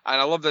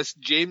 And I love this.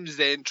 James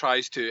then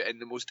tries to, in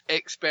the most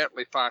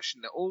expertly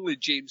fashion that only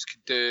James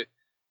could do,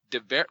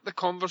 divert the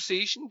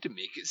conversation to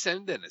make it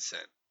sound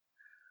innocent,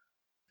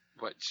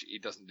 which he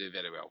doesn't do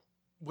very well.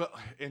 Well,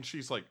 and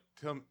she's like,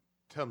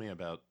 tell me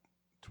about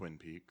Twin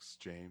Peaks,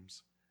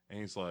 James. And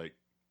he's like,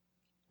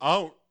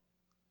 "Oh,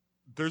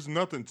 there's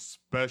nothing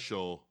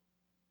special.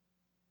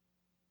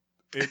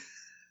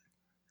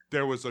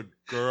 There was a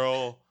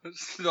girl."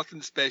 There's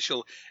nothing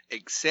special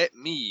except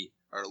me,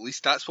 or at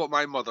least that's what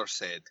my mother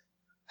said.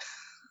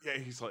 Yeah,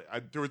 he's like,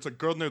 "There was a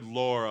girl named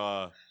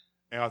Laura,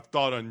 and I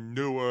thought I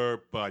knew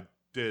her, but I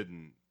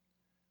didn't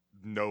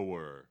know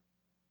her.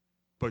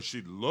 But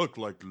she looked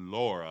like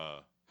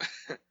Laura,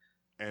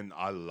 and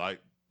I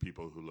like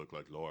people who look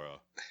like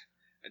Laura."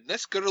 And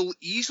this girl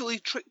easily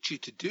tricked you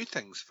to do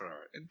things for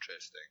her.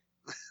 Interesting.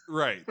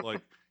 Right,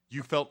 like,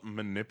 you felt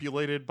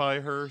manipulated by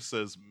her,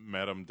 says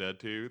Madame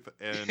Deadtooth,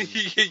 and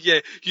Yeah,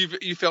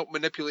 you felt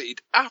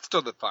manipulated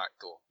after the fact,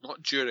 though,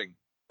 not during.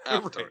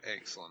 After, Right.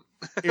 excellent.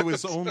 it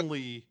was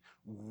only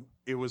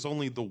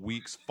the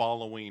weeks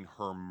following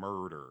her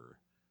murder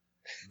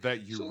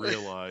that you So-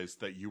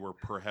 realized that you were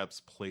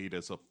perhaps played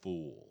as a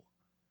fool.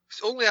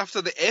 It's only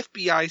after the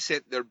FBI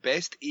sent their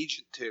best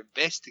agent to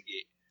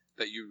investigate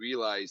that you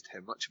realised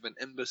how much of an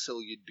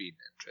imbecile you'd been.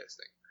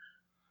 Interesting.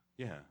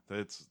 Yeah,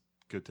 that's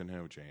good to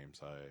know, James.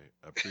 I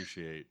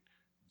appreciate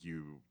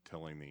you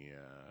telling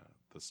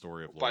the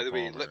story of Laura By the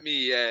way, Palmer.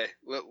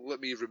 let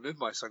me remove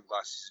my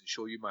sunglasses and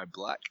show you my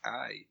black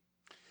eye.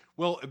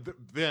 Well,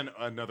 then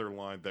another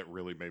line that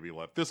really made me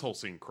laugh. This whole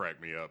scene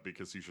cracked me up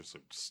because he's just so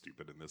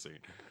stupid in this scene.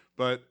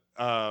 But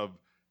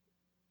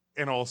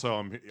and also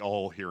I'm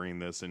all hearing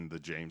this in the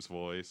James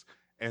voice,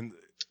 and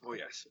Oh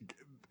yes.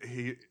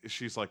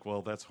 she's like,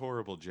 "Well, that's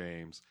horrible,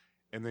 James."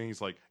 And then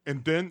he's like,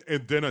 and then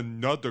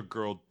another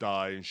girl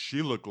died, and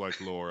she looked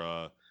like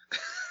Laura.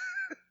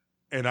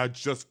 And I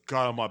just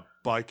got on my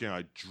bike and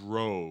I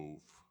drove.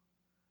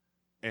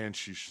 And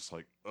she's just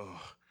like, ugh,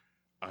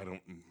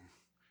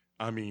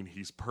 I mean,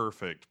 he's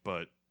perfect,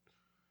 but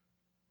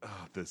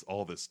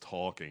all this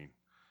talking.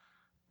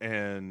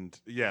 And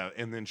yeah,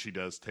 and then she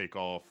does take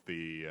off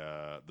the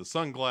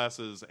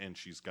sunglasses, and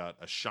she's got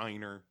a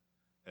shiner,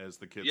 as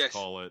the kids Yes.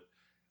 call it.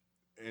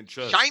 And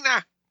just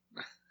China,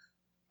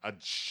 a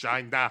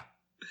shiner.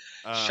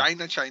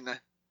 China.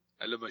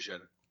 I love my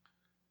China.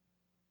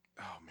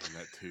 Oh man,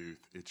 that tooth.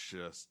 It's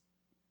just,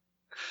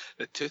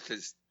 The tooth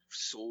is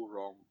so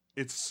wrong.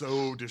 it's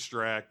so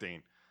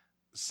distracting.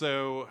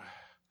 So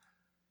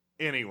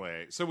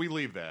anyway, so we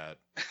leave that.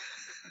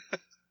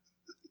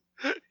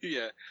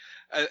 Yeah,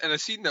 and a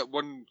scene that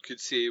one could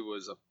say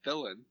was a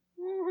fill-in.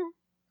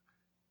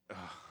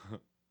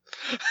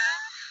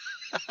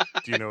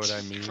 Do you know what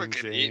I mean,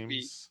 Fucking hate me.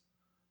 James?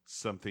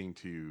 Something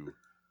to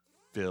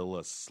fill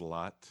a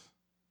slot.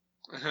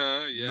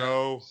 Yeah.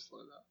 No. Just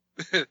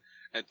like that.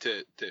 And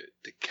to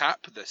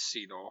cap this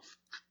scene off.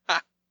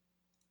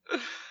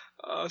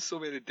 Oh, so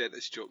many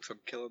dentist jokes. I'm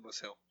killing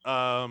myself.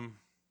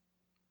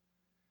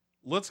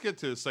 Let's get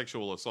to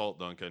sexual assault,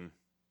 Duncan.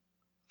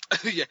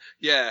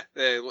 yeah.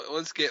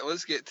 Let's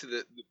get to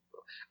the.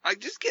 I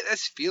just get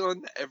this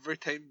feeling that every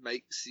time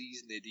Mike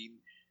sees Nadine,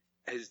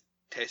 his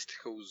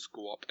testicles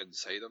go up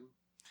inside him.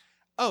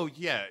 Oh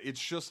yeah,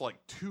 it's just like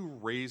two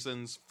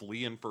raisins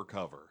fleeing for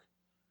cover.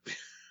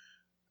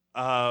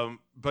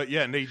 But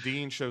yeah,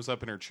 Nadine shows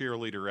up in her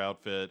cheerleader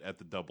outfit at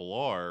the Double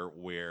R,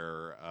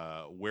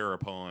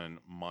 whereupon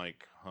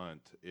Mike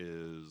Hunt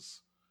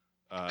is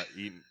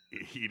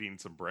eating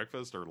some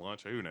breakfast or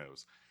lunch, who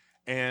knows?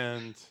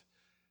 And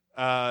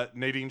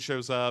Nadine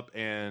shows up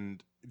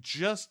and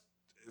just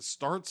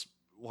starts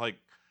like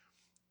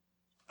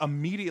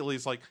immediately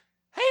is like,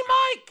 Hey,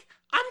 Mike,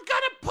 I'm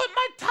gonna put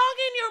my tongue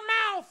in your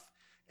mouth.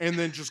 and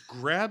then just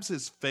grabs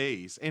his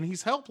face, and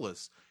he's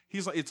helpless.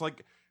 He's like, it's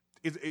like,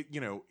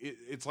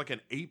 it's like an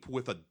ape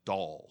with a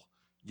doll.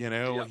 You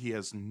know, Yep. he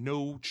has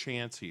no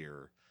chance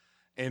here,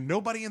 and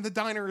nobody in the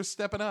diner is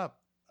stepping up.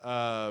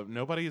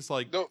 Nobody is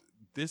like, No,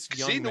 this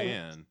say young no.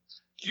 man.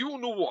 You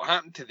don't know what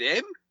happened to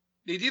them.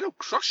 Nadine will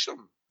crush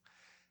them.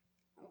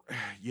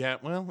 Yeah,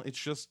 well, it's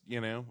just,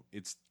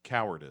 it's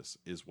cowardice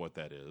is what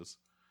that is.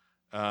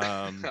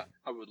 I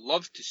would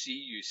love to see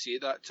you say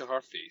that to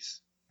her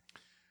face.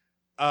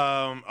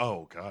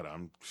 Oh God,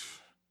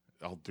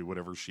 I'll do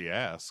whatever she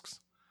asks.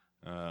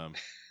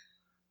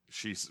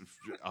 She's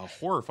a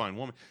horrifying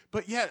woman,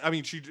 but yeah, I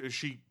mean,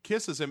 she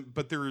kisses him,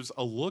 but there's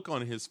a look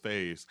on his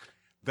face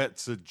that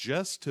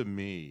suggests to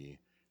me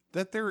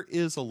that there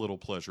is a little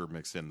pleasure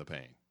mixed in the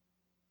pain.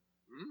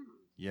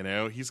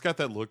 Mm. He's got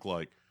that look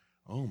like,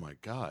 oh my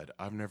God,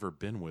 I've never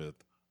been with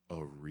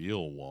a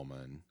real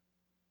woman.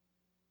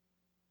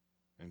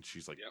 And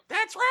she's like, Yep.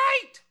 That's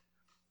right.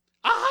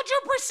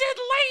 100%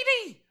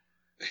 lady.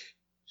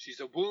 She's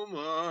a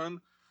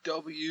woman.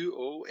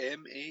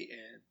 WOMAN.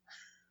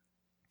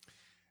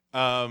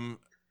 And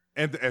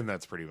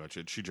that's pretty much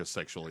it. She just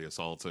sexually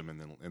assaults him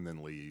and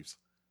then leaves.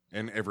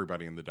 And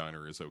everybody in the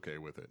diner is okay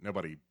with it.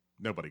 Nobody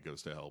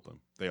goes to help him.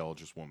 They all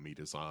just want meet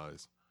his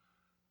eyes.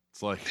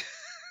 It's like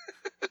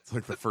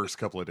the first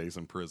couple of days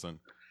in prison.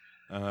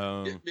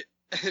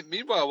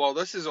 Meanwhile, while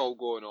this is all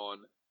going on,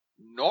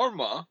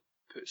 Norma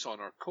puts on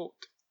her coat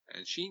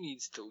and she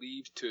needs to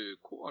leave to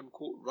quote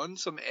unquote run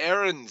some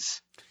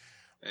errands.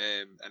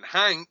 And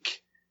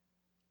Hank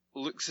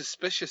looks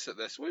suspicious at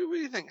this. What do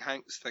you think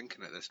Hank's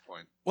thinking at this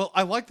point? Well,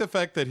 I like the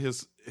fact that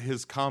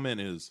his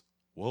comment is,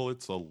 well,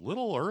 it's a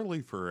little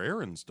early for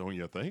errands, don't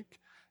you think?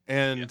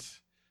 And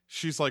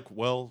she's like,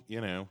 well,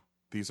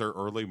 these are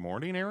early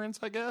morning errands,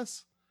 I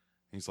guess.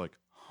 And he's like,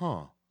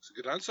 huh. It's a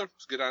good answer.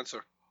 It's a good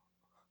answer.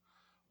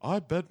 I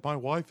bet my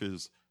wife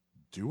is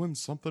doing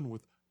something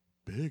with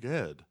Big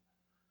Ed.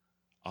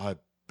 I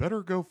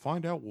better go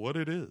find out what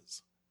it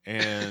is.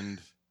 And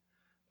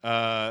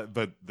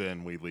but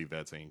then we leave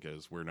that scene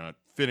because we're not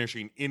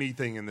finishing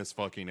anything in this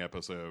fucking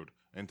episode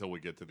until we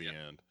get to the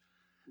end.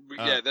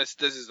 This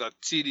is a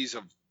series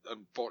of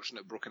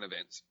unfortunate broken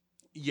events.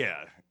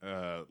 Yeah,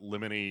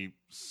 Lemony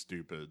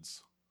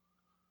Stupids.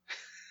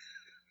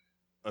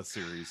 A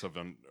series of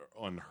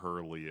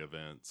unhurly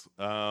events.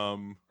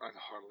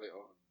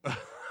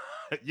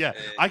 Yeah,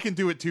 I can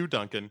do it too,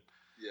 Duncan.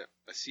 Yeah,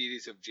 a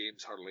series of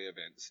James Hurley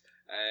events.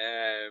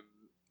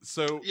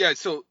 So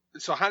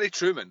Harry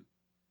Truman.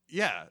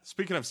 Yeah,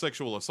 speaking of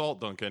sexual assault,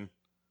 Duncan.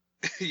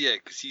 Yeah,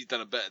 because he's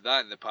done a bit of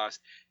that in the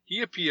past.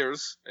 He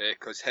appears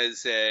because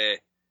his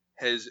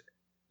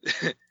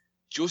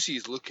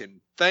Josie's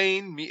looking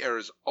fine.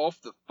 Meter's off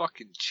the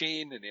fucking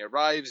chain, and he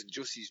arrives, and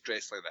Josie's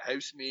dressed like the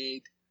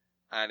housemaid.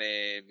 And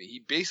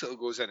he basically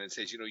goes in and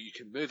says, you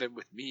can move in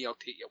with me. I'll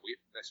take you away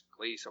from this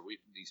place, away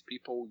from these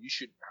people. You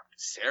shouldn't have to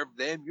serve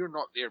them. You're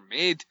not their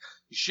maid.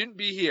 You shouldn't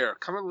be here.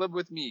 Come and live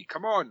with me.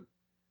 Come on.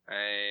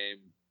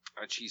 And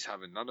she's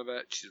having none of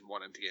it. She doesn't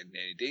want him to get in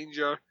any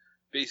danger.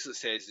 Basically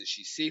says that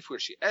she's safe where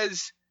she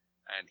is,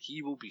 and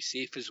he will be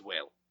safe as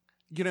well.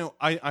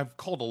 I've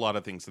called a lot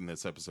of things in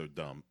this episode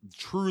dumb.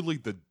 Truly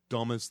the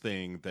dumbest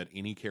thing that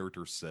any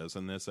character says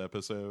in this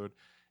episode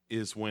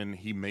is when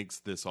he makes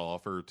this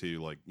offer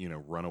to,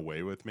 run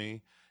away with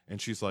me. And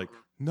she's like,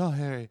 no,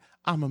 Harry,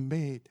 I'm a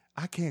maid.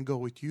 I can't go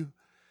with you.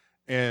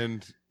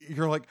 And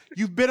you're like,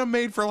 you've been a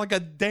maid for like a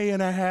day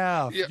and a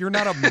half. Yeah. You're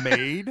not a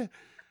maid.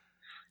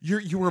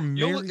 You were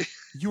married.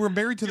 You were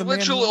married to the man. You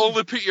literally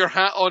only put your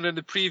hat on in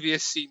the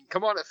previous scene.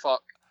 Come on,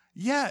 fuck.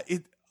 Yeah,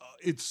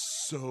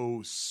 it's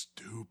so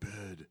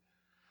stupid.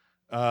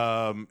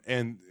 And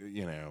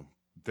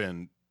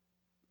then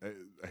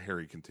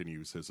Harry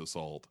continues his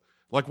assault.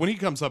 Like when he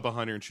comes up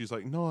behind her and she's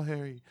like, "No,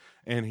 Harry,"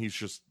 and he's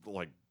just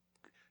like,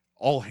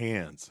 all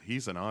hands.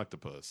 He's an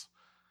octopus.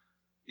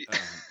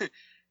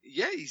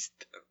 Yeah, he's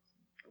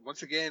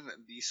once again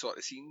these sort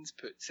of scenes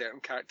put certain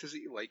characters that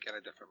you like in a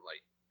different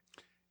light.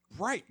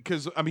 Right,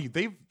 because,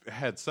 they've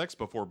had sex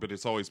before, but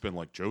it's always been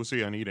like,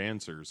 Josie, I need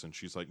answers. And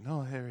she's like,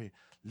 no, Harry,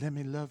 let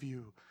me love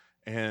you.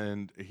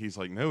 And he's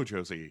like, no,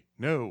 Josie,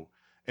 no.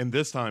 And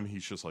this time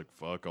he's just like,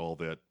 fuck all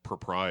that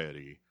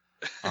propriety.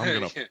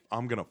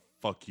 I'm gonna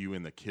fuck you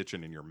in the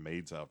kitchen in your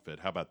maid's outfit.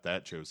 How about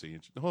that, Josie?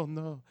 And she, oh,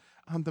 no,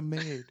 I'm the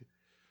maid.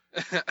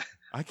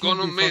 I can't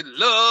gonna make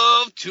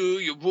love to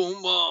you, woman.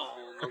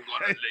 I'm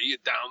gonna lay you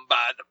down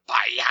by the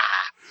fire.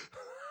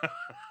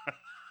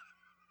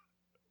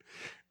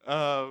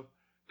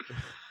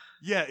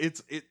 Yeah,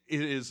 it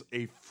is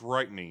a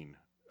frightening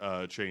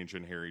change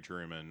in Harry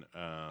Truman.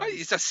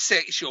 He's a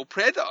sexual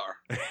predator.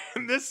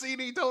 In this scene,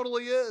 he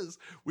totally is.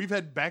 We've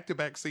had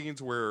back-to-back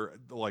scenes where,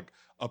 like,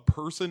 a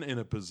person in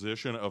a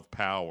position of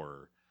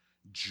power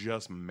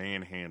just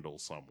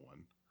manhandles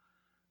someone.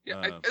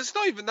 Yeah, it's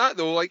not even that,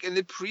 though. Like, in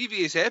the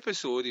previous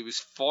episode, he was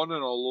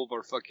fawning all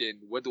over fucking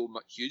Widow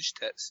McHuge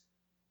tits.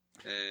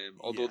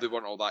 Although they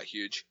weren't all that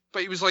huge.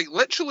 But he was, like,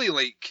 literally,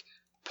 like,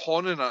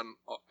 pawning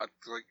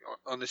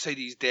on the side of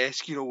his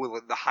desk, with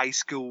like the high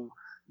school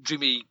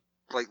dreamy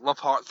like love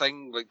heart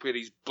thing, like where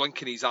he's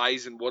blinking his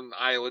eyes and one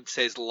eyelid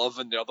says love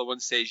and the other one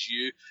says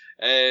you.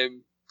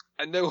 And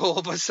now all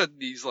of a sudden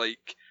he's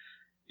like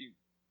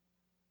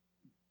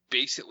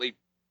basically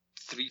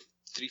three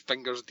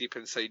fingers deep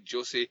inside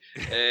Josie.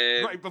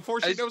 Right,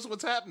 before she knows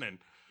what's happening.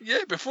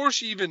 Yeah, before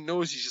she even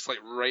knows, he's just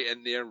like right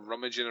in there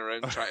rummaging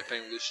around trying to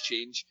find loose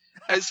change.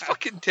 It's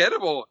fucking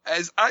terrible.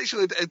 It's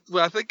actually,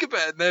 when I think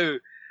about it now,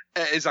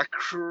 it is a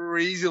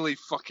crazily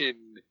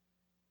fucking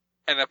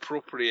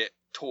inappropriate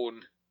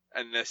tone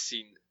in this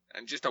scene,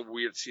 and just a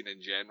weird scene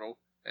in general.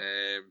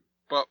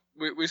 But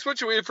we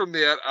switch away from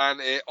there,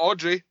 and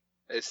Audrey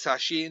is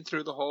sashaying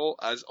through the hall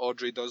as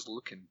Audrey does,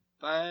 looking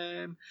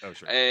fine. Oh,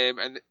 sure.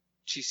 And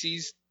she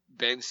sees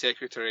Ben's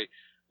secretary,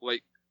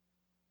 like,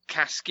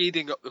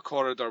 cascading up the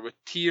corridor with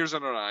tears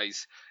in her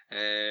eyes,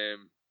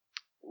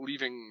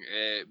 leaving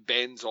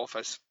Ben's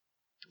office.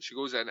 She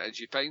goes in and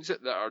she finds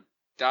it that her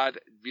dad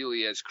really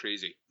is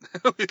crazy.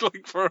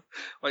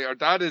 Her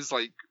dad is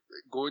like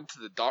going to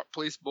the dark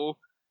place, Bo.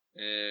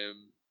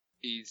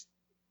 He's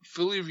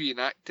fully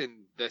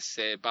reenacting this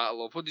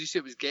battle of, what did you say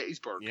it was,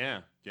 Gettysburg?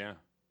 Yeah.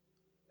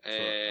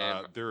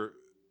 So,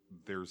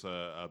 there's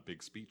a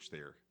big speech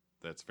there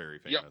that's very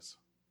famous.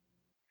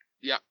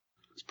 Yeah.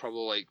 It's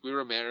probably like, we're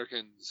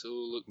Americans, so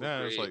look.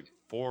 No, it's like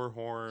 4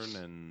 horn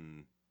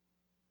and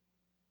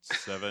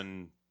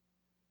 7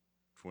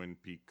 Twin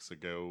Peaks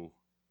ago.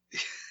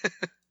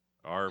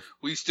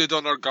 We stood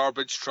on our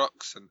garbage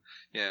trucks and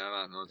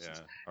that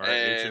nonsense. Yeah. Our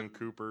Agent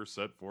Cooper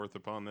set forth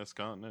upon this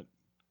continent.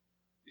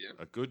 Yeah.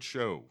 A good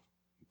show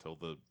until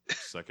the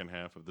second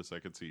half of the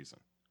second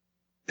season.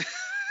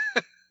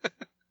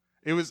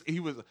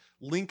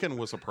 Lincoln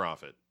was a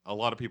prophet. A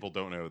lot of people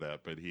don't know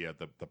that, but he had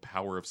the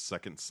power of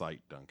second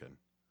sight, Duncan.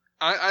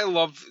 I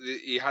love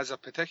he has a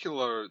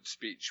particular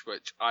speech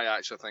which I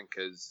actually think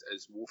is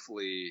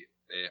woefully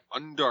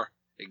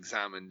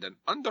under-examined and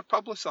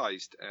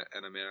under-publicized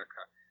in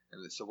America.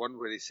 And it's the one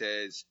where he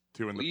says,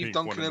 leave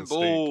Duncan and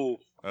Bo.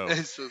 Oh.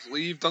 It says,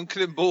 leave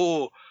Duncan and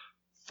Bo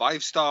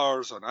 5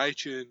 stars on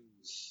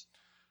iTunes.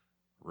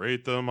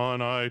 Rate them on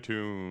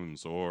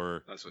iTunes,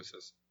 or... That's what it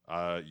says.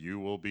 You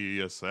will be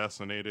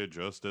assassinated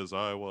just as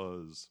I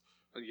was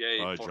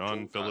Yeah, by Paul John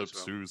Jones Philip as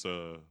well.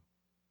 Sousa.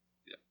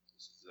 Yeah,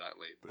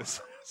 exactly.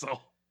 So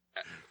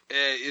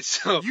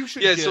So you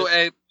should yeah, get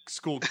so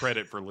school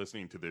credit for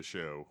listening to this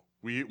show.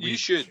 you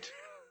should.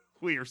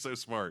 We are so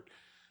smart.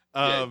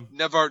 Yeah,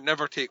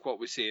 never take what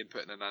we say and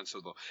put in an answer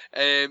though.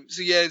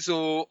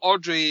 So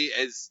Audrey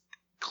is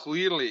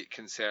clearly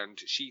concerned.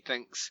 She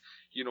thinks,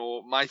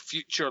 my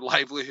future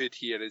livelihood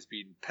here has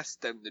been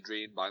pissed down the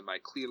drain by my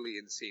clearly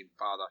insane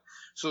father.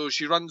 So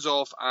she runs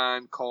off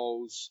and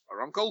calls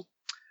her uncle.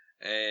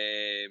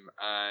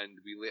 And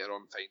we later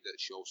on find that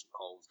she also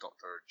calls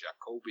Dr.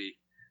 Jacoby.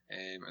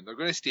 And they're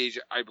going to stage,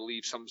 I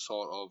believe, some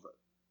sort of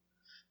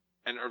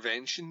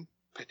intervention,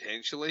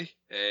 potentially,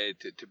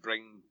 to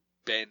bring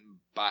Ben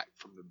back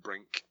from the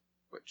brink,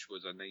 which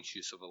was a nice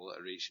use of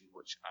alliteration,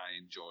 which I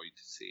enjoyed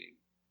seeing.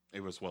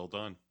 It was well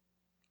done.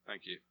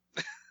 Thank you.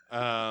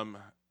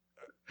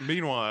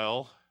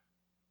 Meanwhile,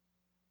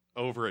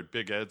 over at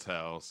Big Ed's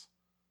house,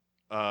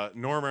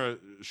 Norma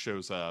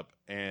shows up,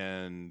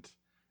 and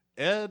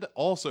Ed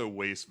also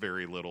wastes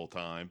very little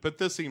time, but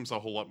this seems a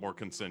whole lot more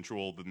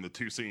consensual than the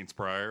 2 scenes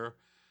prior.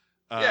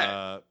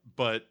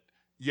 But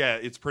yeah,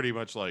 it's pretty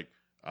much like,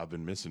 I've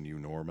been missing you,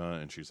 Norma.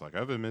 And she's like,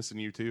 I've been missing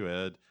you too,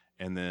 Ed.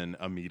 And then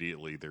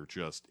immediately they're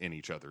just in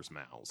each other's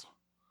mouths.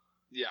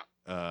 Yeah.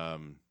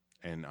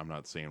 And I'm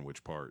not saying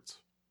which parts,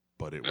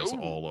 but it was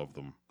all of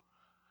them.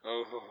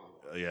 Oh.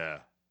 Yeah.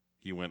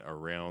 He went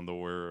around the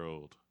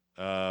world.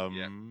 Yeah.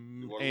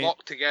 We're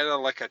locked together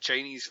like a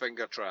Chinese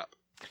finger trap.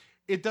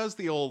 It does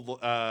the old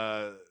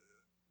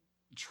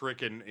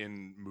trick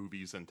in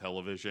movies and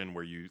television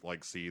where you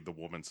like see the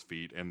woman's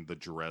feet and the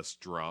dress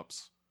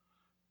drops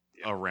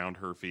around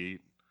her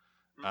feet.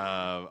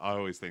 I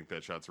always think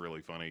that shot's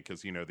really funny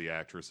because the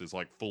actress is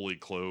like fully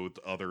clothed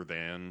other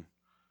than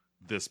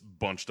this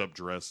bunched up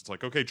dress. It's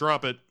like, okay,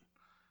 drop it.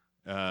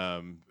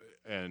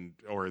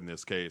 Or in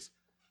this case,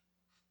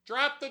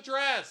 drop the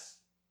dress.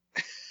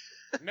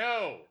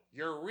 No,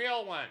 your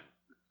real one.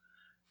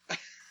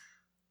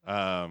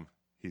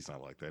 He's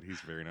not like that.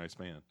 He's a very nice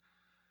man.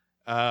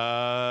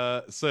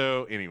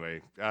 So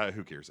anyway,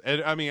 who cares?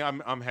 Ed, I mean,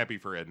 I'm happy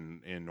for Ed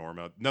and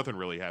Norma. Nothing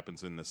really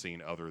happens in the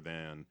scene other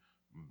than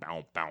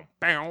bow bow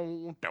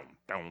bow down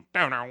down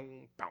down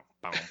down bow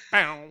bow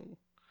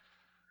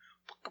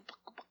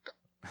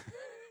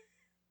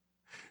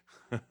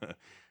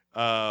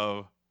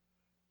bow.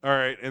 All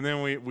right, and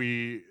then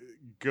we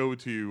go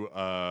to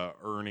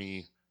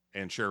Ernie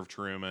and Sheriff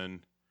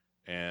Truman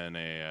and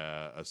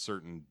a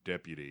certain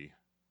deputy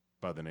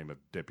by the name of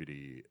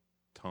Deputy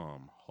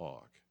Tom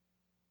Hawk.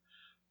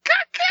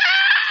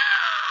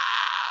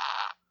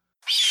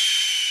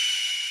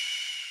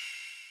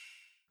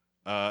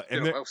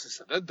 And who else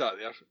has did that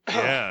there?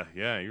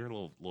 yeah, you're a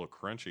little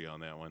crunchy on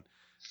that one.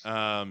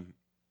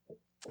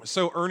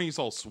 So Ernie's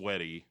all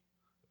sweaty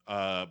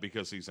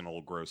because he's an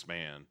old gross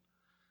man.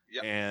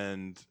 Yep.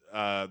 And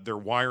they're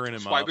wiring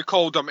That's him why up. we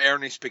called him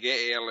Ernie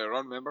Spaghetti earlier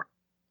on, remember?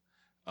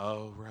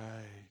 Oh,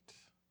 right.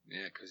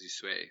 Yeah, because he's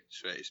sweaty.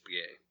 Sweaty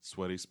spaghetti.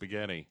 Sweaty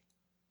spaghetti.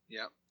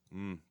 Yep.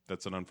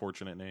 That's an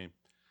unfortunate name.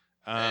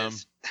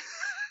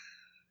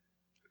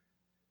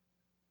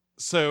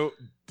 So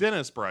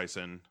Dennis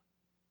Bryson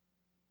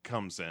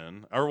comes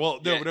in.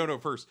 No.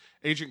 First,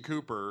 Agent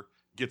Cooper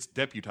gets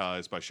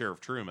deputized by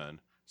Sheriff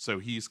Truman. So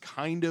he's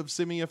kind of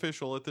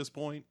semi-official at this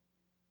point.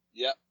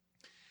 Yep.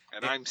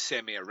 And I'm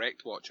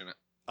semi-erect watching it.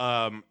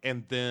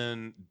 And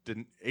then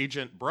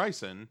Agent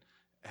Bryson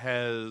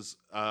has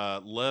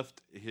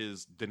left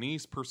his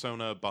Denise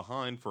persona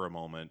behind for a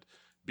moment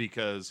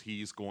because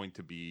he's going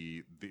to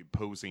be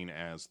posing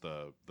as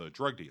the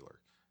drug dealer,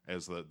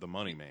 as the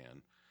money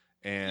man,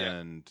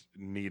 and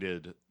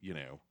needed,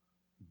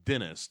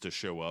 Dennis to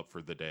show up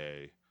for the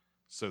day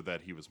so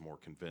that he was more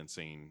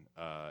convincing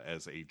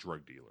as a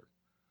drug dealer.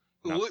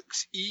 Now,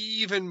 looks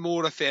even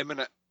more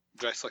effeminate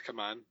dressed like a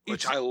man,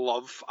 which I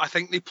love. I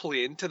think they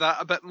play into that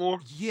a bit more.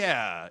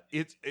 Yeah,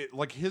 it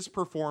like his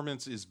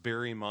performance is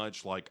very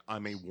much like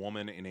I'm a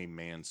woman in a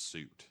man's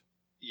suit.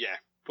 Yeah,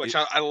 which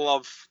I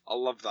love. I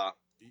love that.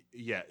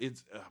 Yeah,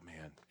 it's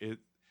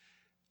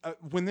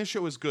when this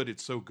show is good,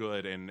 it's so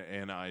good,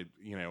 and I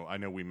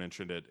know we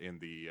mentioned it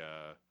in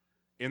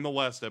the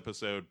last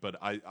episode, but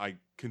I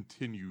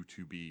continue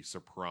to be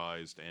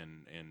surprised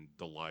and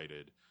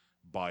delighted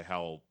by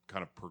how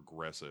kind of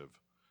progressive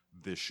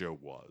this show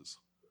was.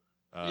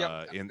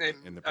 In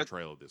the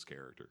portrayal of this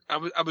character.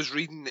 I was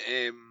reading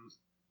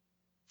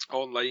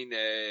online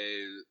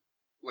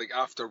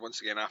after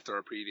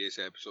our previous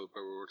episode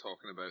where we were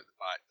talking about the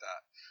fact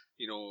that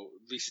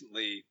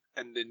recently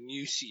in the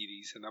new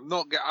series, and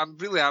I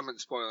really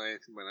haven't spoiled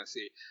anything when I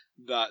say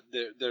that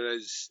there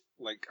is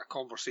like a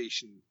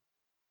conversation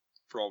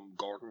from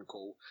Gordon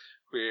Cole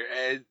where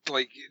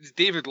it's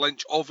David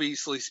Lynch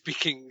obviously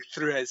speaking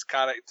through his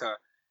character,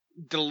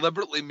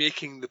 deliberately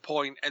making the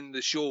point in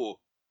the show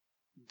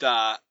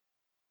that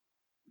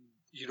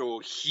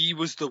he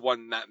was the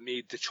one that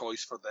made the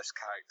choice for this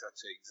character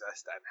to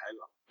exist, and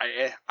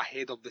how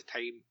ahead of the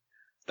time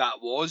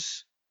that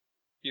was.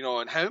 you know,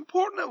 and how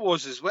important it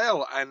was as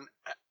well. And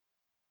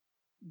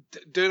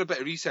doing a bit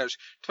of research,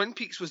 Twin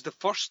Peaks was the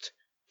first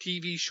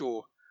TV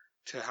show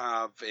to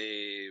have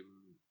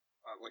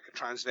like a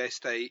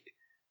transvestite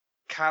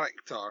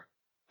character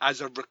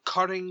as a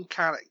recurring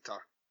character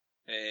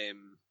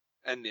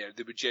in there.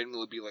 They would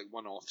generally be like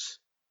one-offs.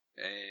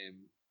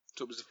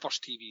 So it was the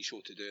first TV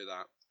show to do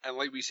that. And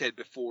like we said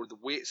before, the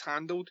way it's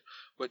handled,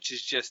 which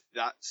is just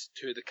that's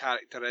who the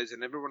character is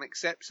and everyone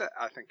accepts it,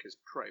 I think is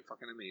pretty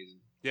fucking amazing.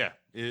 Yeah,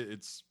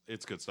 it's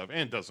good stuff.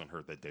 And it doesn't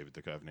hurt that David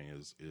Duchovny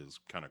is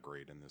kind of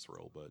great in this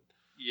role, but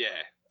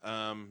yeah.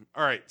 All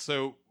right,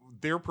 so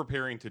they're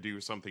preparing to do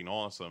something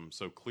awesome,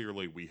 so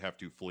clearly we have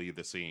to flee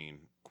the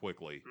scene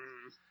quickly.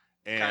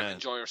 And Can't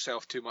enjoy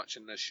yourself too much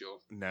in this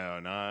show. No,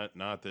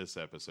 not this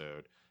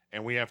episode.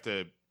 And we have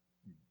to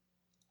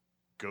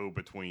go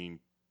between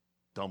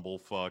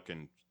Dumblefuck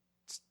and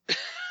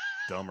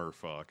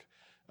Dumberfuck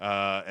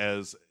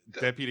as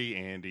Deputy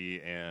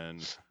Andy and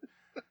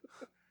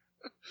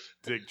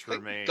Dick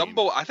Tremaine.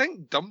 I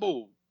think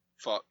Dumblefuck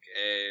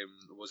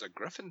was a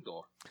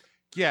Gryffindor.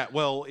 Yeah,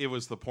 well, it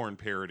was the porn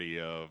parody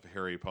of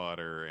Harry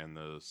Potter and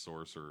the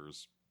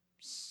Sorcerer's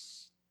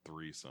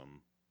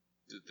threesome.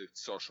 The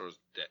Sorcerer's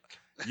dick.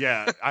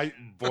 Yeah,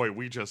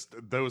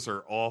 those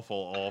are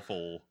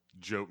awful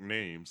joke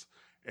names.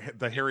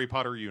 The Harry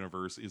Potter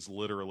universe is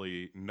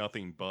literally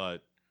nothing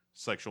but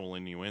sexual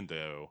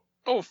innuendo.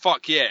 Oh,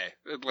 fuck yeah.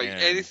 Like,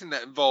 anything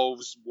that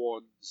involves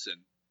wands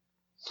and...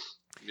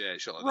 Yeah,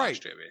 shit like that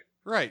straight away.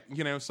 Right.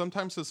 You know,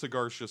 sometimes a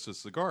cigar's just a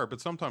cigar, but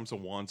sometimes a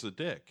wand's a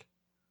dick.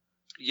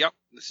 Yep,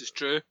 this is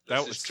true.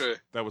 This is true.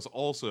 That was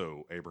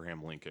also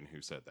Abraham Lincoln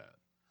who said that.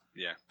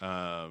 Yeah.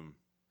 God,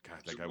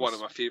 that guy one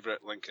of my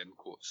favorite Lincoln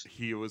quotes.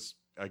 He was,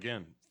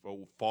 again,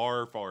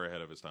 far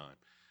ahead of his time.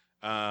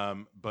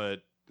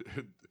 But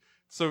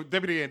so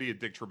Deputy Andy and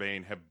Dick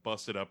Tremaine have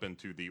busted up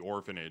into the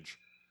orphanage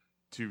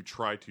to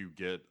try to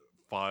get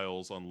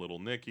files on Little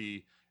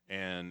Nicky,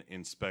 and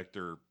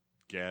Inspector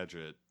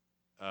Gadget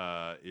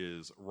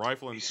is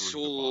rifling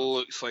through the files.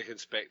 Looks like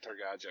Inspector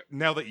Gadget.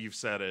 Now that you've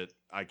said it,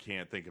 I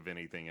can't think of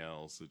anything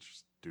else. It's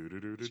just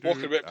do.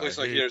 Walking about place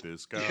like here.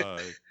 This guy.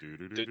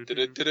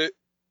 Do.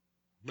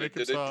 Make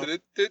it stop.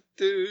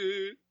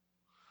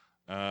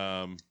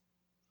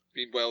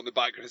 Meanwhile, in the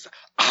background, it's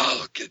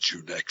I'll get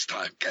you next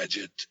time,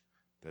 Gadget.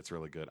 That's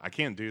really good. I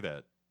can't do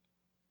that.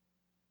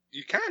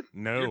 You can.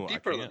 No, you're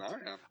deeper I can't. than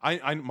I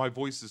am. I my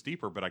voice is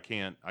deeper, but I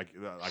can't. I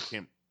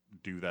can't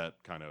do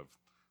that kind of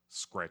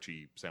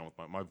scratchy sound with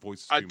my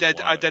voice. Is too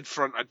melodic. I did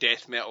front a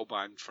death metal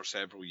band for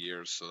several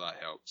years, so that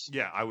helps.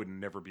 Yeah, I would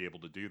never be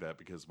able to do that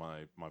because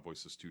my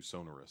voice is too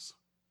sonorous.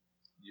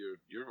 Your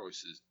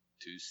voice is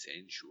too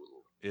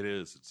sensual. It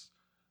is. It's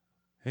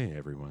hey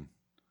everyone.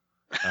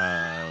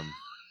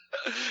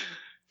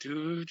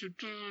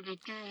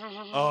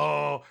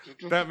 Oh,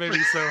 that made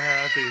me so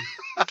happy.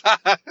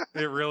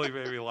 It really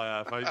made me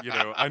laugh.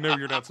 I know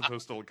you're not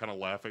supposed to kind of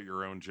laugh at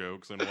your own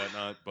jokes and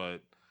whatnot,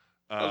 but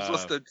I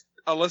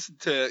listened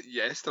to it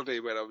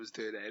yesterday when I was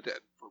doing editing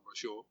for my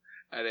show,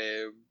 and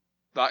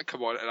that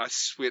came on, and I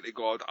swear to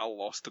God, I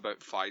lost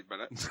about 5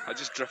 minutes. I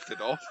just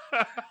drifted off,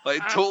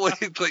 like totally,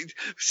 like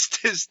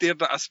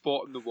stared at a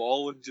spot on the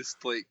wall and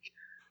just like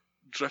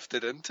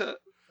drifted into it.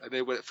 And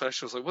then when it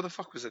finished, I was like, "What the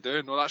fuck was I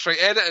doing?" No, that's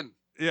right, editing.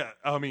 Yeah,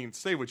 I mean,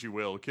 say what you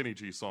will, Kenny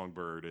G.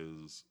 Songbird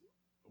is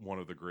one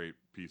of the great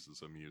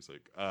pieces of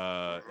music.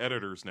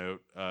 Editor's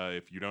note: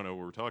 if you don't know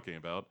what we're talking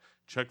about,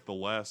 check the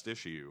last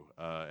issue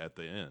at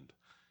the end.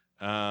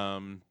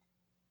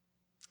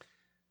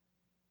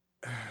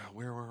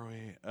 Where were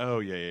we? Oh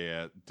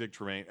yeah. Dick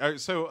Tremaine.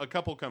 So a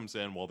couple comes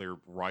in while they're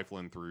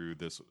rifling through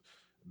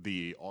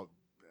the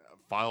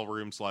file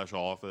room /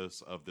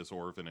 office of this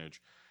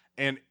orphanage,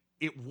 and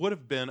it would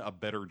have been a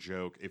better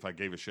joke if I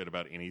gave a shit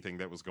about anything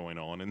that was going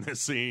on in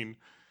this scene.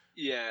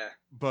 Yeah.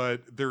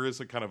 But there is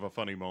a kind of a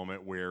funny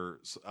moment where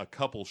a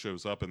couple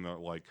shows up and they're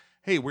like,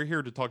 "Hey, we're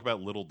here to talk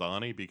about Little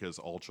Donnie," because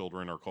all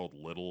children are called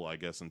Little, I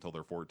guess, until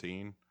they're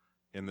 14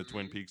 in the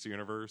Twin Peaks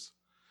universe.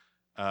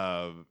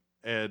 And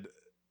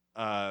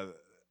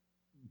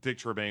Dick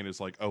Tremaine is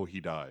like, "Oh,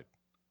 he died."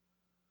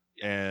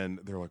 Yeah.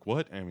 And they're like,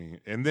 "What?" I mean,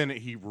 and then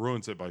he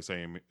ruins it by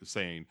saying,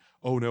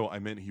 "Oh no, I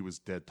meant he was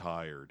dead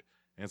tired."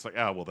 And it's like,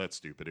 well, that's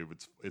stupid.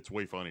 It's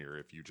way funnier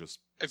if you just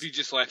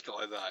left it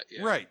like that.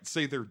 Yeah. Right.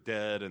 Say they're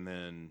dead and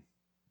then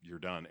you're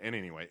done. And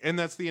anyway, and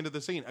that's the end of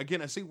the scene.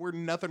 Again, I see where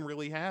nothing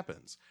really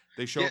happens.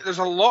 They show there's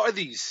a lot of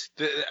these,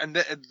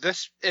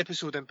 this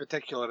episode in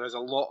particular has a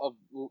lot of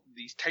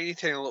these tiny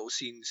little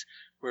scenes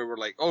where we're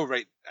like, oh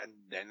right, and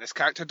then this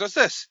character does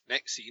this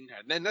next scene,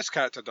 and then this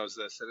character does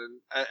this, and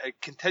then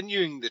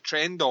continuing the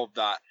trend of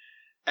that.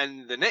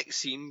 In the next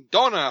scene,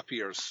 Donna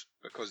appears,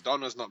 because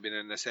Donna's not been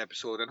in this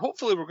episode, and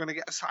hopefully we're going to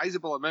get a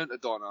sizable amount of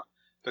Donna,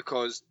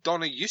 because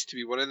Donna used to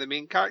be one of the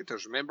main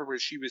characters. Remember where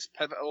she was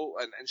pivotal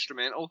and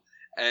instrumental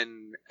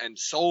in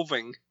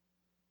solving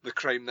the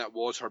crime that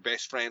was her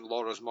best friend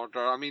Laura's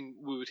murder? I mean,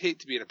 we would hate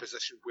to be in a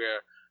position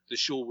where the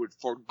show would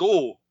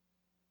forgo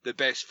the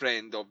best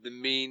friend of the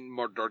main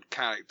murdered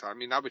character. I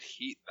mean, I would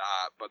hate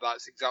that, but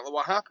that's exactly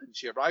what happened.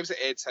 She arrives at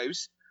Ed's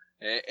house.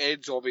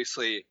 Ed's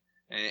obviously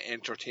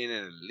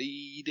entertaining a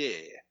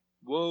lady.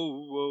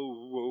 Whoa,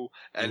 whoa, whoa.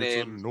 And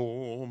it's a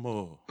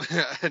Norma.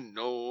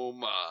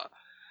 Norma.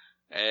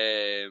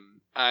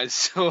 And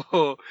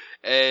so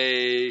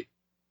he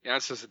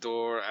answers the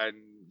door and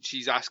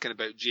she's asking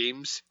about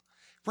James.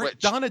 Right, Which,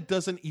 Donna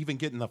doesn't even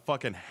get in the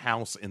fucking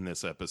house in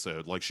this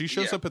episode. Like, she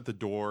shows up at the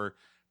door,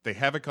 they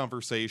have a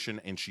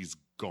conversation, and she's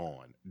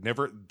gone.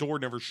 Door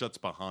never shuts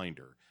behind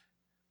her.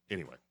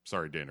 Anyway,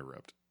 sorry to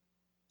interrupt.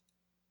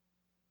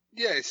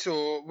 Yeah,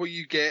 so what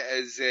you get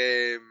is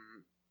you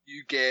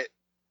get,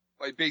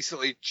 like,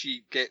 basically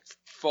she gets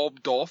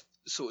fobbed off,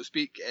 so to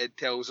speak. Ed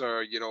tells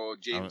her,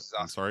 James is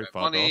I'm asking sorry, about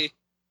fobbed money. off?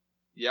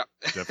 Yep.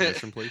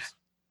 Definition, please.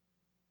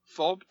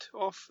 Fobbed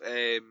off.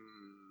 Can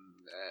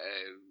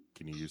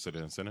you use it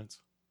in a sentence?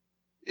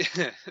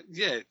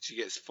 Yeah, she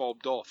gets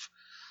fobbed off.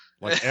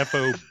 Like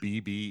Fobbed?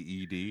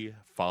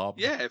 Fobbed?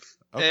 Yeah,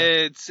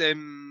 Okay. it's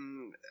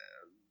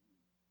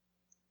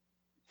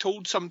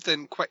told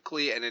something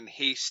quickly and in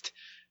haste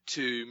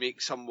to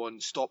make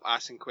someone stop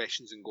asking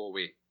questions and go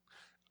away.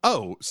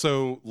 Oh,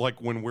 so like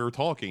when we're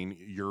talking,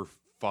 you're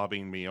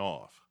fobbing me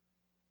off.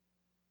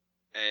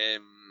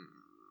 No,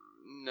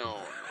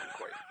 not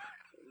quite.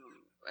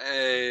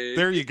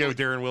 There you go,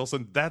 Darren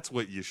Wilson. That's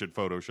what you should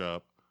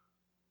Photoshop.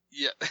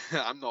 Yeah,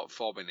 I'm not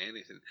fobbing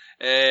anything.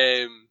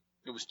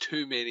 There was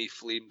too many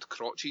flamed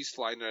crotches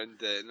flying around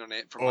the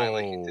internet for my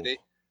liking today.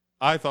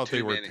 I thought Too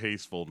they were many.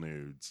 tasteful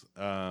nudes.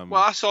 Well,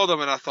 I saw them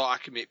and I thought I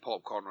could make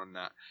popcorn on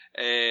that.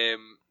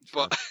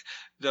 But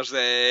there's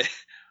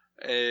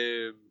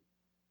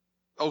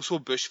also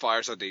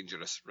bushfires are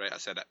dangerous, right? I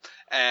said it.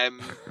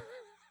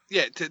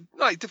 Yeah, to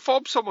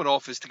fob someone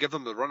off is to give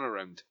them the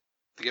runaround,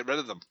 to get rid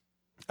of them.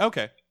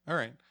 Okay, all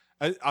right.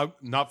 I'm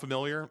not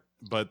familiar,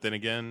 but then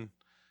again,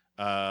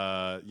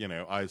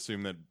 I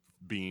assume that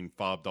being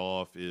fobbed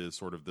off is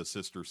sort of the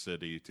sister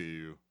city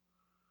to,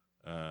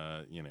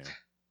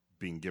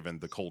 being given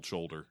the cold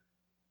shoulder.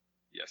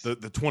 Yes.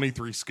 The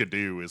 23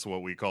 skidoo is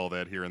what we call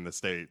that here in the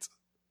States.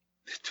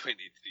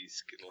 23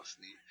 skid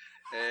listening.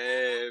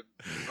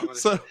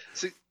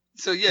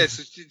 So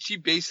she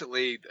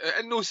basically,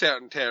 in no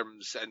certain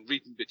terms, and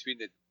reading between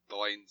the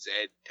lines,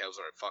 Ed tells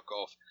her to fuck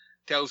off.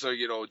 Tells her,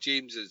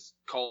 James is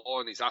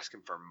calling, he's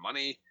asking for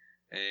money.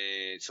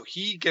 So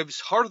he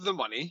gives her the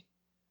money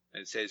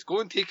and says,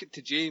 go and take it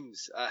to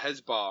James at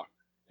his bar.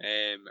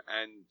 And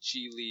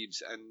she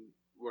leaves, and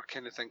we're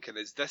kind of thinking,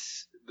 is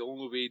this the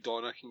only way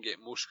Donna can get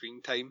more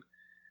screen time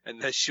in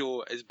this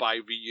show is by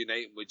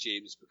reuniting with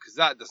James? Because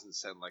that doesn't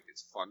sound like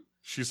it's fun.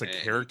 She's a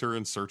character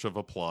in search of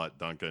a plot,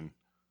 Duncan.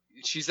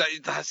 She's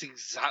like, that's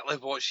exactly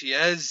what she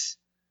is.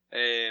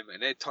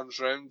 And Ed turns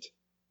round,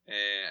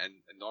 and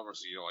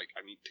Norma's like,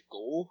 I need to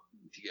go, I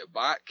need to get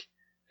back.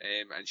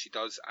 And she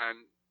does,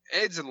 and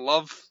Ed's in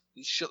love.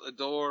 He's shut the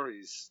door.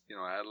 He's,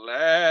 at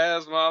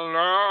last my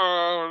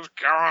love's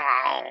come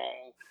on.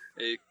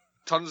 He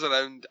turns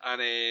around,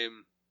 and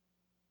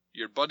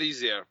your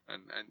buddy's there,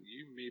 and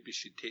you maybe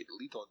should take the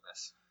lead on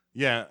this.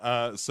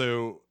 Yeah,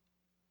 so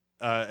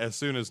as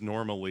soon as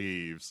Norma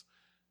leaves,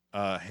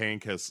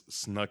 Hank has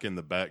snuck in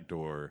the back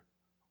door,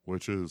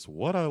 which is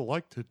what I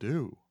like to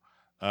do.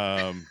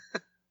 And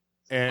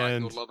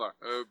lover.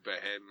 Oh, but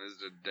hey,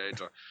 Mr.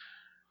 Data.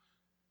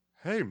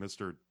 Hey,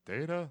 Mr.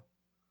 Data,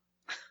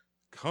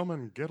 come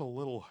and get a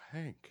little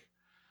Hank.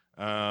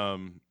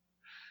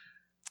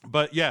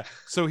 But yeah,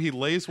 so he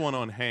lays one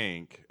on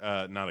Hank,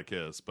 not a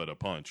kiss, but a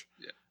punch.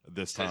 Yeah.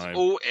 This Says, time.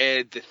 oh,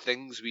 Ed, the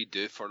things we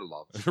do for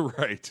love.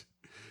 Right.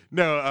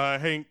 No,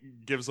 Hank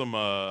gives him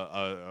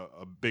a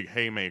big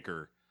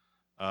haymaker.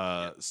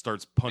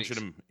 Starts punching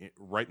him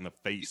right in the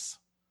face.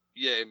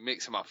 Yeah, it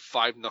makes him a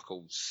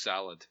 5-knuckle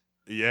salad.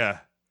 Yeah.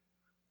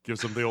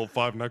 Gives him the old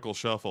 5-knuckle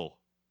shuffle.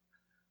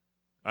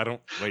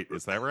 Wait,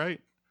 is that right?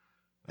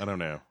 I don't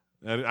know.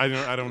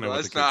 I don't know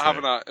what the kids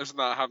say. It's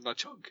not having a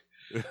chunk.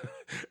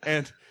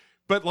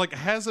 But like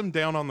has him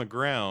down on the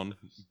ground,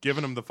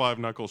 giving him the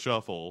 5-knuckle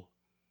shuffle.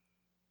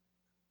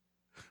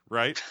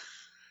 Right?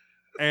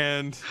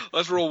 And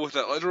let's roll with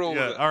it. With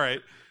it. All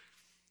right.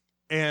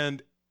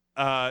 And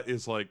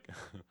is like,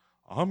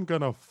 I'm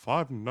gonna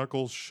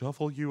 5-knuckle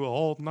shuffle you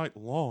all night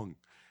long,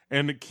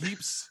 and it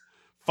keeps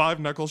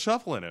 5-knuckle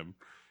shuffling him.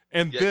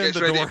 And then gets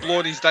ready to blow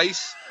on his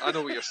dice. I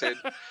know what you're saying.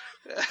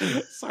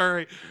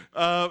 Sorry.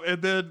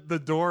 And then the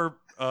door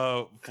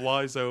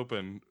flies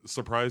open,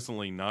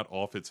 surprisingly not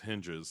off its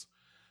hinges.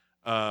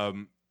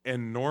 And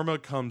Norma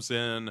comes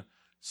in.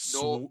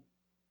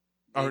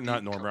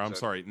 Not Norma. I'm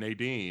sorry,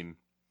 Nadine.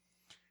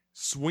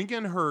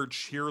 Swinging her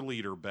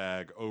cheerleader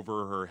bag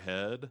over her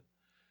head,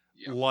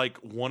 like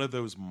one of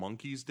those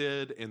monkeys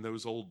did in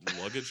those old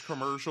luggage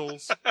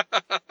commercials,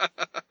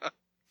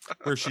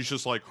 where she's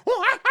just like,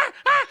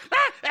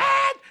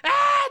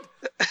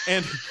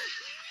 and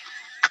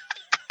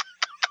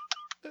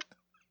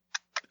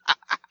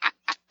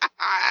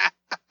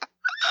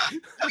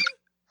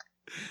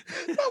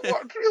that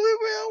worked really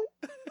well.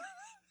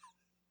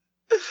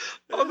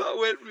 Oh, that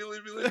went really,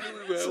 really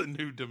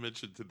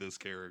dimension to this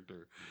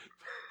character.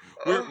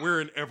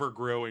 We're an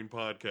ever-growing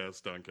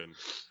podcast, Duncan.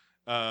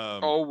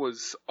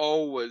 Always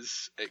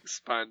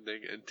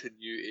expanding into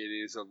new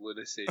areas of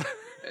lunacy.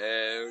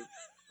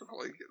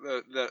 Like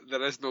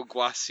there is no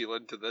glass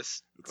ceiling to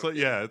this. It's like,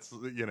 yeah, it's,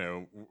 you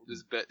know,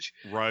 this bitch.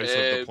 Rise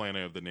of the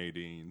Planet of the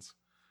Nadines.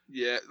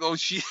 Yeah. Oh,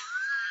 she.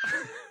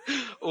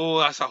 Oh,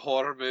 that's a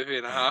horror movie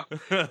and a half.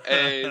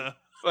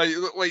 Like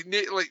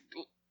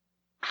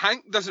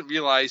Hank doesn't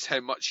realize how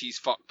much he's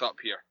fucked up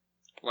here.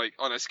 Like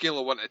on a scale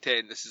of 1 to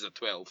 10, this is a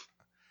 12.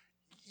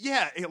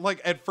 Yeah, like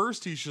at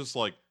first he's just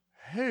like,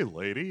 "Hey,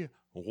 lady,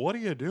 what are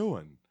you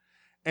doing?"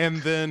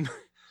 And then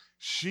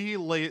she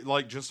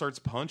like just starts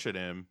punching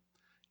him,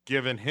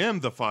 giving him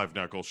the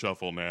 5-knuckle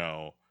shuffle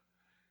now.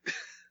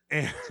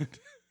 And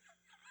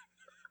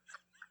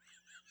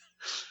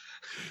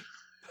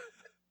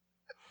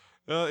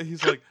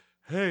he's like,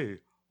 "Hey,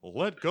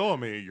 let go of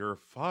me. You're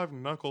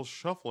 5-knuckle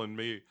shuffling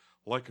me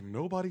like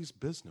nobody's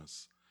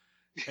business."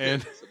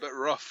 And it's a bit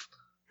rough.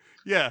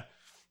 Yeah.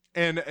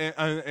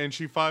 And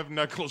she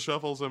 5-knuckle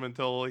shuffles him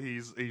until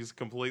he's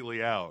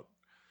completely out.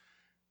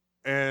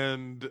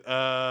 And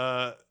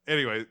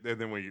anyway, and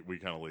then we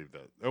kind of leave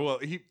that. Well,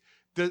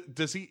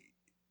 does he,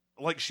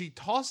 like, she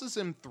tosses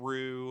him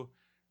through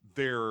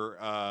their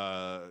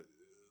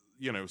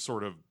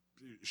sort of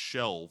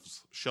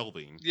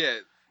shelving. Yeah,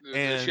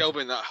 the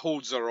shelving that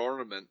holds their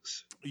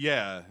ornaments.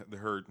 Yeah,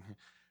 they're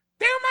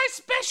my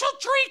special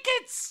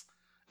trinkets.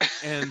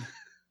 And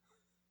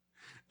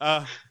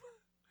I'm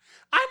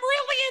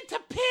really into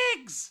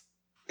pigs.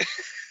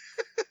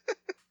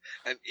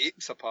 And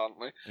apes,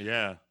 apparently.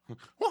 Yeah.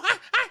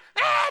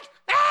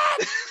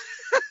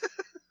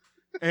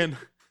 And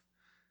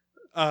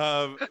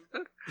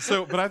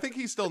but I think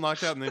he's still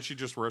knocked out, and then she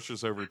just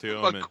rushes over to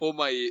him. A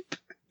coma ape.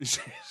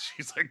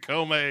 She's like,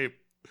 "Coma ape.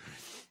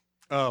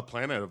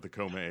 Planet of the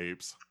Coma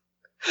Apes."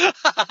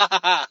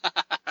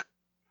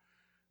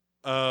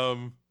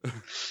 Oh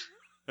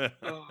my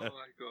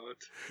god.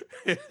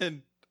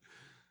 And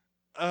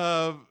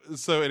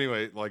so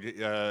anyway, like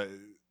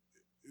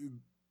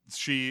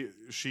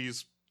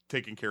she's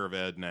taking care of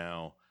Ed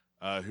now,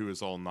 who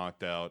is all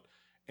knocked out.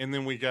 And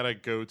then we gotta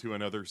go to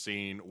another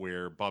scene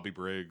where Bobby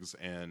Briggs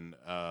and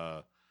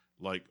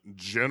like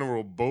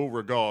General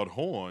Beauregard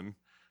Horn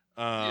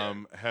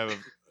have,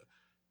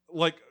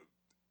 like,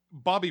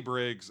 Bobby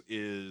Briggs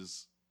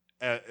is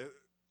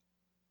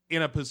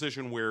in a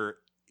position where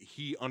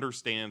he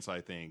understands,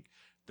 I think,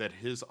 that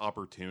his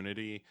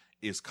opportunity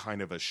is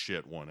kind of a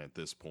shit one at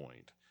this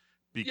point.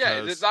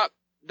 Because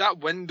that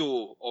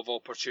window of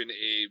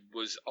opportunity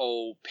was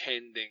all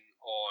pending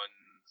on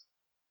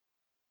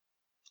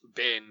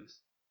Ben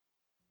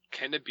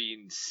kind of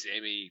being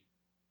semi-sane,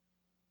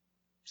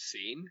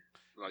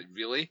 like,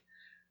 really.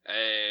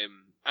 And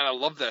I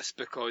love this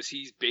because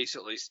he's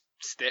basically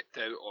stepped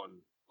out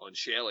on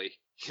Shelley,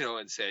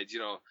 and said,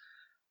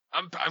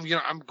 I'm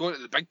going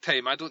to the big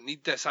time. I don't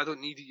need this. I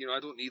don't need I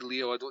don't need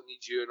Leo. I don't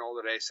need you and all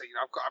the rest.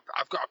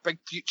 I've got a big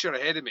future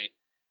ahead of me.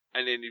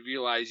 And then he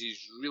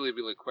realizes really,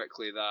 really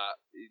quickly that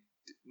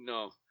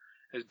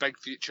his big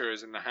future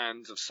is in the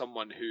hands of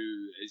someone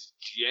who is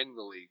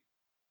generally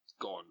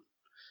gone.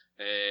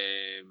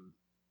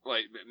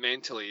 Like,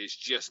 mentally is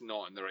just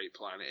not on the right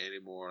planet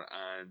anymore.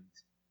 And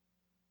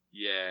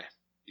yeah,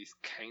 he's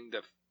kind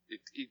of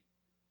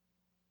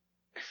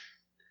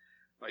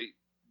like,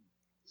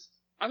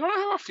 I don't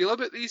know how I feel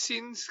about these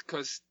scenes,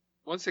 because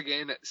once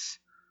again,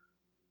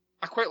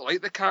 I quite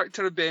like the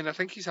character of Ben. I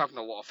think he's having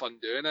a lot of fun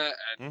doing it,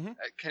 and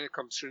it kind of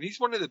comes through. And he's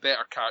one of the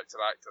better character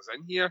actors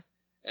in here.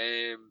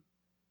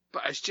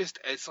 But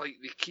it's like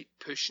they keep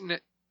pushing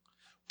it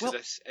to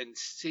this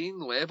insane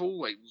level,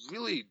 like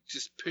really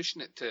just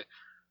pushing it to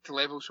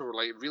levels where we're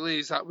like, really,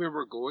 is that where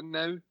we're going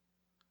now?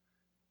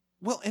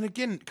 Well, and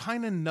again,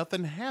 kind of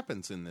nothing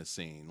happens in this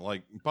scene.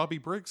 Like, Bobby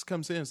Briggs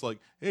comes in, it's like,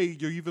 "Hey,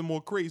 you're even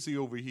more crazy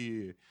over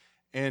here."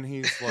 And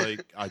he's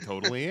like, "I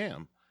totally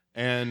am."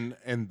 And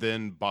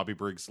then Bobby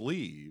Briggs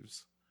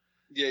leaves.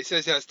 Yeah, he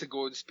says he has to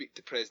go and speak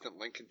to President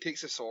Lincoln,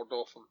 takes the sword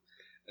off him,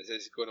 and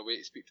says he's going away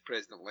to speak to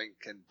President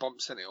Lincoln,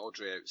 bumps into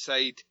Audrey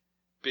outside,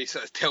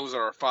 basically tells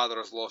her father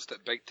has lost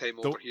it big time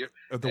over here.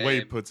 The way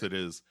he puts it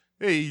is,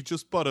 "Hey, you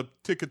just bought a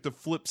ticket to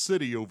Flip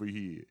City over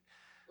here."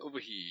 Over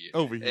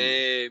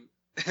here.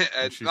 And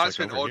that's like,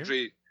 when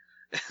Audrey...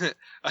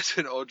 That's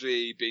when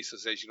Audrey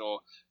basically says,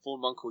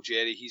 phone Uncle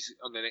Jerry, he's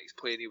on the next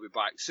plane, he'll be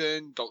back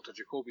soon. Dr.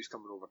 Jacoby's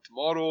coming over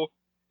tomorrow.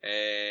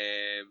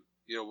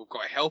 We've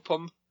got to help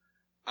him.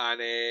 And,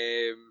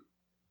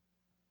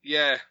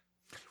 yeah.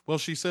 Well,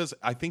 she says,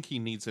 "I think he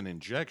needs an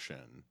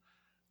injection,"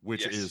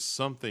 which is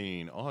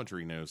something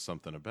Audrey knows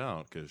something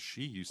about, because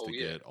she used to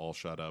get all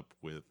shot up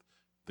with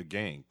the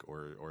gank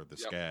or the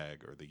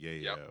skag or the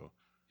yayo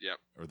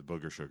or the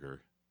booger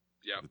sugar,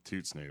 the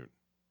toot snoot.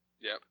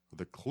 Yep.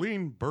 The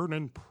clean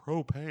burning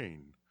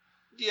propane.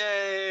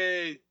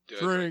 Yay!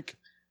 Drink.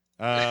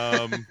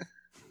 Perfect.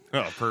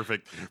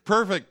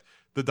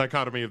 The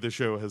dichotomy of this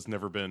show has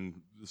never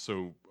been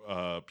so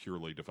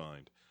purely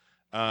defined.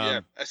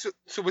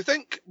 So we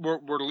think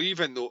we're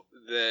leaving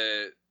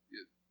the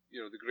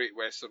the Great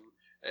Western.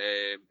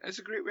 It's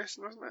a Great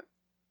Western, isn't it?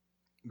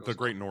 No, The it's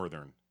Great not.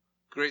 Northern.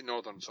 Great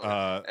Northern,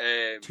 sorry.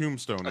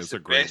 Tombstone That's is the a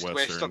Great best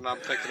Western. I'm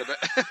thinking about.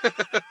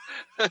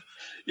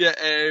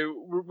 Yeah,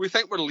 we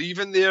think we're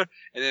leaving there,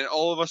 and then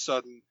all of a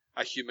sudden,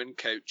 a human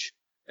couch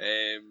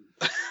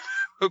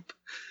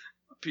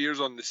appears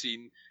on the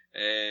scene.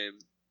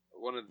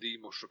 One of the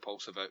most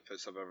repulsive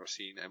outfits I've ever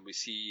seen, and we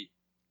see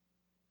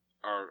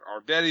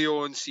our very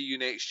own See You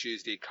Next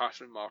Tuesday,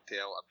 Catherine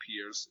Martell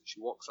appears. She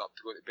walks up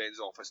to go to Ben's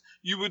office.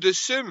 You would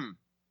assume,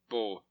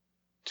 Bo,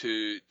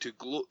 to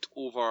gloat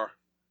over,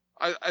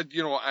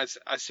 as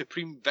a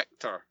supreme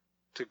victor,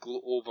 to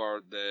gloat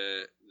over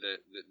the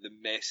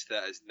mess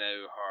that is now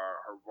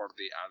her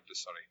worthy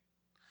adversary.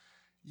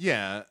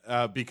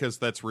 Yeah, because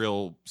that's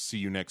real See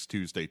You Next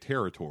Tuesday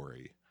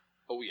territory.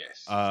 Oh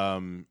yes.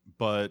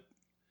 But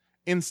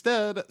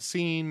instead,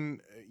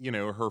 seeing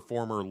her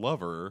former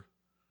lover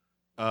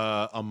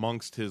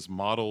amongst his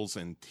models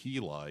and tea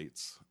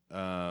lights,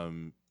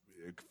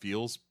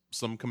 feels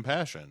some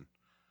compassion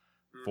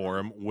for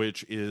him,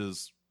 which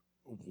is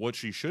what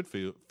she should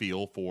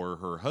feel for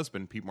her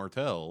husband, Pete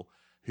Martell,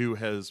 who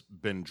has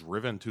been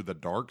driven to the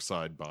dark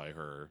side by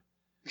her.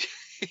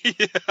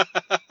 Yeah.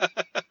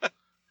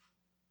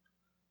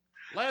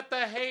 Let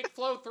the hate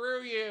flow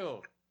through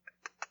you.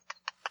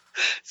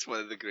 It's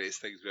one of the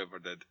greatest things we ever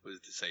did, was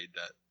decide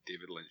that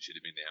David Lynch should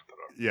have been the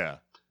Emperor. Yeah.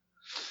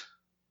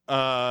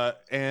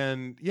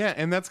 And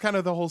that's kind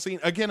of the whole scene.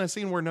 Again, a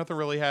scene where nothing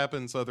really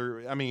happens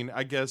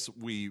I guess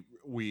we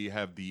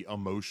have the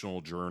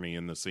emotional journey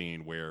in the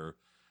scene where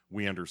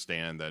we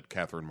understand that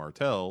Catherine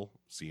Martell,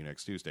 See You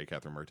Next Tuesday,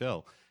 Catherine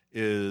Martell,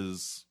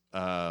 is,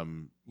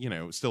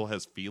 still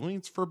has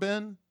feelings for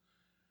Ben.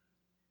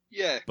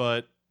 Yeah.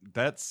 But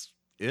that's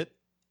it.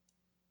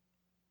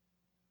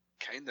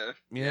 Kind of.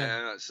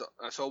 Yeah.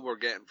 That's all we're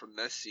getting from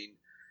this scene.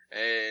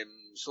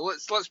 So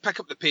let's pick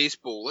up the pace,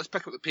 Bo. Let's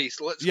pick up the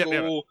pace. Let's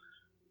go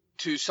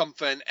to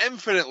something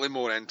infinitely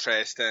more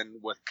interesting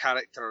with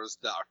characters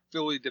that are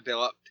fully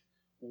developed,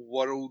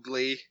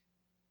 worldly,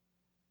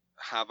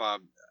 have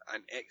an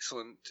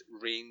excellent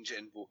range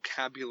in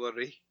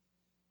vocabulary.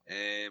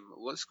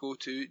 Let's go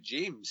to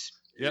James,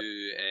 Yep.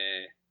 who,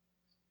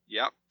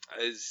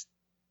 is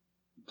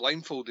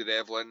blindfolded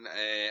Evelyn,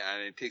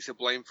 and he takes the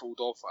blindfold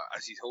off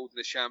as he's holding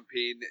the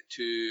champagne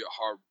to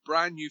her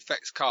brand new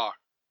fixed car,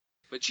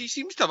 which he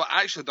seems to have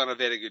actually done a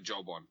very good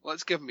job on.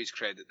 Let's give him his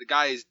credit. The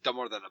guy is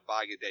dumber than a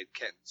bag of dead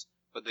kittens,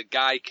 but the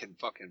guy can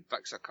fucking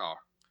fix a car.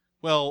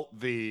 Well,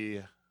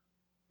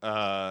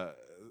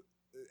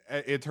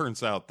 it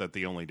turns out that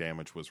the only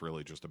damage was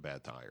really just a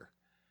bad tire.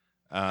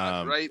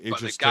 That's right, it but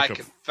the just guy took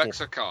can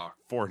fix a car.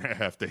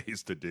 4.5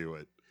 days to do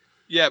it.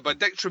 Yeah, but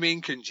Dick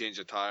Tremaine couldn't change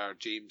a tire.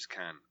 James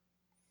can.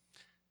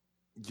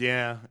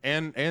 Yeah,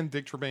 and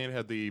Dick Tremaine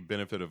had the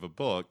benefit of a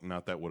book.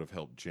 Not that would have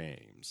helped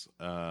James.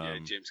 Yeah,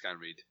 James can't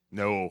read.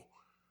 No.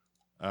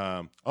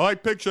 I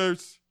like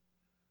pictures.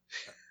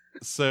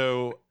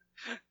 So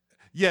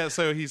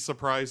he's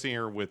surprising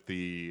her with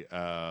the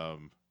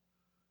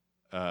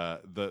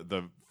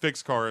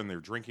fixed car, and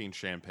they're drinking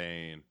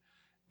champagne.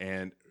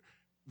 And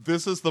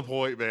this is the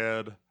point,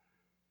 man.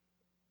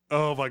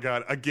 Oh my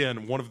God.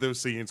 Again, one of those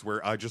scenes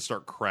where I just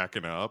start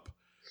cracking up.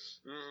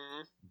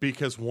 Mm.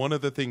 Because one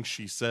of the things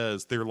she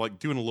says, they're like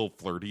doing a little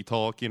flirty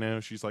talk,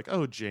 She's like,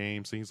 "Oh,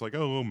 James," and he's like,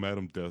 "Oh,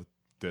 Madam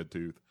Dead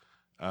Tooth."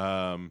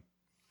 I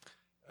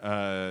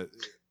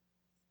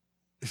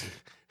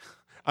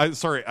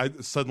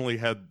suddenly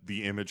had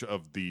the image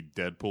of the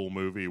Deadpool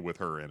movie with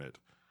her in it,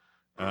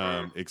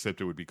 except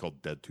it would be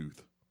called Dead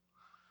Tooth.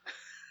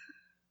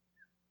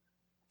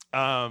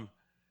 But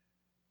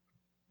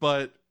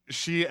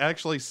she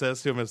actually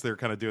says to him as they're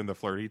kind of doing the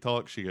flirty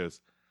talk, she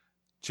goes,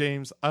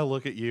 "James, I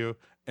look at you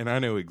and I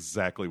know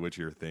exactly what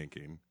you're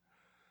thinking."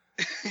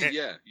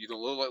 Yeah, you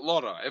don't look like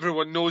Laura.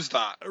 Everyone knows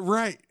that.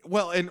 Right.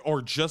 Well,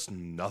 or just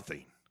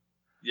nothing.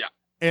 Yeah.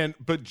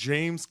 But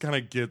James kind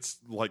of gets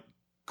like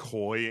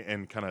coy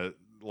and kind of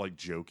like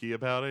jokey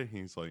about it.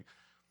 He's like,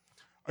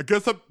 "I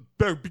guess I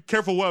better be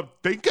careful what I'm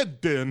thinking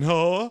then,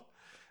 huh?"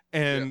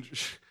 And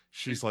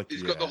she's like,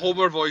 He's got the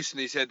Homer voice in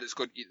his head that's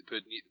going, "Eat the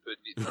pudding, eat the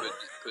pudding, eat the pudding, eat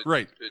the pudding,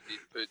 Right. eat the pudding,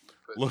 eat the pudding, eat the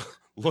pudding."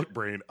 Look,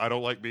 Brain, I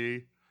don't like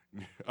me.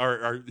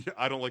 Or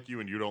I don't like you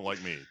and you don't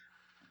like me.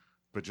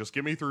 But just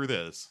get me through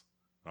this.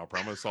 I'll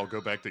promise I'll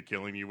go back to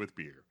killing you with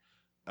beer.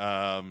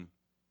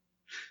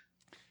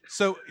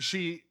 So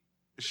she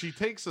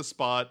takes a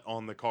spot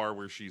on the car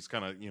where she's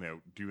kind of,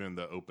 doing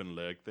the open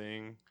leg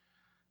thing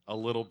a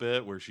little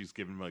bit, where she's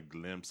giving him a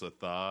glimpse of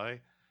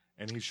thigh.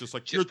 And he's just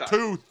like, Just "Your that.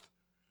 tooth."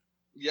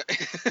 Yeah.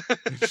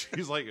 And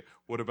she's like,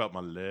 "What about my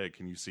leg?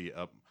 Can you see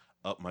up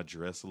my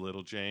dress a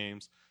little,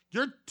 James?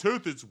 Your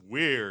tooth is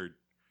weird."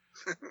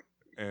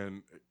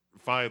 And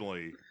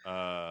finally,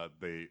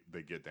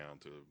 they get down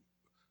to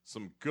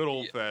some good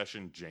old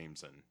fashioned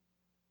Jameson.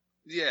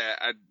 Yeah,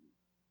 and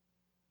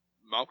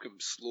Malcolm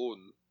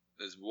Sloan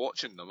is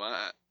watching them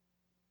at it.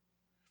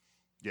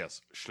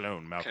 Yes,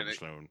 Malcolm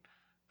Sloan.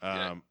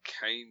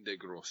 Kind of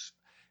gross.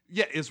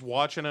 Yeah, is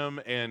watching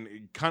him,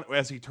 and kind of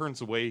as he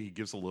turns away, he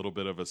gives a little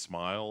bit of a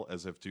smile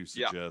as if to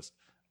suggest,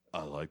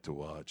 I like to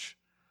watch.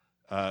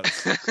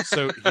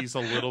 So he's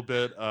a little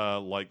bit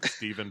like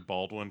Stephen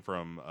Baldwin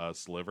from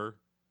Sliver.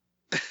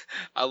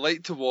 I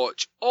like to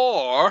watch,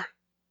 or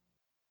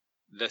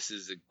this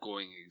is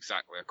going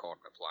exactly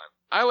according to plan.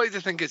 I like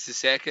to think it's the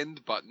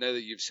second, but now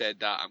that you've said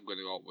that, I'm going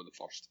to go with the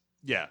first.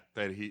 Yeah,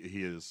 that he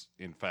is,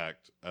 in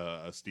fact,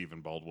 a Stephen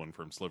Baldwin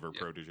from Sliver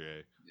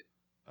protege.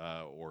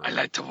 Or I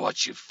like to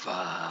watch you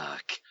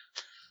fuck.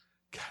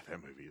 God,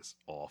 that movie is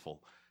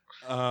awful.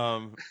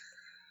 But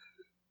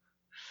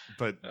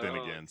then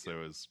again,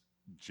 so is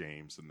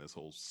James in this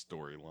whole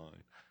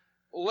storyline.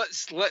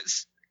 Let's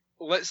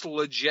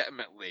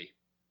legitimately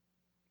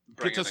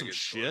bring get to in some a good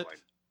shit.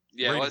 storyline.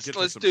 Yeah, Ready to let's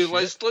get to some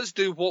let's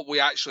do what we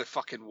actually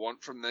fucking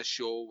want from this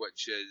show,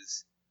 which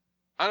is,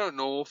 I don't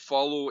know,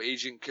 follow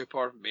Agent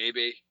Cooper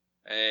maybe,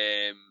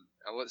 and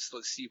let's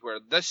see where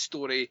this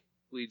story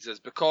leads us,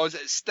 because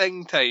it's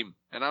Sting time,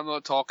 and I'm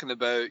not talking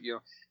about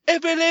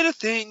every little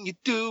thing you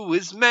do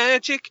is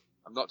magic.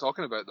 I'm not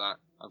talking about that.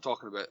 I'm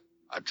talking about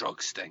a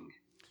drug sting.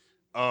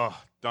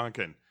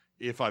 Duncan,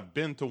 if I've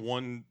been to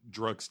one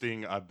drug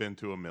sting, I've been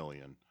to a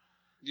million.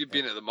 You've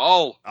been at them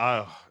all.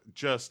 I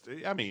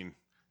mean,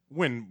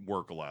 when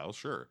work allows,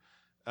 sure.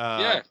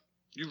 Yeah,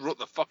 you wrote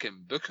the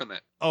fucking book on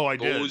it. Oh, I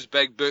did. Bose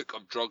big book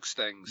of drug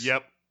stings.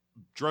 Yep,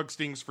 drug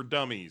stings for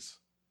dummies.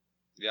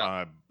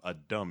 Yeah, a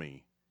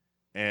dummy.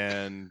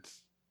 And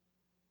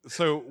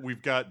so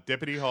we've got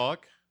Deputy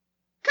Hawk.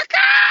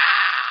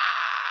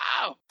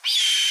 Cacao!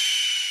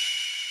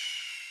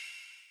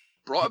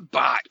 Brought it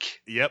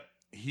back. Yep,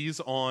 he's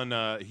on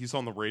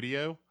the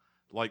radio,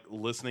 like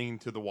listening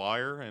to The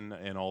Wire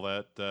and all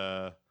that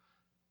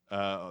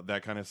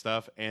that kind of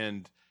stuff.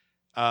 And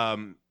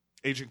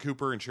Agent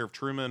Cooper and Sheriff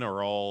Truman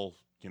are all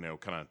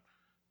kind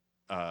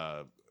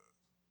of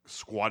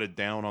squatted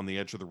down on the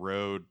edge of the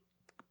road,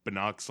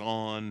 binocs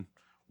on,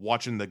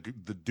 watching the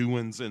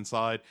doings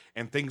inside,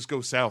 and things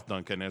go south,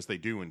 Duncan, as they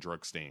do in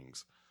drug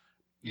stings.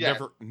 Yeah.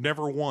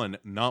 Never one,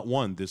 not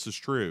one, this is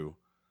true,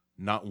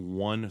 not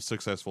one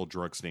successful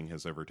drug sting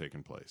has ever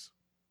taken place.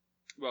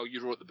 Well,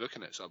 you wrote the book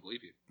on it, so I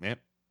believe you. Yep.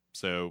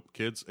 So,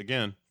 kids,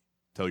 again,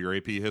 tell your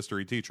AP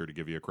history teacher to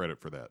give you a credit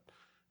for that.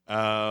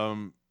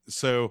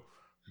 So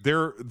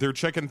they're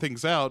checking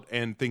things out,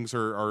 and things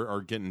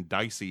are getting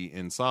dicey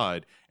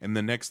inside, and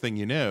the next thing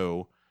you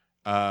know,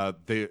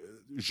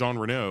 Jean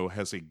Reno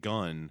has a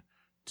gun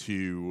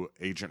to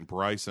Agent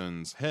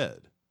Bryson's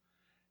head.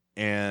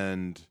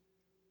 And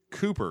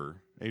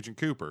Agent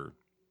Cooper,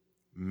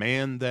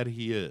 man that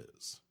he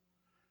is,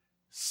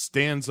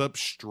 stands up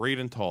straight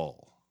and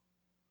tall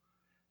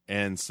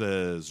and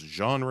says,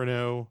 Jean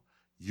Reno,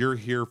 you're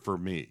here for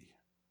me.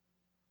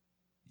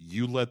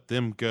 You let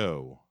them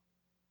go,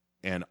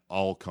 and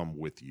I'll come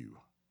with you.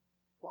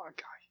 What a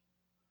guy.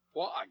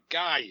 What a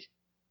guy.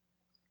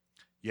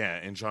 Yeah,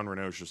 and Jean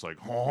Reno's just like,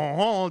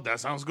 oh,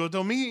 that sounds good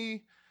to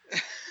me.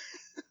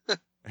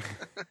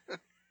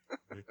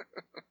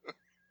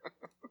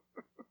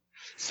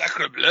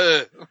 Sacre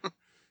bleu.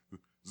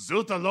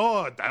 Zuta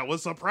Lord, that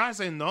was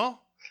surprising, no?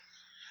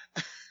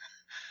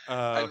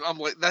 I'm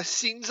like, this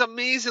scene's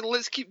amazing.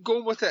 Let's keep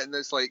going with it. And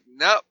it's like,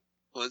 nope.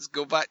 Let's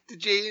go back to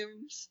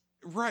James.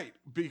 Right,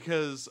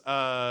 because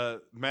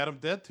Madame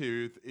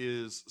Deadtooth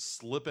is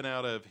slipping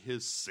out of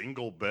his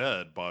single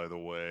bed, by the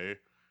way.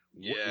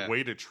 Yeah.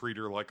 Way to treat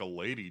her like a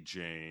lady,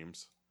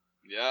 James.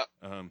 Yeah.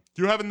 Do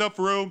you have enough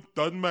room?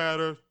 Doesn't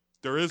matter.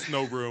 There is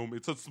no room.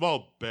 It's a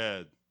small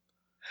bed.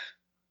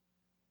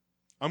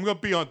 I'm going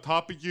to be on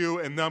top of you,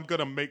 and then I'm going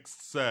to make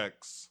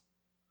sex.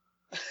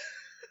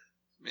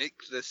 Make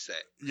the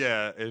sex.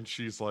 Yeah, and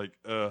she's like,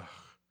 ugh,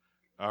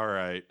 all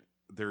right.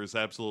 There is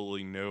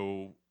absolutely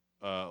no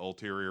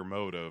ulterior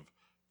motive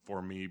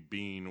for me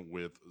being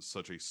with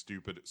such a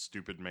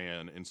stupid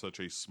man in such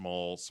a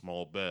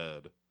small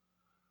bed,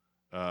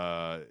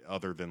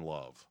 other than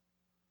love.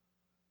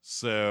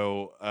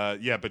 So,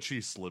 yeah, but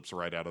she slips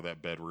right out of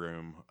that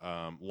bedroom,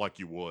 like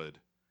you would.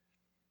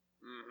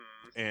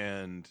 Mm-hmm.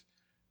 And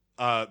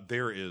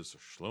there is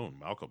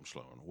Malcolm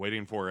Sloan,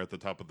 waiting for her at the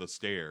top of the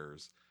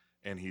stairs.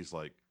 And he's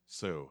like,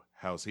 so,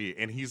 how's he?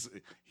 And he's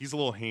a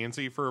little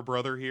handsy for a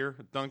brother here,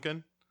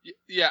 Duncan.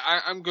 Yeah,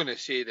 I'm going to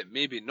say that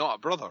maybe not a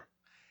brother.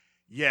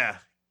 Yeah,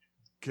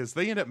 because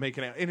they end up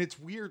making out. And it's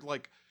weird,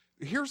 like,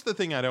 here's the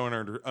thing I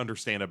don't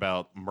understand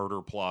about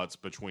murder plots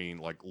between,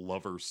 like,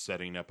 lovers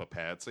setting up a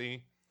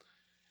patsy.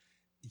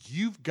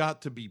 You've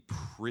got to be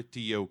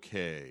pretty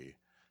okay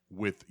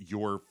with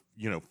your,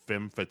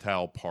 femme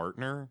fatale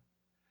partner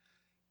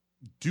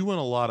doing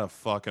a lot of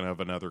fucking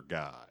of another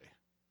guy.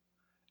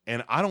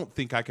 And I don't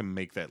think I can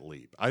make that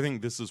leap. I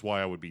think this is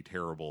why I would be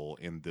terrible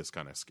in this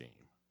kind of scheme.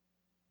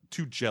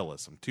 Too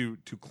jealous. I'm too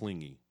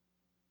clingy.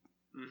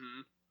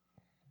 Mm-hmm.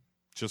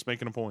 Just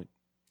making a point.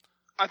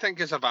 I think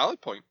it's a valid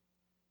point.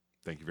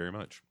 Thank you very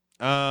much.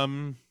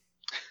 Moving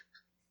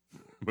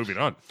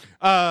on.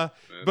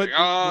 Moving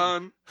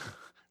on.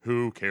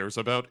 Who cares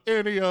about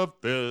any of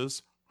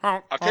this?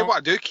 I'll tell you what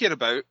I do care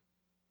about.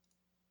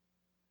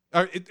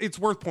 It's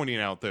worth pointing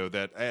out, though,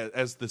 that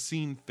as the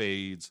scene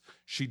fades,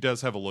 she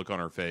does have a look on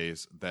her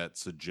face that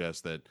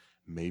suggests that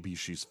maybe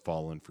she's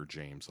fallen for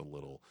James a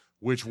little,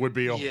 which would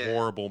be a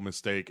horrible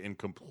mistake and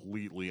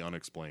completely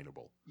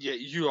unexplainable. Yeah,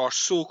 you are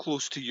so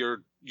close to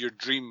your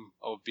dream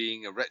of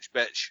being a rich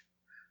bitch,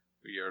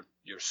 your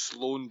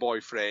Sloane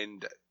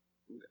boyfriend.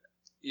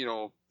 You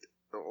know,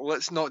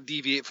 let's not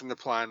deviate from the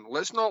plan.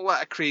 Let's not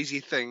let a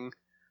crazy thing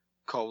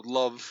called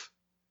love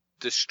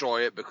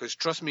destroy it, because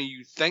trust me,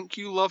 you think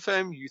you love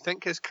him, you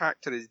think his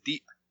character is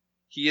deep.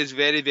 He is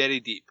very,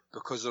 very deep,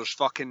 because there's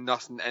fucking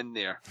nothing in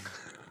there.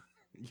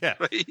 Yeah,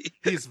 right?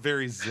 He's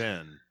very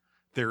zen.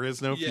 There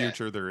is no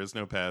future, there is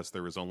no past,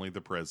 there is only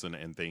the present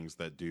and things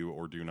that do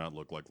or do not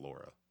look like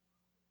Laura.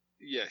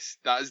 Yes,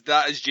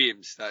 that is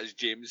James. That is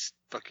James'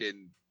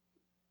 fucking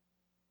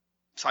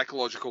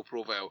psychological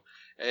profile.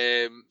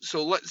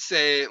 So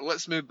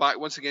let's move back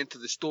once again to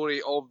the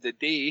story of the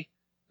day,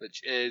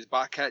 which is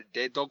back at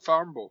Dead Dog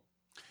Farnborough.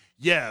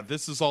 Yeah,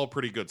 this is all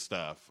pretty good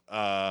stuff.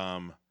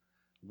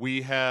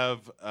 We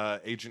have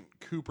Agent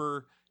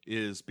Cooper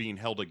is being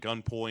held at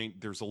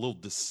gunpoint. There's a little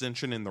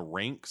dissension in the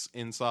ranks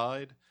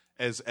inside,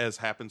 as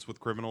happens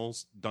with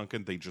criminals.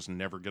 Duncan, they just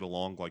never get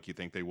along like you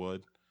think they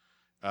would.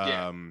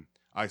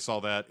 I saw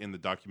that in the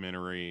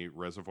documentary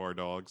Reservoir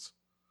Dogs.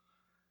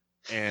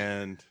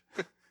 And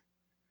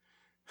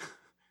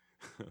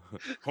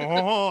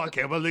oh, I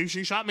can't believe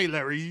she shot me,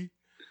 Larry.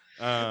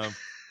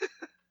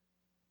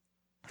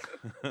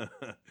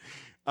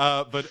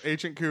 But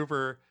Agent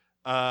Cooper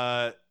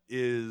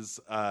is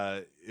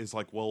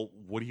like, well,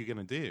 what are you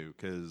gonna do?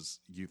 Because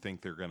you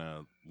think they're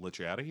gonna let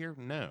you out of here?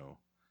 No,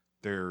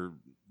 they're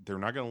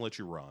not gonna let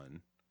you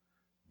run.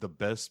 The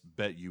best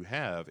bet you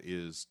have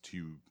is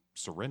to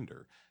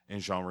surrender.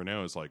 And Jean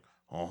Reno is like,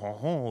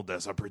 oh,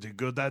 that's a pretty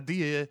good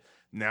idea.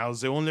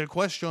 Now's the only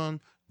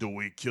question: do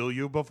we kill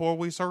you before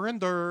we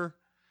surrender?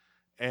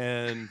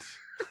 And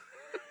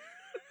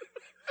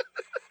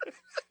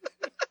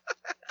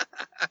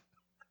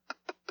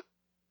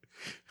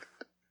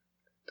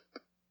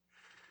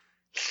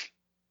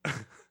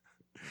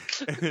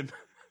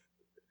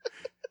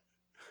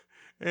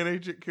and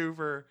Agent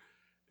Cooper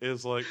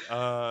is like,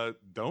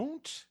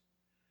 don't?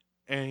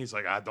 And he's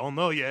like, I don't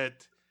know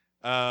yet.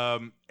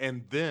 And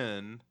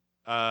then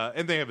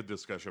they have a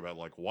discussion about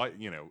like, why,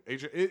 you know,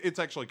 it's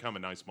actually kind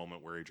of a nice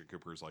moment where Agent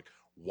Cooper is like,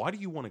 why do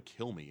you want to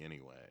kill me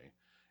anyway?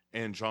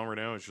 And Jean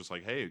Reno is just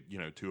like, hey, you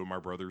know, 2 of my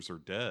brothers are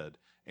dead,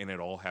 and it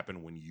all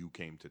happened when you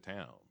came to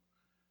town.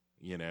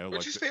 You know,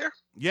 which is fair.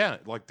 Yeah,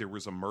 like there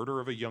was a murder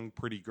of a young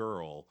pretty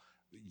girl.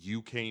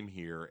 You came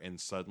here, and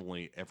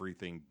suddenly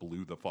everything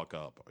blew the fuck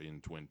up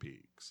in Twin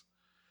Peaks.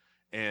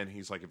 And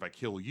he's like, if I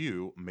kill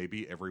you,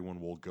 maybe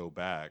everyone will go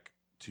back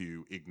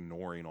to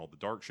ignoring all the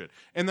dark shit.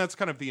 And that's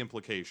kind of the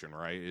implication,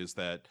 right? Is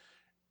that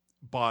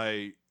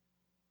by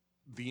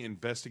the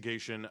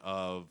investigation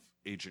of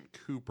Agent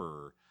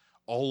Cooper,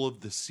 all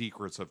of the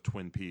secrets of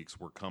Twin Peaks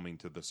were coming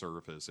to the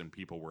surface, and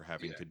people were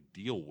having to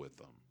deal with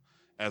them,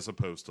 as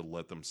opposed to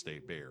let them stay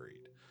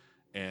buried.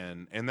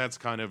 And that's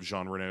kind of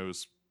Jean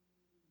Reno's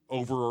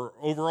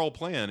overall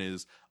plan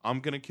is, I'm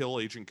going to kill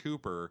Agent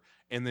Cooper,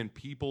 and then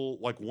people,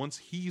 like, once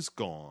he's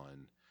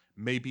gone,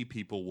 maybe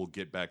people will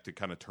get back to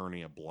kind of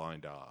turning a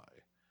blind eye.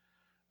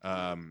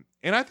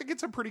 And I think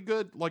it's a pretty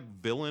good, like,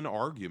 villain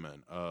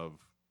argument of,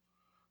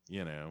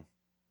 you know,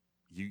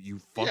 you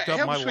fucked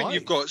up my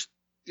life.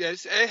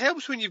 Yes, it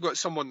helps when you've got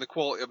someone the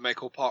quality of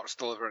Michael Parks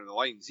delivering the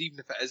lines, even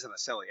if it is in a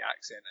silly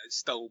accent. It's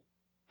still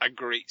a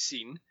great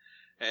scene,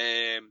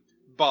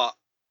 but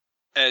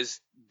is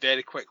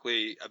very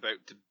quickly about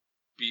to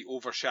be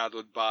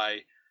overshadowed by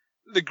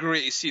the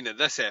greatest scene of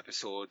this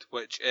episode,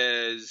 which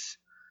is,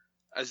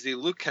 as they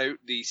look out,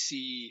 they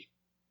see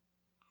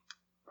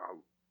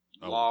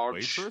a large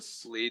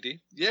waitress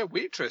lady. Yeah,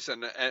 waitress,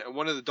 and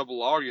one of the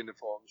double R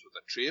uniforms with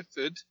a tray of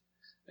food,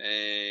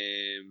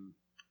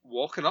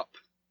 walking up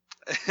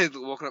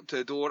to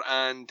the door,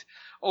 and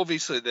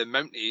obviously the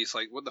Mountie is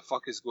like, what the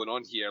fuck is going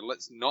on here?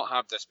 Let's not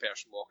have this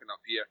person walking up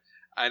here.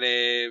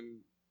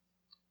 And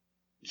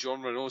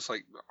Jean Reno's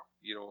like,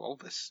 you know, all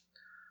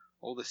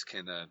this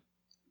kind of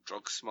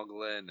drug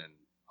smuggling and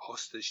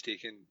hostage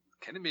taking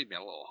kind of made me a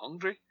little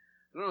hungry.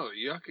 I don't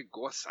know, I could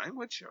go a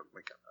sandwich or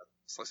like a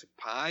slice of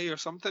pie or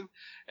something.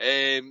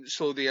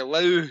 So they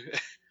allow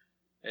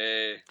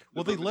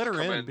well, they let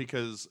her in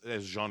because,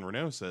 as Jean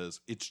Reno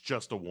says, it's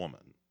just a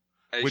woman.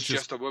 It's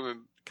just a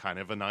woman. Kind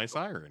of a nice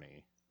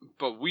irony.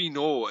 But we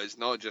know it's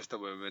not just a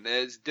woman.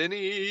 It's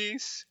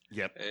Denise.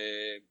 Yep.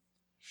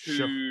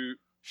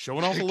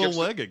 Showing off a little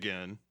leg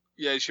again.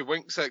 Yeah, she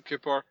winks at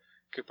Cooper.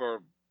 Cooper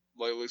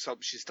looks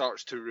up. She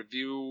starts to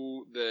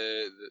reveal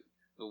the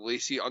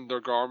lacy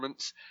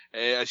undergarments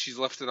as she's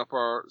lifting up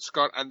her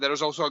skirt. And there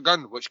is also a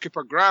gun, which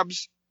Cooper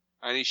grabs,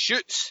 and he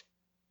shoots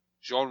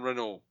Jean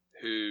Reno,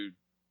 who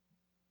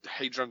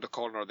hides around the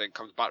corner, then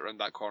comes back around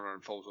that corner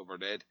and falls over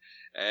dead.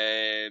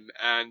 And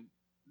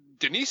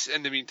Denise,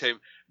 in the meantime,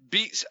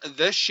 beats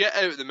the shit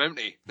out of the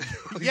Mountie.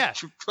 Yeah.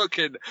 She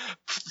fucking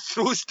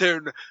throws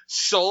down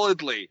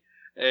solidly,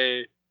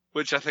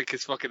 which I think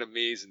is fucking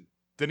amazing.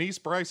 Denise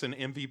Bryson,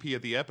 MVP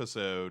of the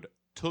episode,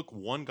 took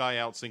one guy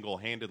out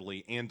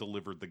single-handedly and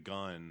delivered the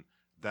gun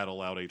that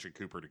allowed Agent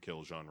Cooper to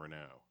kill Jean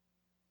Reno.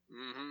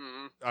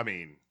 Mm-hmm. I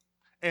mean,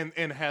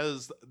 and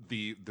has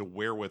the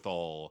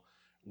wherewithal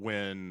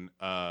when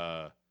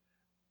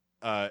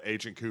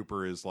Agent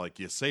Cooper is like,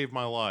 "You saved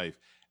my life,"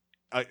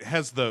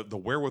 has the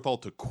wherewithal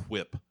to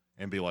quip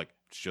and be like,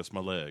 "It's just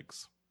my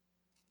legs."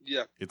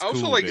 Yeah. It's I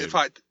also cool, like dude. the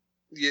fact,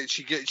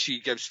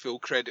 she gives full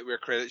credit where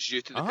credit's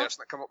due to the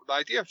person that come up with the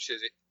idea. She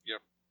says,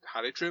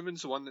 Harry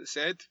Truman's the one that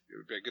said it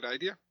would be a good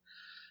idea.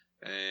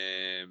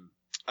 And,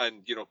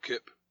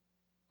 Coop,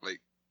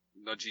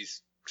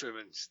 nudges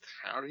Truman's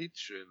Harry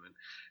Truman.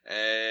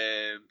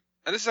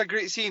 And this is a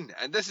great scene,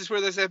 and this is where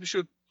this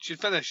episode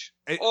should finish.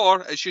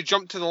 Or it should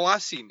jump to the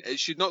last scene. It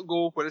should not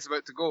go where it's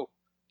about to go.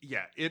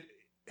 Yeah,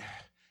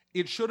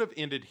 it should have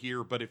ended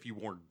here, but if you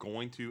weren't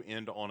going to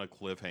end on a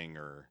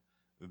cliffhanger,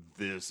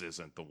 this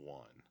isn't the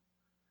one.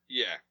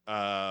 Yeah.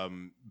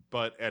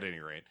 But at any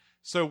rate,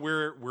 so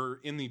we're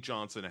in the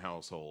Johnson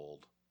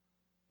household,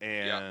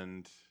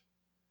 and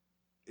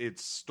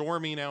it's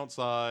storming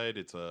outside.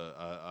 It's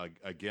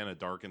again a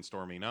dark and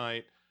stormy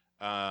night.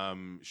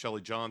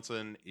 Shelley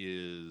Johnson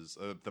is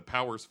the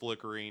power's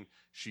flickering.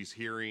 She's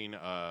hearing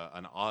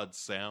an odd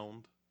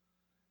sound,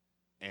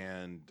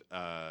 and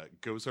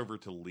goes over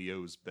to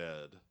Leo's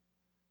bed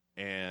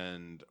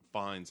and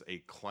finds a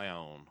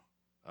clown,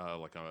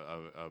 like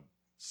a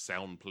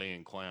sound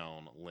playing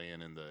clown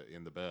laying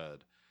in the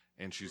bed,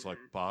 and she's like,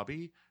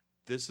 "Bobby,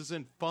 this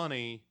isn't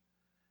funny."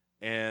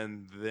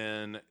 And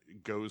then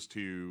goes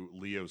to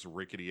Leo's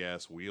rickety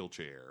ass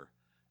wheelchair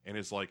and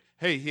is like,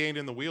 "Hey, he ain't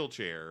in the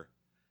wheelchair."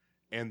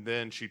 And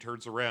then she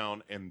turns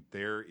around and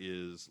there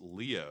is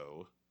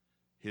Leo,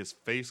 his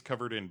face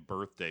covered in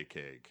birthday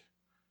cake,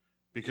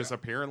 because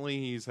apparently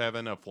he's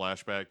having a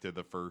flashback to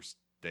the first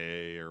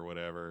day or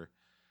whatever,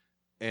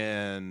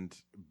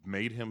 and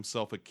made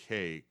himself a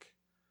cake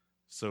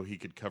so he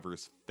could cover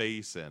his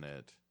face in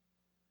it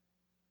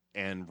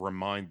and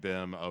remind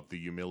them of the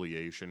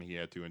humiliation he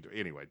had to endure.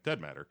 Anyway,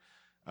 doesn't matter.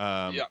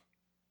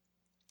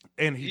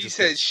 And he just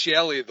says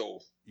Shelley,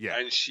 though. Yeah.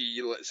 And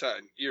she lets out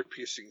an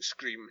ear-piercing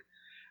scream.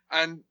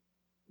 And,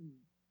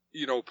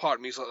 part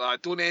of me's like,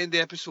 that. Don't end the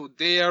episode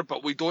there,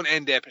 but we don't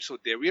end the episode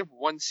there. We have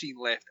one scene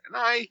left. And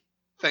I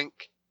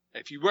think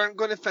if you weren't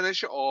going to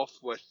finish it off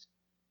with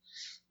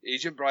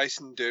Agent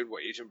Bryson doing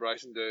what Agent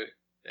Bryson do,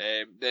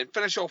 then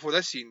finish off with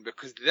this scene,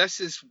 because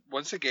this is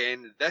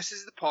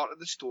the part of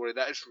the story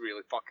that is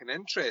really fucking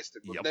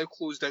interesting. We've now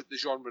closed out the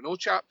Jean Reno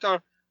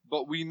chapter,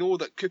 but we know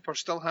that Cooper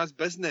still has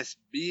business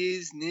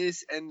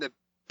in the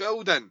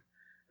building,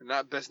 and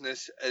that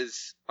business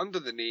is under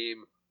the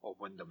name of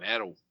Wyndham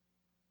Earl.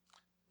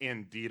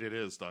 Indeed it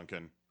is,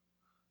 Duncan.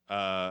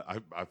 I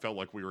felt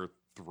like we were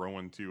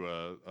throwing to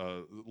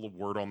a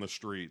word on the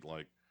street,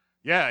 like,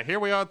 yeah, here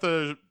we are at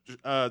the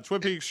Twin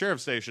Peaks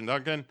Sheriff Station,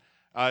 Duncan.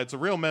 It's a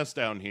real mess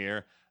down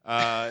here.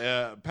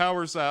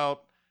 Power's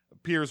out.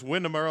 Appears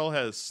Wyndham Earl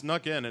has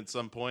snuck in at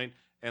some point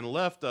and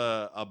left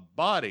a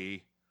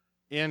body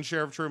in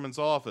Sheriff Truman's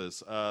office.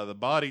 The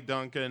body,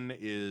 Duncan,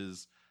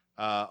 is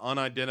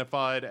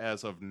unidentified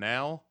as of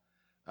now.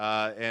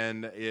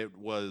 And it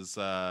was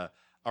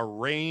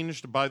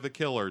arranged by the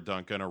killer,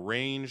 Duncan.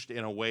 Arranged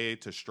in a way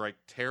to strike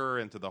terror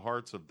into the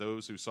hearts of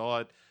those who saw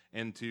it,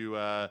 and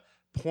to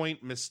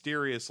point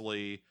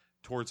mysteriously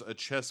towards a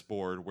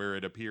chessboard where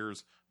it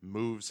appears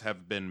moves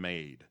have been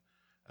made.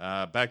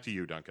 Back to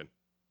you, Duncan.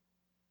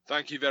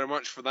 Thank you very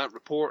much for that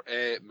report,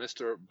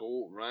 Mr.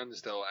 Bo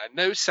Ransdell. And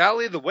now,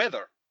 Sally, the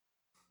weather.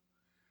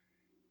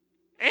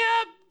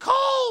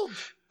 Cold!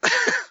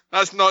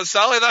 That's not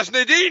Sally, that's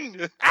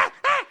Nadine!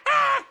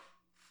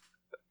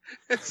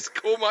 It's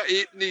Coma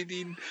 8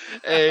 Nadine.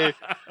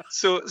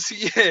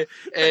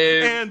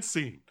 And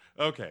scene.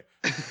 Okay.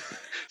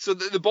 So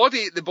the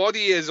body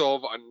is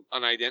of an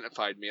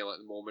unidentified male at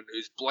the moment,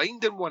 who's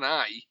blind in one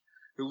eye,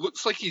 who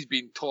looks like he's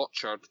been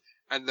tortured,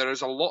 and there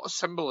is a lot of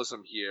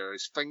symbolism here.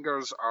 His finger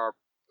in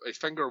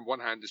one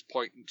hand is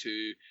pointing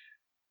to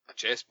a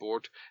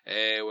chessboard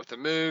with a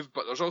move,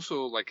 but there's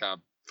also like a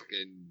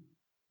fucking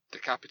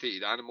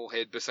decapitated animal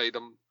head beside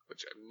him,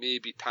 which may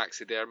be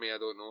taxidermy, I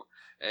don't know.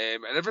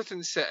 And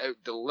everything's set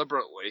out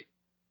deliberately.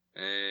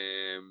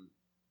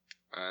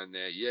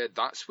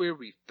 That's where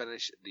we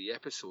finish the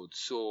episode.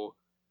 So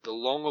the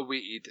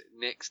long-awaited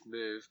next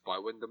move by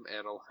Wyndham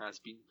Earl has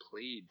been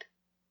played.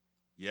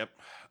 Yep.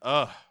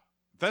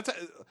 That's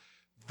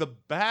the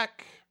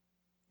back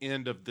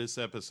end of this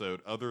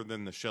episode, other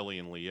than the Shelley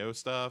and Leo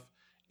stuff,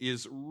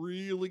 is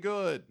really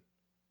good.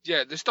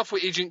 Yeah, the stuff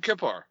with Agent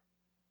Cooper.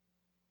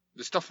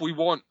 The stuff we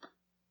want.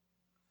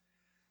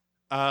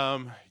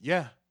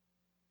 Yeah.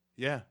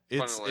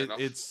 It's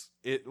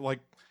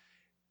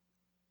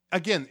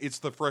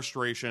the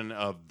frustration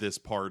of this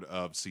part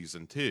of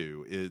season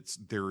 2.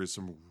 There is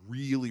some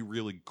really,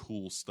 really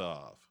cool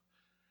stuff,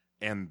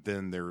 and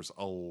then there's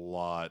a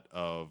lot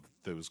of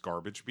those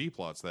garbage B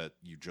plots that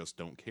you just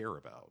don't care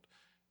about.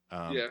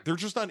 They're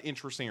just not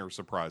interesting or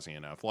surprising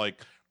enough.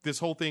 Like this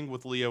whole thing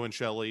with Leo and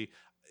Shelley,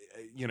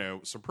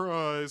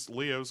 surprise,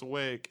 Leo's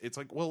awake. It's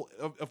like, well,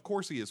 of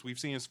course he is. We've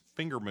seen his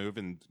finger move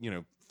in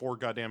 4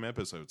 goddamn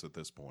episodes at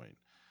this point.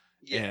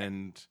 Yeah.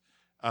 And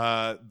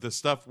the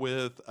stuff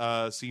with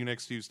See You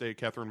Next Tuesday,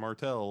 Catherine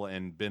Martell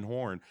and Ben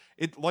Horn.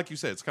 It, like you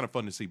said, it's kind of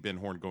fun to see Ben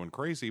Horn going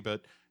crazy,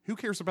 but who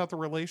cares about the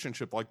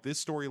relationship? Like,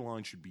 this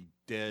storyline should be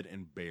dead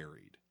and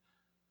buried.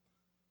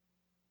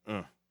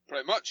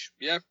 Pretty much.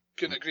 Yeah.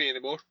 Couldn't agree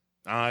anymore.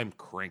 I'm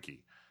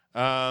cranky.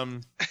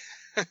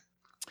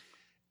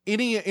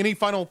 Any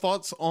final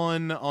thoughts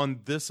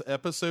on this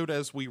episode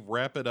as we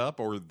wrap it up,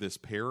 or this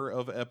pair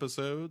of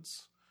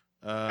episodes?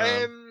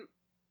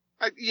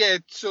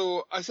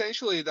 So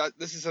essentially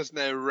this is us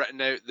now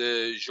written out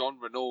the Jean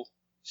Reno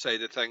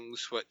side of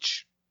things,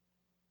 which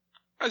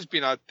has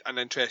been an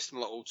interesting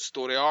little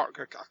story arc.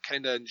 I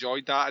kind of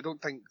enjoyed that. I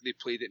don't think they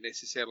played it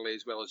necessarily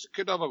as well as it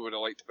could have. I would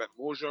have liked a bit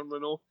more Jean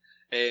Reno,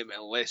 and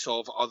less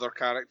of other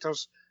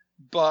characters.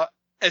 But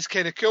it's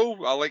kind of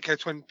cool. I like how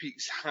Twin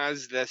Peaks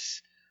has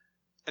this,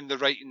 in the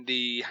writing,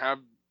 they have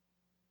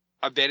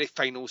a very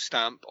final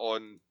stamp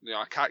on,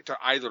 a character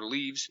either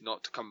leaves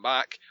not to come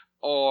back,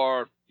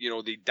 or,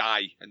 they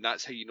die, and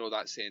that's how you know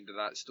that's the end of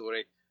that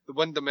story. The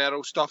Wyndham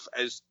Earl stuff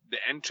is the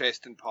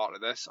interesting part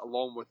of this,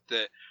 along with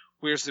the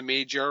where's the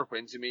Major,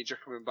 when's the Major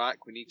coming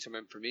back, we need some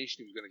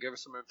information, he was going to give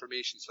us some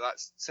information, so that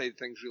side of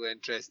things really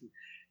interesting.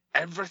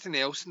 Everything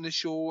else in the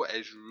show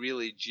is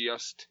really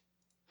just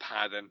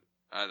padding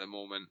at the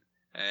moment,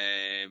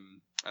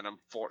 and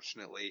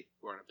unfortunately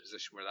we're in a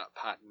position where that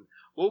pattern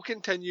will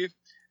continue.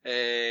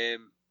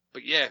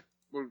 But yeah,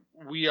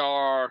 we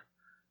are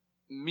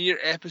mere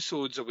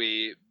episodes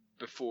away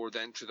before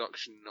the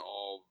introduction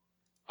of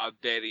a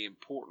very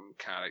important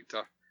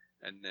character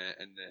in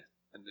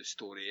the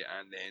story,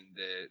 and then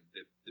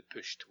the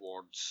push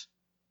towards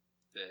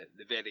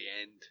the very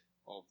end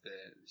of the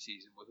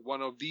season with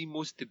one of the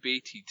most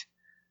debated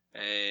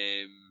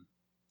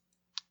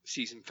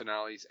season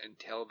finales in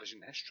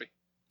television history.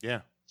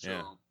 Yeah.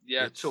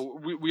 So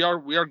we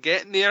are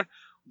getting there.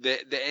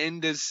 The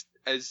end is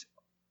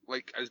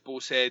like, as Bo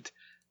said,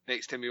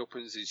 next time he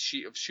opens his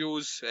sheet of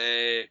shows,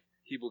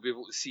 he will be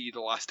able to see the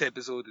last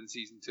episode in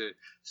season 2.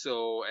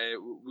 So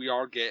we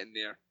are getting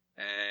there.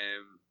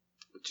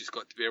 Just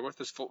got to bear with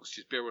us, folks.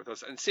 Just bear with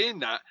us. And saying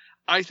that,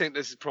 I think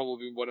this is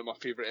probably one of my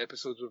favourite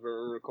episodes we've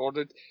ever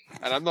recorded.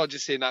 And I'm not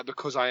just saying that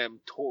because I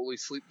am totally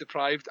sleep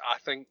deprived. I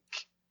think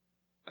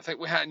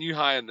we hit a new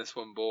high on this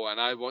one, Bo,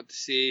 and I want to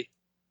say,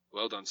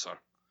 well done, sir.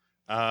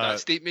 That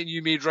statement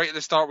you made right at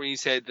the start when you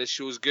said this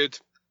show's good,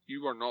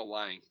 you were not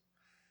lying.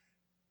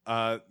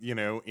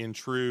 In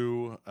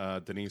true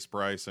Denise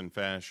Bryson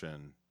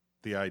fashion,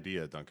 the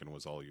idea, Duncan,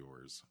 was all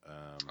yours.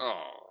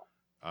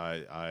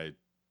 I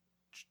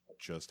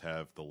just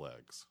have the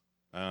legs.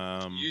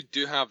 You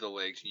do have the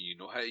legs, and you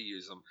know how to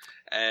use them.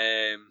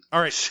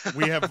 All right,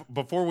 we have,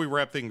 before we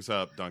wrap things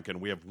up, Duncan,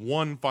 we have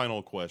one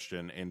final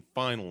question, and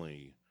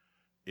finally,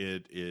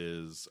 it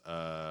is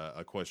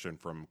a question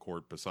from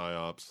Court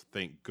Psyops.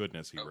 Thank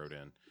goodness he wrote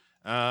in.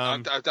 I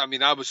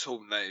was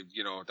hoping that,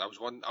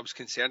 I was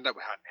concerned that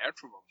we hadn't heard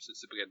from him since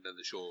the beginning of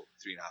the show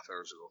 3.5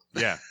 hours ago.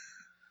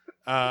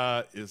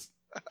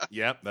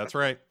 Yeah. That's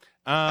right.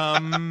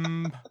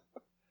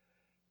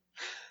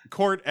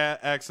 Court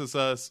axes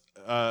us,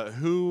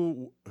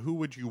 who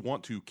would you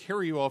want to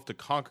carry you off to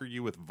conquer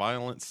you with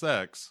violent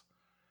sex?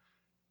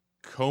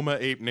 Coma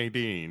Ape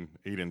Nadine.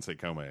 He didn't say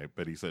Coma Ape,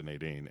 but he said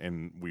Nadine,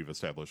 and we've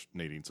established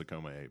Nadine's a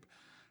Coma Ape.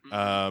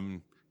 Mm-hmm.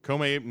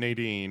 Coma Ape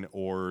Nadine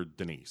or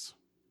Denise?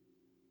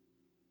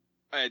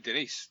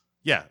 Denise.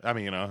 Yeah,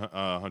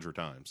 100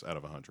 times out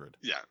of 100.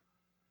 Yeah.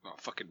 Oh,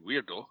 fucking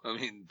weirdo.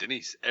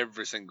 Denise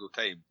every single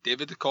time.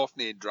 David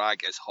Duchovny in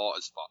drag is hot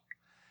as fuck.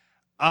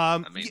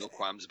 No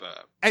qualms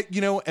about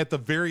it. At the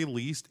very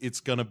least, it's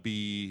going to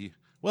be,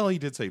 well, he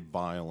did say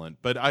violent,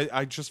 but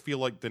I just feel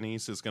like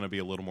Denise is going to be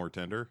a little more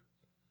tender.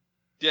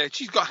 Yeah,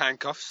 she's got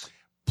handcuffs.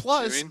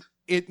 Plus,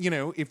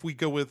 if we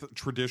go with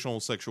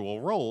traditional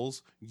sexual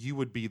roles, you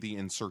would be the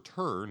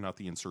inserter, not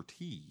the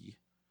insertee.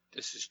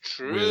 This is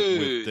true.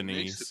 With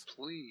Denise.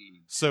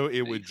 So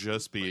it would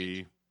just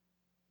be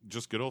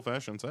just good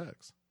old-fashioned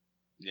sex.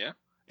 Yeah.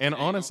 And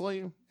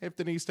honestly, if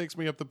Denise takes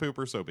me up the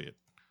pooper, so be it.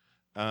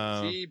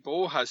 See,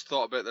 Bo has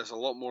thought about this a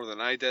lot more than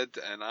I did,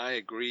 and I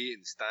agree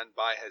and stand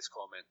by his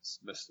comments.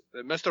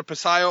 Mr.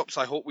 Psyops,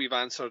 I hope we've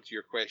answered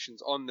your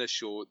questions on this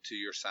show to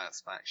your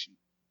satisfaction.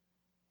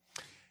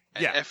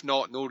 Yeah. If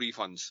not, no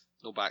refunds.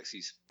 No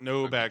backsies.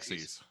 No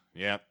backsies.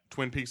 Yeah.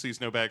 Twin Peaksies,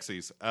 no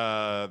backsies.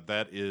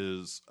 That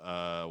is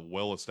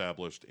well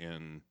established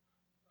in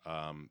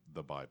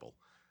the Bible.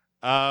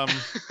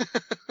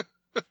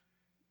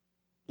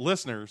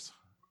 Listeners,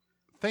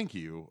 thank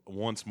you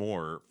once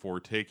more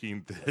for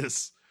taking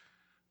this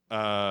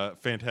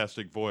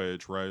fantastic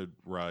voyage,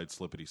 ride,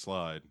 slippity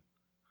slide,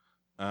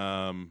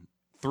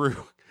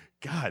 through.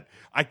 God,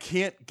 I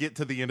can't get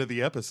to the end of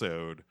the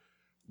episode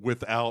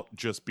without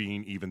just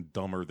being even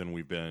dumber than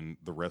we've been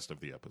the rest of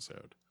the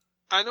episode.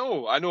 I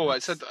know.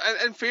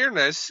 In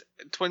fairness,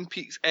 Twin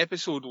Peaks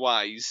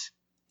episode-wise,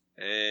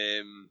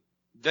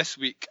 this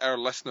week our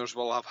listeners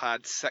will have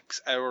had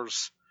 6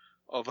 hours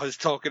of us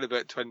talking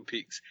about Twin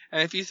Peaks.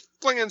 And if you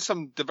fling in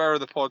some Devour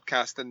the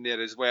Podcast in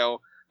there as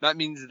well, that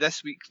means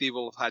this week they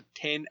will have had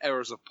 10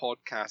 hours of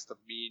podcast of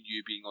me and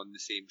you being on the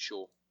same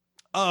show.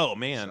 Oh,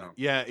 man. So.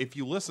 Yeah, if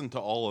you listen to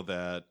all of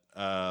that,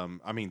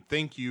 I mean,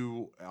 thank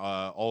you.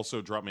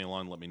 Also, drop me a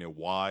line, let me know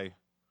why.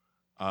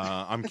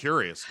 I'm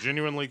curious,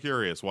 genuinely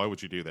curious. Why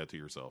would you do that to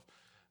yourself?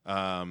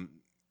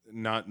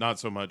 Not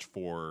so much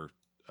for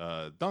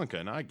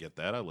Duncan. I get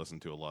that. I listen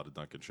to a lot of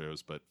Duncan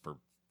shows, but for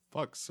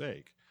fuck's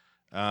sake.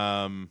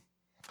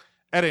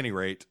 At any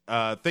rate,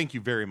 thank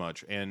you very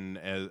much. And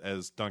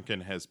as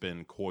Duncan has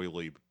been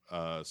coyly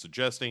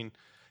suggesting,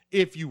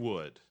 if you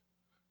would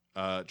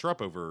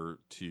drop over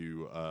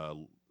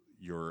to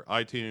your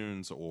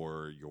iTunes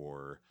or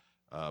your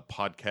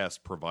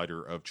podcast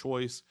provider of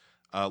choice,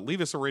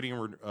 leave us a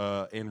rating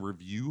and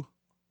review,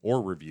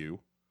 or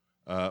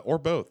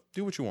both.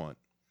 Do what you want.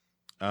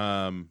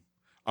 I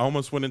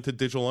almost went into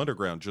Digital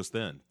Underground just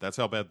then. That's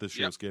how bad this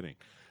show's getting.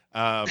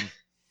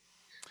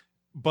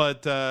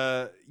 But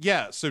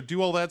yeah, so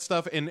do all that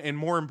stuff, and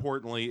more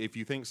importantly, if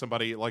you think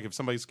if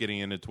somebody's getting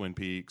into Twin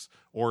Peaks,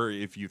 or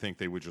if you think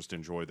they would just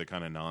enjoy the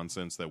kind of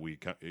nonsense that we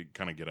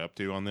kind of get up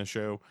to on this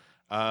show,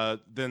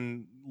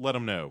 then let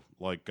them know.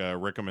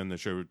 Recommend the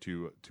show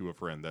to a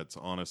friend. That's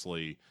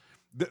honestly,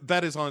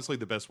 that is honestly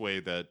the best way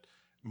that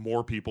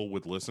more people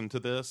would listen to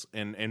this,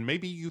 and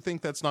maybe you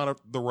think that's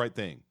not the right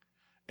thing,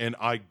 and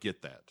I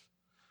get that.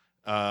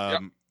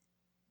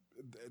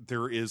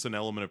 There is an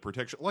element of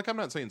protection. I'm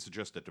not saying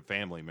suggest it to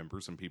family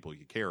members and people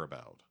you care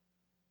about.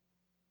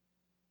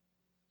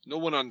 No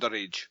one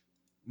underage.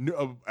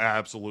 No,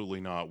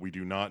 absolutely not. We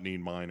do not need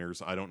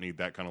minors. I don't need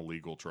that kind of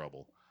legal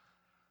trouble.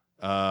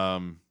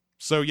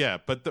 So yeah,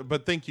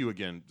 but thank you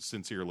again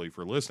sincerely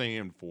for listening,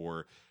 and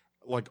for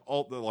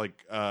all the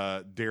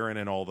Darren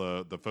and all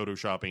the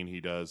photoshopping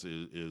he does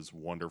is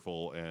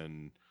wonderful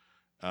and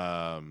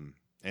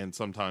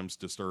sometimes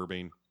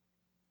disturbing.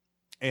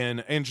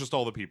 And just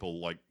all the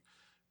people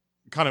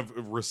kind of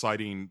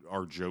reciting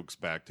our jokes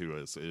back to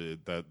us.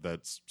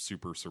 That's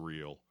super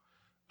surreal,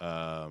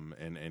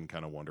 and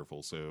kind of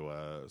wonderful.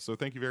 So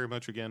thank you very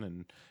much again,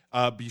 and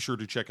be sure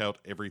to check out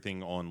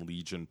everything on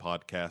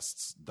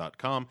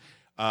legionpodcasts.com.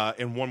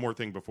 And one more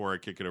thing before I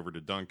kick it over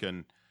to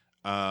Duncan,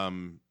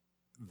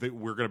 that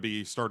we're going to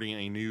be starting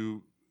a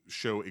new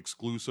show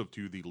exclusive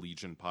to the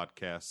Legion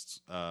Podcasts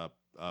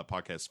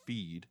podcast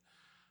feed,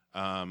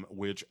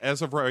 which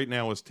as of right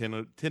now is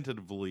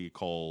tentatively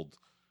called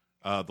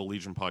the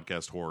Legion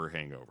Podcast Horror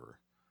Hangover.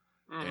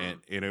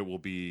 And it will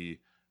be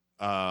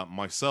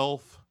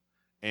myself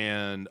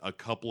and a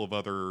couple of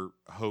other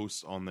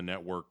hosts on the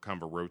network,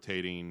 kind of a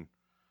rotating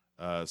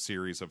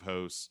series of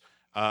hosts,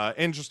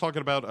 and just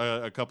talking about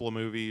a couple of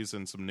movies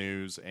and some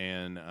news,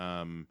 and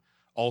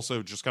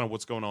also just kind of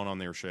what's going on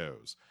their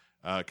shows.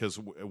 Because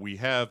we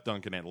have,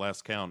 Duncan, at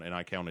last count, and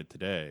I counted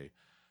today,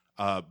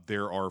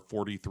 there are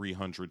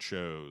 4,300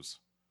 shows,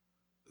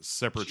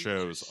 separate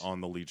shows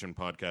on the Legion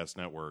Podcast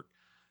Network.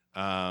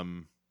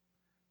 And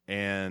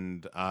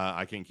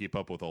I can't keep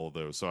up with all of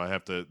those, so I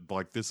have to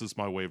this is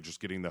my way of just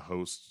getting the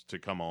hosts to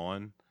come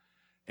on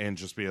and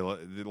just be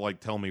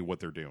tell me what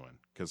they're doing,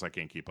 because I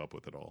can't keep up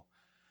with it all.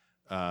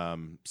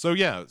 So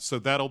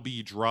that'll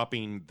be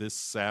dropping this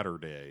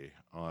Saturday,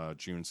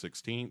 June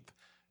 16th,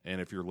 and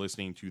if you're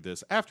listening to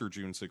this after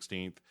June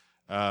 16th,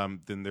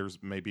 then there's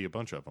maybe a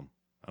bunch of them.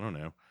 I don't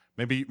know,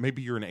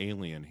 maybe you're an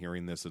alien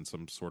hearing this in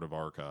some sort of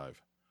archive,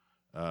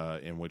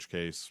 in which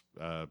case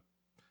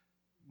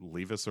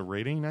leave us a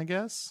rating, I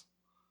guess.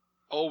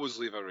 Always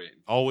leave a rating.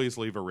 Always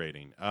leave a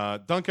rating.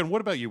 Duncan,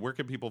 what about you? Where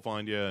can people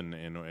find you,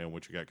 and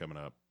what you got coming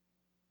up?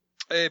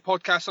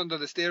 Podcast Under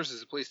the Stairs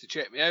is a place to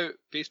check me out.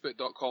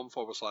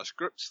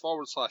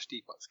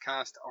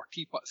 Facebook.com/groups/teapotscast or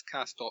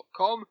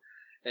teapotscast.com.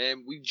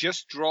 We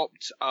just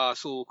dropped a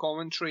solo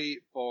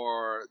commentary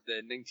for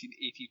the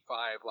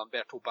 1985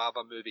 Lamberto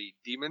Bava movie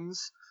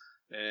Demons.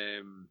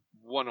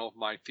 One of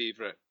my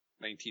favourite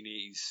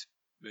 1980s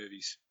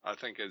movies. I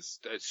think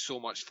it's so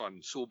much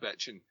fun, so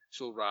bitchin',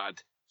 so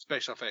rad.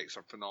 Special effects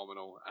are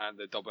phenomenal, and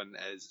the dubbing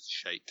is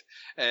shite.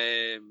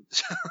 So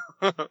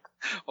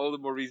all the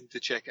more reason to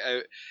check it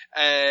out.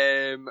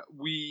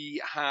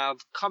 We have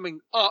coming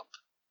up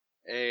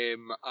a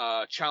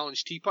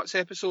Challenge Teapots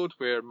episode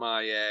where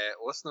my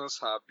listeners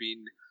have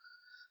been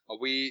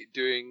away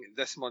doing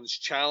this month's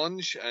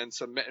challenge and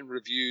submitting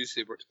reviews.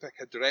 They were to pick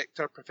a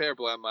director,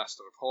 preferably a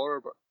master of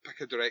horror, but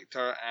pick a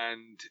director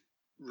and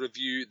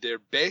review their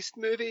best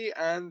movie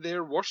and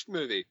their worst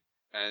movie,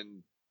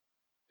 and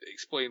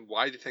explain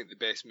why they think the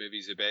best movie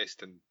is the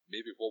best and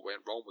maybe what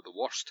went wrong with the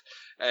worst.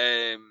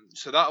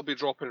 So that'll be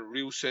dropping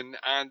real soon,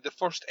 and the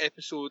first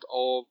episode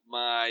of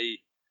my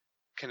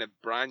kind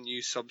of brand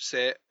new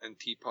subset in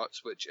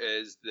Teapots, which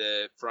is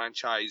the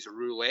franchise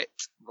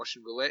Roulette,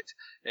 Russian Roulette,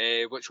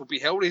 which will be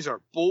Hellraiser.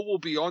 Bo will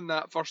be on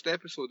that first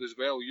episode as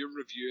well. You're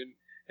reviewing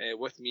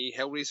with me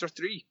Hellraiser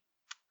 3,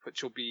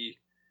 which will be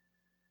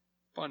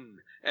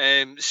fun.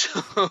 It's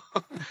going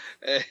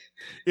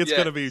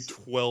to be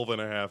 12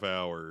 and a half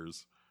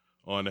hours.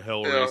 on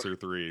Hellraiser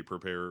 3.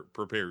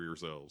 Prepare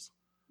yourselves.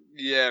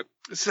 Yeah,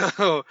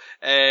 so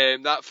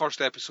that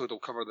first episode will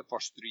cover the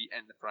first 3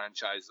 in the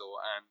franchise, though,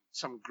 and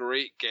some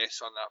great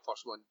guests on that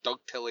first one. Doug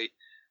Tilley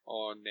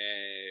on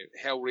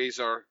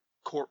Hellraiser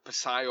Court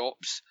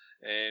Psyops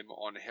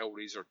on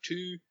Hellraiser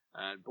 2,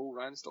 and Bo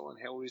Ransdell on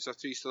Hellraiser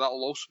 3, so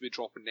that'll also be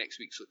dropping next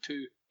week, so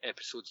 2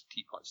 episodes of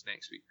Teapots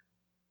next week.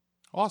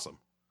 Awesome.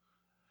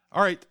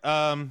 All right,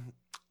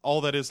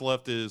 all that is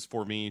left is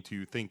for me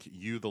to thank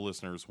you, the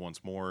listeners,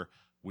 once more.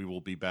 We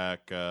will be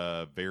back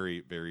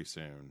very, very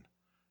soon.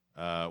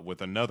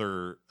 With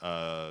another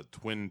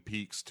Twin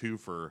Peaks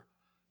twofer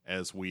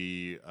as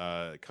we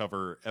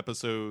cover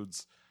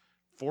episodes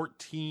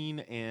 14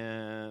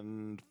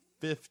 and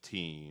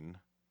 15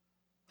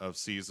 of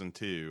season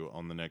 2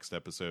 on the next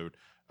episode.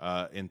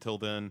 Until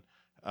then,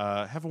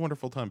 have a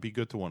wonderful time. Be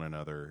good to one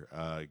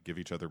another. Give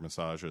each other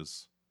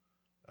massages.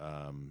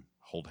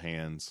 Hold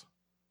hands.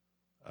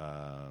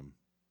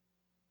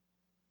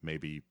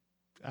 Maybe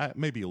a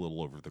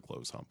little over the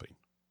clothes humping.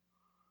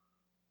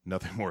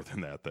 Nothing more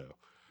than that, though.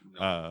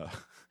 No.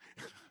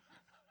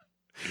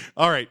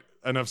 All right,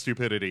 enough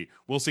stupidity.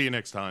 We'll see you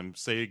next time.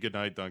 Say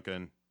goodnight,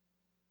 Duncan.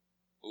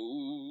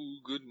 Oh,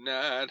 good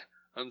night.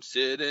 I'm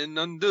sitting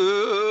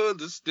under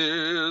the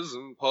stairs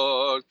and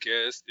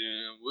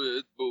podcasting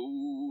with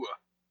Bo.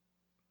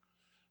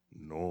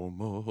 No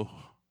more.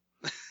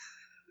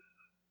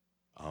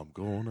 I'm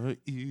gonna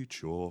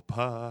eat your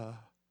pie.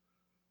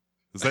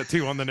 Is that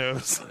too on the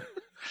nose?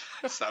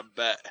 It's a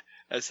bit.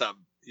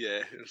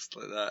 Yeah, it's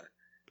like that.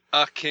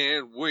 I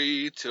can't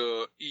wait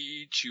to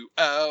eat you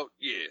out.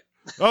 Yeah.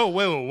 Oh,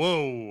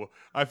 whoa!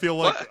 I feel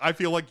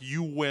like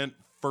you went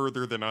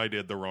further than I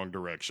did the wrong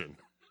direction.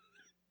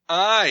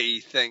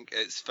 I think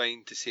it's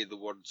fine to say the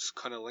words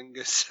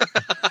cunnilingus.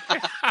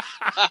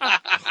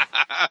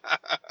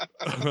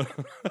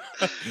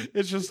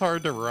 It's just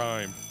hard to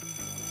rhyme.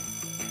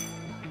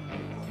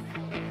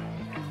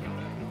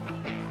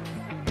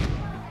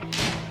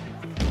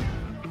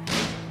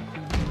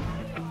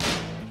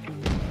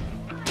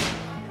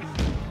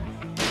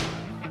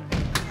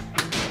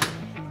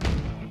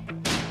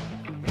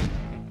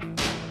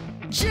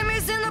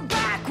 Jimmy's in the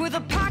back with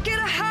a pocket of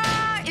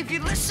high. If you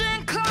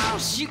listen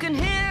close, you can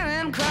hear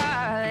him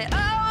cry.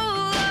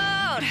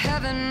 Oh, Lord,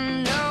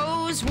 heaven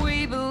knows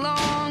we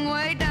belong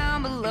way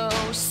down below.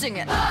 Sing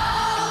it.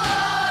 Oh!